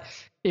just like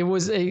it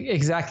was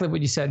exactly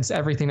what you said. It's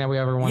everything that we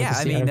ever wanted to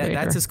see. Yeah, I mean out of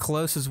that's Vader. as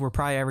close as we're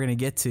probably ever gonna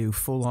get to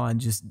full on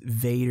just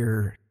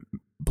Vader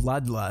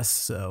bloodlust.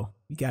 So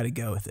you got to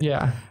go with it.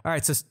 Yeah. All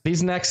right. So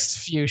these next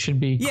few should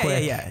be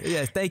quick.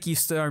 Yeah. Thank you,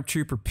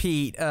 Stormtrooper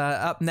Pete.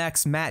 Up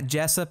next, Matt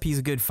Jessup. He's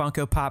a good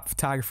Funko Pop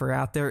photographer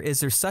out there. Is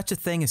there such a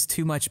thing as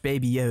too much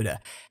Baby Yoda?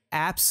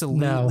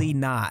 Absolutely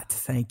not.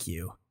 Thank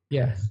you.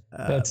 Yeah,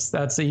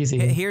 that's easy.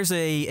 Here's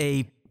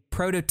a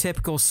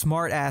prototypical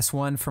smart ass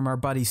one from our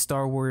buddy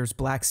Star Wars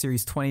Black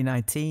Series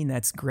 2019.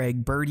 That's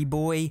Greg Birdie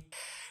Boy.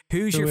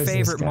 Who's your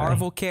favorite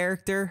Marvel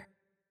character?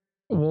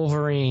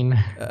 Wolverine.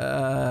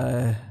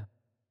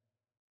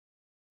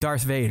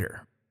 Darth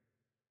Vader.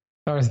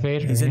 Darth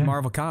Vader. He's in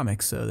Marvel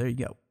Comics, so there you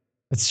go.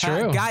 That's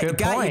true. Got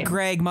point. you,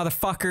 Greg,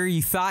 motherfucker.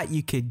 You thought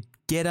you could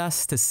get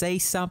us to say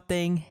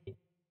something.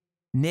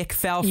 Nick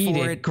fell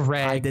for it.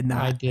 Greg. I did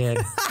not. I did.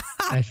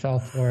 I fell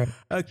for it.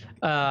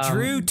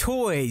 Drew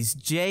Toys,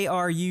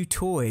 JRU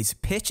Toys,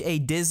 pitch a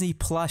Disney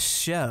Plus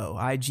show.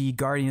 IG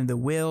Guardian of the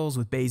Wills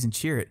with Baze and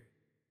Chirrut.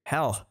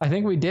 Hell, I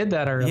think we did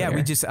that earlier.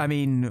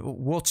 Yeah,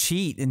 we'll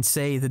cheat and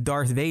say the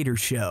Darth Vader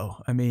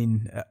show. I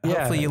mean,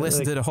 hopefully you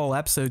listened to the whole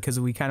episode because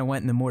we kind of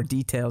went into more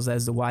details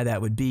as to why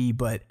that would be.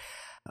 But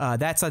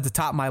that's at the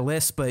top of my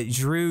list. But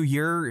Drew,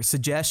 your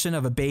suggestion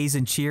of a Baze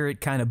and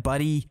Chirrut kind of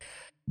buddy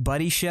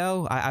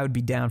show, I would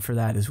be down for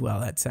that as well.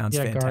 That sounds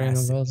fantastic. Guardian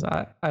of the Wills.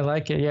 I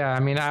like it. Yeah,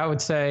 I mean, I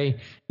would say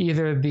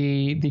either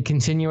the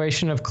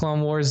continuation of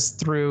Clone Wars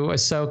through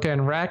Ahsoka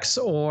and Rex,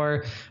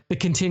 or the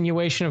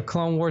continuation of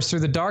Clone Wars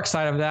through the dark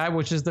side of that,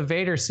 which is the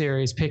Vader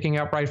series, picking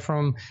up right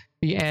from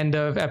the end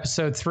of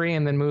Episode 3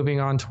 and then moving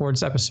on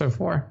towards Episode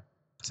 4.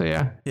 So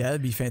yeah,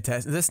 that'd be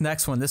fantastic. This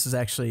next one, this is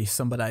actually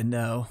somebody I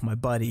know, my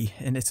buddy,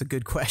 and it's a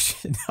good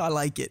question. I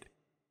like it.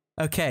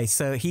 Okay,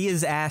 so he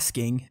is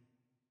asking,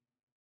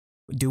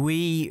 do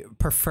we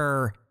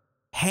prefer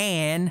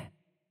Han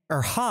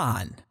or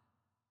Han?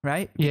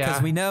 Right? Yeah.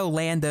 Because we know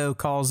Lando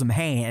calls him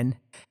Han,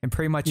 and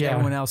pretty much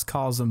everyone else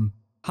calls him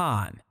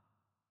Han.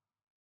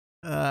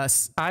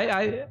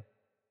 I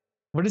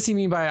what does he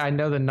mean by I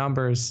know the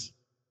numbers?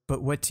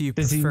 But what do you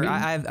prefer?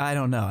 I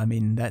don't know. I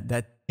mean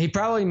that he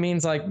probably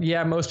means like,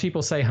 yeah, most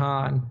people say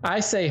Han.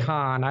 I say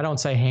Han. I don't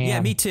say Han. Yeah,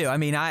 me too. I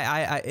mean,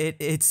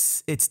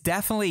 it's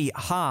definitely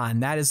Han.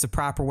 That is the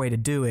proper way to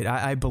do it.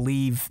 I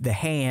believe the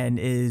Han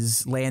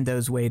is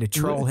Lando's way to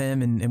troll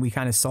him, and we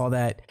kind of saw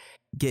that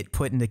get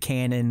put into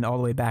canon all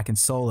the way back in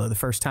Solo. The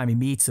first time he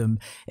meets him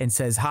and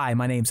says, "Hi,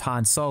 my name's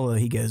Han Solo,"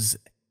 he goes,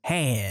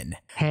 Han.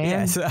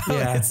 Yeah, so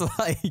it's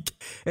like,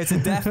 it's a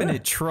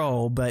definite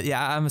troll. But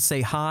yeah, I'm gonna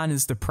say Han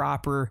is the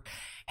proper.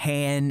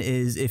 Han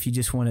is if you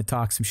just want to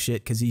talk some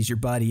shit because he's your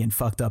buddy and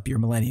fucked up your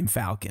Millennium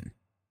Falcon.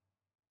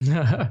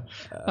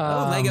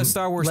 Lego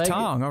Star Wars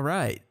Tong. All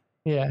right.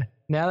 Yeah.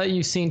 Now that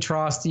you've seen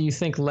Tross, do you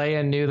think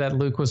Leia knew that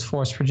Luke was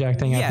force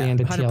projecting at the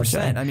end of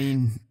 100%. I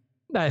mean,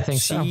 I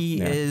think she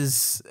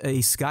is a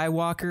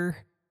Skywalker.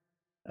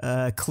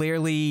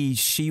 Clearly,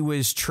 she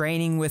was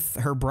training with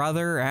her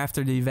brother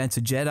after the events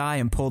of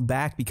Jedi and pulled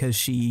back because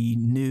she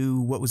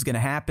knew what was going to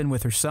happen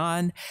with her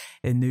son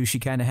and knew she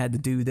kind of had to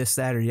do this,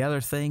 that, or the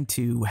other thing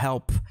to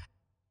help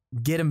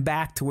get him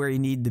back to where he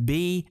needed to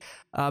be.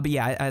 But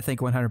yeah, I think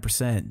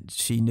 100%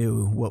 she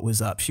knew what was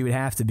up. She would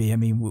have to be. I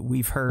mean,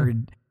 we've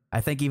heard,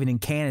 I think even in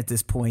canon at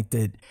this point,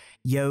 that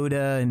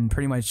Yoda and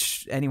pretty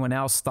much anyone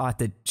else thought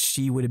that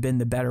she would have been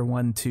the better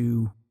one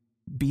to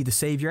be the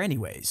savior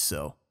anyways,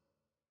 so...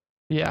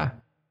 Yeah.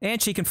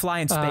 And she can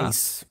fly in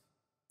space.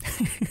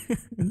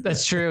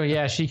 That's true.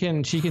 Yeah, she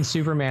can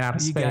Superman out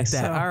of space. You got that.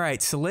 So. All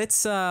right, so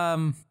let's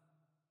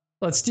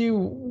do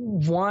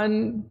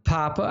one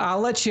Papa. I'll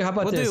let you. How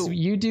about this?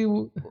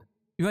 You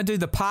want to do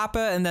the Papa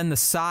and then the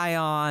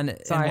Scion, and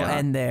we'll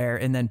end there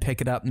and then pick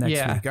it up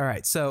next week. All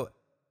right. So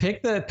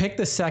pick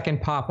the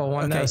second Papa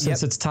one though,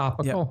 since it's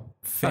topical. Yep.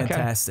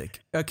 Fantastic.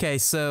 Okay,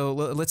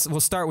 so we'll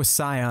start with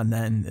Scion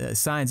then.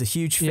 Scion's a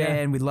huge fan.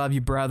 Yeah. We love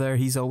you, brother.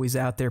 He's always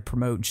out there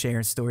promoting,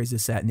 sharing stories,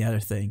 this, that, and the other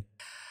thing.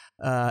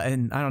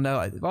 And I don't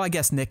know. Well, I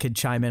guess Nick could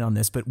chime in on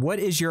this, but what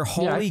is your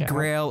holy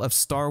grail of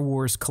Star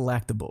Wars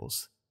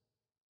collectibles?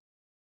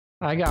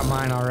 I got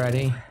mine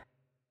already.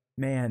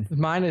 Man,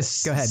 mine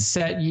is go ahead.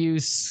 Set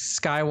use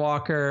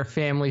Skywalker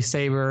Family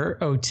Saber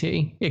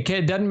OT.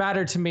 It doesn't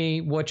matter to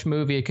me which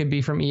movie. It could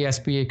be from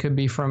ESB. It could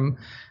be from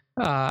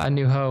A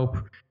New Hope.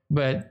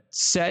 But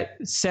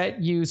set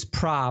use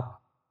prop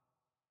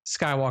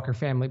Skywalker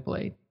Family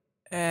Blade.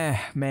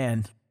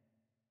 Man.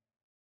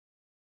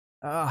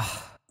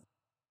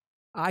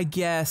 I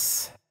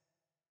guess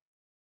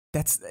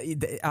that's.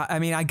 I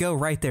mean, I go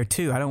right there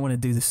too. I don't want to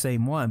do the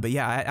same one, but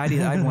yeah,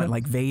 I'd want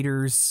like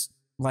Vader's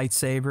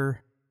lightsaber.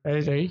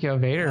 There you go,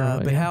 Vader.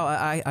 But how?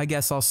 I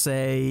guess I'll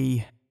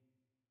say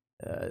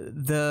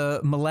the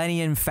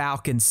Millennium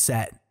Falcon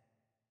set.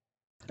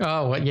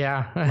 Oh,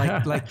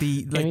 yeah. like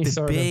the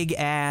big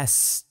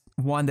ass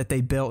one that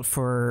they built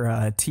for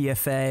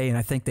TFA, and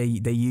I think they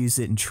use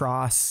it in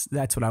Tross.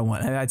 That's what I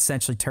want. I'd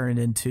essentially turn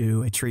it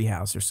into a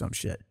treehouse or some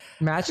shit.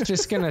 Matt's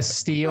just gonna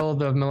steal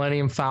the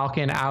Millennium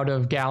Falcon out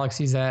of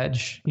Galaxy's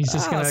Edge. He's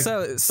just gonna.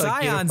 So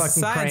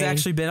Scion's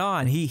actually been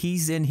on.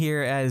 He's in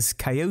here as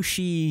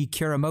Kiyoshi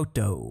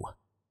Kuramoto.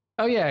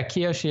 Oh yeah,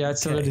 Kiyoshi.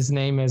 That's what his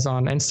name is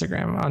on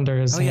Instagram under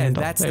his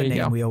handle. That's the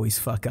name we always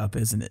fuck up,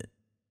 isn't it?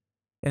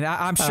 And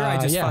I'm sure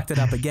I just fucked it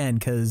up again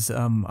because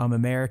I'm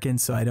American,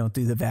 so I don't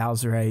do the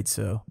vowels right.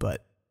 So,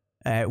 but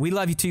we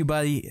love you too,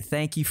 buddy.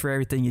 Thank you for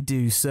everything you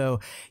do. So,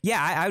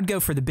 yeah, I would go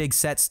for the big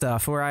set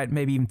stuff, or I'd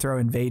maybe even throw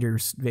in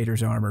Vader's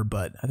armor.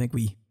 But I think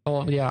we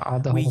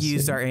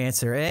used our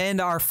answer.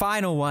 And our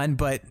final one,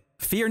 but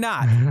fear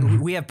not,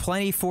 we have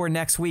plenty for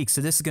next week. So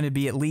this is going to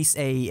be at least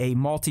a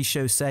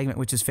multi-show segment,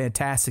 which is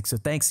fantastic. So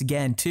thanks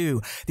again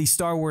to the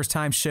Star Wars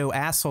Time Show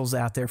assholes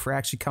out there for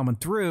actually coming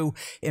through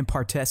and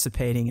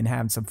participating and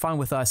having some fun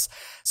with us.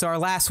 So our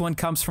last one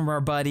comes from our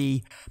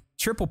buddy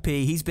Triple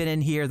P. He's been in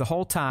here the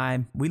whole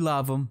time. We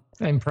love him.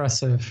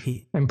 Impressive.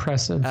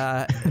 Impressive.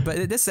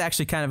 But this is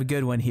actually kind of a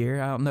good one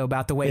here. I don't know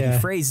about the way he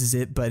phrases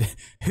it, but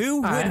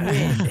who would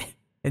win?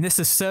 And this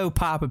is so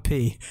Papa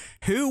P.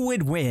 Who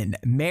would win,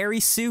 Mary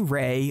Sue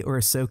Ray or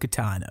Ahsoka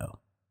Tano?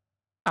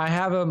 I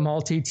have a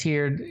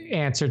multi-tiered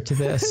answer to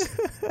this.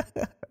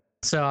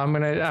 So I'm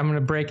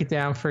gonna break it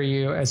down for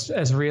you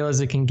as real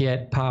as it can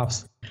get,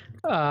 Pops.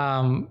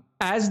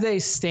 As they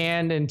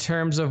stand in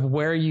terms of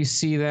where you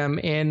see them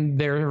in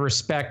their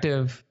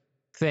respective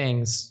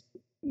things,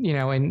 you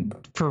know, and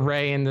for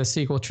Rey in the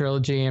sequel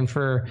trilogy and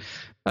for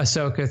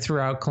Ahsoka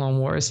throughout Clone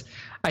Wars,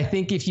 I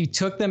think if you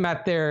took them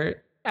at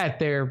their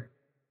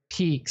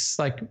peaks,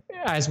 like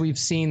as we've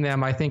seen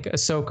them, I think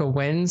Ahsoka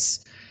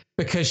wins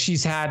because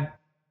she's had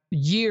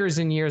years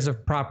and years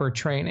of proper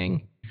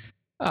training.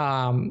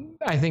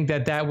 I think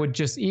that would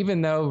just,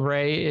 even though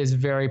Rey is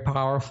very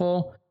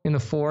powerful in the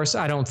Force,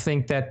 I don't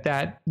think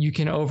that you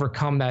can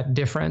overcome that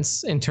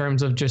difference in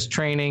terms of just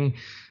training,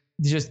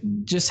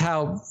 just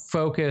how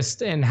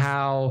focused and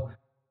how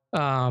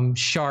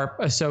sharp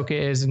Ahsoka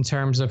is in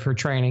terms of her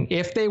training.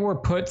 If they were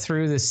put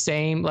through the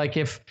same, like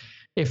if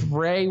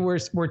Rey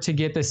were to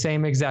get the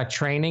same exact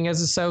training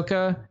as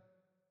Ahsoka,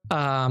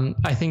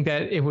 I think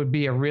that it would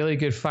be a really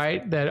good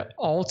fight. That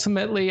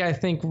ultimately, I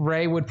think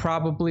Rey would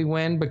probably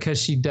win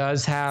because she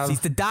does have.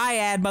 She's the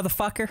dyad,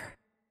 motherfucker.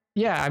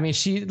 Yeah, I mean,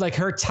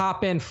 her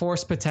top end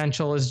Force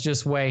potential is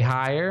just way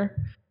higher.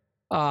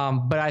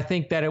 But I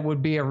think that it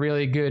would be a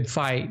really good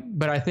fight.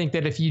 But I think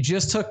that if you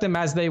just took them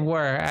as they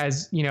were,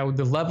 as you know,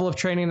 the level of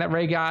training that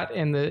Rey got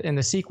in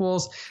the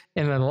sequels,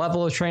 and the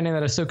level of training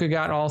that Ahsoka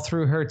got all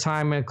through her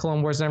time in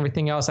Clone Wars and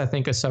everything else, I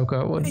think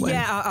Ahsoka would win.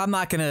 Yeah, I'm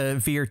not going to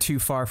veer too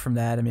far from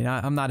that. I mean,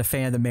 I'm not a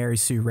fan of the Mary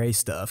Sue Ray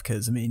stuff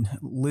because, I mean,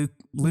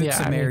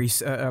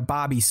 Luke's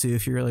Bobby Sue,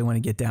 if you really want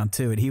to get down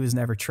to it. He was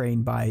never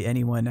trained by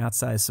anyone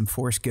outside of some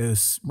Force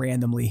ghosts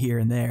randomly here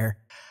and there.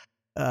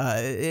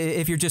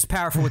 If you're just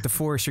powerful with the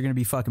Force, you're going to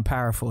be fucking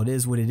powerful. It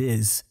is what it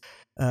is.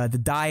 The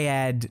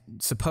dyad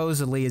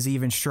supposedly is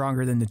even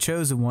stronger than the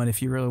chosen one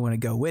if you really want to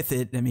go with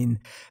it. I mean,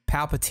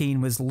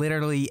 Palpatine was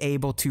literally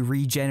able to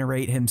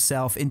regenerate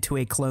himself into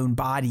a clone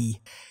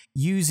body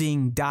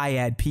using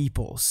dyad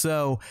people.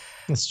 So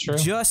that's true.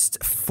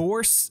 Just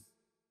Force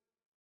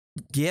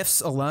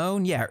gifts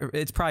alone, yeah,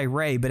 it's probably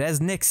Rey. But as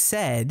Nick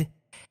said,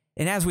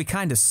 and as we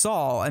kind of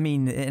saw, I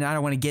mean, and I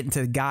don't want to get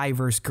into the guy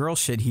versus girl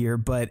shit here,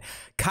 but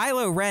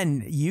Kylo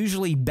Ren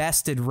usually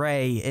bested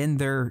Rey in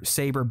their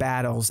saber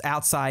battles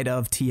outside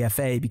of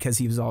TFA because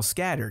he was all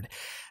scattered.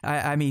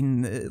 I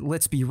mean,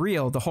 let's be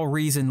real. The whole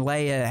reason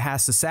Leia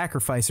has to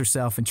sacrifice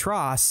herself in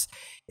Tross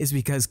is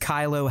because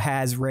Kylo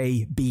has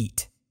Rey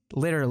beat.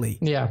 Literally.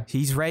 Yeah.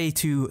 He's ready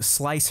to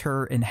slice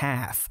her in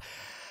half.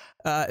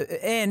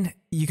 And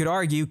you could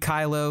argue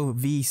Kylo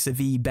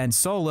vis-a-vis Ben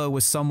Solo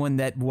was someone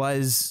that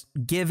was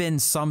given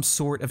some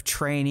sort of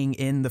training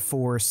in the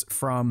Force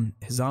from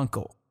his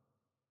uncle.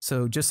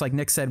 So just like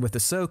Nick said with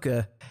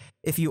Ahsoka,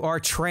 if you are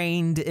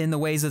trained in the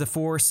ways of the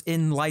Force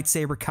in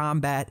lightsaber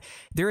combat,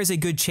 there is a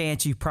good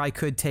chance you probably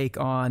could take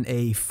on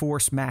a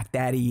Force Mac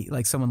Daddy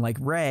like someone like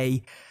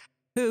Rey,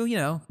 who, you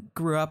know,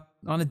 grew up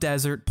on a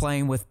desert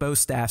playing with bow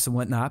staffs and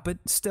whatnot, but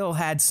still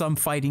had some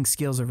fighting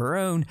skills of her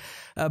own.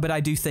 But I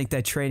do think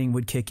that training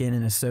would kick in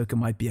and Ahsoka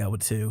might be able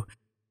to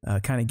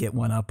kind of get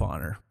one up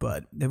on her.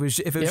 But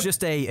if it was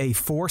just a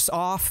force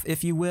off,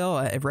 if you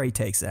will, Rey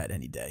takes that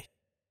any day.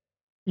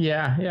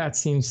 Yeah, I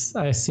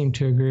seem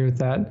to agree with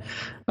that.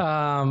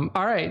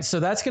 All right, so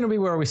that's going to be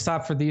where we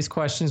stop for these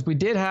questions. We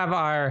did have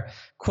our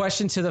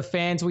question to the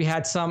fans. We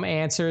had some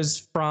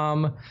answers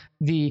from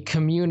the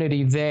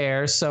community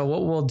there. So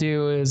what we'll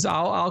do is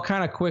I'll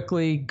kind of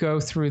quickly go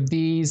through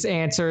these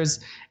answers,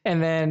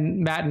 and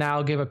then Matt and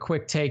I'll give a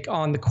quick take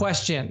on the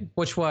question,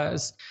 which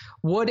was,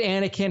 would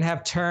Anakin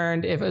have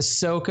turned if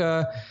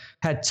Ahsoka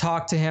had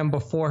talked to him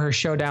before her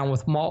showdown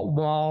with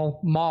Maul?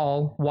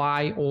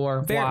 Why or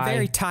why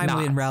very timely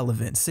not? and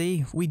relevant.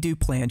 See, we do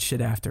plan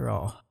shit after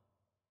all.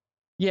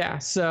 Yeah.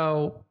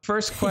 So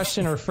first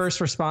question or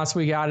first response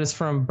we got is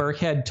from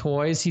Burkhead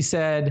Toys. He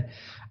said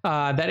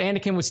that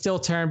Anakin would still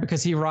turn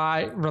because he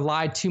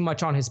relied too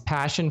much on his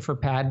passion for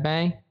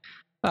Padme.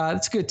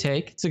 It's a good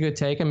take. It's a good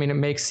take. I mean, it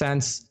makes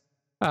sense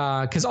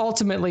because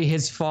ultimately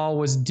his fall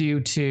was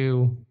due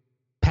to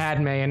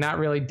Padme and not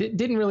really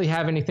didn't really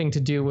have anything to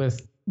do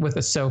with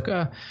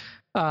Ahsoka.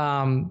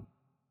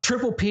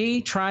 Triple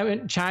P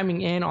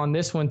chiming in on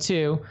this one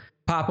too.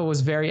 Papa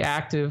was very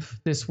active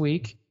this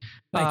week.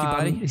 Thank you,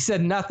 buddy. He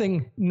said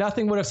nothing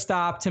would have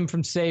stopped him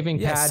from saving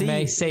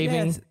Padme,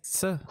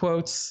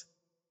 quotes.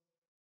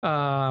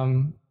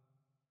 And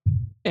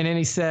then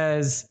he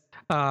says,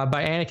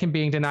 by Anakin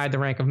being denied the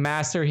rank of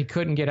master, he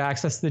couldn't get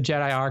access to the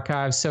Jedi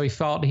archives, so he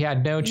felt he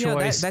had no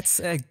choice but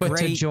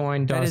to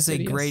join Darth Sidious. That is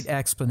a great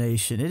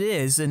explanation. It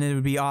is, and it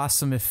would be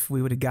awesome if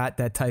we would have got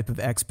that type of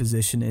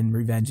exposition in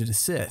Revenge of the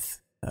Sith.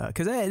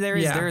 Because there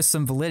is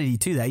some validity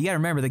to that. You got to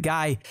remember, the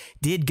guy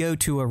did go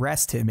to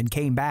arrest him and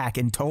came back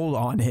and told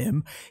on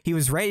him. He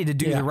was ready to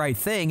do the right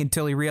thing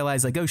until he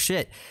realized, like, oh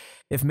shit,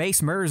 if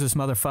Mace murders this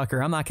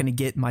motherfucker, I'm not going to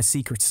get my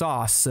secret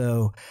sauce.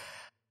 So,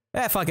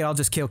 fuck it, I'll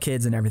just kill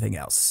kids and everything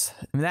else.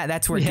 I mean,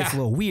 that's where it gets a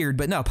little weird.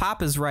 But no,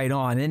 Papa's right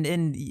on,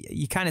 and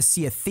you kind of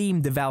see a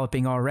theme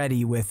developing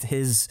already with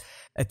his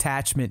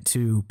attachment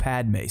to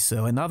Padme.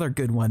 So another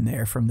good one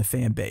there from the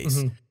fan base.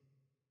 Mm-hmm.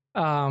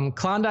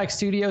 Klondike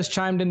Studios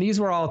chimed in. These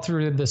were all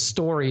through the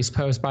stories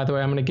post, by the way.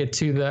 I'm going to get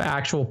to the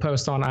actual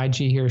post on IG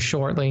here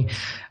shortly.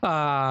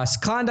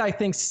 Klondike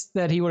thinks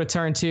that he would have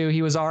turned to.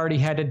 He was already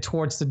headed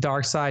towards the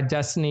dark side,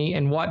 destiny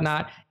and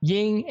whatnot.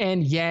 Yin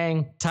and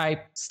yang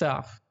type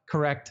stuff.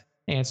 Correct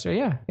answer.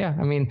 Yeah.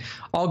 I mean,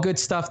 all good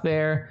stuff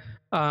there.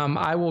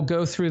 I will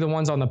go through the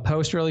ones on the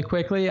post really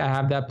quickly. I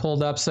have that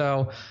pulled up.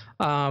 So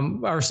a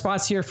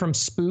response here from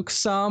Spook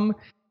Some.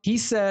 He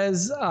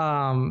says,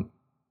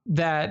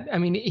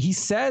 he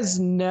says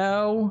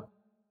no,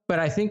 but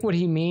I think what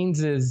he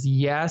means is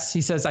yes.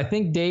 He says, I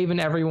think Dave and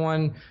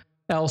everyone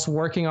else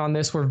working on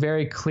this were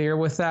very clear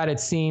with that. It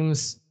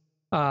seems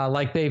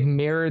like they've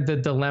mirrored the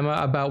dilemma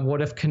about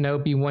what if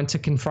Kenobi went to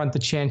confront the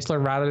Chancellor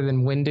rather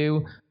than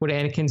Windu? Would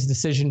Anakin's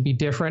decision be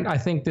different? I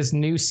think this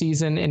new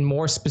season, and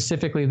more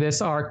specifically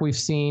this arc, we've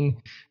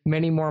seen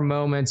many more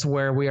moments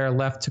where we are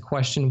left to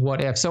question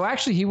what if. So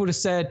actually he would have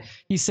said,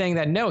 he's saying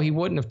that no, he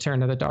wouldn't have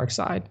turned to the dark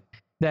side.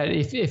 That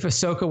if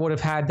Ahsoka would have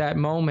had that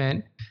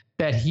moment,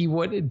 that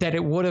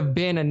it would have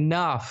been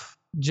enough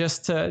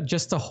just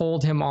to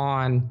hold him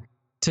on,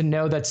 to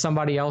know that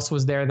somebody else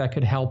was there that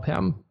could help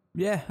him.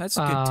 Yeah, that's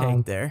a good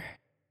take there.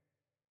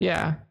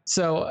 Yeah.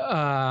 So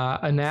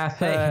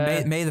Anatha.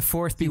 Hey, may the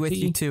 4th be with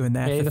you too,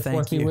 Anatha. May the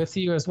 4th be with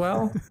you as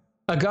well.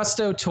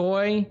 Augusto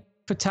Toy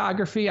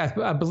Photography.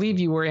 I believe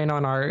you were in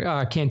on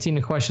our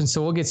Cantina question,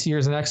 so we'll get to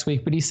yours next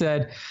week. But he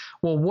said,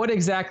 well, what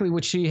exactly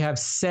would she have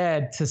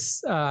said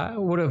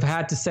would have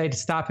had to say to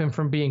stop him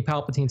from being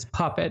Palpatine's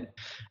puppet?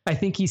 I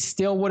think he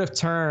still would have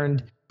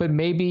turned, but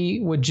maybe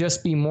would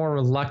just be more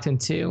reluctant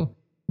to.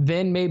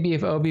 Then maybe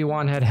if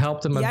Obi-Wan had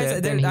helped him a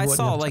bit, then he wouldn't. I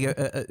saw like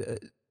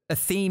a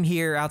theme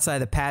here outside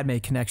the Padme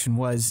connection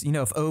was,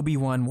 if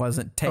Obi-Wan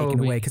wasn't taken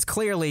away, because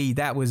clearly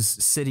that was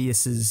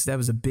Sidious's. That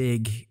was a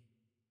big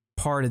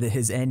part of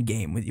his end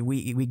game.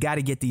 We got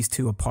to get these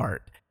two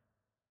apart.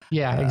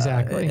 Yeah,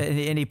 exactly.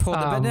 And he pulled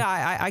it. But no,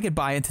 I could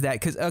buy into that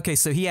because, okay,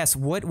 so he asked,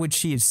 what would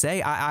she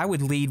say? I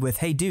would lead with,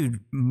 hey, dude,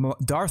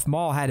 Darth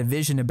Maul had a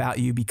vision about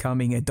you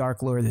becoming a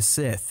Dark Lord of the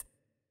Sith.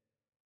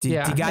 Do you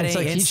got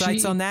any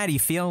insights on that? Are you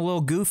feeling a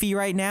little goofy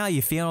right now?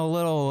 You feeling a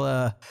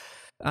little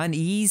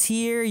unease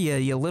here?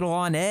 You a little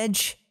on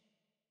edge?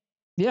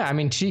 Yeah, I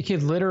mean, she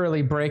could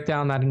literally break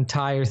down that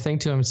entire thing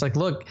to him. It's like,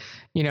 look,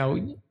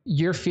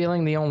 you're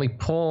feeling the only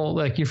pull,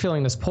 like you're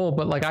feeling this pull,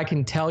 but like I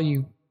can tell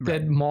you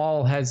that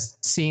Maul has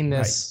seen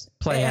this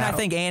play out. And I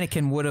think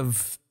Anakin would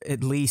have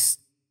at least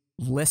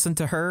listened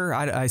to her.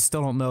 I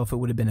still don't know if it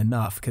would have been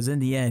enough because in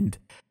the end,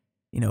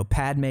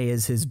 Padme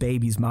is his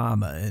baby's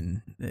mama,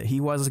 and he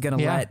wasn't going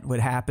to let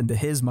what happened to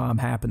his mom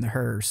happen to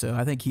her. So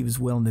I think he was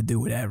willing to do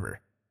whatever.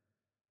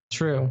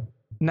 True.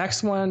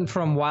 Next one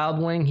from Wild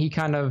Wing, he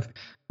kind of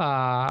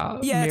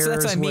mirrors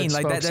that's what I mean.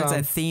 Like that's on.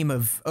 that theme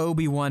of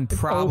Obi-Wan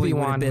probably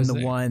would have been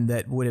the one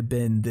that would have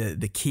been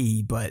the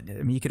key. But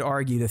I mean, you could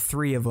argue the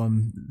three of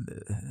them,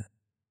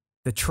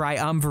 the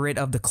triumvirate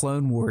of the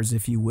Clone Wars,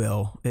 if you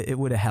will, it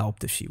would have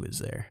helped if she was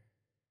there.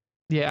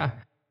 Yeah.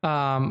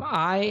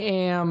 I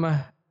am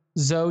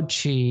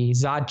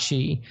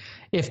Zachi.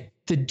 If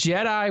the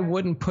Jedi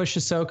wouldn't push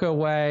Ahsoka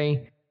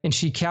away and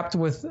she kept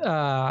with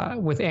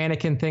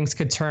Anakin, things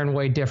could turn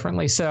way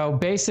differently. So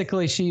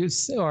basically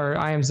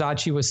I am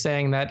Zachi was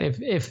saying that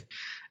if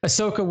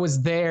Ahsoka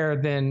was there,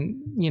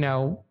 then,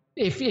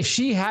 if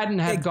she hadn't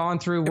had gone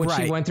through what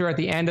she went through at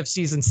the end of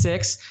season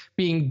 6,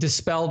 being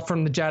dispelled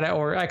from the Jedi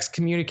or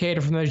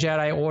excommunicated from the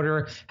Jedi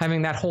Order,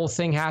 having that whole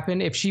thing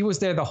happen, if she was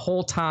there the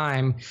whole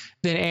time,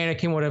 then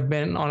Anakin would have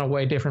been on a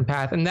way different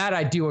path. And that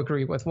I do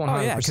agree with 100%.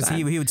 Oh yeah, because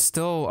he would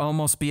still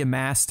almost be a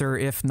master,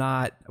 if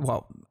not,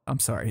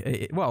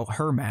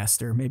 her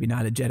master, maybe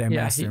not a Jedi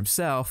master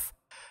himself.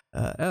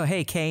 Oh,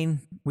 hey,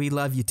 Kane, we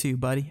love you too,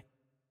 buddy.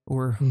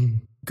 Or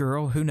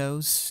girl, who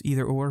knows?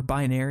 Either or,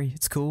 binary.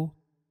 It's cool.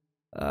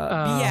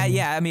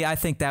 Yeah. I mean, I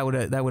think that would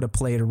have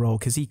played a role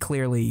because he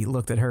clearly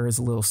looked at her as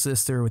a little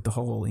sister with the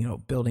whole,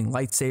 building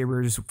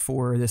lightsabers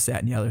for this,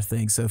 that, and the other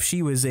thing. So if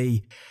she was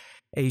a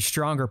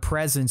stronger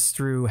presence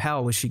through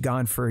hell, was she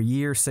gone for a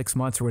year, 6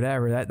 months, or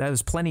whatever? That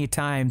was plenty of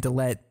time to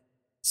let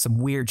some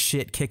weird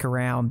shit kick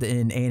around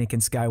in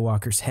Anakin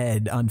Skywalker's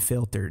head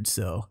unfiltered.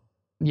 So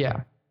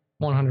yeah.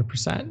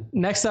 100%.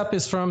 Next up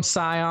is from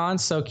Scion,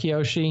 So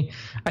Kyoshi.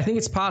 I think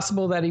it's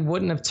possible that he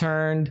wouldn't have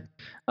turned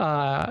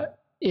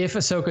if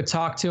Ahsoka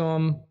talked to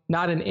him.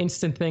 Not an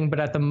instant thing, but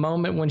at the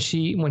moment when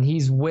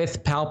he's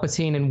with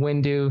Palpatine and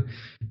Windu,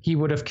 he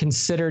would have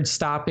considered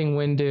stopping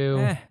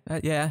Windu.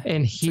 And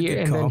then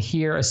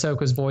hear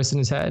Ahsoka's voice in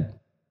his head.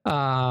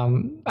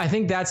 I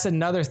think that's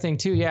another thing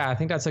too. Yeah, I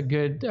think that's a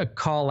good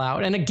call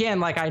out. And again,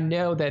 like I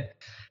know that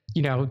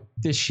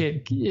this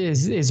shit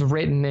is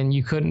written and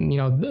you couldn't,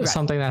 right.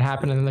 Something that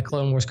happened in the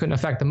Clone Wars couldn't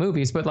affect the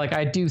movies. But like,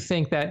 I do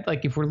think that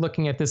like, if we're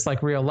looking at this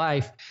like real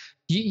life,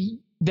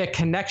 the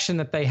connection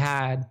that they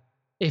had,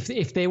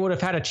 if they would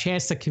have had a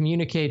chance to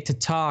communicate, to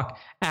talk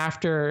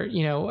after,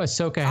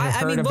 Ahsoka had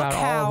heard about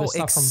all of this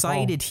stuff from Paul.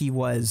 Excited he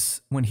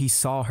was when he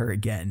saw her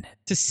again.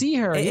 To see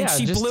her, and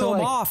she blew him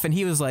off and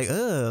he was like,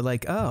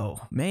 oh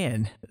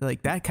man,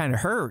 like that kind of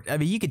hurt. I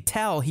mean, you could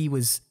tell he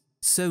was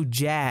so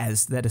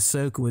jazzed that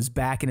Ahsoka was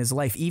back in his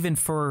life, even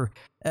for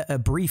a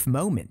brief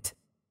moment.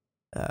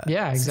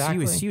 Yeah,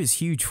 exactly. She was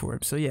huge for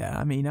him. So yeah,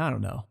 I mean, I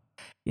don't know.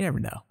 You never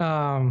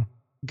know.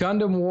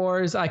 Gundam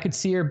Wars, I could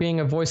see her being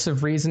a voice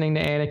of reasoning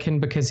to Anakin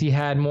because he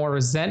had more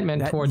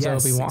resentment towards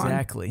Obi-Wan.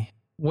 Exactly.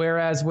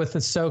 Whereas with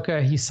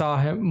Ahsoka, he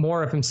saw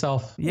more of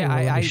himself. Yeah,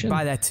 I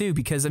buy that too,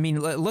 because I mean,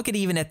 look at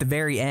even at the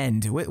very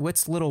end.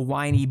 What's little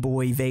whiny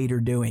boy Vader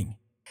doing?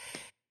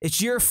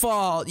 It's your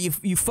fault. You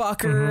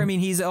fucker. Mm-hmm. I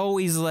mean, he's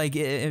always like,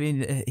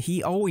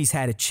 he always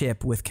had a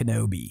chip with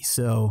Kenobi.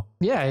 So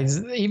yeah,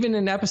 even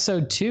in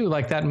episode 2,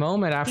 like that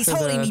moment after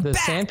the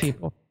Sand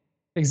People.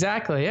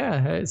 Exactly.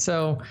 Yeah.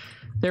 So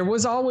there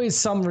was always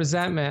some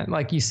resentment,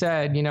 like you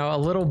said, a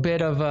little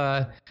bit of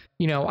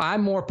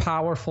I'm more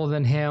powerful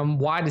than him.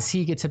 Why does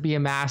he get to be a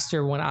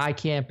master when I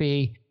can't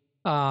be?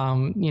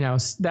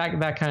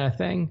 That kind of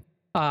thing.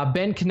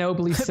 Ben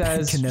Kenobi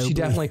says she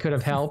definitely could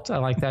have helped. I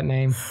like that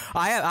name.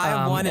 I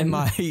have one in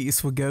my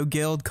Swago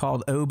guild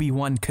called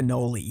Obi-Wan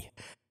Cannoli.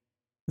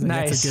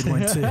 Nice. That's a good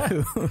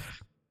one too.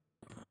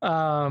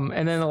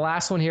 And then the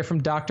last one here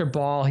from Dr.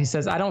 Ball, he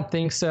says, I don't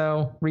think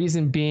so.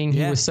 Reason being,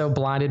 he was so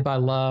blinded by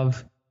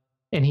love.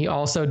 And he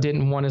also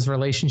didn't want his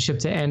relationship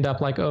to end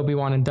up like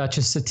Obi-Wan and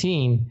Duchess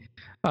Satine,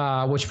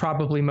 which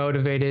probably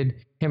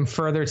motivated him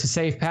further to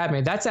save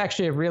Padme. That's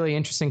actually a really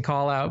interesting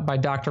call out by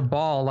Dr.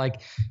 Ball.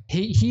 Like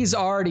he's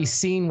already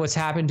seen what's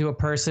happened to a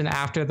person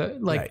after the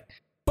Right.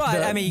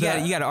 But you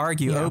got to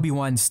argue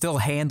Obi-Wan still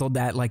handled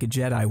that like a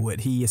Jedi would.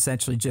 He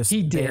essentially just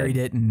buried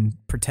it and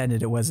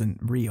pretended it wasn't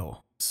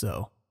real.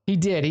 So he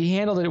did. He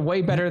handled it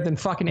way better than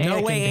fucking Anakin.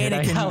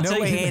 No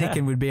way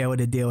Anakin would be able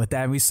to deal with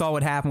that. And we saw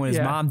what happened when his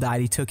mom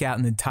died. He took out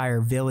an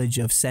entire village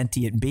of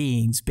sentient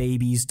beings,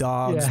 babies,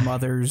 dogs,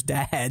 mothers,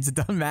 dads. It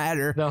doesn't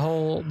matter. The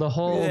whole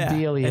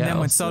deal. And then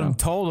when someone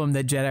told him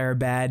that Jedi are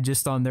bad,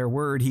 just on their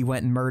word, he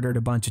went and murdered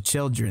a bunch of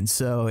children.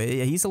 So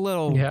he's a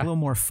little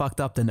more fucked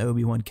up than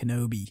Obi-Wan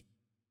Kenobi.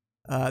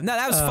 No,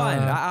 that was fun.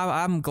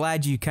 I'm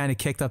glad you kind of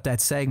kicked up that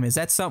segment. Is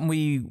that something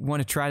we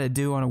want to try to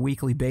do on a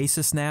weekly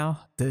basis now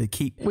to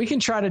keep? We can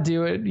try to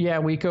do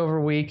it, week over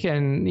week.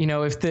 And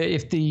if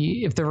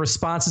the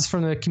responses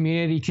from the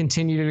community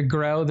continue to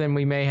grow, then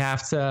we may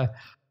have to,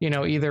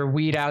 either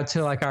weed out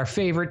to like our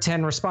favorite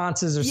 10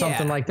 responses or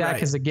something like that.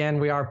 Because again,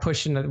 we are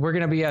pushing it. We're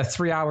going to be a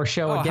 3-hour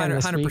show again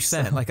 100%. This week.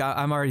 So. Like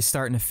I'm already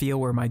starting to feel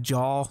where my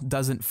jaw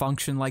doesn't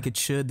function like it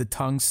should. The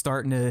tongue's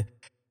starting to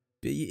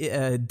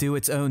do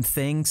its own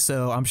thing.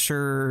 So I'm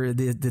sure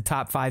the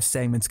top 5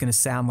 segment's going to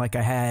sound like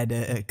I had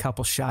a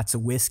couple shots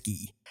of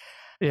whiskey.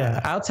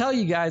 Yeah. I'll tell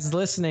you guys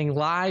listening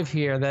live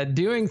here that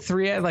doing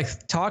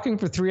talking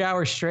for 3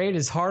 hours straight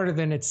is harder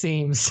than it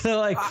seems.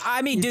 So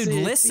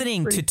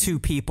listening to two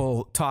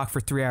people talk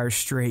for 3 hours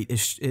straight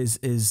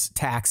is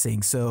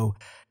taxing. So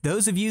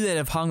those of you that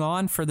have hung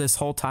on for this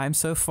whole time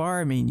so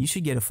far, I mean, you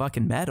should get a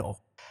fucking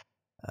medal.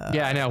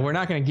 I know we're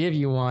not going to give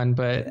you one,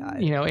 but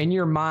in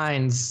your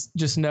minds,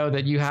 just know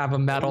that you have a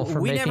medal for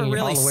making it all the way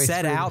through. We never really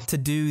set out to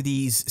do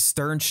these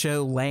Stern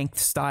Show length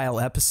style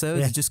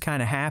episodes. It just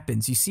kind of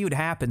happens. You see what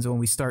happens when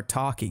we start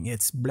talking.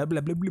 It's blah, blah,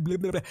 blah, blah, blah,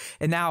 blah, blah.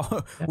 And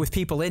now with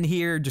people in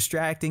here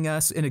distracting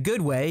us in a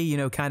good way,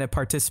 kind of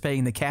participating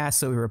in the cast,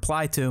 so we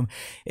reply to them,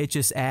 it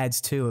just adds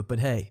to it. But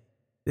hey,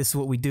 this is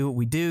what we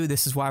do.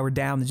 This is why we're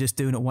down to just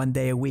doing it one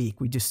day a week.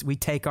 We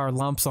take our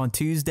lumps on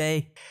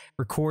Tuesday,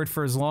 record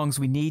for as long as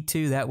we need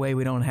to. That way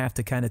we don't have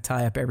to kind of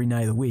tie up every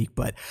night of the week.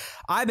 But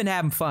I've been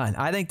having fun.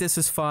 I think this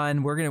is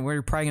fun.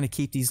 We're probably gonna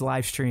keep these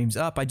live streams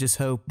up. I just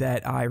hope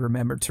that I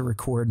remember to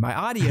record my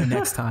audio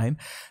next time,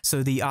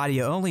 so the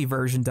audio only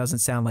version doesn't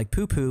sound like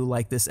poo poo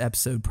like this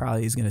episode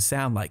probably is gonna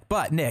sound like.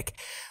 But Nick,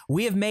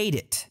 we have made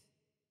it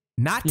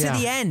Not to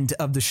the end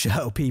of the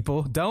show,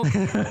 people.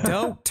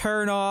 Don't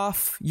turn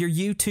off your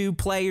YouTube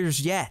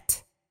players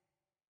yet.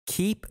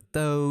 Keep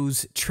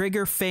those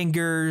trigger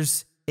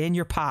fingers in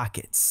your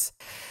pockets,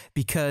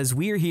 because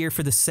we're here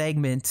for the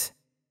segment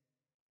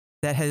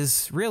that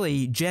has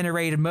really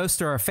generated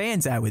most of our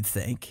fans, I would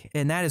think.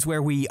 And that is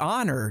where we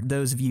honor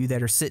those of you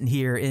that are sitting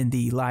here in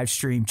the live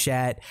stream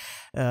chat,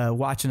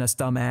 watching us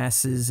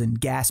dumbasses and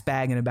gas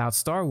bagging about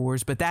Star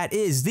Wars. But that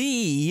is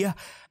the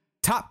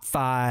top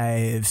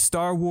 5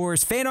 Star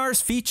Wars fan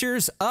artist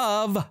features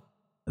of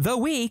the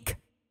week.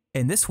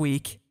 And this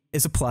week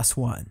is a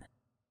 +1.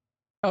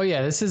 Oh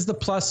yeah, this is the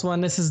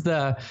 +1. This is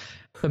the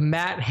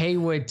Matt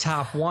Haywood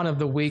top 1 of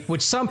the week,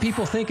 which some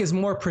people think is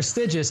more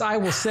prestigious. I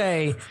will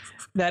say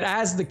that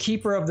as the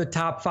keeper of the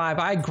top 5,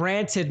 I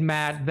granted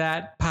Matt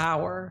that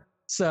power.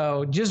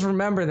 So just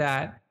remember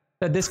that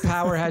this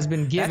power has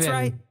been given. That's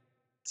right.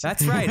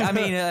 That's right. I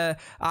mean,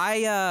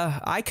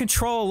 I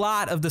control a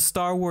lot of the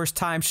Star Wars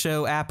Time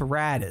Show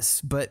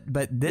apparatus, but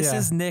this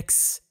is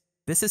Nick's.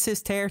 This is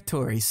his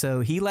territory,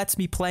 so he lets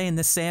me play in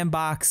the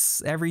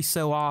sandbox every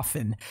so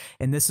often,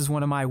 and this is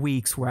one of my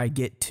weeks where I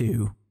get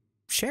to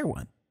share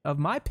one of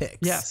my picks.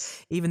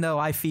 Yes. Even though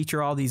I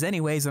feature all these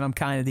anyways, and I'm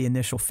kind of the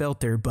initial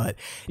filter, but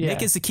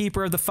Nick is the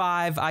keeper of the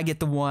 5. I get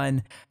the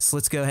 1. So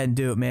let's go ahead and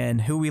do it, man.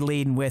 Who we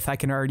leading with? I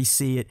can already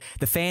see it.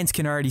 The fans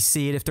can already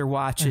see it if they're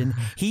watching.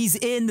 He's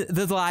in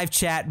the live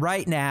chat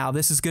right now.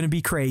 This is going to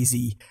be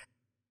crazy.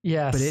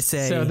 Yes. But it's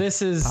so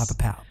this is Papa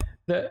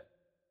Palp.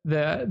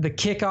 The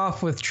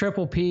kickoff with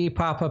Triple P,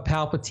 Papa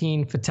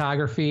Palpatine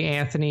photography,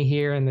 Anthony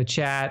here in the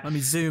chat. Let me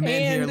zoom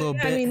in here a little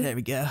bit. I mean, there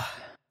we go.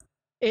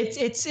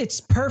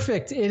 It's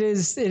perfect. It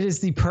is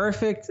the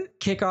perfect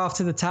kickoff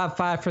to the top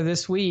 5 for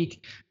this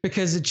week,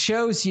 because it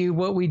shows you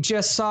what we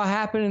just saw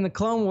happen in the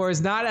Clone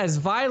Wars, not as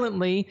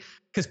violently,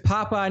 because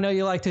Papa, I know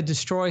you like to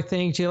destroy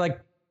things. You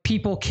like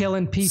people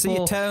killing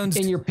people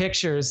in your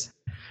pictures.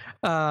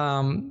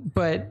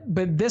 But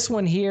this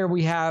one here,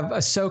 we have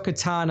Ahsoka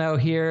Tano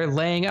here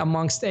laying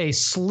amongst a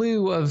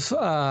slew of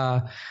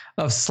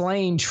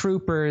slain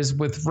troopers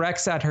with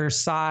Rex at her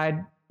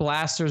side,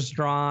 blasters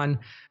drawn.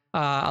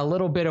 A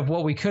little bit of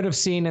what we could have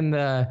seen in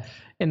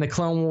the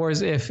Clone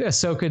Wars if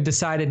Ahsoka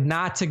decided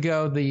not to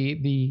go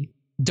the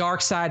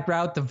dark side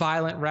route, the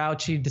violent route.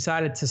 She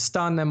decided to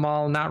stun them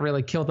all, not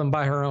really kill them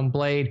by her own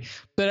blade.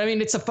 But I mean,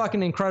 it's a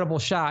fucking incredible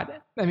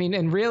shot. I mean,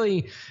 and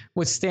really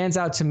what stands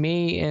out to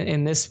me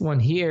in this one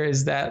here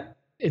is that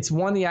it's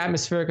the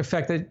atmospheric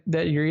effect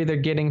that you're either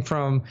getting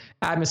from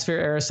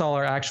atmosphere, aerosol,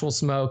 or actual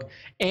smoke,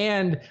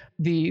 and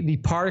the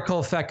particle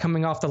effect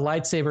coming off the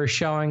lightsaber,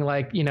 showing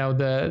like, you know,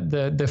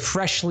 the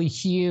freshly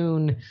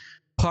hewn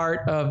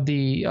part of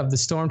the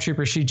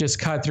stormtrooper she just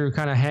cut through,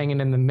 kind of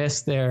hanging in the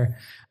mist there.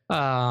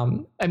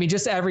 I mean,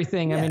 just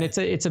everything. Yeah. I mean, it's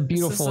a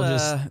beautiful,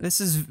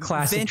 this is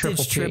classic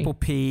vintage Triple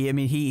P. I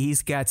mean,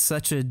 he's got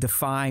such a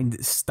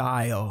defined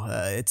style.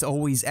 It's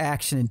always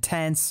action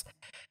intense.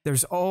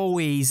 There's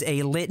always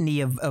a litany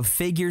of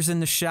figures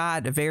in the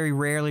shot. Very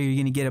rarely are you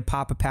going to get a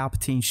Papa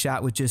Palpatine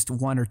shot with just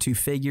 1 or 2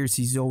 figures.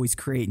 He's always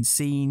creating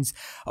scenes,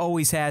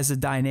 always has the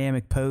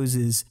dynamic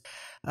poses.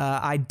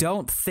 I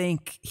don't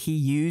think he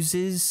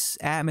uses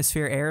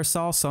atmosphere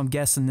aerosol, so I'm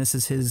guessing this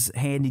is his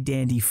handy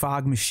dandy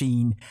fog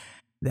machine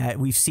that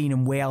we've seen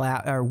him wheel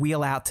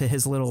out to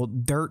his little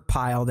dirt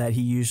pile that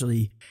he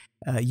usually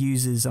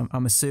uses.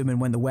 I'm assuming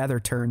when the weather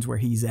turns where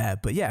he's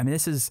at. But yeah, I mean,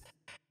 this is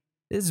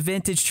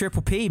vintage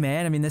Triple P,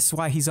 man. I mean, this is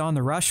why he's on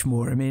the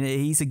Rushmore. I mean,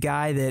 he's a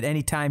guy that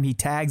anytime he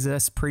tags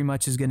us pretty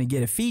much is going to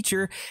get a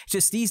feature.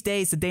 Just these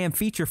days, the damn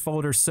feature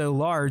folder's so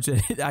large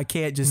that I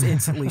can't just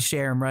instantly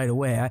share them right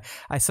away.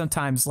 I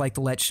sometimes like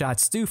to let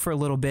shots stew for a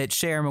little bit,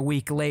 share them a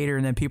week later,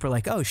 and then people are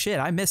like, oh shit,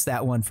 I missed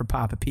that one for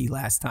Papa P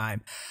last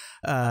time.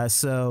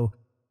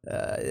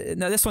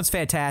 No, this one's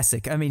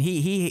fantastic. I mean,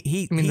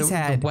 he's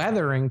had the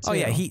weathering too. Oh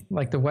yeah,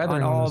 like the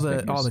weathering on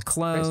all the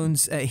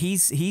clones.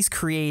 He's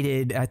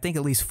created, I think,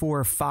 at least 4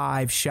 or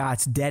 5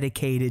 shots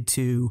dedicated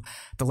to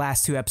the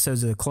last 2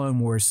 episodes of the Clone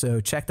Wars. So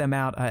check them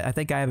out. I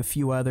think I have a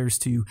few others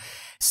to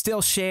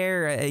still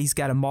share. He's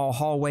got a Maul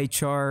hallway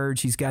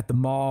charge. He's got the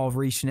Maul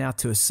reaching out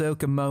to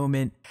Ahsoka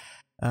moment.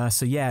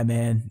 So yeah,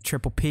 man,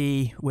 Triple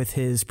P with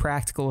his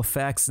practical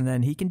effects, and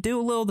then he can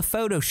do a little of the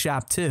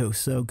Photoshop too.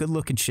 So good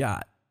looking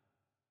shot.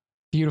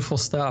 Beautiful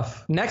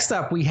stuff. Next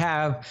up, we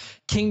have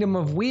Kingdom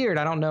of Weird.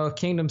 I don't know if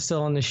Kingdom's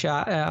still in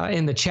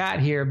the chat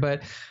here,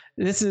 but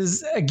this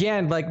is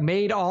again like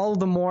made all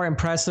the more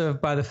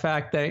impressive by the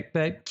fact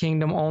that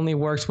Kingdom only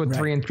works with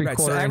 3 3/4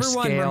 So inch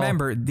everyone, scale.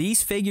 remember,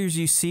 these figures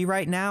you see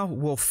right now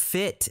will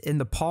fit in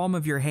the palm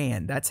of your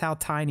hand. That's how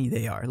tiny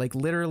they are. Like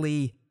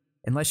literally,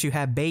 unless you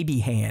have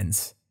baby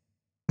hands,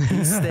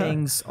 these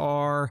things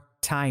are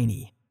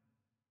tiny.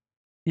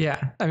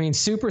 Yeah, I mean,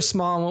 super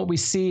small. And what we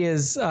see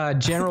is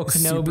General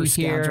Kenobi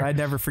here. I'd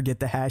never forget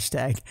the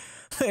hashtag.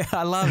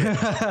 I love it.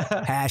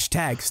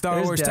 Hashtag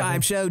Star Wars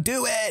Time Show.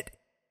 Do it.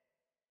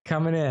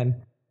 Coming in.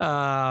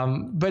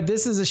 But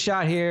this is a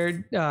shot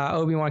here.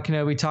 Obi-Wan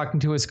Kenobi talking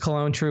to his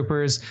clone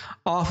troopers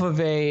off of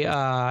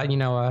in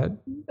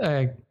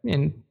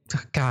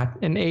God,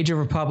 an Age of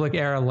Republic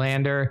era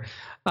lander.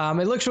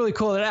 It looks really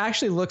cool. It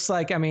actually looks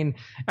like, I mean,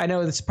 I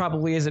know this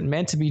probably isn't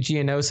meant to be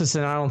Geonosis,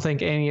 and I don't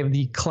think any of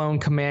the clone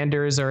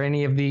commanders or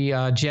any of the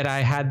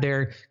Jedi had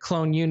their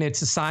clone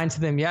units assigned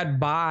to them yet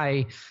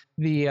by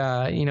the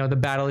the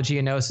Battle of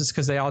Geonosis,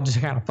 because they all just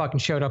kind of fucking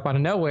showed up out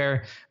of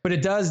nowhere. But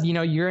it does,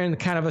 you're in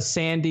kind of a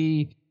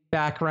sandy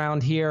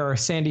background here, or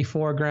sandy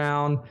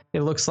foreground,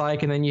 it looks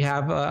like, and then you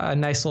have a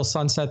nice little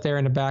sunset there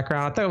in the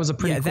background. I thought it was a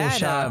pretty cool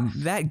shot.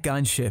 That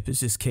gunship is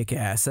just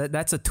kick-ass.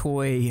 That's a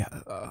toy.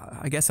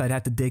 I guess I'd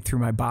have to dig through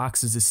my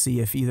boxes to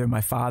see if either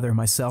my father or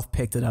myself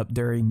picked it up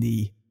during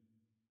the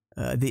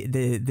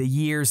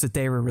years that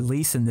they were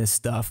releasing this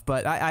stuff.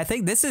 But I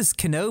think this is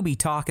Kenobi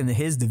talking to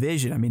his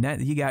division. I mean, that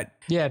you got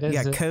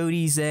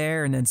Cody's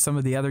there, and then some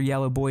of the other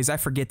yellow boys. I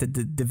forget the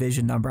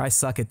division number. I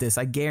suck at this.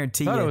 I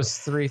guarantee I thought you it was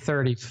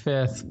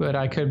 335th, but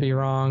I could be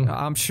wrong.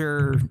 I'm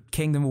sure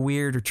Kingdom of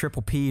Weird or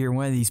Triple P or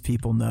one of these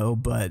people know.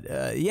 But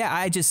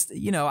I just,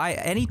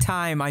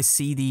 anytime I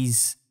see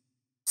these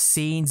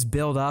scenes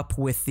build up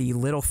with the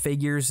little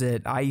figures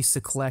that I used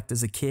to collect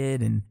as a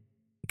kid, and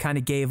kind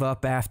of gave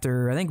up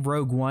after, I think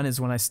Rogue One is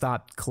when I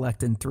stopped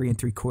collecting 3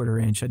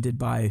 3/4 inch. I did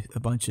buy a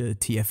bunch of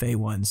TFA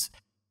ones.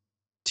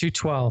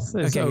 212.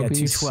 Okay, yeah,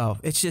 212.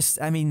 It's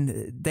just, I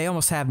mean, they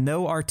almost have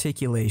no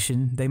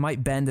articulation. They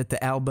might bend at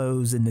the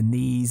elbows and the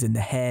knees and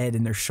the head,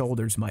 and their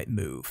shoulders might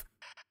move.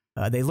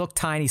 They look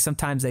tiny.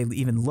 Sometimes they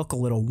even look a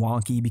little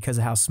wonky because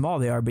of how small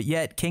they are, but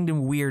yet Kingdom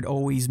of Weird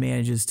always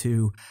manages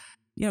to,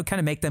 kind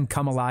of make them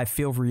come alive,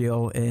 feel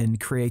real, and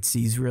creates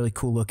these really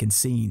cool looking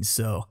scenes.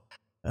 So,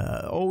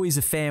 always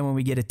a fan when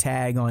we get a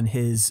tag on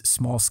his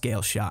small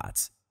scale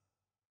shots.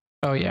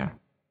 Oh yeah.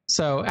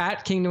 So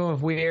at Kingdom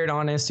of Weird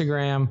on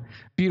Instagram,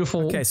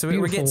 beautiful. Okay, so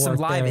we're getting some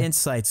live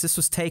insights. This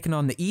was taken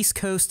on the east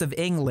coast of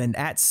England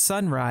at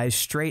sunrise,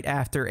 straight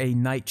after a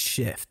night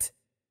shift.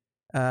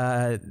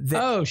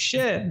 Oh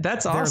shit,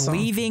 that's awesome.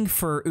 They're leaving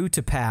for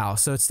Utapau,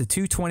 so it's the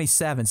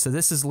 227. So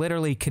this is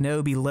literally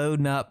Kenobi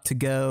loading up to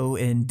go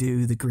and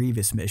do the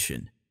Grievous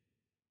mission.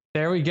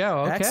 There we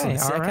go. Okay,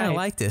 excellent. I kind of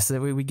like this. That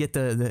we get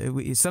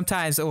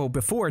sometimes.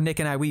 Before Nick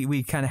and I,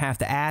 we kind of have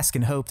to ask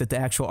and hope that the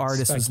actual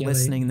artist was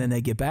listening, and then they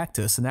get back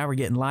to us. So now we're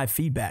getting live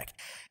feedback.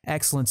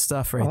 Excellent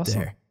stuff right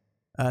there.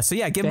 So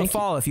yeah, give them a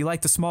follow if you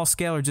like the small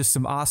scale or just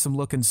some awesome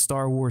looking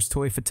Star Wars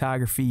toy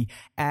photography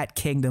at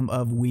Kingdom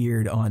of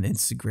Weird on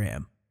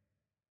Instagram.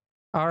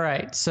 All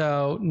right.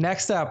 So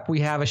next up, we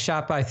have a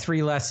shot by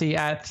 3Lessie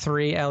at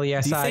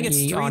 3LESIE. Do you think it's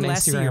 3 on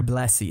Lessie Instagram or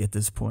Blessy at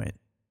this point?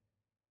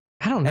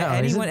 I don't know.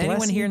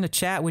 Anyone here in the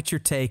chat? What's your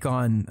take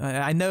on?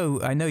 I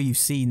know you've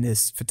seen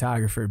this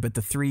photographer, but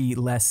the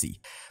 3Lessie,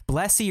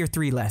 Blessy or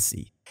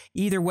 3Lessie.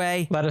 Either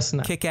way, let us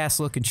know. Kick-ass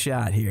looking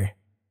shot here.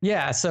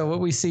 Yeah. So what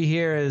we see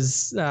here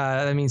is,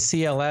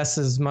 CLS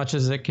as much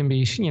as it can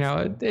be.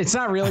 It's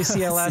not really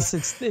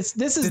CLS.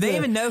 This is. Do they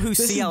even know who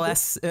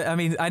CLS? I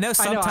mean, I know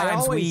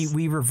sometimes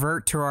we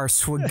revert to our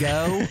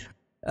SWGO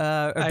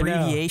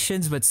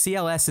abbreviations, but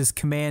CLS is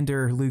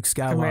Commander Luke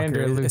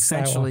Skywalker,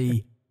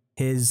 essentially.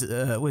 His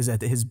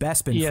his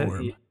Bespin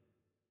form.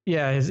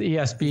 Yeah, his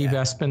ESB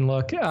Bespin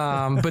look.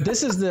 But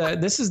this is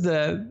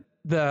the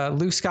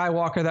Luke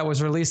Skywalker that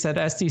was released at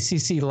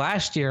SDCC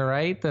last year,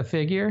 right? The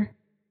figure.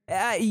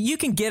 You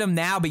can get him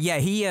now, but yeah,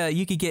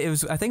 you could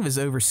get. I think it was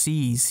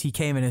overseas. He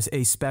came in as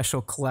a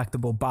special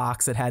collectible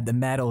box that had the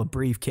medal, a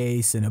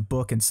briefcase, and a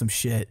book and some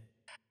shit.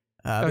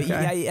 But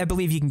yeah, I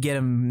believe you can get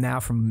them now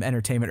from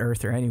Entertainment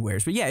Earth or anywhere.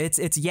 But yeah, it's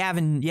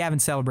Yavin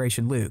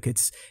Celebration Luke.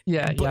 It's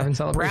Yavin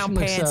Celebration brown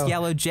Luke, pants,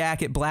 yellow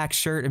jacket, black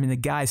shirt. I mean, the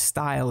guy's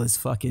style is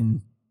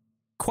fucking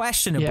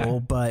questionable,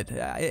 but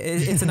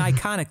it's an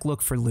iconic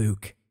look for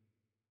Luke.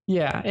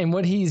 Yeah, and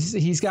what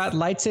he's got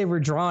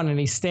lightsaber drawn, and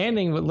he's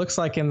standing what looks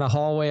like in the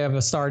hallway of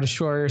a Star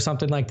Destroyer or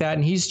something like that,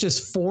 and he's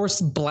just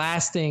force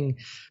blasting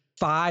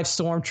 5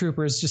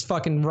 stormtroopers just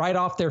fucking right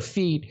off their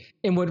feet.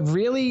 And what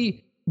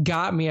really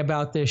got me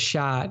about this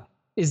shot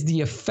is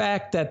the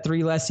effect that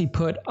 3Lessie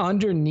put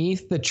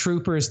underneath the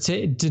troopers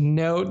to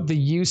denote the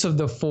use of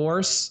the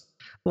Force.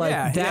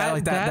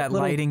 That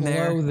lighting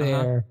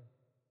there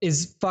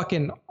is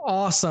fucking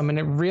awesome, and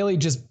it really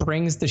just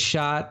brings the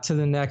shot to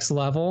the next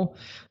level.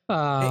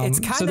 It's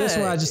kind of, so this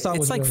one I just thought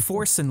was like really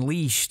Force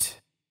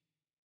Unleashed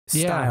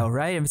style,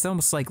 right? It's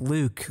almost like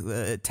Luke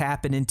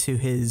tapping into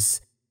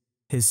his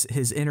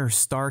inner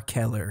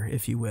Starkiller,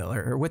 if you will,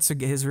 or what's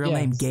his real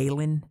name,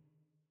 Galen.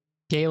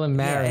 Galen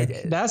Marek.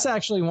 Yeah, that's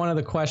actually one of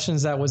the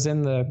questions that was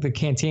in the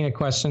Cantina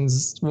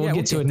questions. We'll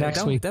get to it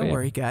next week. Don't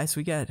worry, guys.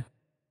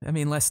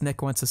 Unless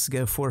Nick wants us to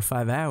go 4 or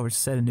 5 hours,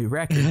 set a new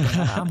record.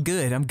 I'm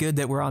good. I'm good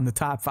that we're on the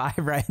top 5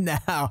 right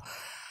now.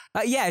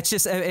 It's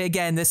just,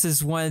 again, this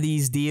is one of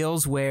these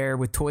deals where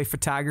with toy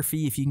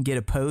photography, if you can get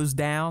a pose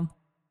down,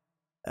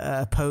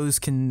 pose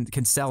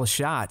can sell a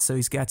shot. So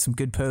he's got some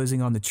good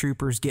posing on the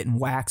troopers, getting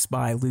waxed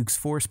by Luke's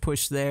force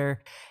push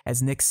there.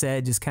 As Nick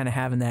said, just kind of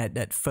having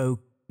that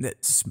faux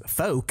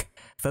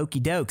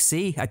folky doke.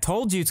 See, I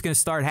told you it's going to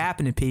start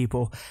happening,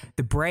 people.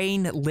 The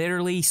brain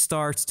literally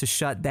starts to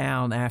shut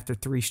down after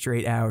 3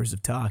 straight hours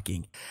of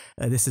talking.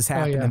 This has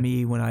happened to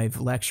me when I've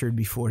lectured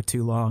before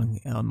too long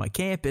on my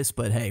campus,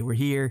 but hey, we're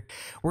here.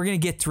 We're going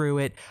to get through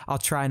it. I'll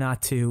try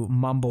not to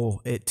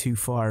mumble it too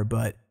far,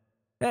 but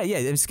yeah,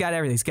 it's got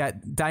everything. It's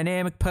got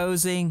dynamic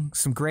posing,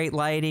 some great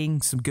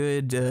lighting, some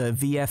good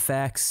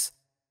VFX.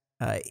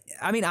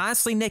 I mean,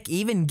 honestly, Nick,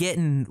 even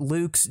getting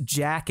Luke's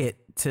jacket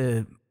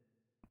to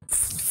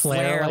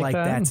flare like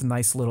that's a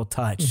nice little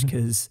touch,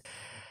 because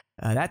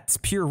that's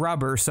pure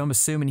rubber. So I'm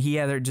assuming he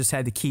either just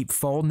had to keep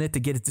folding it to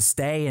get it to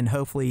stay, and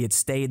hopefully it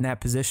stayed in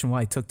that position while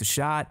he took the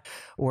shot,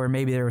 or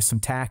maybe there was some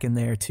tack in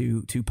there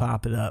to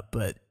pop it up.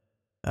 But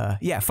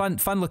yeah, fun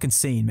looking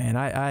scene, man.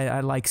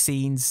 I like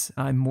scenes.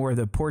 I'm more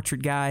the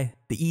portrait guy,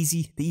 the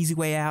easy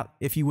way out,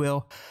 if you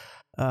will.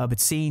 But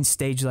scenes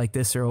staged like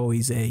this are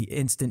always a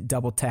instant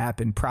double tap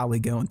and probably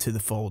going to the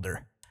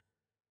folder.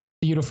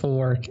 Beautiful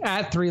work.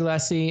 At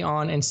 3Lessie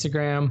on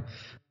Instagram.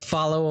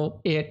 Follow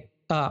it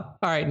up.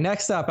 All right,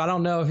 next up. I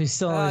don't know if he's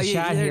still in the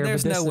chat here.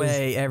 There's no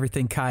way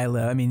everything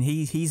Kylo. I mean,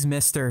 he's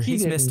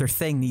Mr.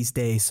 Thing these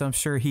days, so I'm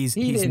sure he's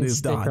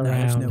moved on. No,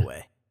 there's no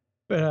way.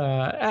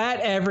 At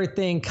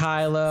everything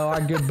Kylo,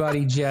 our good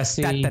buddy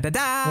Jesse.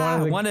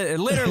 One of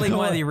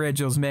the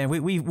originals, man.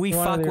 We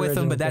fuck with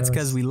him, but that's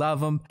because we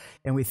love him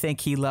and we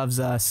think he loves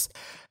us.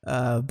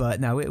 But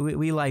no,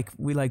 we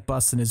like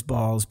busting his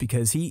balls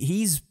because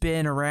he's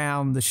been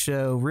around the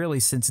show really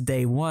since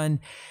day one.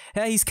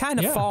 He's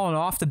kind of fallen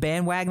off the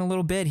bandwagon a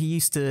little bit. He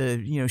used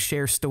to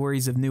share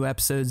stories of new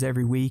episodes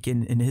every week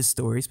in his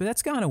stories, but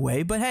that's gone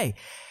away. But hey.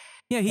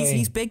 Yeah,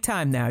 he's big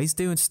time now. He's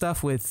doing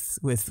stuff with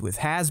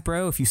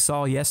Hasbro. If you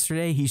saw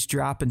yesterday, he's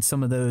dropping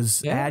some of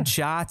those ad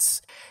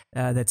shots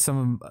that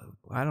some,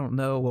 I don't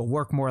know,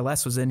 Work More or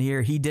Less was in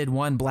here. He did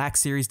one, Black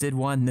Series did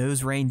one,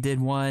 Nose Rain did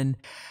one,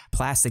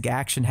 Plastic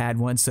Action had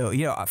one. So,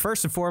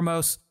 first and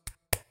foremost,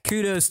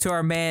 kudos to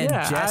our man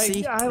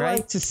Jesse. I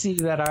like to see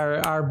that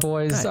our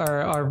boys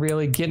are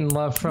really getting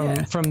love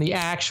from the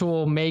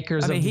actual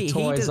makers of the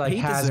toys like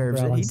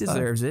Hasbro. He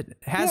deserves it.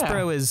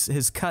 Hasbro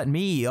has cut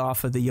me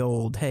off of the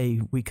old,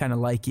 hey, we kind of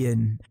like you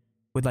and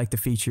would like to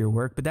feature your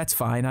work, but that's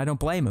fine. I don't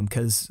blame him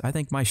because I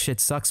think my shit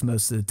sucks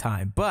most of the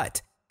time.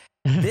 But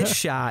this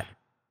shot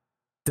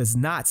does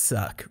not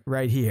suck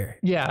right here.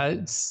 Yeah,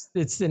 it's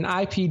an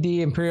IPD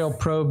Imperial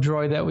probe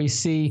droid that we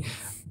see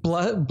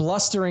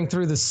blustering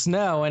through the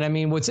snow. And I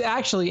mean, what's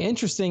actually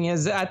interesting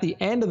is at the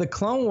end of the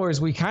Clone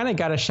Wars, we kind of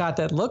got a shot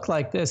that looked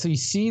like this. So you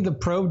see the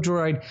probe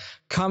droid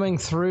coming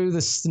through the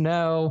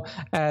snow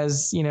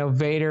as,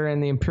 Vader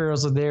and the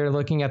Imperials are there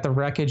looking at the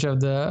wreckage of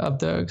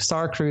the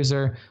Star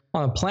Cruiser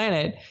on the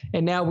planet.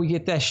 And now we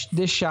get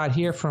this shot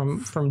here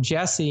from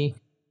Jesse.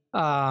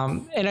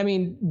 And I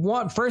mean,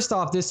 first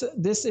off,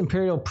 this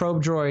Imperial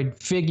probe droid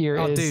figure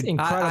is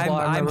incredible.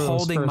 I'm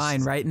holding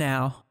mine right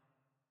now,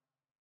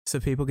 so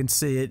people can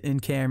see it in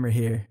camera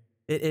here.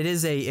 It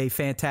is a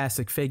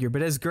fantastic figure,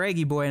 but as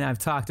Greggy Boy and I've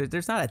talked,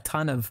 there's not a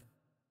ton of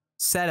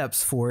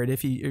setups for it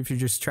if you're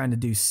just trying to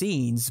do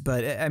scenes.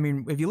 But I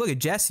mean, if you look at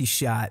Jesse's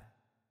shot,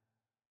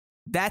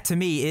 that to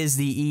me is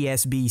the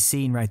ESB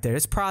scene right there.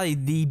 It's probably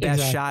the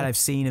best shot I've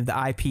seen of the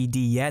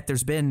IPD yet.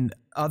 There's been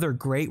other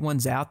great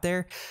ones out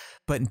there,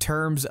 but in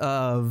terms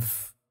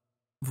of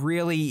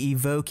really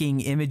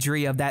evoking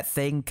imagery of that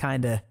thing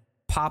kind of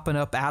popping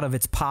up out of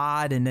its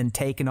pod and then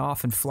taking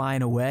off and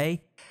flying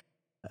away,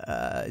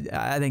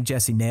 I think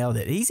Jesse nailed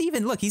it. He's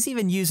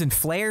even using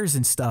flares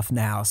and stuff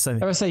now. So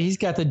I would say he's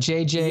got the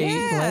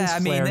JJ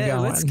lens flare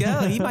going. Let's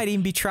go. He might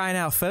even be trying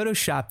out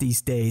Photoshop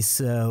these days.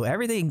 So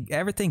everything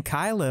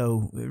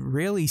Kylo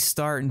really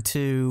starting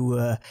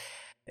to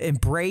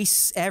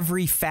embrace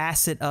every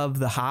facet of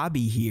the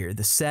hobby here: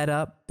 the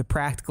setup, the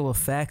practical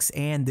effects,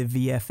 and the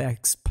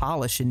VFX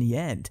polish in the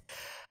end.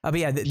 But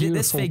yeah,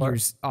 this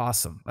figure's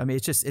awesome. I mean,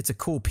 it's a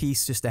cool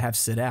piece just to have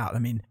sit out. I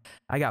mean,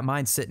 I got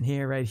mine sitting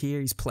here, right here.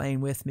 He's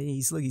playing with me.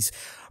 He's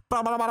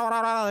blah, blah, blah, blah,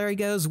 blah, there he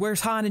goes. Where's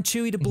Han and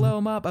Chewie to blow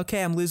him up?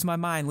 Okay, I'm losing my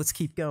mind. Let's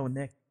keep going,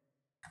 Nick.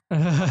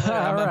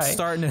 I'm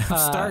starting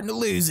to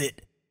lose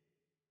it.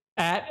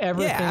 At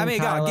everything. Yeah, I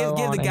mean, Kylo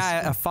give the guy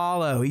a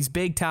follow. He's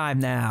big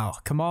time now.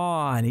 Come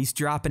on, he's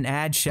dropping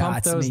ad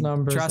shots. Pump those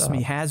numbers trust up.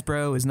 me,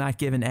 Hasbro is not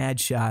giving ad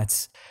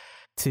shots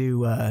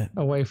to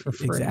away for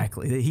free.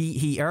 Exactly.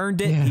 He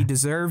earned it. Yeah. He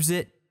deserves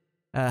it.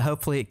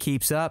 Hopefully it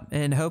keeps up,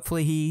 and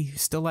hopefully he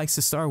still likes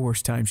the Star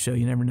Wars Time show.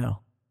 You never know.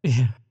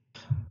 Yeah.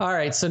 All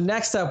right. So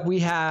next up we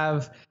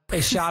have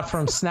a shot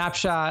from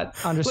Snapshot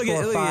 _5.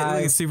 Look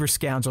at Super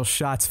Scoundrel.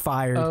 Shots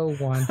fired.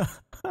 01.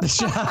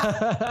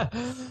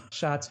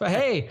 Shots. But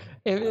hey,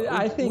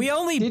 I think we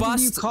only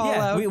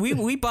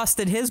we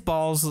busted his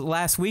balls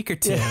last week or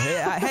two.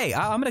 Hey,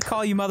 I'm gonna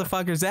call you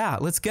motherfuckers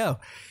out. Let's go.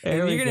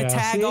 You're gonna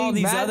tag all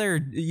these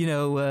other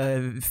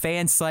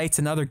fan sites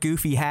and other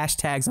goofy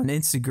hashtags on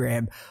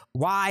Instagram.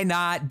 Why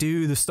not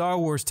do the Star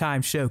Wars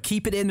Time show?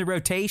 Keep it in the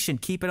rotation.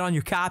 Keep it on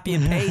your copy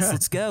and paste.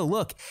 Let's go.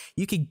 Look,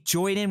 you can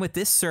join in with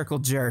this circle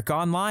jerk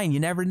online. You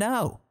never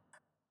know.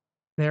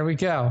 There we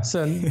go.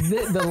 So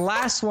the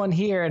last one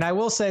here, and I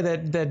will say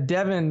that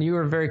Devin, you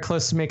were very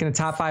close to making the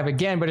top 5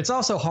 again, but it's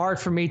also hard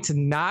for me to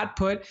not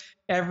put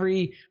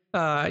every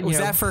Was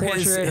that for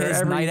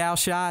his night owl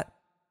shot?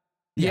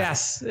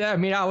 Yes. I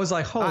mean, I was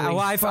like, holy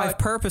I've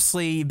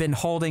purposely been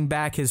holding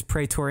back his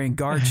Praetorian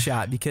Guard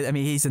shot because, I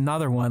mean, he's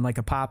another one like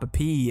a Papa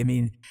P. I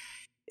mean,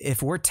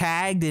 if we're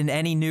tagged in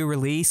any new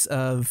release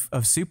of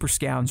Super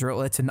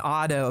Scoundrel, it's an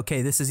auto.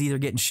 Okay, this is either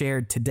getting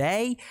shared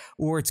today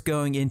or it's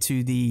going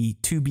into the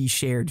to be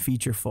shared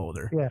feature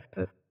folder. Yeah,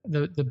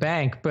 the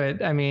bank.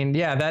 But I mean,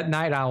 yeah, that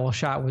night owl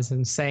shot was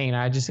insane.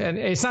 And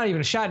it's not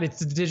even a shot. It's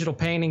the digital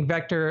painting,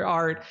 vector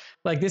art.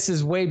 Like, this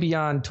is way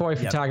beyond toy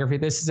photography.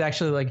 This is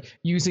actually like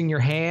using your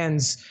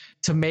hands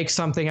to make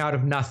something out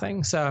of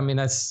nothing. So,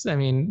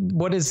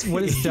 what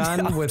is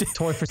done with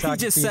toy photography?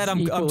 He just said,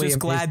 I'm just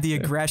glad the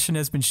aggression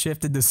has been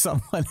shifted to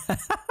someone.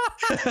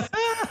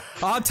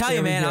 I'll tell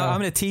you, man, I'm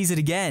going to tease it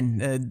again.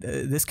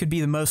 This could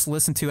be the most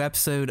listened to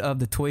episode of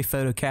the Toy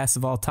Photocast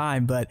of all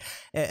time, but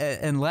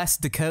unless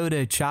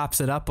Dakota chops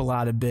it up a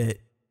lot a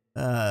bit,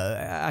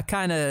 I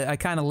kind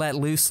of let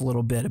loose a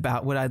little bit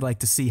about what I'd like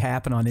to see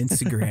happen on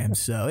Instagram.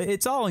 So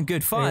it's all in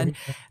good fun.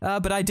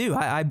 But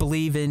I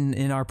believe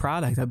in our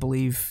product. I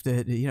believe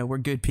that, we're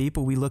good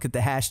people. We look at the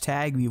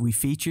hashtag, we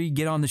feature, you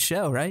get on the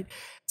show, right?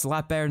 It's a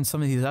lot better than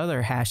some of these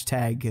other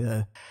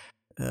hashtag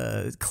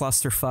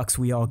clusterfucks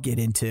we all get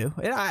into.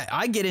 And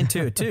I get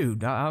into it too.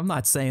 I'm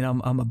not saying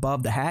I'm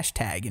above the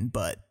hashtagging,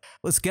 but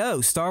let's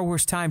go. Star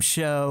Wars Time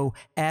Show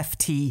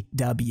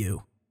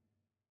FTW.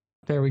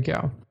 There we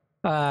go.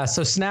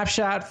 So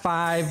Snapshot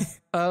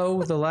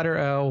 5-0, the letter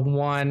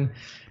O1,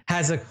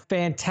 has a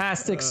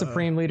fantastic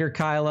Supreme Leader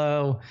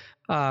Kylo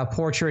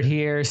portrait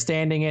here,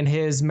 standing in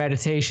his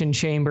meditation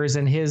chambers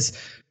and his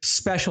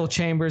special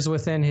chambers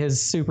within his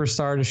Super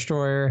Star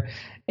Destroyer.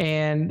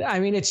 And I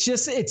mean, it's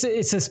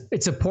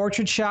a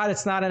portrait shot.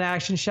 It's not an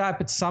action shot,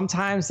 but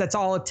sometimes that's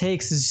all it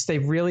takes is just a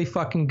really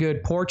fucking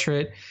good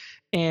portrait.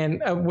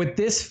 And with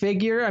this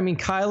figure, I mean,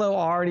 Kylo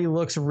already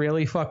looks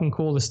really fucking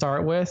cool to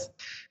start with.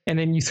 And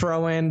then you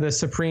throw in the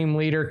Supreme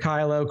Leader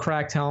Kylo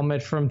cracked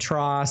helmet from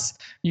Tross.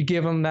 You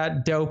give him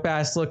that dope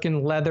ass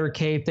looking leather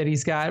cape that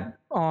he's got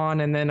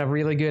on, and then a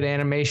really good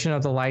animation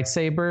of the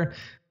lightsaber.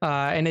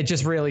 And it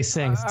just really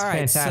sings. It's a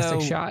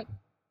fantastic shot.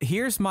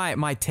 Here's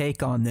my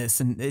take on this,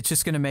 and it's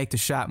just going to make the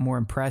shot more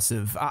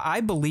impressive.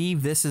 I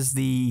believe this is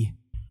the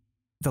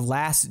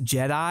Last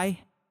Jedi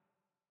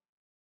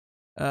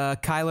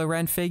Kylo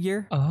Ren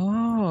figure.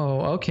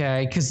 Oh,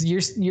 okay. Because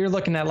you're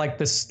looking at like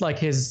this, like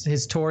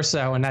his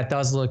torso, and that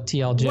does look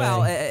TLJ.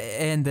 Well,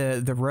 and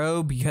the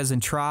robe, because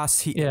in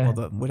Tross,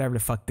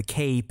 the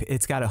cape,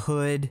 it's got a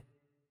hood.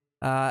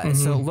 And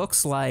so it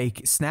looks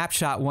like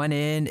Snapshot went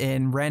in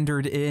and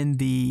rendered in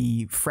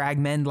the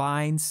fragment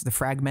lines,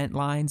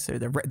 or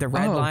the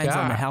red lines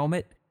on the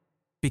helmet,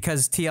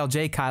 because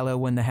TLJ Kylo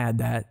wouldn't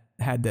have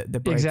had the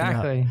breaking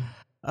exactly.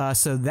 up.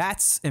 So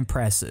that's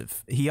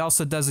impressive. He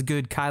also does a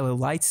good Kylo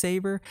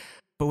lightsaber.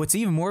 But what's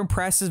even more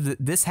impressive,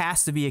 this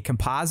has to be a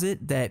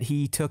composite that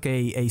he took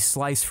a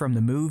slice from the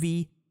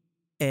movie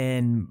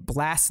and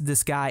blasted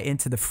this guy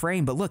into the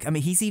frame. But look, I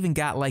mean, he's even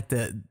got like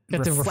the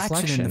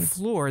reflection in the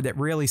floor that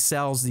really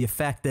sells the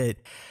effect that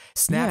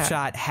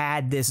Snapshot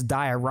had this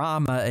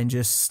diorama and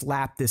just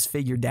slapped this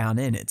figure down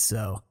in it.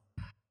 So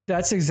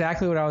that's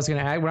exactly what I was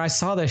going to add. When I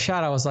saw this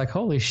shot, I was like,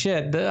 holy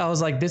shit. I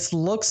was like, this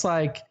looks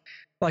like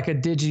a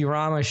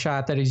Digirama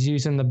shot that he's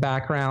using the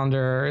background,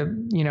 or,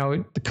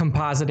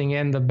 compositing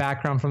in the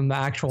background from the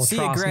actual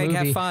Tross Greg,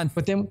 movie. have fun.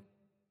 But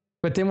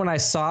then when I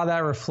saw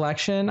that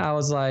reflection, I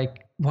was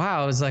like,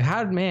 wow, I was like,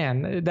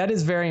 that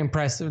is very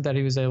impressive that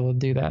he was able to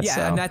do that.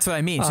 Yeah, and that's what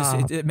I mean. It's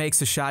just, it makes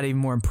the shot even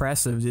more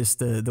impressive, just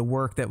the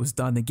work that was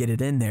done to get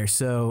it in there.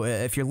 So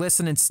if you're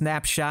listening,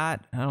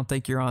 Snapshot, I don't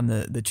think you're on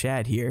the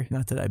chat here.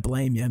 Not that I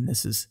blame you.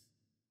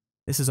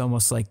 This is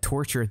almost like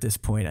torture at this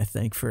point, I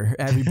think, for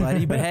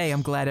everybody. But hey,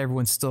 I'm glad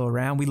everyone's still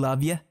around. We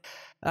love you.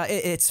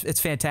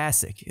 It's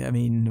fantastic. I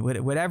mean,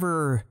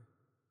 whatever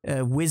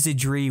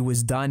wizardry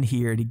was done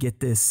here to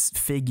get this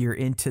figure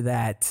into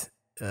that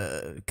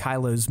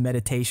Kylo's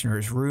meditation, or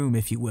his room,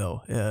 if you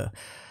will.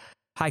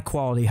 High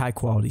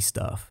quality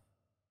stuff.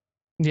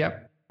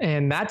 Yep.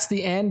 And that's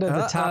the end of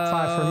the top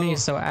 5 for me.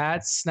 So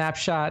at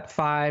Snapshot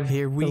 5,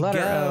 here we the letter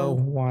go.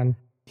 O1.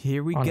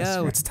 Here we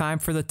go. It's time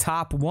for the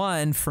top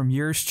 1 from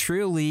yours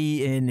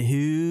truly. And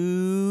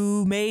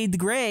who made the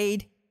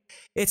grade?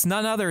 It's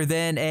none other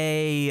than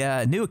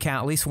a new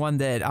account, at least one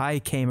that I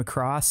came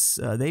across.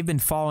 They've been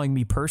following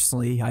me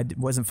personally. I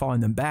wasn't following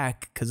them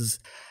back because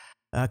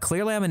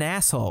clearly I'm an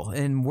asshole.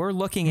 And we're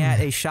looking at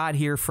a shot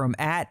here from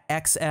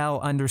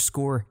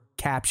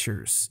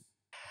 @XL_captures.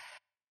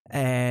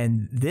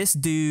 And this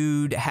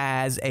dude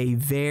has a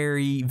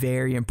very,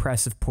 very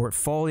impressive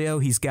portfolio.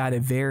 He's got a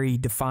very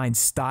defined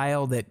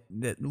style that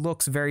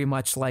looks very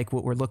much like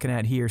what we're looking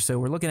at here. So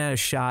we're looking at a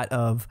shot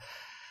of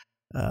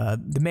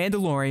the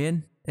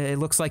Mandalorian. It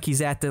looks like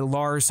he's at the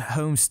Lars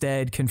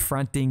homestead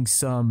confronting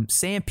some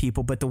sand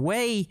people. But the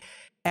way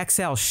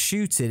XL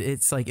shoots it,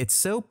 it's like it's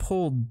so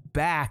pulled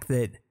back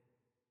that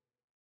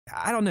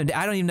I don't know.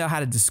 I don't even know how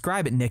to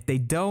describe it, Nick. They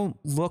don't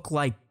look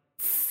like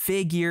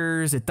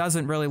figures. It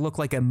doesn't really look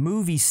like a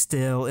movie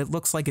still. It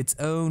looks like its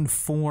own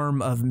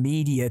form of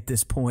media at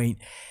this point.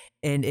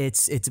 And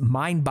it's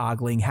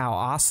mind-boggling how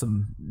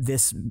awesome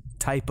this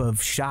type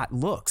of shot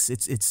looks.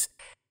 It's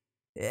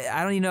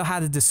I don't even know how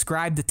to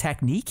describe the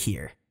technique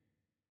here.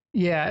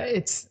 Yeah,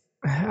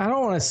 I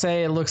don't want to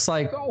say it looks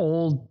like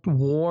old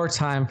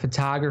wartime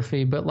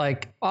photography, but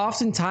like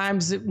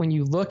oftentimes when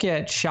you look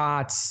at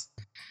shots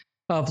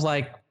of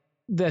like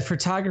that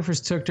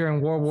photographers took during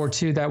World War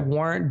II that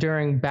weren't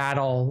during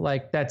battle,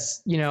 like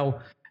that's,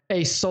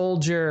 a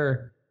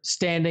soldier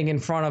standing in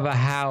front of a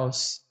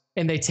house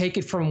and they take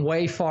it from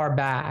way far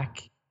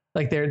back.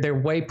 Like they're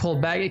way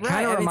pulled back. It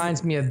kind of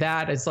reminds me of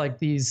that.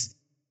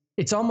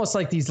 It's almost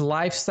like these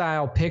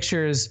lifestyle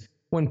pictures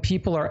when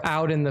people are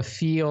out in the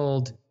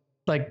field,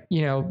 like,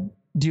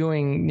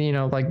 doing,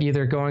 like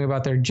either going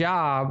about their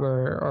job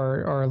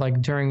or like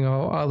during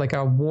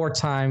a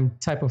wartime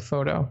type of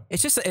photo.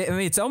 It's just,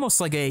 it's almost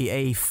like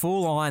a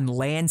full on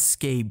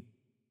landscape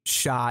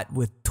shot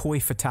with toy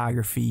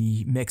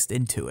photography mixed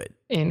into it.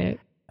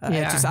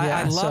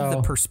 I love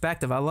the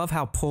perspective. I love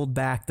how pulled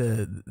back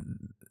the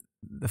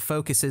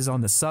focus is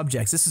on the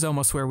subjects. This is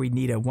almost where we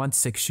need a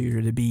 1.6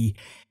 shooter to be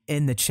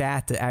in the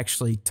chat to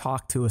actually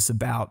talk to us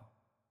about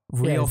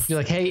real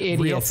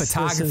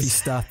photography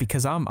stuff,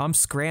 because I'm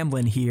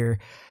scrambling here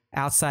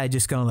outside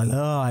just going like,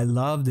 oh, I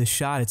love this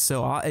shot. It's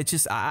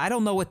just, I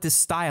don't know what this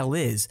style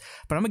is,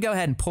 but I'm gonna go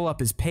ahead and pull up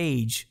his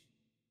page.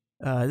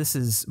 This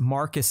is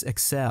Marcus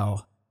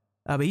Excel.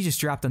 But he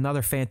just dropped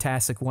another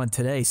fantastic one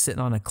today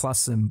sitting on a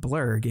Kluson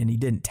Blurg, and he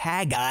didn't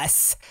tag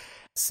us.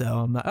 So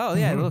I'm like, oh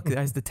yeah, look,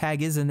 the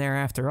tag is in there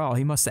after all.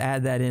 He must have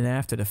added that in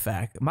after the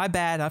fact. My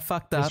bad, I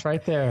fucked up. It's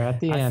right there at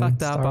the end. I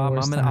fucked up.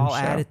 I'll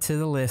add it to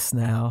the list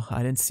now.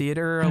 I didn't see it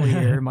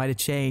earlier. It might have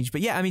changed,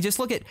 but yeah, I mean, just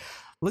look at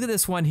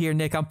this one here,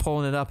 Nick. I'm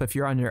pulling it up. If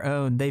you're on your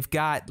own, they've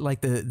got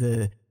like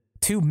the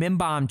two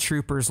Mimbom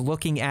troopers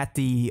looking at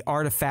the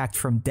artifact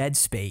from Dead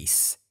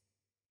Space.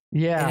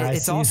 Yeah,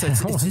 it's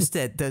just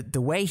that the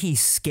way he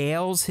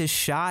scales his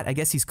shot. I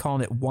guess he's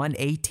calling it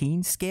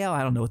 1/18 scale.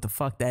 I don't know what the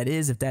fuck that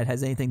is, if that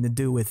has anything to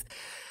do with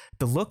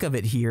the look of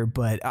it here,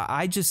 but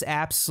I just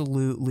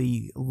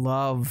absolutely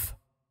love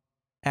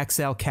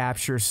XL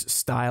Capture's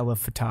style of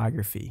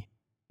photography.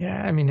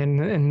 Yeah, I mean,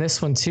 in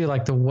this one too,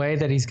 like the way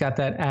that he's got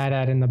that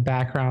ad in the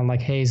background,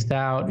 like hazed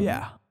out.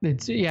 Yeah,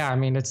 I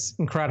mean, it's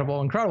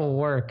incredible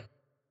work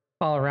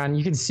all around.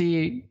 You can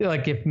see,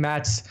 like, if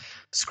Matt's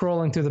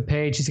scrolling through the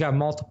page, he's got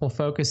multiple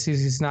focuses.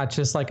 He's not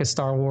just like a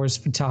Star Wars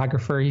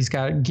photographer. He's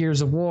got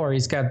Gears of War.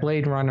 He's got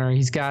Blade Runner.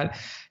 He's got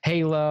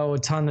Halo, a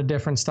ton of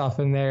different stuff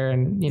in there,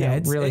 and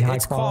really high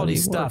quality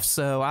stuff.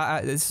 So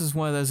this is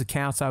one of those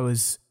accounts I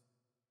was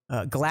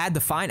glad to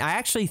find. I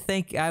actually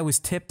think I was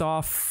tipped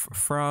off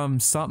from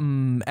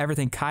something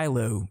Everything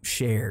Kylo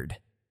shared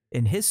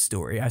in his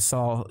story. I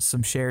saw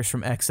some shares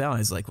from XL, and I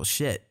was like, well,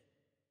 shit,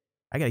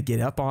 I got to get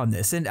up on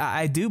this. And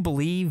I do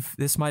believe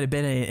this might have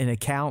been an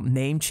account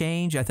name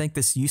change. I think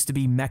this used to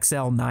be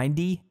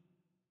Mexel90.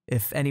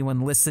 If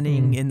anyone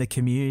listening in the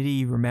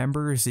community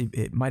remembers,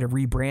 it might have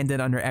rebranded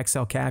under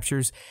XL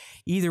Captures.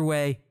 Either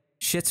way,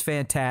 shit's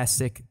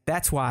fantastic.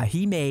 That's why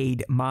he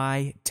made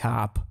my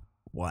top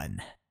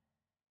 1.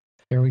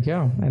 There we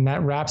go. And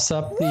that wraps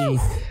up the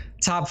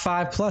top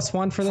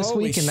 5+1 for this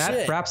week. And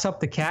that wraps up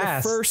the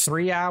cast. The first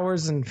 3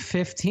 hours and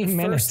 15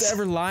 minutes. First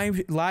ever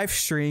live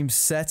stream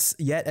sets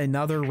yet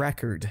another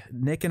record.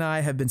 Nick and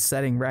I have been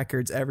setting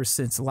records ever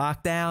since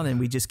lockdown, and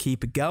we just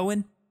keep it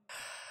going.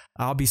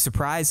 I'll be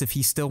surprised if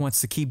he still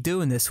wants to keep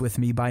doing this with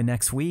me by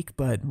next week,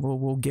 but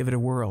we'll give it a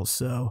whirl.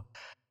 So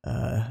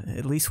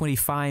at least when he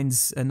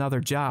finds another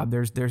job,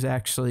 there's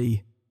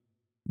actually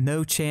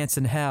no chance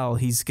in hell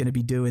he's going to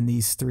be doing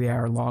these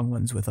 3-hour long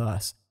ones with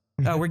us.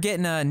 We're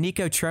getting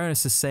Nico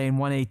Tronis is saying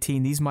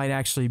 118. These might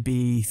actually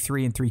be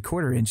 3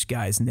 3/4 inch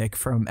guys, Nick,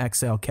 from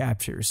XL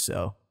Captures.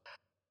 So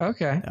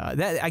okay,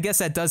 that I guess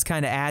that does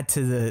kind of add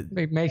to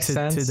the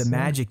sense to the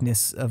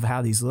magicness of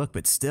how these look.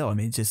 But still, I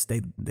mean, just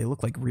they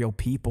look like real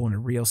people in a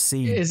real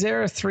scene. Is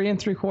there a 3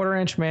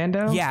 3/4 inch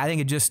Mando? Yeah, I think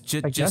it just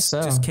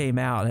came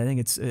out. I think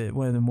it's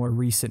one of the more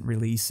recent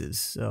releases.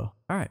 So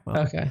all right, well,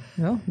 okay,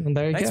 well,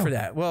 there you go. Thanks for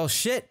that. Well,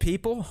 shit,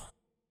 people,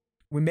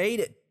 we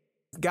made it.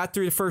 Got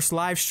through the first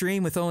live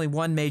stream with only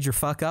one major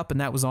fuck up, and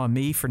that was on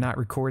me for not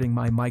recording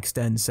my mic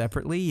stand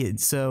separately.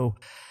 And so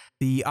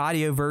the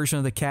audio version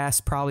of the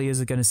cast probably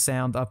isn't going to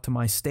sound up to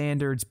my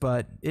standards,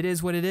 but it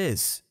is what it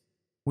is.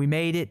 We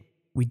made it.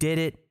 We did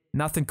it.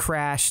 Nothing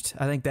crashed.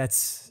 I think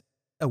that's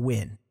a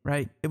win,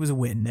 right? It was a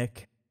win,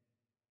 Nick.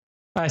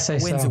 I say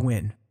so. A win's a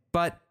win.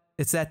 But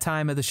it's that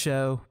time of the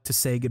show to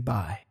say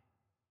goodbye.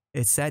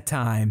 It's that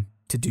time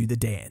to do the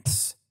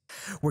dance.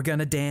 We're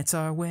gonna dance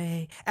our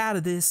way out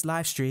of this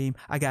live stream.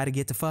 I gotta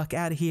get the fuck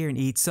out of here and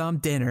eat some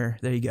dinner.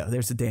 There you go.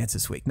 There's the dance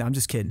this week. No, I'm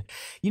just kidding.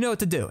 You know what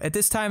to do. At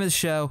this time of the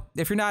show,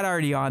 if you're not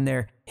already on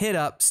there, hit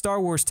up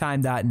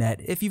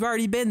StarWarsTime.net. If you've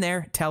already been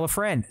there, tell a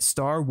friend.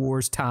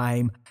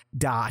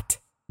 StarWarsTime.net.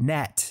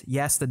 .net.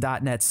 Yes, the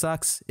 .net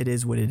sucks. It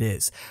is what it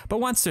is. But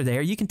once they're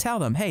there, you can tell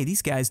them, hey,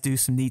 these guys do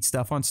some neat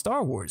stuff on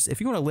Star Wars. If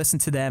you want to listen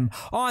to them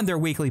on their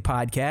weekly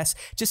podcast,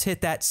 just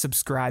hit that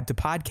subscribe to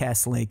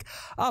podcast link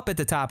up at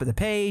the top of the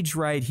page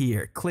right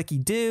here.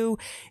 Clicky do.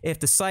 If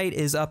the site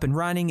is up and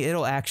running,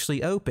 it'll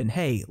actually open.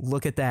 Hey,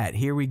 look at that.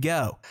 Here we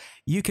go.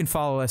 You can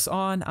follow us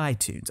on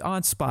iTunes,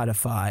 on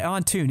Spotify,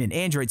 on TuneIn,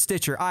 Android,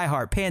 Stitcher,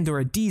 iHeart,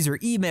 Pandora,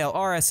 Deezer, email,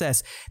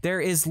 RSS. There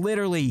is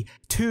literally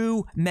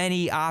too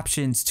many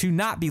options to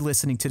not be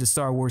listening to the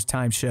Star Wars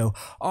Time Show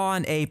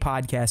on a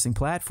podcasting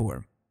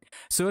platform.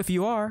 So if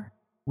you are,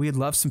 we'd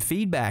love some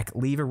feedback.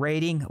 Leave a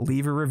rating,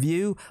 leave a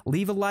review,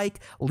 leave a like,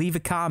 leave a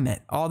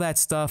comment. All that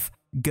stuff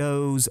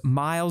goes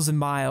miles and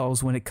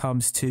miles when it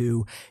comes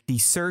to the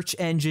search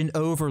engine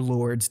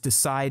overlords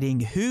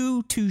deciding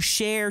who to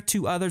share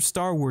to other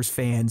Star Wars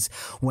fans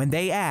when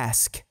they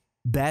ask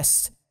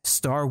best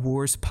Star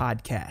Wars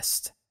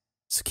podcast.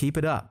 So keep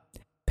it up.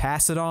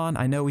 Pass it on.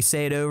 I know we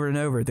say it over and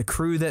over. The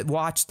crew that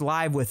watched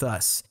live with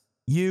us,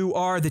 you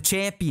are the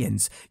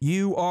champions.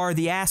 You are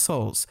the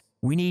assholes.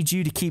 We need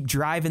you to keep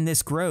driving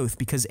this growth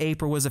because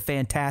April was a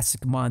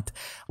fantastic month.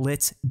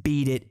 Let's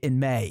beat it in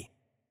May.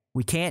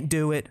 We can't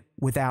do it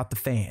without the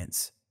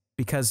fans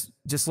because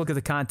just look at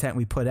the content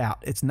we put out.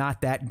 It's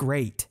not that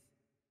great.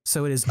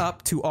 So it is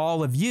up to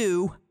all of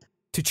you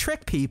to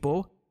trick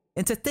people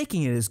into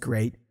thinking it is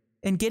great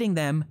and getting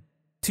them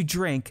to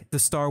drink the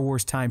Star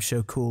Wars Time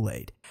Show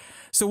Kool-Aid.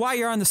 So while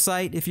you're on the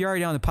site, if you're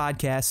already on the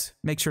podcast,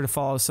 make sure to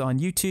follow us on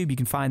YouTube. You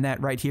can find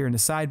that right here in the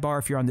sidebar.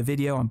 If you're on the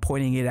video, I'm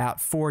pointing it out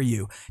for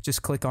you.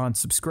 Just click on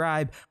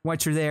subscribe.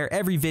 Once you're there,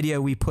 every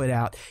video we put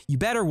out, you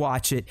better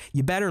watch it.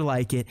 You better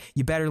like it.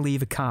 You better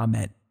leave a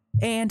comment.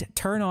 And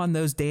turn on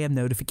those damn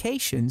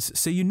notifications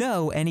so you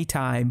know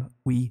anytime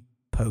we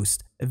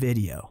post a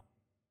video.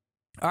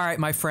 All right,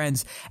 my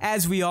friends,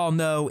 as we all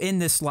know in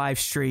this live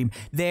stream,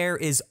 there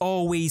is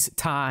always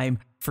time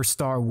for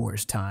Star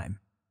Wars time.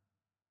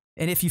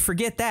 And if you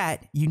forget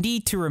that, you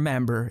need to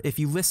remember, if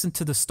you listen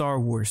to the Star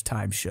Wars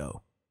Time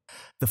Show,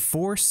 the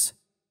Force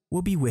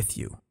will be with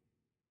you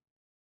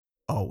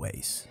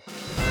always.